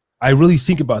like I really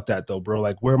think about that though, bro.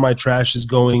 Like where my trash is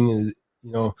going, and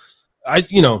you know,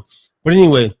 But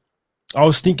anyway, I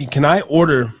was thinking, can I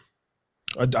order?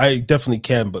 I definitely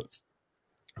can, but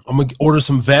I'm gonna order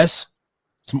some vests,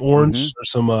 some orange or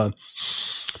some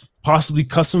possibly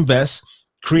custom vests.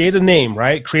 Create a name,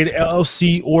 right? Create an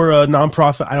LLC or a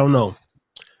nonprofit. I don't know.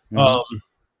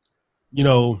 You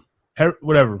know,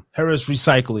 whatever, Harris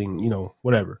Recycling, you know,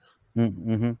 whatever.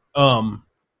 And I'm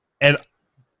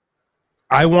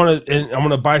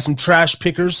gonna buy some trash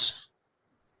pickers.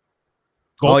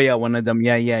 One of them.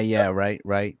 Yeah.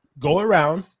 Right. Go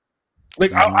around.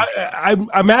 Like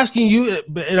I'm asking you,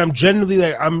 and I'm generally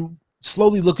like I'm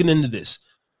slowly looking into this.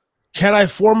 Can I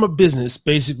form a business,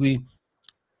 basically,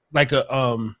 like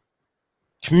a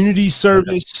community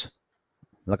service,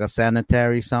 like a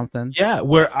sanitary something? Yeah,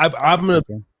 where I'm gonna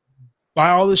buy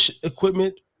all this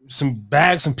equipment, some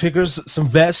bags, some pickers, some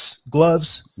vests,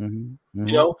 gloves. You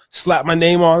know, slap my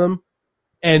name on them,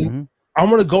 and I'm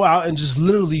gonna go out and just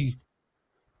literally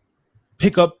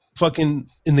pick up fucking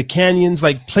in the canyons,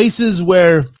 like places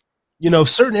where, you know,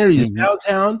 certain areas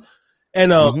downtown,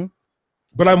 and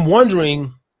but I'm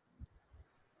wondering,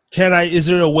 is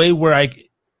there a way where I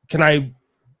can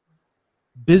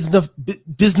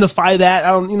businessify that? I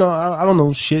don't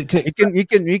know shit.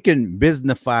 You can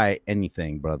businessify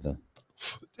anything, brother.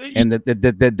 And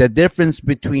the difference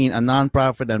between a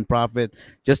nonprofit and profit,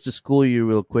 just to school you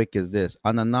real quick, is this: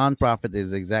 on a nonprofit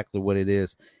is exactly what it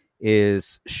is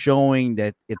showing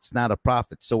that it's not a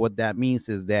profit. So what that means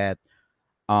is that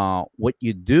what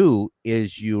you do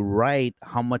is you write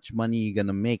how much money you're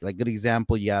gonna make. Like, good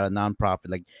example, you got a nonprofit.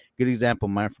 Like, good example,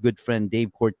 my good friend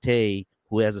Dave Corte,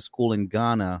 who has a school in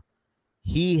Ghana,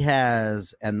 he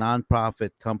has a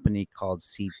nonprofit company called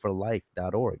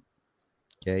seedforlife.org.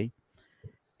 Okay.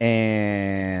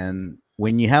 And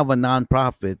when you have a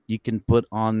nonprofit, you can put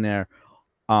on there,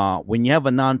 when you have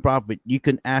a nonprofit, you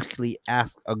can actually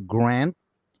ask a grant,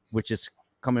 which is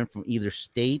coming from either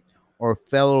state or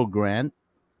federal grant,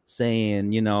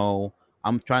 saying, you know,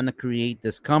 I'm trying to create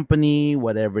this company,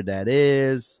 whatever that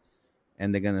is.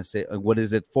 And they're going to say, what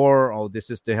is it for? Oh, this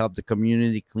is to help the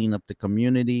community, clean up the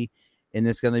community. And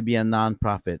it's going to be a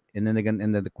nonprofit. And then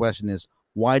and then the question is,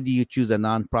 why do you choose a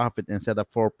nonprofit instead of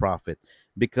for-profit?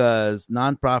 Because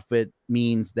nonprofit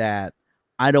means that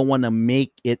I don't want to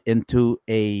make it into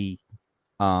a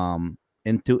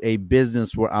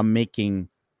business where I'm making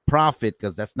profit,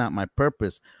 because that's not my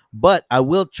purpose. But I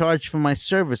will charge for my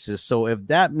services. So if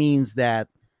that means that,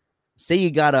 say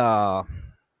you got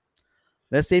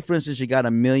let's say, for instance, you got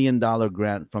 $1 million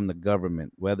grant from the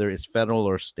government, whether it's federal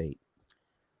or state.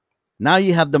 Now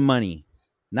you have the money.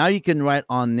 Now you can write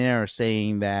on there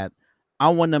saying that I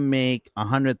want to make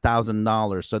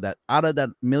 $100,000, so that out of that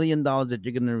 $1 million that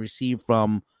you're going to receive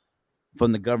from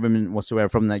the government, whatsoever,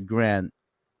 from that grant,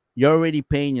 you're already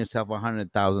paying yourself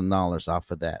 $100,000 off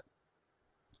of that.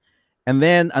 And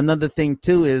then another thing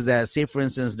too is that, say for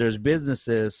instance, there's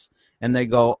businesses and they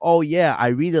go, oh yeah, I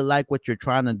really like what you're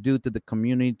trying to do to the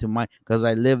community, because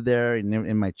I live there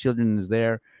and my children is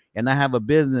there, and I have a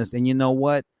business, and you know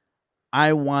what?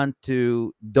 I want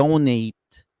to donate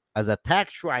as a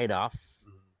tax write-off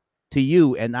to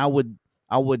you, and I would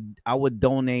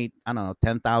donate, I don't know,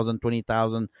 10,000,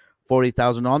 20,000,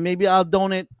 40,000, or maybe I'll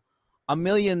donate $1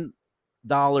 million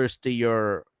to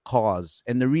your cause.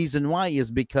 And the reason why is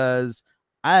because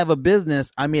I have a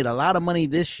business. I made a lot of money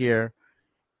this year,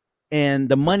 and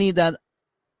the money that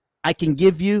I can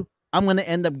give you, I'm going to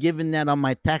end up giving that on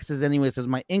my taxes anyways as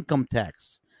my income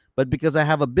tax. But because I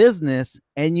have a business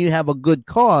and you have a good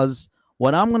cause,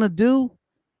 what I'm going to do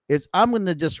is I'm going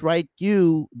to just write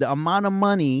you the amount of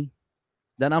money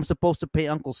that I'm supposed to pay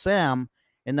Uncle Sam,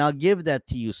 and I'll give that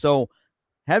to you. So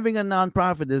having a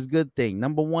nonprofit is a good thing.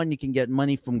 Number one, you can get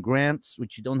money from grants,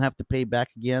 which you don't have to pay back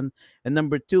again. And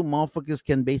number two, motherfuckers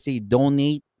can basically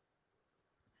donate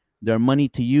their money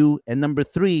to you. And number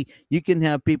three, you can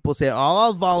have people say, oh,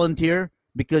 I'll volunteer,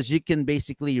 because you can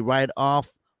basically write off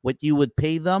what you would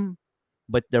pay them,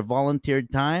 but their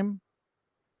volunteered time,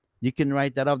 you can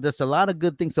write that off. There's a lot of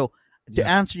good things. So to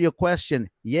answer your question,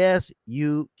 yes,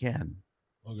 you can.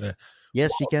 Okay.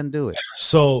 Yes, you can do it.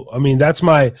 So, I mean, that's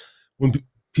when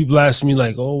people ask me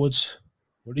like, oh, what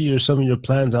are some of your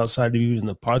plans outside of even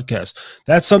the podcast?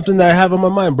 That's something that I have on my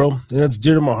mind, bro. And that's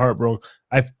dear to my heart, bro.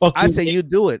 I say you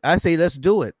do it. I say, let's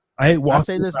do it. I hate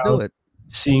walking let's do it.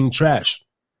 Seeing trash.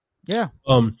 Yeah.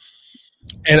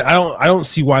 And I don't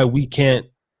see why we can't.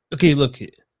 Okay, look,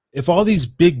 if all these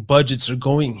big budgets are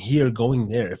going here, going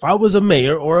there, if I was a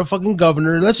mayor or a fucking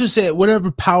governor, let's just say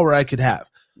whatever power I could have,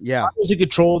 yeah, I was in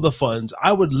control of the funds,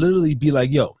 I would literally be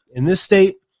like, yo, in this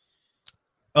state,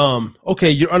 okay,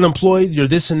 you're unemployed, you're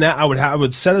this and that. I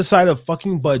would set aside a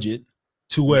fucking budget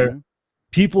to where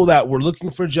people that were looking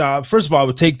for a job, first of all, I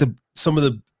would take some of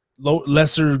the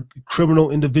lesser criminal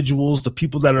individuals, the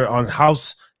people that are on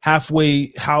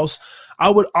halfway house, I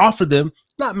would offer them,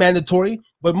 not mandatory,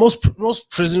 but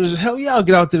most prisoners, hell yeah, I'll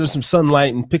get out there in some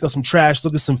sunlight and pick up some trash,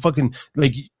 look at some fucking,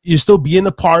 like, you still be in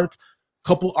the park,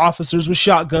 couple officers with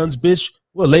shotguns, bitch,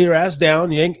 well, lay your ass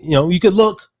down, you could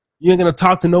look, you ain't gonna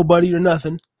talk to nobody or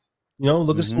nothing,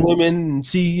 look at some women and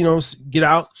see, get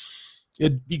out,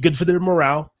 it'd be good for their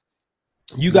morale.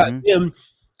 You got them.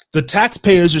 The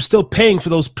taxpayers are still paying for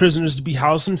those prisoners to be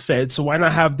housed and fed, so why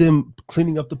not have them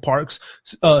cleaning up the parks,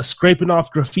 scraping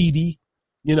off graffiti,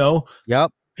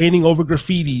 painting over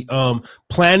graffiti,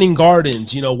 planting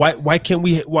gardens. Why can't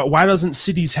why doesn't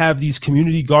cities have these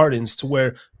community gardens to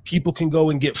where people can go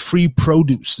and get free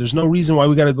produce? There's no reason why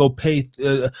we got to go pay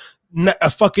a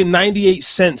fucking 98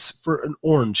 cents for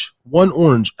one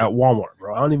orange at Walmart,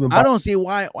 bro. I don't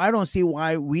see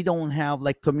why we don't have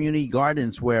like community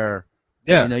gardens where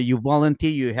you volunteer,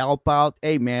 you help out.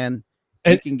 Hey man,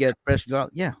 you can get fresh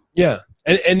garlic. Yeah.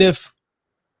 And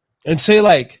say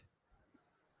like,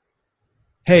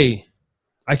 hey,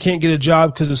 I can't get a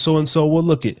job because of so and so.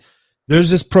 Well, there's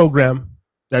this program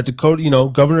that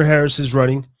Governor Harris is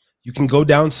running. You can go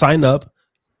down, sign up.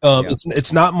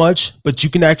 It's not much, but you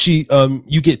can actually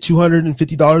you get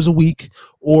 $250 a week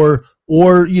or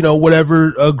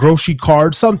whatever, a grocery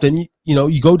card, something.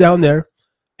 You go down there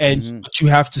and but you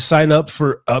have to sign up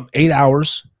for 8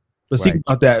 hours. But think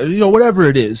about that, whatever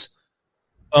it is.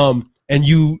 And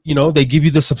they give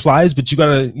you the supplies, but you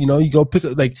gotta you go pick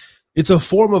up, like, it's a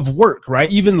form of work, right?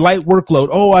 Even light workload.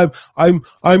 Oh,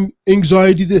 I'm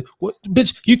anxiety. What,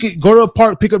 bitch? You could go to a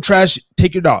park, pick up trash,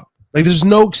 take your dog. Like, there's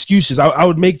no excuses. I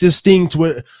would make this thing to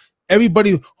where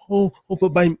everybody,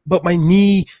 but my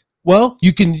knee. Well,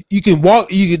 you can walk,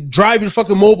 you can drive your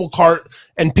fucking mobile cart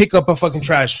and pick up a fucking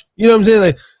trash. You know what I'm saying?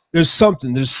 Like, there's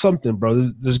something,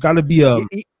 bro. There's got to be a.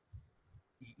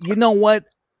 You know what?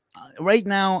 right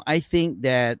now, I think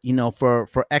that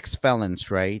for ex felons,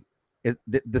 right,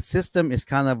 the system is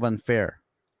kind of unfair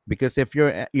because if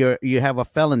you have a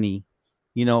felony,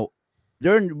 you know,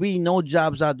 there are really no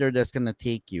jobs out there that's gonna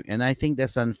take you, and I think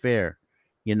that's unfair,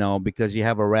 because you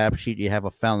have a rap sheet, you have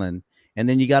a felon, and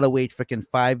then you gotta wait freaking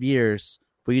 5 years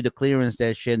for you to clearance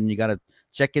that shit, and you gotta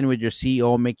check in with your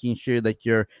CEO, making sure that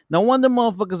you're. No wonder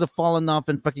motherfuckers are falling off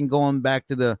and fucking going back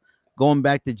to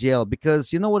jail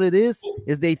because you know what it is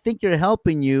they think you're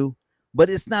helping you, but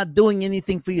it's not doing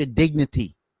anything for your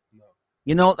dignity.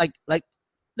 Like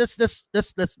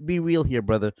let's be real here,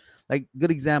 brother. Like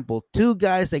good example, two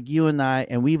guys like you and I,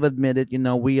 and we've admitted,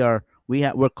 we're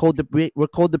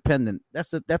codependent.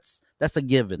 That's a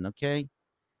given. Okay,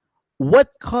 what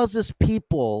causes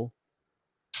people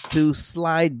to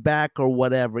slide back or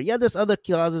whatever? Yeah, there's other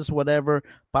causes, whatever,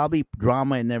 probably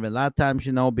drama and everything. A lot of times,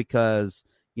 because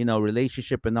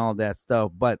relationship and all that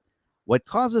stuff. But what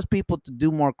causes people to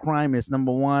do more crime is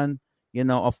number one,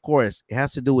 of course, it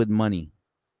has to do with money.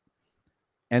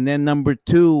 And then number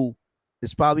two,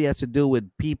 this probably has to do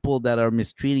with people that are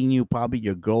mistreating you, probably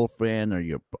your girlfriend or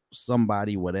your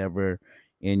somebody, whatever,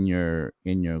 in your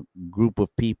group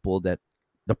of people, that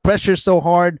the pressure's so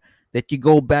hard that you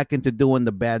go back into doing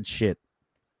the bad shit,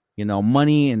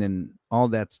 money and then all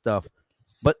that stuff.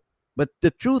 But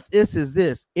the truth is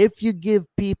this: if you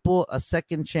give people a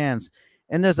second chance,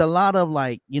 and there's a lot of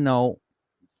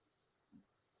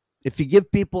if you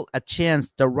give people a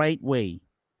chance the right way,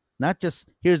 not just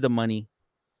here's the money.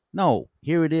 No,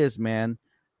 here it is, man.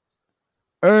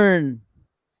 Earn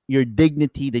your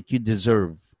dignity that you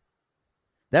deserve.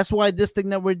 That's why this thing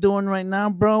that we're doing right now,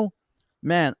 bro,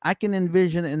 man, I can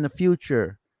envision in the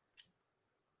future.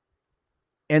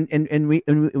 And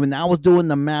when I was doing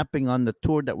the mapping on the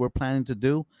tour that we're planning to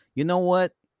do, you know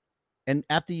what? And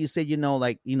after you say,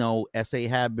 SA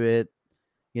Habit,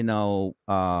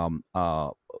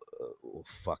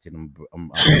 fucking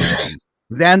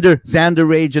Xander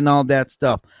Rage and all that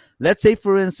stuff. Let's say,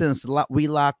 for instance, we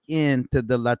lock into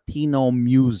the Latino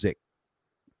music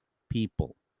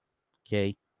people.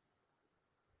 Okay.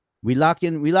 We lock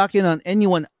in on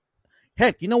anyone.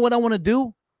 Heck, you know what I want to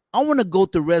do? I want to go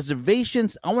to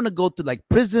reservations. I want to go to like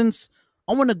prisons.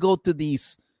 I want to go to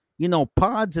these,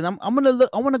 pods, and I'm gonna look.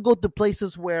 I want to go to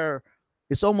places where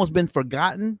it's almost been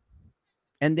forgotten,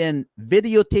 and then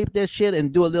videotape that shit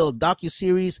and do a little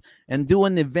docuseries and do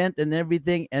an event and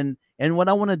everything. And what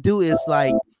I want to do is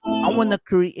like I want to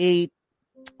create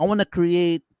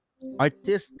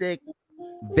artistic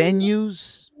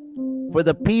venues for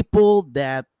the people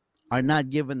that are not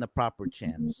given the proper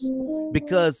chance.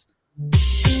 Because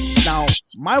now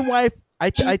my wife,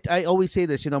 I always say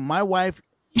this,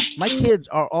 my kids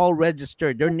are all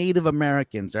registered. They're Native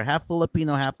Americans. They're half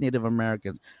Filipino, half Native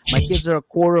Americans. My kids are a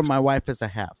quarter. My wife is a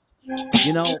half.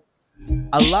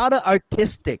 A lot of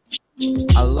artistic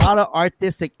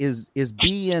is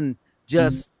being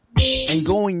just and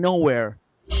going nowhere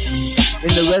in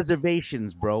the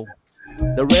reservations, bro.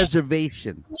 The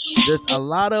reservation. There's a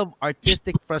lot of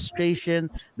artistic frustration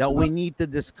that we need to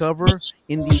discover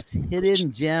in these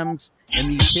hidden gems and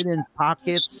these hidden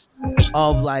pockets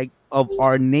of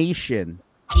our nation.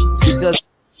 Because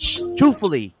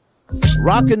truthfully,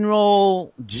 rock and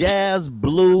roll, jazz,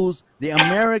 blues, the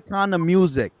Americana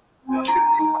music,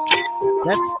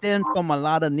 that stems from a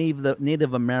lot of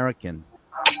Native American.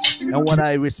 And what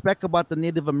I respect about the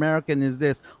Native American is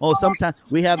this. Oh, sometimes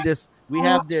we have this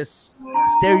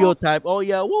stereotype. Oh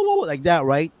yeah, whoa, whoa, like that,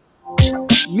 right?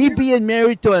 Me being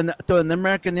married to an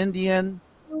American Indian,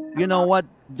 you know what?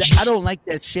 I don't like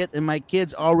that shit. And my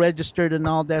kids all registered and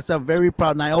all that stuff. Very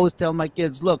proud. And I always tell my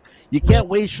kids, look, you can't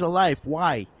waste your life.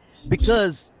 Why?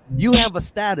 Because you have a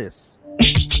status.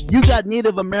 You got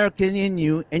Native American in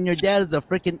you, and your dad is a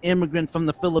freaking immigrant from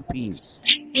the Philippines.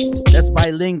 That's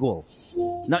bilingual.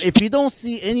 Now, if you don't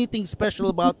see anything special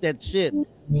about that shit,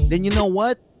 then you know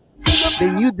what?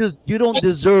 Then you don't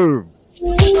deserve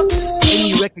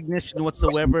any recognition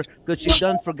whatsoever because you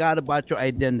done forgot about your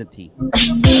identity.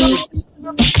 You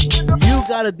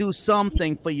got to do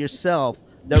something for yourself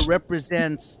that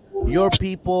represents your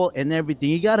people and everything.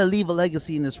 You got to leave a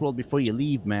legacy in this world before you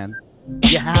leave, man.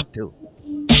 You have to.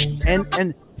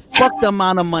 And fuck the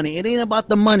amount of money. It ain't about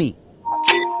the money.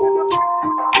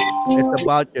 It's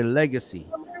about your legacy.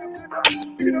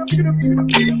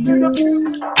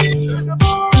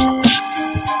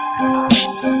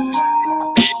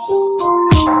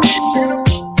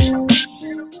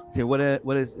 See, what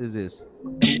is this?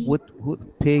 Who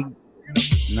pig?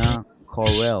 Nah,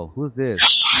 Corel. Who's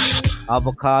this?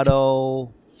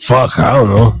 Avocado. Fuck, I don't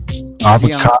know.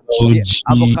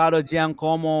 Avocado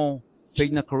Giancomo,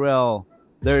 Pigna Corel.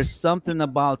 There's something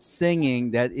about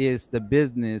singing that is the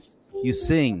business you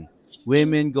sing.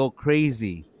 Women go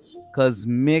crazy because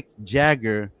Mick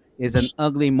Jagger is an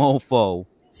ugly mofo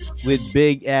with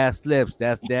big ass lips.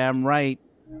 That's damn right.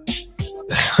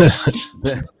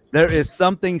 There is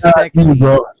something sexy.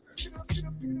 bro.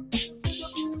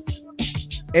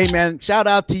 Hey man, shout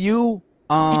out to you,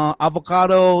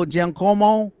 Avocado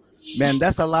Giancomo. Man,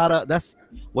 that's a lot of that's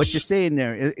what you're saying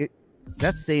there.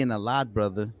 That's saying a lot,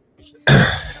 brother.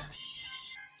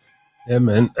 Yeah,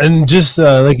 man. And just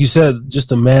like you said,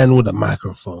 just a man with a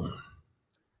microphone.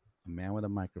 A man with a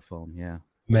microphone, yeah.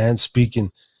 Man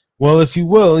speaking. Well, if you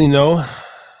will,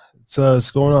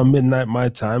 it's going on midnight my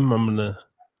time. I'm gonna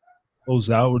close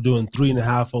out. We're doing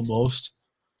 3.5 almost.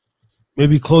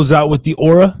 Maybe close out with the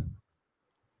aura.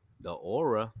 The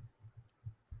aura.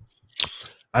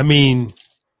 I mean,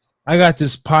 I got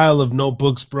this pile of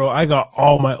notebooks, bro. I got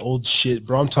all my old shit,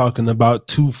 bro. I'm talking about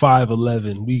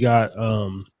 2511. We got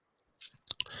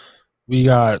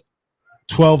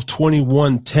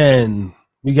 12/21/10.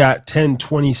 We got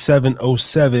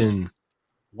 10/27/07.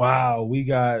 Wow, we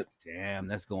got damn,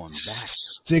 that's going back.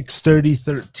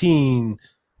 6/30/13.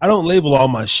 I don't label all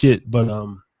my shit, but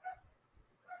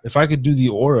if I could do the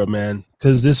aura, man,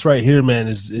 because this right here, man,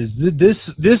 is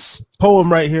this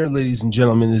poem right here, ladies and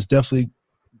gentlemen, is definitely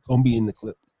gonna be in the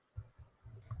clip.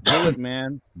 Do it,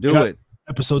 man. Do it.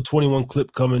 Episode 21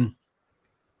 clip coming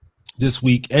this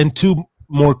week, and 2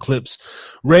 more clips.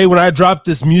 Ray, when I dropped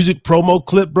this music promo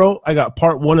clip, bro, I got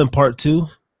part 1 and part 2.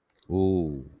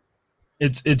 Ooh.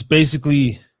 It's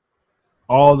basically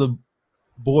all the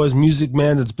boys' music,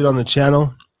 man, that's been on the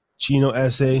channel. Chino,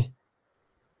 SA,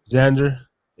 Xander.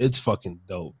 It's fucking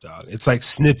dope, dog. It's like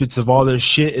snippets of all their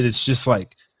shit, and it's just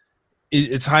like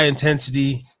it's high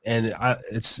intensity, and I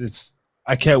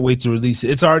can't wait to release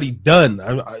it. It's already done.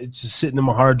 It's just sitting in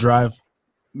my hard drive.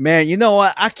 Man, you know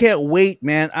what? I can't wait,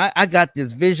 man. I got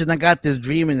this vision. I got this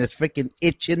dream, and it's freaking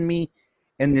itching me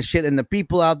and this shit. And the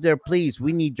people out there, please,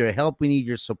 we need your help. We need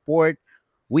your support.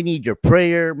 We need your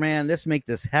prayer, man. Let's make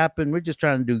this happen. We're just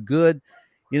trying to do good.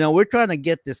 We're trying to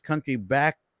get this country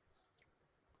back,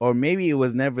 or maybe it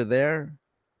was never there.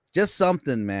 Just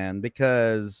something, man,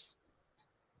 because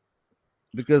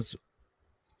we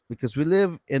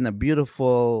live in a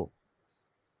beautiful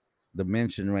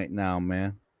dimension right now,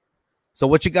 man. So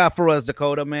what you got for us,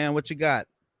 Dakota, man? What you got?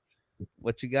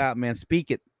 What you got, man?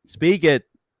 Speak it. Speak it.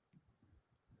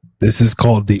 This is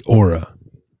called the aura.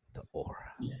 The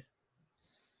aura.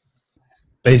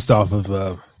 Based off of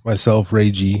myself,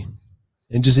 Ray G,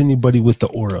 and just anybody with the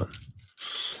aura.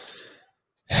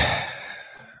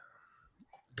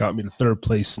 Got me to 3rd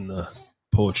place in the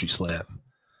poetry slam.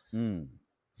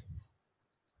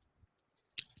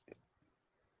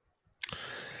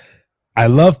 I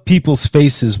love people's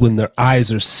faces when their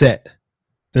eyes are set.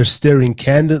 They're staring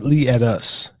candidly at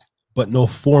us, but no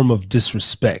form of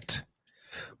disrespect.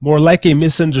 More like a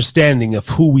misunderstanding of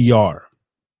who we are.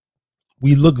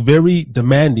 We look very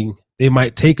demanding. They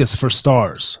might take us for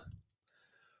stars.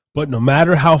 But no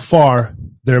matter how far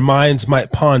their minds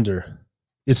might ponder,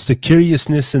 it's the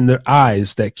curiousness in their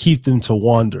eyes that keep them to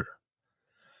wander.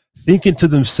 Thinking to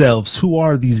themselves, who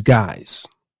are these guys?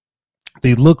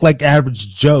 They look like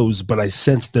average Joes, but I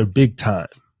sense they're big time.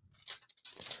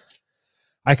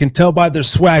 I can tell by their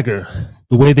swagger,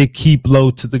 the way they keep low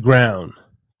to the ground.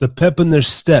 The pep in their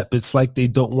step, it's like they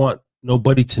don't want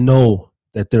nobody to know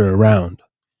that they're around.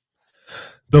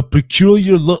 The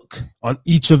peculiar look on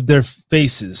each of their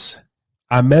faces,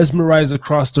 I mesmerize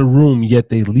across the room, yet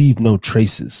they leave no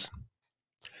traces.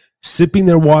 Sipping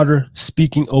their water,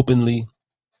 speaking openly,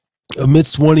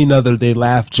 amidst one another they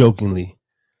laugh jokingly.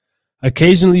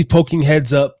 Occasionally poking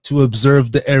heads up to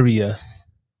observe the area.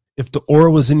 If the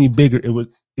aura was any bigger,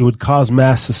 it would cause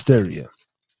mass hysteria.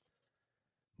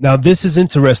 Now this is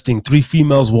interesting. 3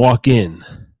 females walk in.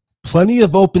 Plenty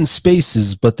of open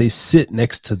spaces, but they sit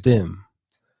next to them.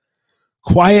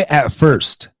 Quiet at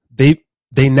first, they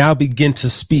now begin to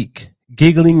speak.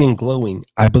 Giggling and glowing,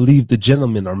 I believe the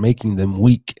gentlemen are making them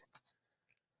weak.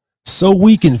 So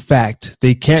weak, in fact,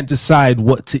 they can't decide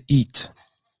what to eat.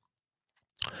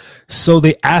 So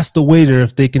they ask the waiter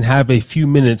if they can have a few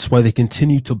minutes while they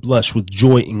continue to blush with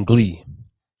joy and glee.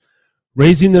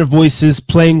 Raising their voices,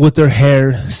 playing with their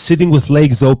hair, sitting with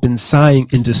legs open, sighing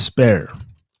in despair.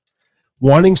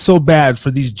 Wanting so bad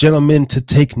for these gentlemen to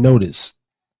take notice.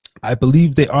 I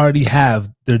believe they already have,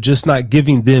 they're just not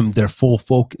giving them their full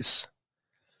focus.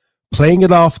 Playing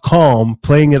it off calm,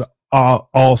 playing it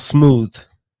all smooth.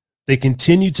 They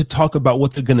continue to talk about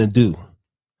what they're going to do.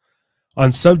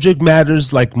 On subject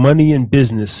matters like money and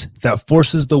business that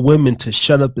forces the women to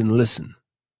shut up and listen.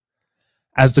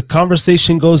 As the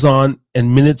conversation goes on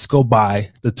and minutes go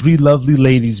by, the three lovely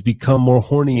ladies become more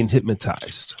horny and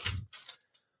hypnotized.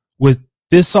 With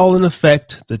this all in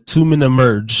effect, the two men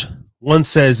emerge. One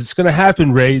says, "It's going to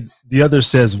happen, Ray." The other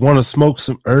says, "Want to smoke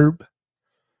some herb?"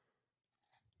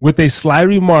 With a sly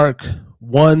remark,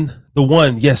 the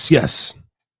one, "Yes, yes.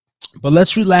 But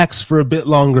let's relax for a bit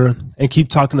longer and keep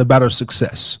talking about our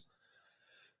success."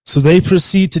 So they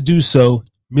proceed to do so.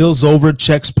 Meals over,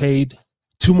 checks paid.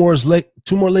 Two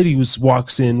more ladies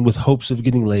walks in with hopes of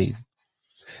getting laid.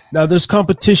 Now there's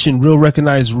competition, real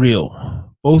recognize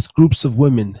real. Both groups of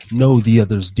women know the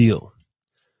other's deal.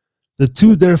 The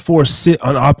two therefore sit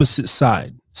on opposite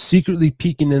side, secretly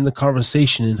peeking in the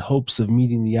conversation in hopes of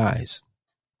meeting the eyes.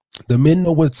 The men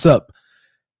know what's up,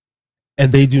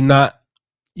 and they do not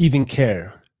even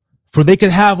care. For they could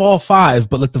have all five,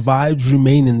 but let the vibes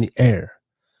remain in the air.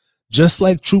 Just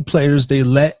like true players, they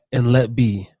let and let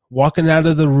be. Walking out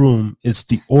of the room, it's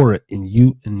the aura in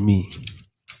you and me.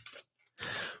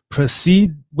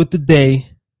 Proceed with the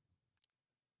day.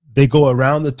 They go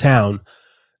around the town,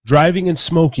 driving and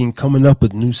smoking, coming up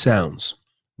with new sounds.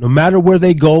 No matter where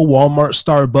they go, Walmart,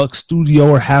 Starbucks, studio,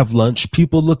 or have lunch,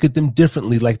 people look at them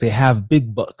differently, like they have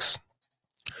big bucks.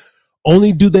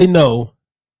 Only do they know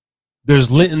there's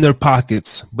lit in their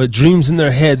pockets, but dreams in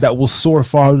their head that will soar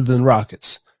farther than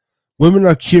rockets. Women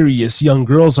are curious, young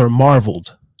girls are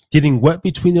marveled. Getting wet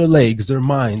between their legs, their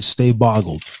minds stay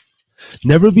boggled.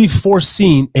 Never before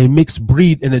seen a mixed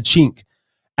breed and a chink.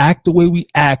 Act the way we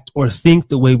act or think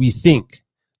the way we think.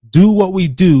 Do what we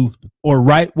do or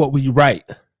write what we write.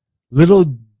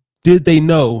 Little did they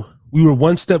know we were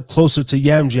one step closer to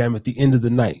Yam Jam at the end of the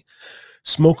night.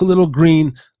 Smoke a little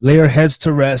green, lay our heads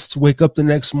to rest, wake up the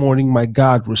next morning, my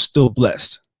God, we're still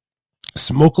blessed.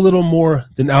 Smoke a little more,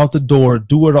 then out the door,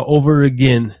 do it all over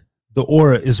again. The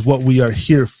aura is what we are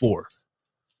here for.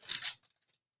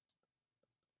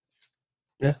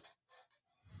 Yeah.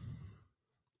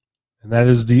 And that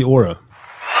is the aura.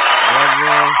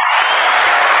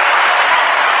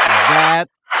 That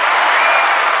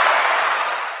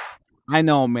I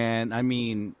know, man. I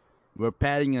mean, we're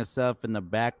patting yourself in the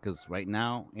back because right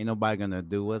now ain't nobody gonna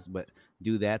do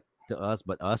that to us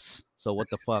but us. So what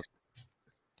the fuck?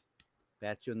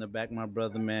 Pat you in the back, my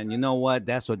brother, man. You know what?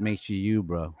 That's what makes you you,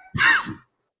 bro.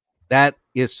 That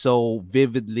is so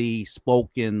vividly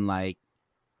spoken, like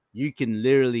you can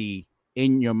literally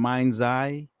in your mind's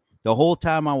eye. The whole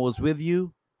time I was with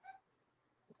you,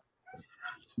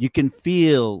 you can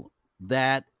feel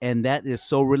that, and that is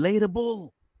so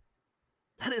relatable.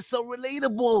 That is so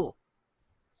relatable.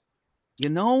 You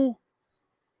know?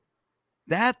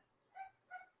 That,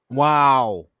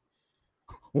 wow.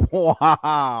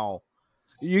 Wow.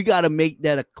 You got to make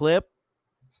that a clip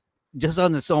just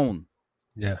on its own.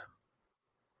 Yeah.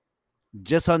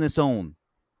 Just on its own.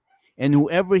 And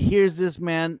whoever hears this,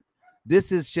 man,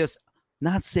 this is just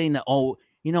not saying that, oh,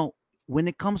 you know, when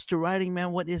it comes to writing,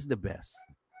 man, what is the best?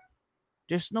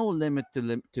 There's no limit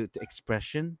to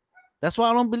expression. That's why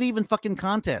I don't believe in fucking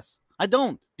contests. I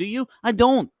don't. Do you? I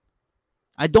don't.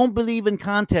 I don't believe in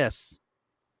contests.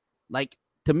 Like,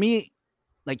 to me,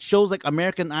 like shows like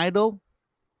American Idol.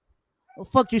 Oh,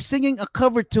 fuck, you're singing a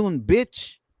cover tune,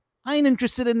 bitch. I ain't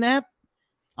interested in that.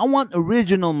 I want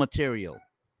original material.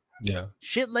 Yeah.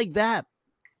 Shit like that.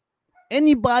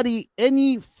 Anybody,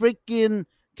 any freaking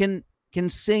can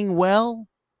sing well,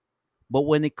 but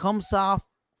when it comes off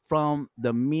from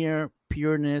the mere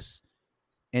pureness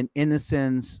and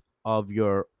innocence of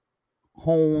your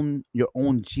own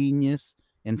genius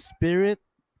and spirit,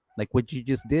 like what you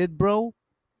just did, bro,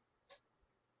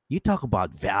 you talk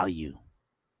about value.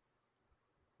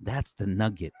 That's the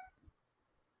nugget.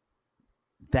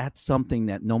 That's something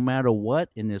that no matter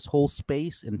what in this whole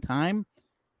space and time,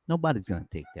 nobody's going to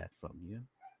take that from you.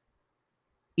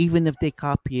 Even if they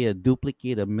copy it,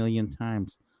 duplicate a million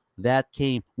times, that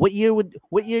came. What year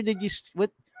did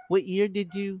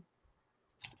you?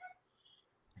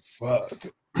 Fuck.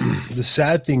 The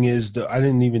sad thing is that I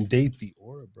didn't even date the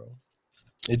aura, bro.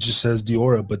 It just says the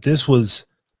aura, but this was.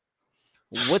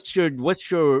 What's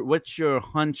your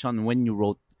hunch on when you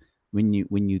wrote, when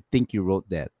you think you wrote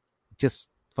that, just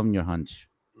from your hunch?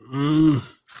 Let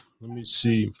me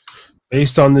see.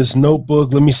 Based on this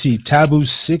notebook, let me see. Taboo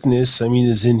Sickness,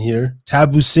 is in here.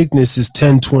 Taboo Sickness is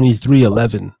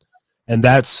 10/23/11, and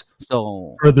that's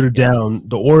so further down.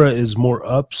 The aura is more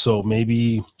up, so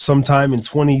maybe sometime in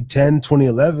 2010,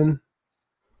 2011.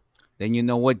 Then you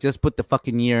know what? Just put the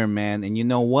fucking year, man. And you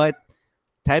know what?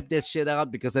 Type that shit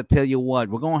out, because I tell you what,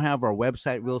 we're gonna have our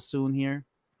website real soon here,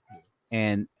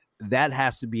 and that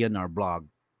has to be in our blog.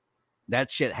 That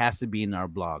shit has to be in our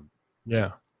blog.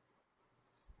 Yeah.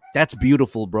 That's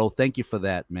beautiful, bro. Thank you for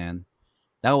that, man.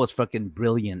 That was fucking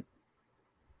brilliant.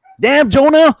 Damn,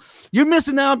 Jonah, you're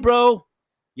missing out, bro.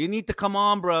 You need to come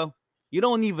on, bro. You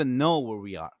don't even know where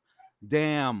we are.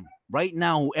 Damn. Right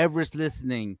now, whoever's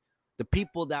listening, the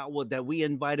people that we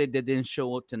invited that didn't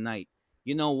show up tonight,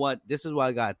 you know what? This is what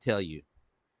I gotta tell you.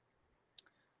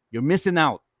 You're missing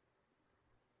out.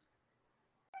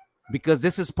 Because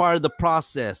this is part of the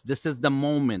process. This is the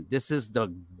moment. This is the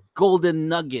golden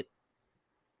nugget.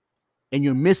 And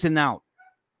you're missing out.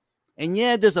 And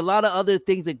yeah, there's a lot of other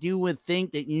things that you would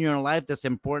think that in your life that's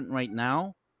important right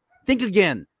now. Think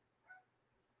again.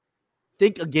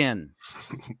 Think again.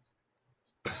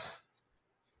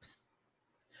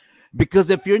 Because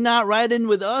if you're not riding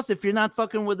with us, if you're not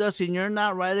fucking with us and you're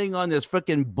not riding on this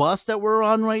freaking bus that we're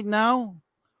on right now,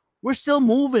 we're still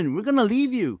moving. We're going to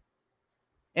leave you.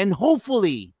 And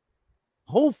hopefully,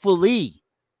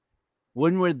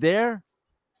 when we're there,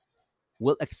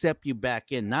 we'll accept you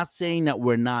back in. Not saying that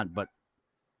we're not, but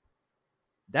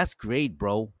that's great,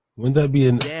 bro. Wouldn't that be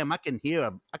damn? I can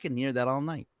hear that all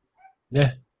night.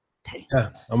 Yeah. Damn. Yeah.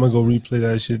 I'm gonna go replay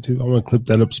that shit too. I'm gonna clip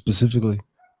that up specifically.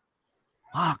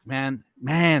 Fuck, man.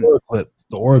 The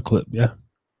Aura clip. Yeah.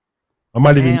 I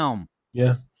might Damn.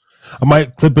 Yeah. I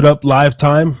might clip it up live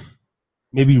time.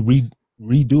 Maybe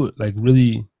redo it. Like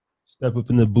really step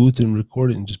up in the booth and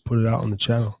record it and just put it out on the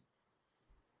channel.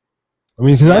 I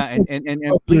mean, because and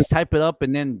please type it up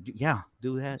and then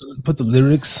do that. Put the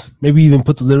lyrics, maybe even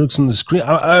put the lyrics on the screen.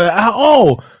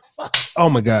 Oh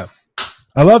my god,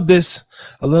 I love this.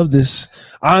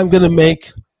 I'm gonna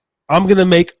make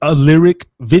a lyric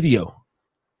video.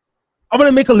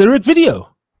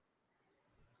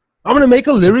 I'm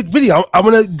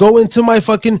gonna go into my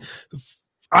fucking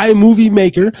iMovie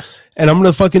Maker and I'm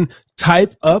gonna fucking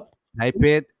type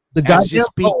it the guy as you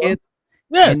speak it.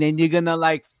 Yes. And then you're gonna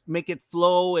like make it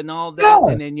flow and all that,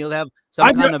 and then you'll have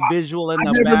some kind of visual in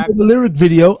the back. Made a lyric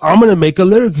video. I'm gonna make a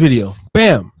lyric video.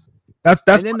 Bam. That's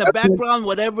and in the background,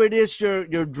 whatever it is,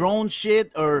 your drone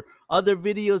shit or other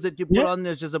videos that you put on,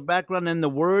 there's just a background and the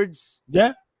words.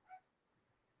 Yeah.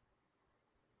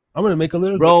 I'm gonna make a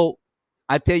lyric, bro.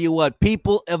 I tell you what,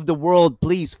 people of the world,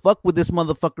 please fuck with this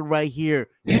motherfucker right here.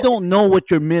 You don't know what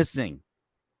you're missing.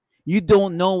 You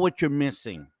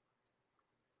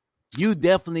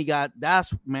definitely got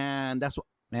this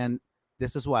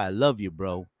is why I love you,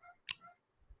 bro.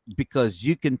 Because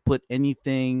you can put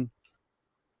anything,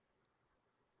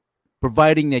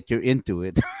 providing that you're into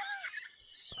it.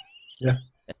 Yeah.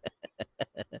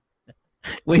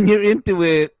 When you're into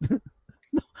it,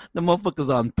 the motherfucker's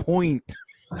on point.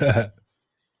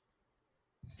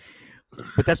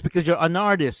 But that's because you're an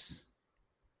artist.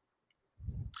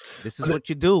 This is what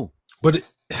you do. But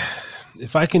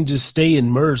if I can just stay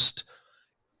immersed,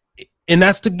 and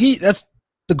that's the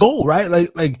goal, right?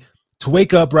 Like to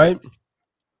wake up, right?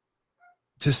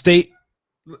 To stay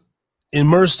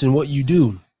immersed in what you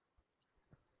do.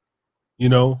 You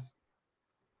know,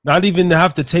 not even to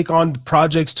have to take on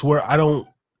projects to where I don't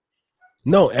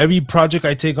know. Every project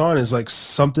I take on is like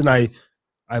something I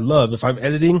love. If I'm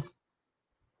editing,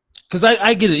 because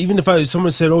I get it. Even if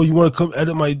someone said, "Oh, you want to come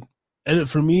edit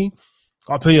for me?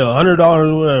 I'll pay you $100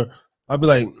 or whatever." I'll be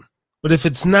like, but if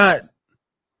it's not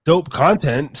dope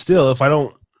content, still, if I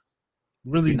don't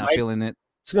really not feeling it,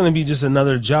 it's gonna be just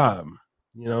another job.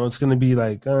 You know, it's gonna be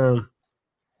like, I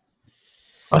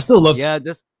still love,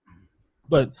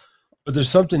 but there's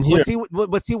something here.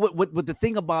 What the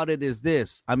thing about it is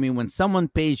this. I mean, when someone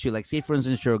pays you, like say for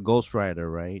instance, you're a ghostwriter,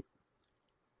 right?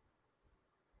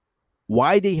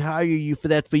 Why they hire you for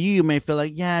that? For you may feel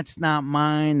like, yeah, it's not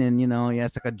mine, and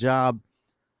it's like a job.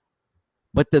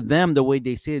 But to them, the way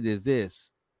they see it is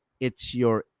this: it's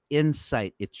your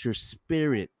insight, it's your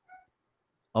spirit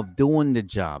of doing the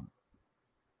job.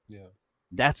 Yeah,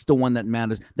 that's the one that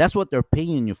matters. That's what they're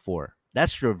paying you for.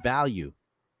 That's your value.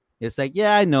 It's like,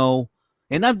 yeah, I know,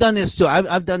 and I've done this too.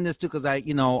 I've done this too because I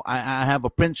have a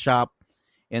print shop,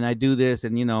 and I do this,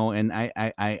 and and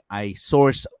I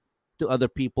source to other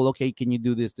people. Okay, can you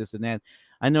do this, and that?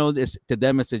 I know this to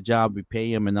them it's a job. We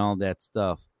pay them and all that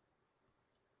stuff.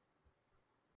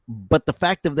 But the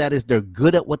fact of that is they're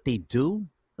good at what they do.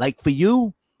 Like for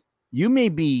you, you may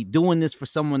be doing this for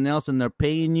someone else and they're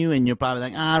paying you, and you're probably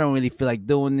like, I don't really feel like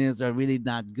doing this. Or really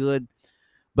not good.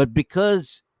 But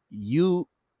because you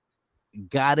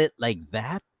got it like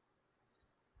that,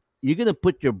 you're gonna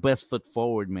put your best foot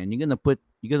forward, man. You're gonna put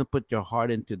your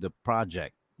heart into the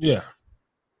project. Yeah.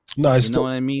 No, you know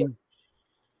what I mean?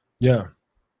 Yeah.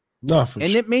 No, for and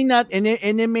sure. It may not, and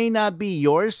it may not be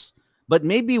yours, but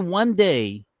maybe one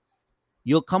day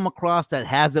you'll come across that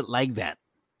has it like that.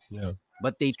 Yeah.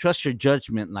 But they trust your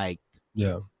judgment, like,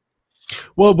 yeah,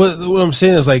 Well, but what I'm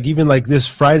saying is like even like this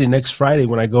Friday, next Friday,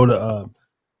 when I go to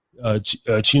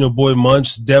Chino Boy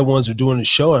Munch, Dead Ones are doing a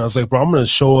show, and I was like, bro, I'm gonna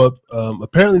show up.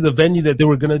 Apparently, the venue that they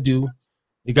were gonna do,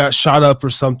 it got shot up or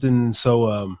something,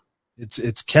 so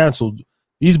it's canceled.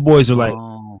 These boys are like,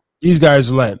 these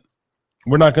guys are like,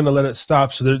 we're not gonna let it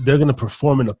stop, so they're gonna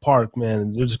perform in the park, man.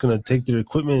 And they're just gonna take their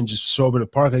equipment and just show up in the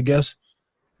park, I guess.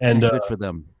 And good for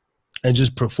them. And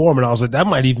just perform. And I was like, that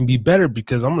might even be better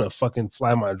because I'm gonna fucking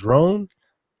fly my drone,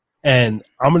 and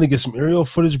I'm gonna get some aerial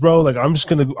footage, bro. Like I'm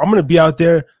gonna be out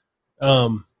there.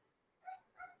 And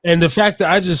the fact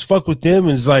that I just fuck with them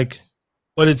is like,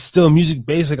 but it's still music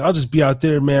based. Like I'll just be out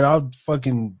there, man. I'll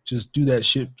fucking just do that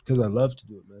shit because I love to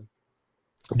do it, man.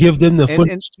 Give them the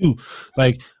footage too.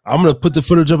 Like I'm gonna put the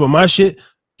footage up on my shit.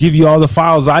 Give you all the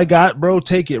files I got, bro.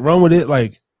 Take it, run with it.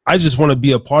 Like I just want to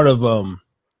be a part of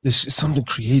this is something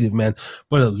creative, man.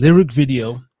 But a lyric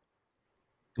video,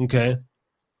 okay.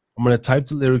 I'm gonna type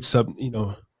the lyrics up. You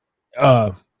know,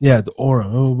 the aura.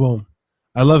 Oh, boom.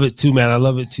 I love it too, man. I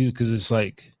love it too because it's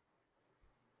like,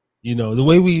 you know, the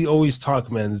way we always talk,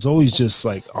 man. It's always just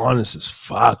like honest as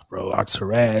fuck, bro. Our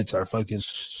Tourette's, our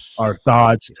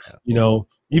thoughts, you know.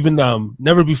 Even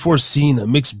never before seen a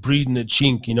mixed breed and a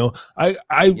chink, you know. I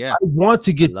want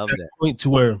to get to that point to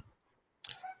where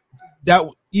that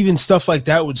even stuff like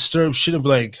that would stir up shit and be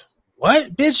like,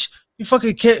 what, bitch? You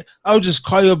fucking can't. I would just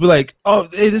call you up and be like, oh,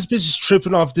 hey, this bitch is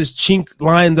tripping off this chink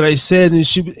line that I said, and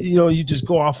she, you know, you just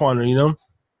go off on her, you know.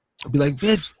 I'd be like,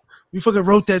 bitch, we fucking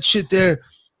wrote that shit there,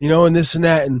 you know, and this and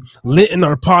that, and lit in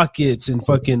our pockets and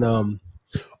fucking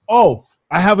oh,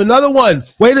 I have another one.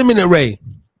 Wait a minute, Ray.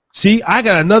 See, I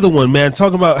got another one, man,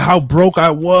 talking about how broke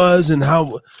I was and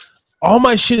how all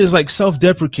my shit is like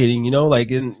self-deprecating, you know, like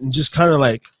and just kind of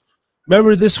like,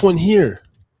 remember this one here?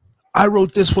 I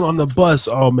wrote this one on the bus.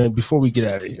 Oh man, before we get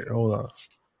out of here, hold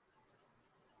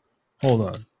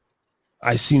on.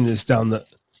 I seen this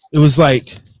it was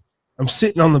like I'm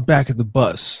sitting on the back of the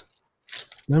bus.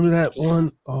 Remember that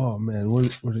one? Oh man,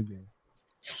 where'd it go?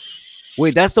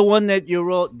 Wait, that's the one that you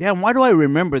wrote. Damn, why do I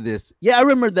remember this? Yeah, I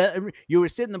remember that. You were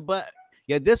sitting in the butt.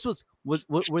 Yeah, this was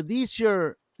were these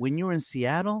when you were in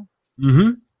Seattle?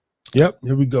 Mm-hmm. Yep.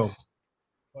 Here we go.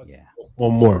 Yeah.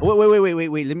 One more.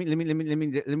 Wait. Let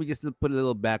me just put a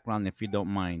little background if you don't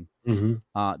mind.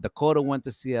 Mm-hmm. Dakota went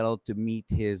to Seattle to meet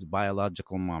his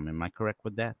biological mom. Am I correct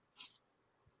with that?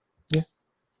 Yeah.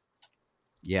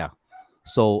 Yeah.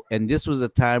 So, and this was a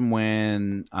time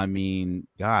when, I mean,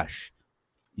 gosh,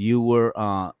 you were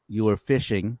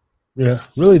fishing. Yeah,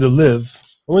 really to live.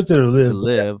 I went there to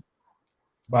live.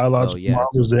 Biological mom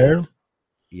was there.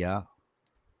 Yeah.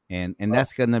 And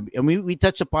that's gonna be, and we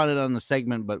touch upon it on the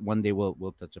segment, but one day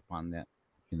we'll touch upon that,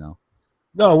 you know.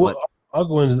 No, I'll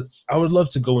go into. I would love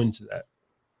to go into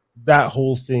that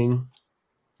whole thing.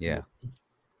 Yeah,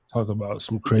 talk about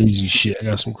some crazy shit. I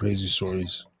got some crazy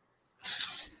stories.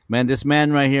 Man, this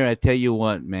man right here, I tell you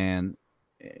what, man,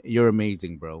 you're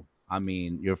amazing, bro. I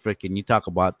mean, you're freaking. You talk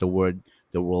about the word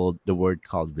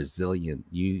called resilient.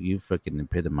 You freaking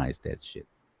epitomize that shit.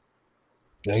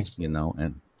 Thanks, you know,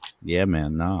 and. Yeah,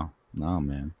 man. No,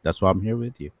 man. That's why I'm here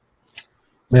with you.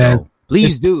 Man, so,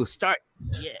 please do start.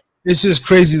 Yeah. It's just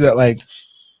crazy that, like,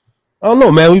 I don't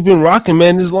know, man. We've been rocking,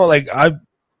 man, this long. Like, I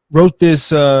wrote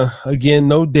this again,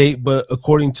 no date, but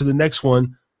according to the next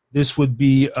one, this would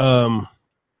be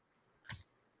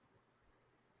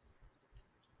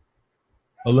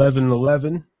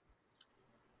 11/11.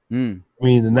 I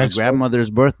mean, the next grandmother's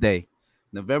birthday.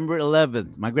 November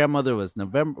 11th. My grandmother was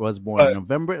born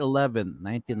November 11th,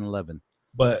 1911.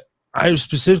 But I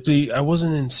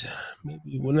wasn't in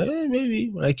maybe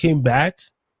when I came back,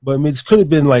 but I mean, it could have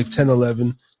been like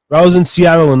 10/11. But I was in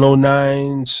Seattle in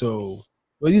 2009, so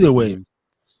but either way,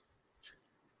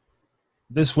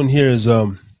 this one here is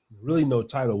really no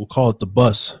title. We'll call it The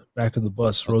Bus, Back of the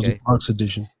Bus, okay. Rosa Parks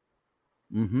edition.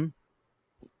 Mm-hmm.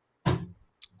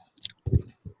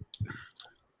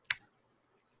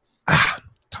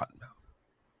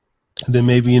 And then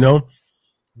maybe, you know,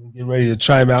 get ready to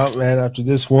chime out, man, after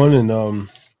this one. And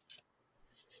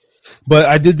but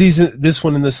I did this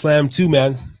one in the slam too,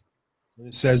 man.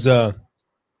 It says, now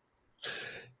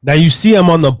you see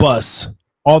I'm on the bus,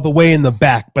 all the way in the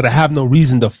back, but I have no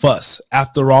reason to fuss.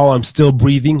 After all, I'm still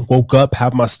breathing, woke up,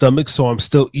 have my stomach, so I'm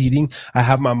still eating. I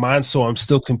have my mind, so I'm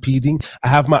still competing. I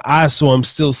have my eyes, so I'm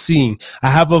still seeing. I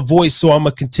have a voice, so I'm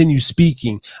going to continue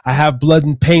speaking. I have blood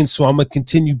and pain, so I'm going to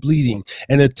continue bleeding.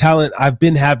 And a talent I've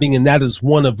been having, and that is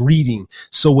one of reading.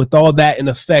 So with all that in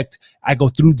effect, I go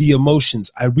through the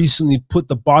emotions. I recently put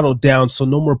the bottle down, so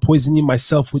no more poisoning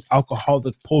myself with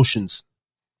alcoholic potions.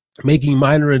 making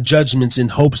minor adjustments in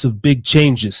hopes of big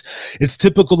changes. It's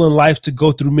typical in life to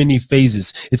go through many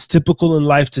phases. It's typical in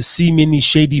life to see many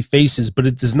shady faces, but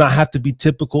it does not have to be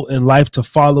typical in life to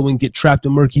follow and get trapped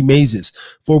in murky mazes.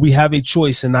 For we have a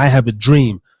choice and I have a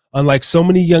dream. Unlike so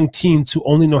many young teens who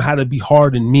only know how to be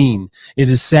hard and mean, it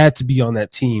is sad to be on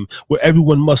that team where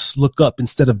everyone must look up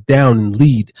instead of down and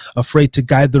lead, afraid to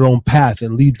guide their own path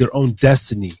and lead their own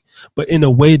destiny, but in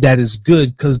a way that is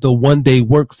good because they'll one day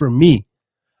work for me.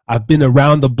 I've been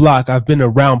around the block. I've been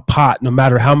around pot. No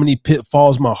matter how many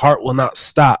pitfalls, my heart will not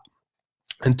stop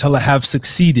until I have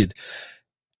succeeded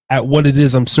at what it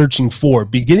is I'm searching for.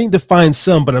 Beginning to find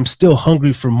some, but I'm still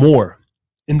hungry for more.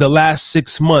 In the last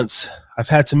 6 months, I've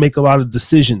had to make a lot of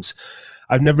decisions.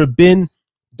 I've never been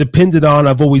depended on.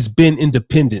 I've always been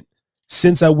independent.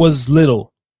 Since I was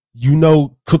little,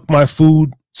 cook my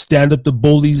food, stand up to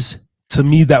bullies to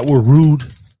me that were rude,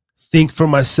 think for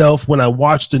myself when I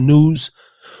watch the news,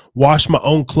 wash my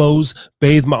own clothes,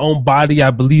 bathe my own body.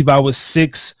 I believe I was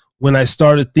 6 when I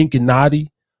started thinking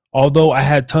naughty. Although I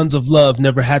had tons of love,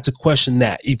 never had to question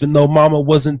that. Even though mama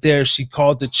wasn't there, she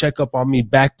called to check up on me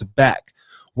back to back.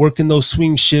 Working those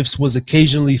swing shifts was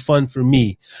occasionally fun for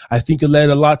me. I think it led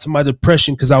a lot to my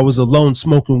depression because I was alone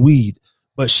smoking weed.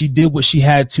 But she did what she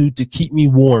had to keep me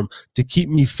warm, to keep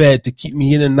me fed, to keep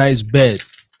me in a nice bed.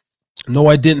 No,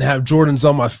 I didn't have Jordans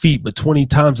on my feet, but 20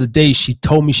 times a day she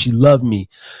told me she loved me.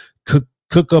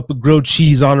 Cook up a grilled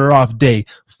cheese on her off day.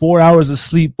 4 hours of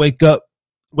sleep, wake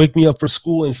me up for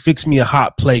school and fix me a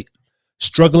hot plate.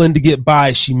 Struggling to get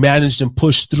by, she managed and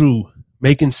pushed through,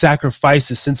 making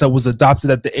sacrifices since I was adopted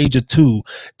at the age of 2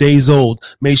 days old.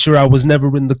 Made sure I was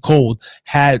never in the cold.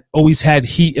 Always had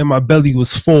heat and my belly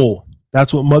was full.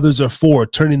 That's what mothers are for,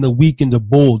 turning the weak into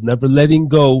bold, never letting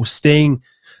go, staying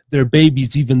their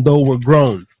babies even though we're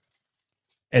grown.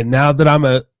 And now that I'm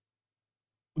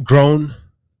grown,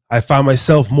 I find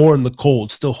myself more in the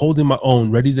cold, still holding my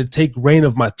own, ready to take reign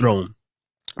of my throne.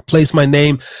 Place my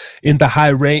name in the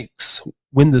high ranks,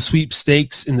 win the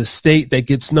sweepstakes in the state that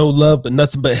gets no love but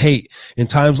nothing but hate. In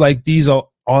times like these,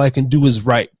 all I can do is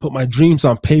write, put my dreams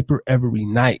on paper every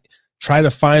night. Try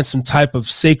to find some type of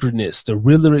sacredness. The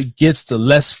realer it gets, the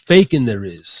less faking there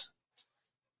is.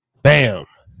 Bam.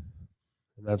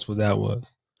 And that's what that was.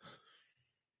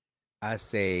 I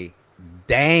say,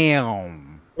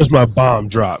 damn. Where's my bomb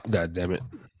drop? God damn it.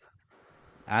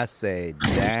 I say,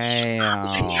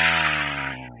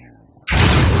 damn.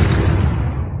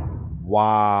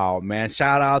 Wow, man.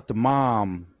 Shout out to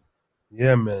mom.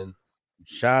 Yeah, man.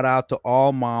 Shout out to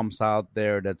all moms out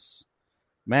there. That's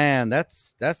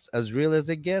as real as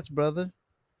it gets, brother.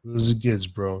 As it gets,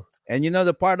 bro. And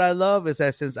the part I love is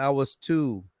that since I was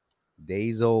 2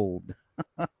 days old.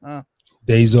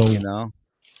 Days old.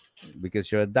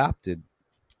 Because you're adopted.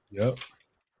 Yep.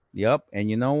 And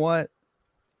you know what?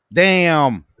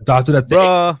 Damn. Adopted at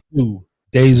the 2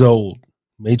 days old.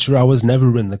 Made sure I was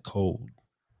never in the cold.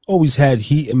 Always had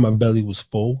heat and my belly was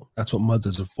full. That's what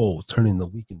mothers are for, turning the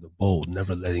weak into bold,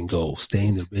 never letting go,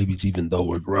 staying their babies even though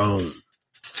we're grown.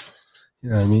 You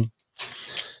know what I mean?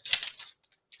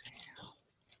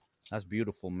 That's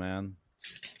beautiful, man.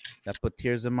 That put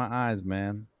tears in my eyes,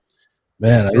 man.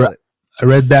 Man, I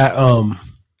read that.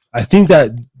 I think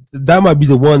that might be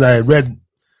the one that I read.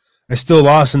 I still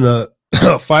lost in the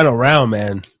final round,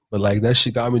 man. But like that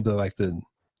shit got me to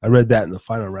I read that in the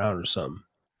final round or something.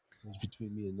 It was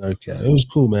between me and Nerdcat. It was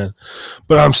cool, man.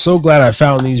 But I'm so glad I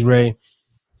found these, Ray.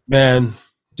 Man,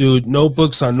 dude,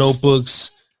 notebooks on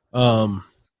notebooks.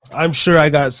 I'm sure I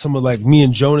got some of like me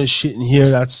and Jonas shit in here.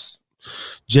 That's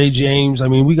J. James. I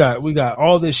mean, we got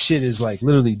all this shit is like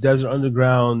literally Desert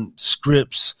Underground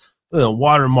scripts,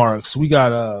 watermarks. We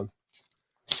got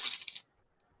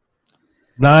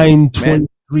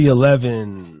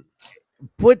 9/23/11.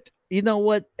 Put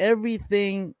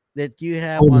everything that you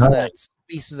have on that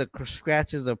pieces of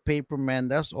scratches of paper, man.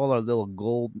 That's all our little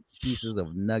gold pieces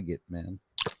of nugget, man.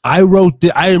 I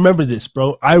remember this,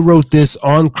 bro. I wrote this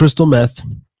on crystal meth.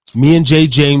 Me and J.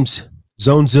 James,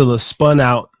 Zonezilla spun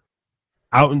out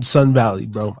in Sun Valley,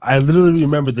 bro. I literally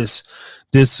remember this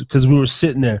because we were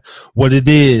sitting there. What it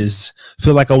is,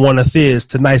 feel like I want a fizz.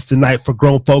 Tonight's the night for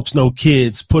grown folks, no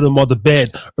kids. Put them on the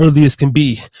bed early as can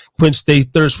be. Quench they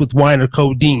thirst with wine or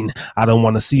codeine. I don't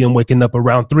want to see them waking up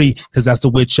around 3 because that's the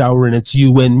witch hour and it's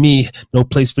you and me. No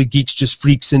place for geeks, just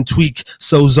freaks and tweak.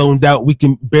 So zoned out we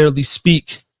can barely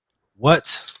speak.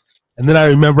 What? And then I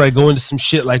remember I go into some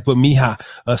shit like, but mija,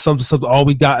 something, all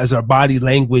we got is our body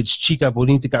language. Chica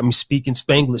bonita got me speaking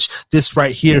Spanglish. This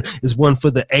right here is one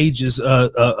for the ages.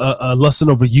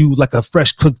 Lusting over you like a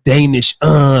fresh cooked Danish.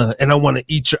 And I want to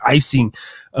eat your icing.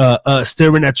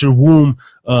 Staring at your womb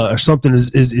or something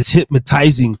is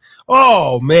hypnotizing.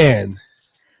 Oh, man.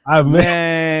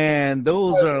 Man,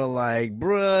 those are like,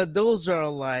 bruh, those are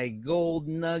like gold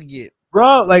nugget.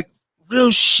 Bro, like real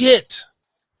shit.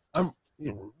 I'm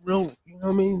real, you know what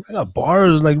I mean? I got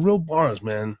bars, like real bars,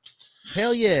 man.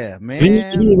 Hell yeah, man.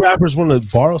 Any rappers want to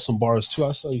borrow some bars too?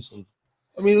 I'll sell you some.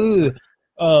 I mean,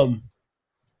 all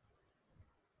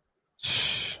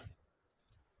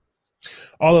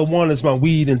I want is my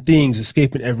weed and things,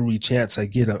 escaping every chance I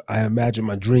get. I imagine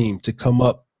my dream to come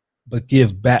up, but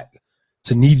give back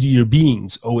to needier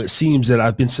beings. Oh, it seems that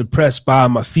I've been suppressed by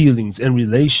my feelings and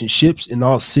relationships in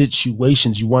all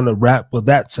situations. You want to rap? Well,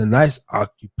 that's a nice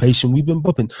occupation. We've been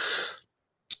bumping.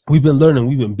 We've been learning.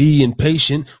 We've been being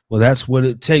patient. Well, that's what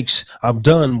it takes. I'm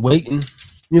done waiting.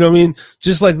 You know what I mean?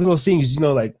 Just like little things, you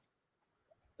know, like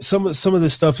some of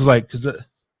this stuff is like, cause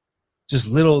just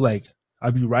little, like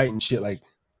I'd be writing shit. Like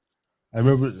I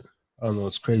remember, I don't know.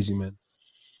 It's crazy, man.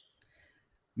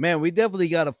 Man, we definitely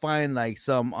got to find like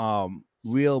some,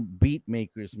 real beat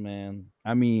makers, man.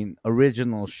 I mean,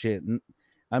 original shit.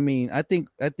 I mean, I think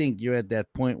you're at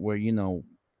that point where, you know,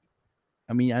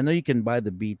 I mean, I know you can buy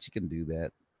the beats, you can do that.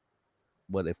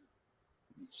 But if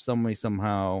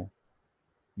somehow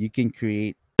you can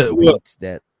create beats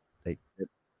that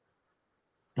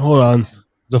hold on.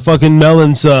 The fucking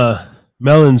melon's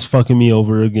fucking me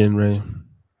over again, Ray.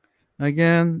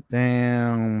 Again?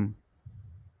 Damn.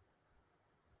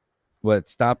 What,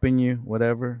 stopping you?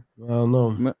 Whatever? I don't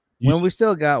know. When we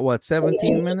still got, what,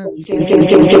 17 minutes?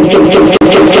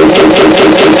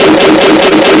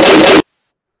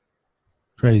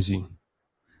 Crazy.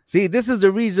 See, this is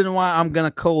the reason why I'm going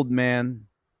to code, man.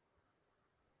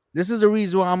 This is the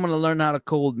reason why I'm going to learn how to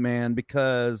code, man,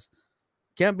 because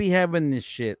can't be having this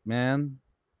shit, man.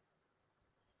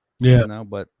 Yeah. You know,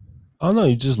 but oh no,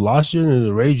 you just lost your and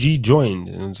the Ray G joined,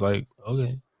 and it's like,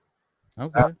 okay. I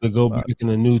have to go back in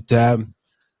a new tab.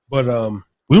 But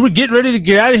we were getting ready to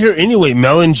get out of here anyway,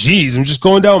 Melon G's. I'm just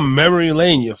going down memory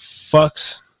lane, you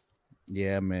fucks.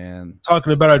 Yeah, man.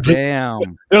 Talking about our drink.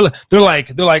 Damn. They're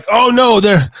like, oh no,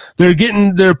 they're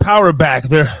getting their power back.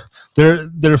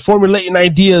 They're formulating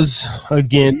ideas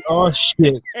again. Oh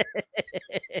shit.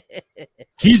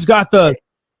 He's got the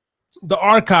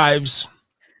archives.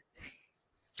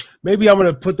 Maybe I'm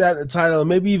gonna put that in the title.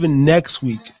 Maybe even next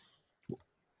week.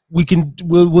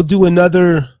 We'll do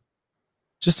another,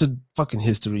 just a fucking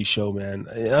history show, man.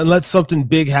 Unless something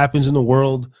big happens in the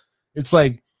world, it's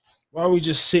like, why don't we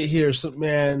just sit here,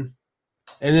 man,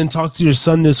 and then talk to your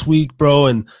son this week, bro,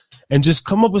 and just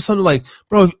come up with something like,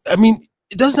 bro. I mean,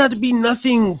 it doesn't have to be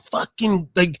nothing fucking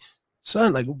like,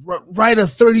 son, like write a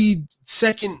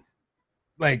 30-second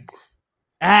like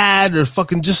ad or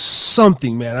fucking just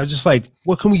something, man. I just like,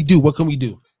 what can we do? What can we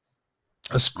do?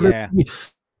 A script. Yeah.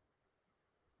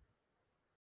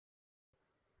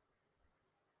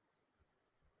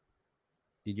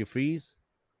 Did you freeze?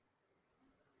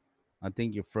 I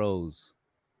think you froze.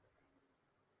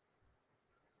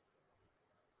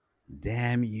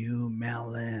 Damn you,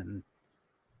 Melon.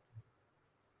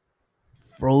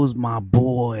 Froze my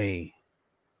boy.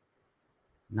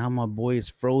 Now my boy is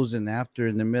frozen after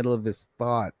in the middle of his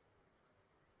thought.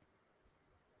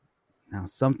 Now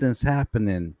something's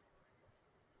happening.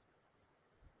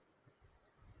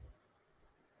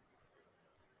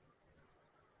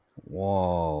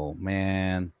 Whoa,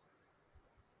 man.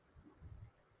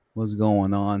 What's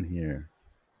going on here?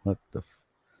 What the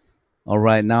all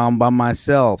right, now I'm by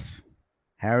myself.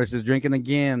 Harris is drinking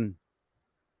again.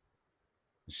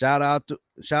 Shouts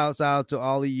out to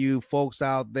all of you folks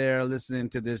out there listening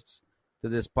to this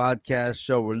podcast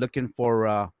show. We're looking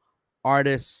for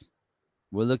artists.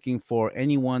 We're looking for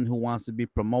anyone who wants to be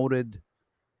promoted.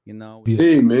 You know.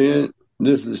 Hey man,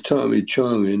 this is Tommy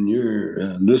Chung, and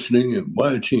you're listening and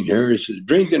watching Harris is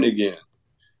Drinking Again.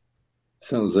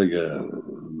 Sounds like a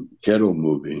kettle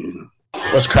movie.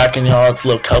 What's cracking, y'all? It's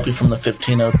Lil Kelpie from the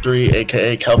 1503,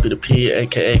 a.k.a. Kelpie the P,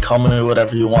 a.k.a. call me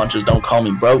whatever you want, just don't call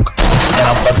me broke. And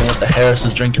I'm fucking with the Harris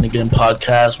is Drinking Again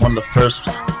podcast, one of the first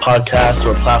podcasts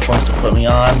or platforms to put me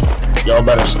on. Y'all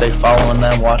better stay following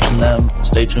them, watching them.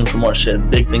 Stay tuned for more shit.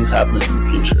 Big things happening in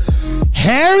the future.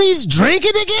 Harry's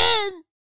drinking again!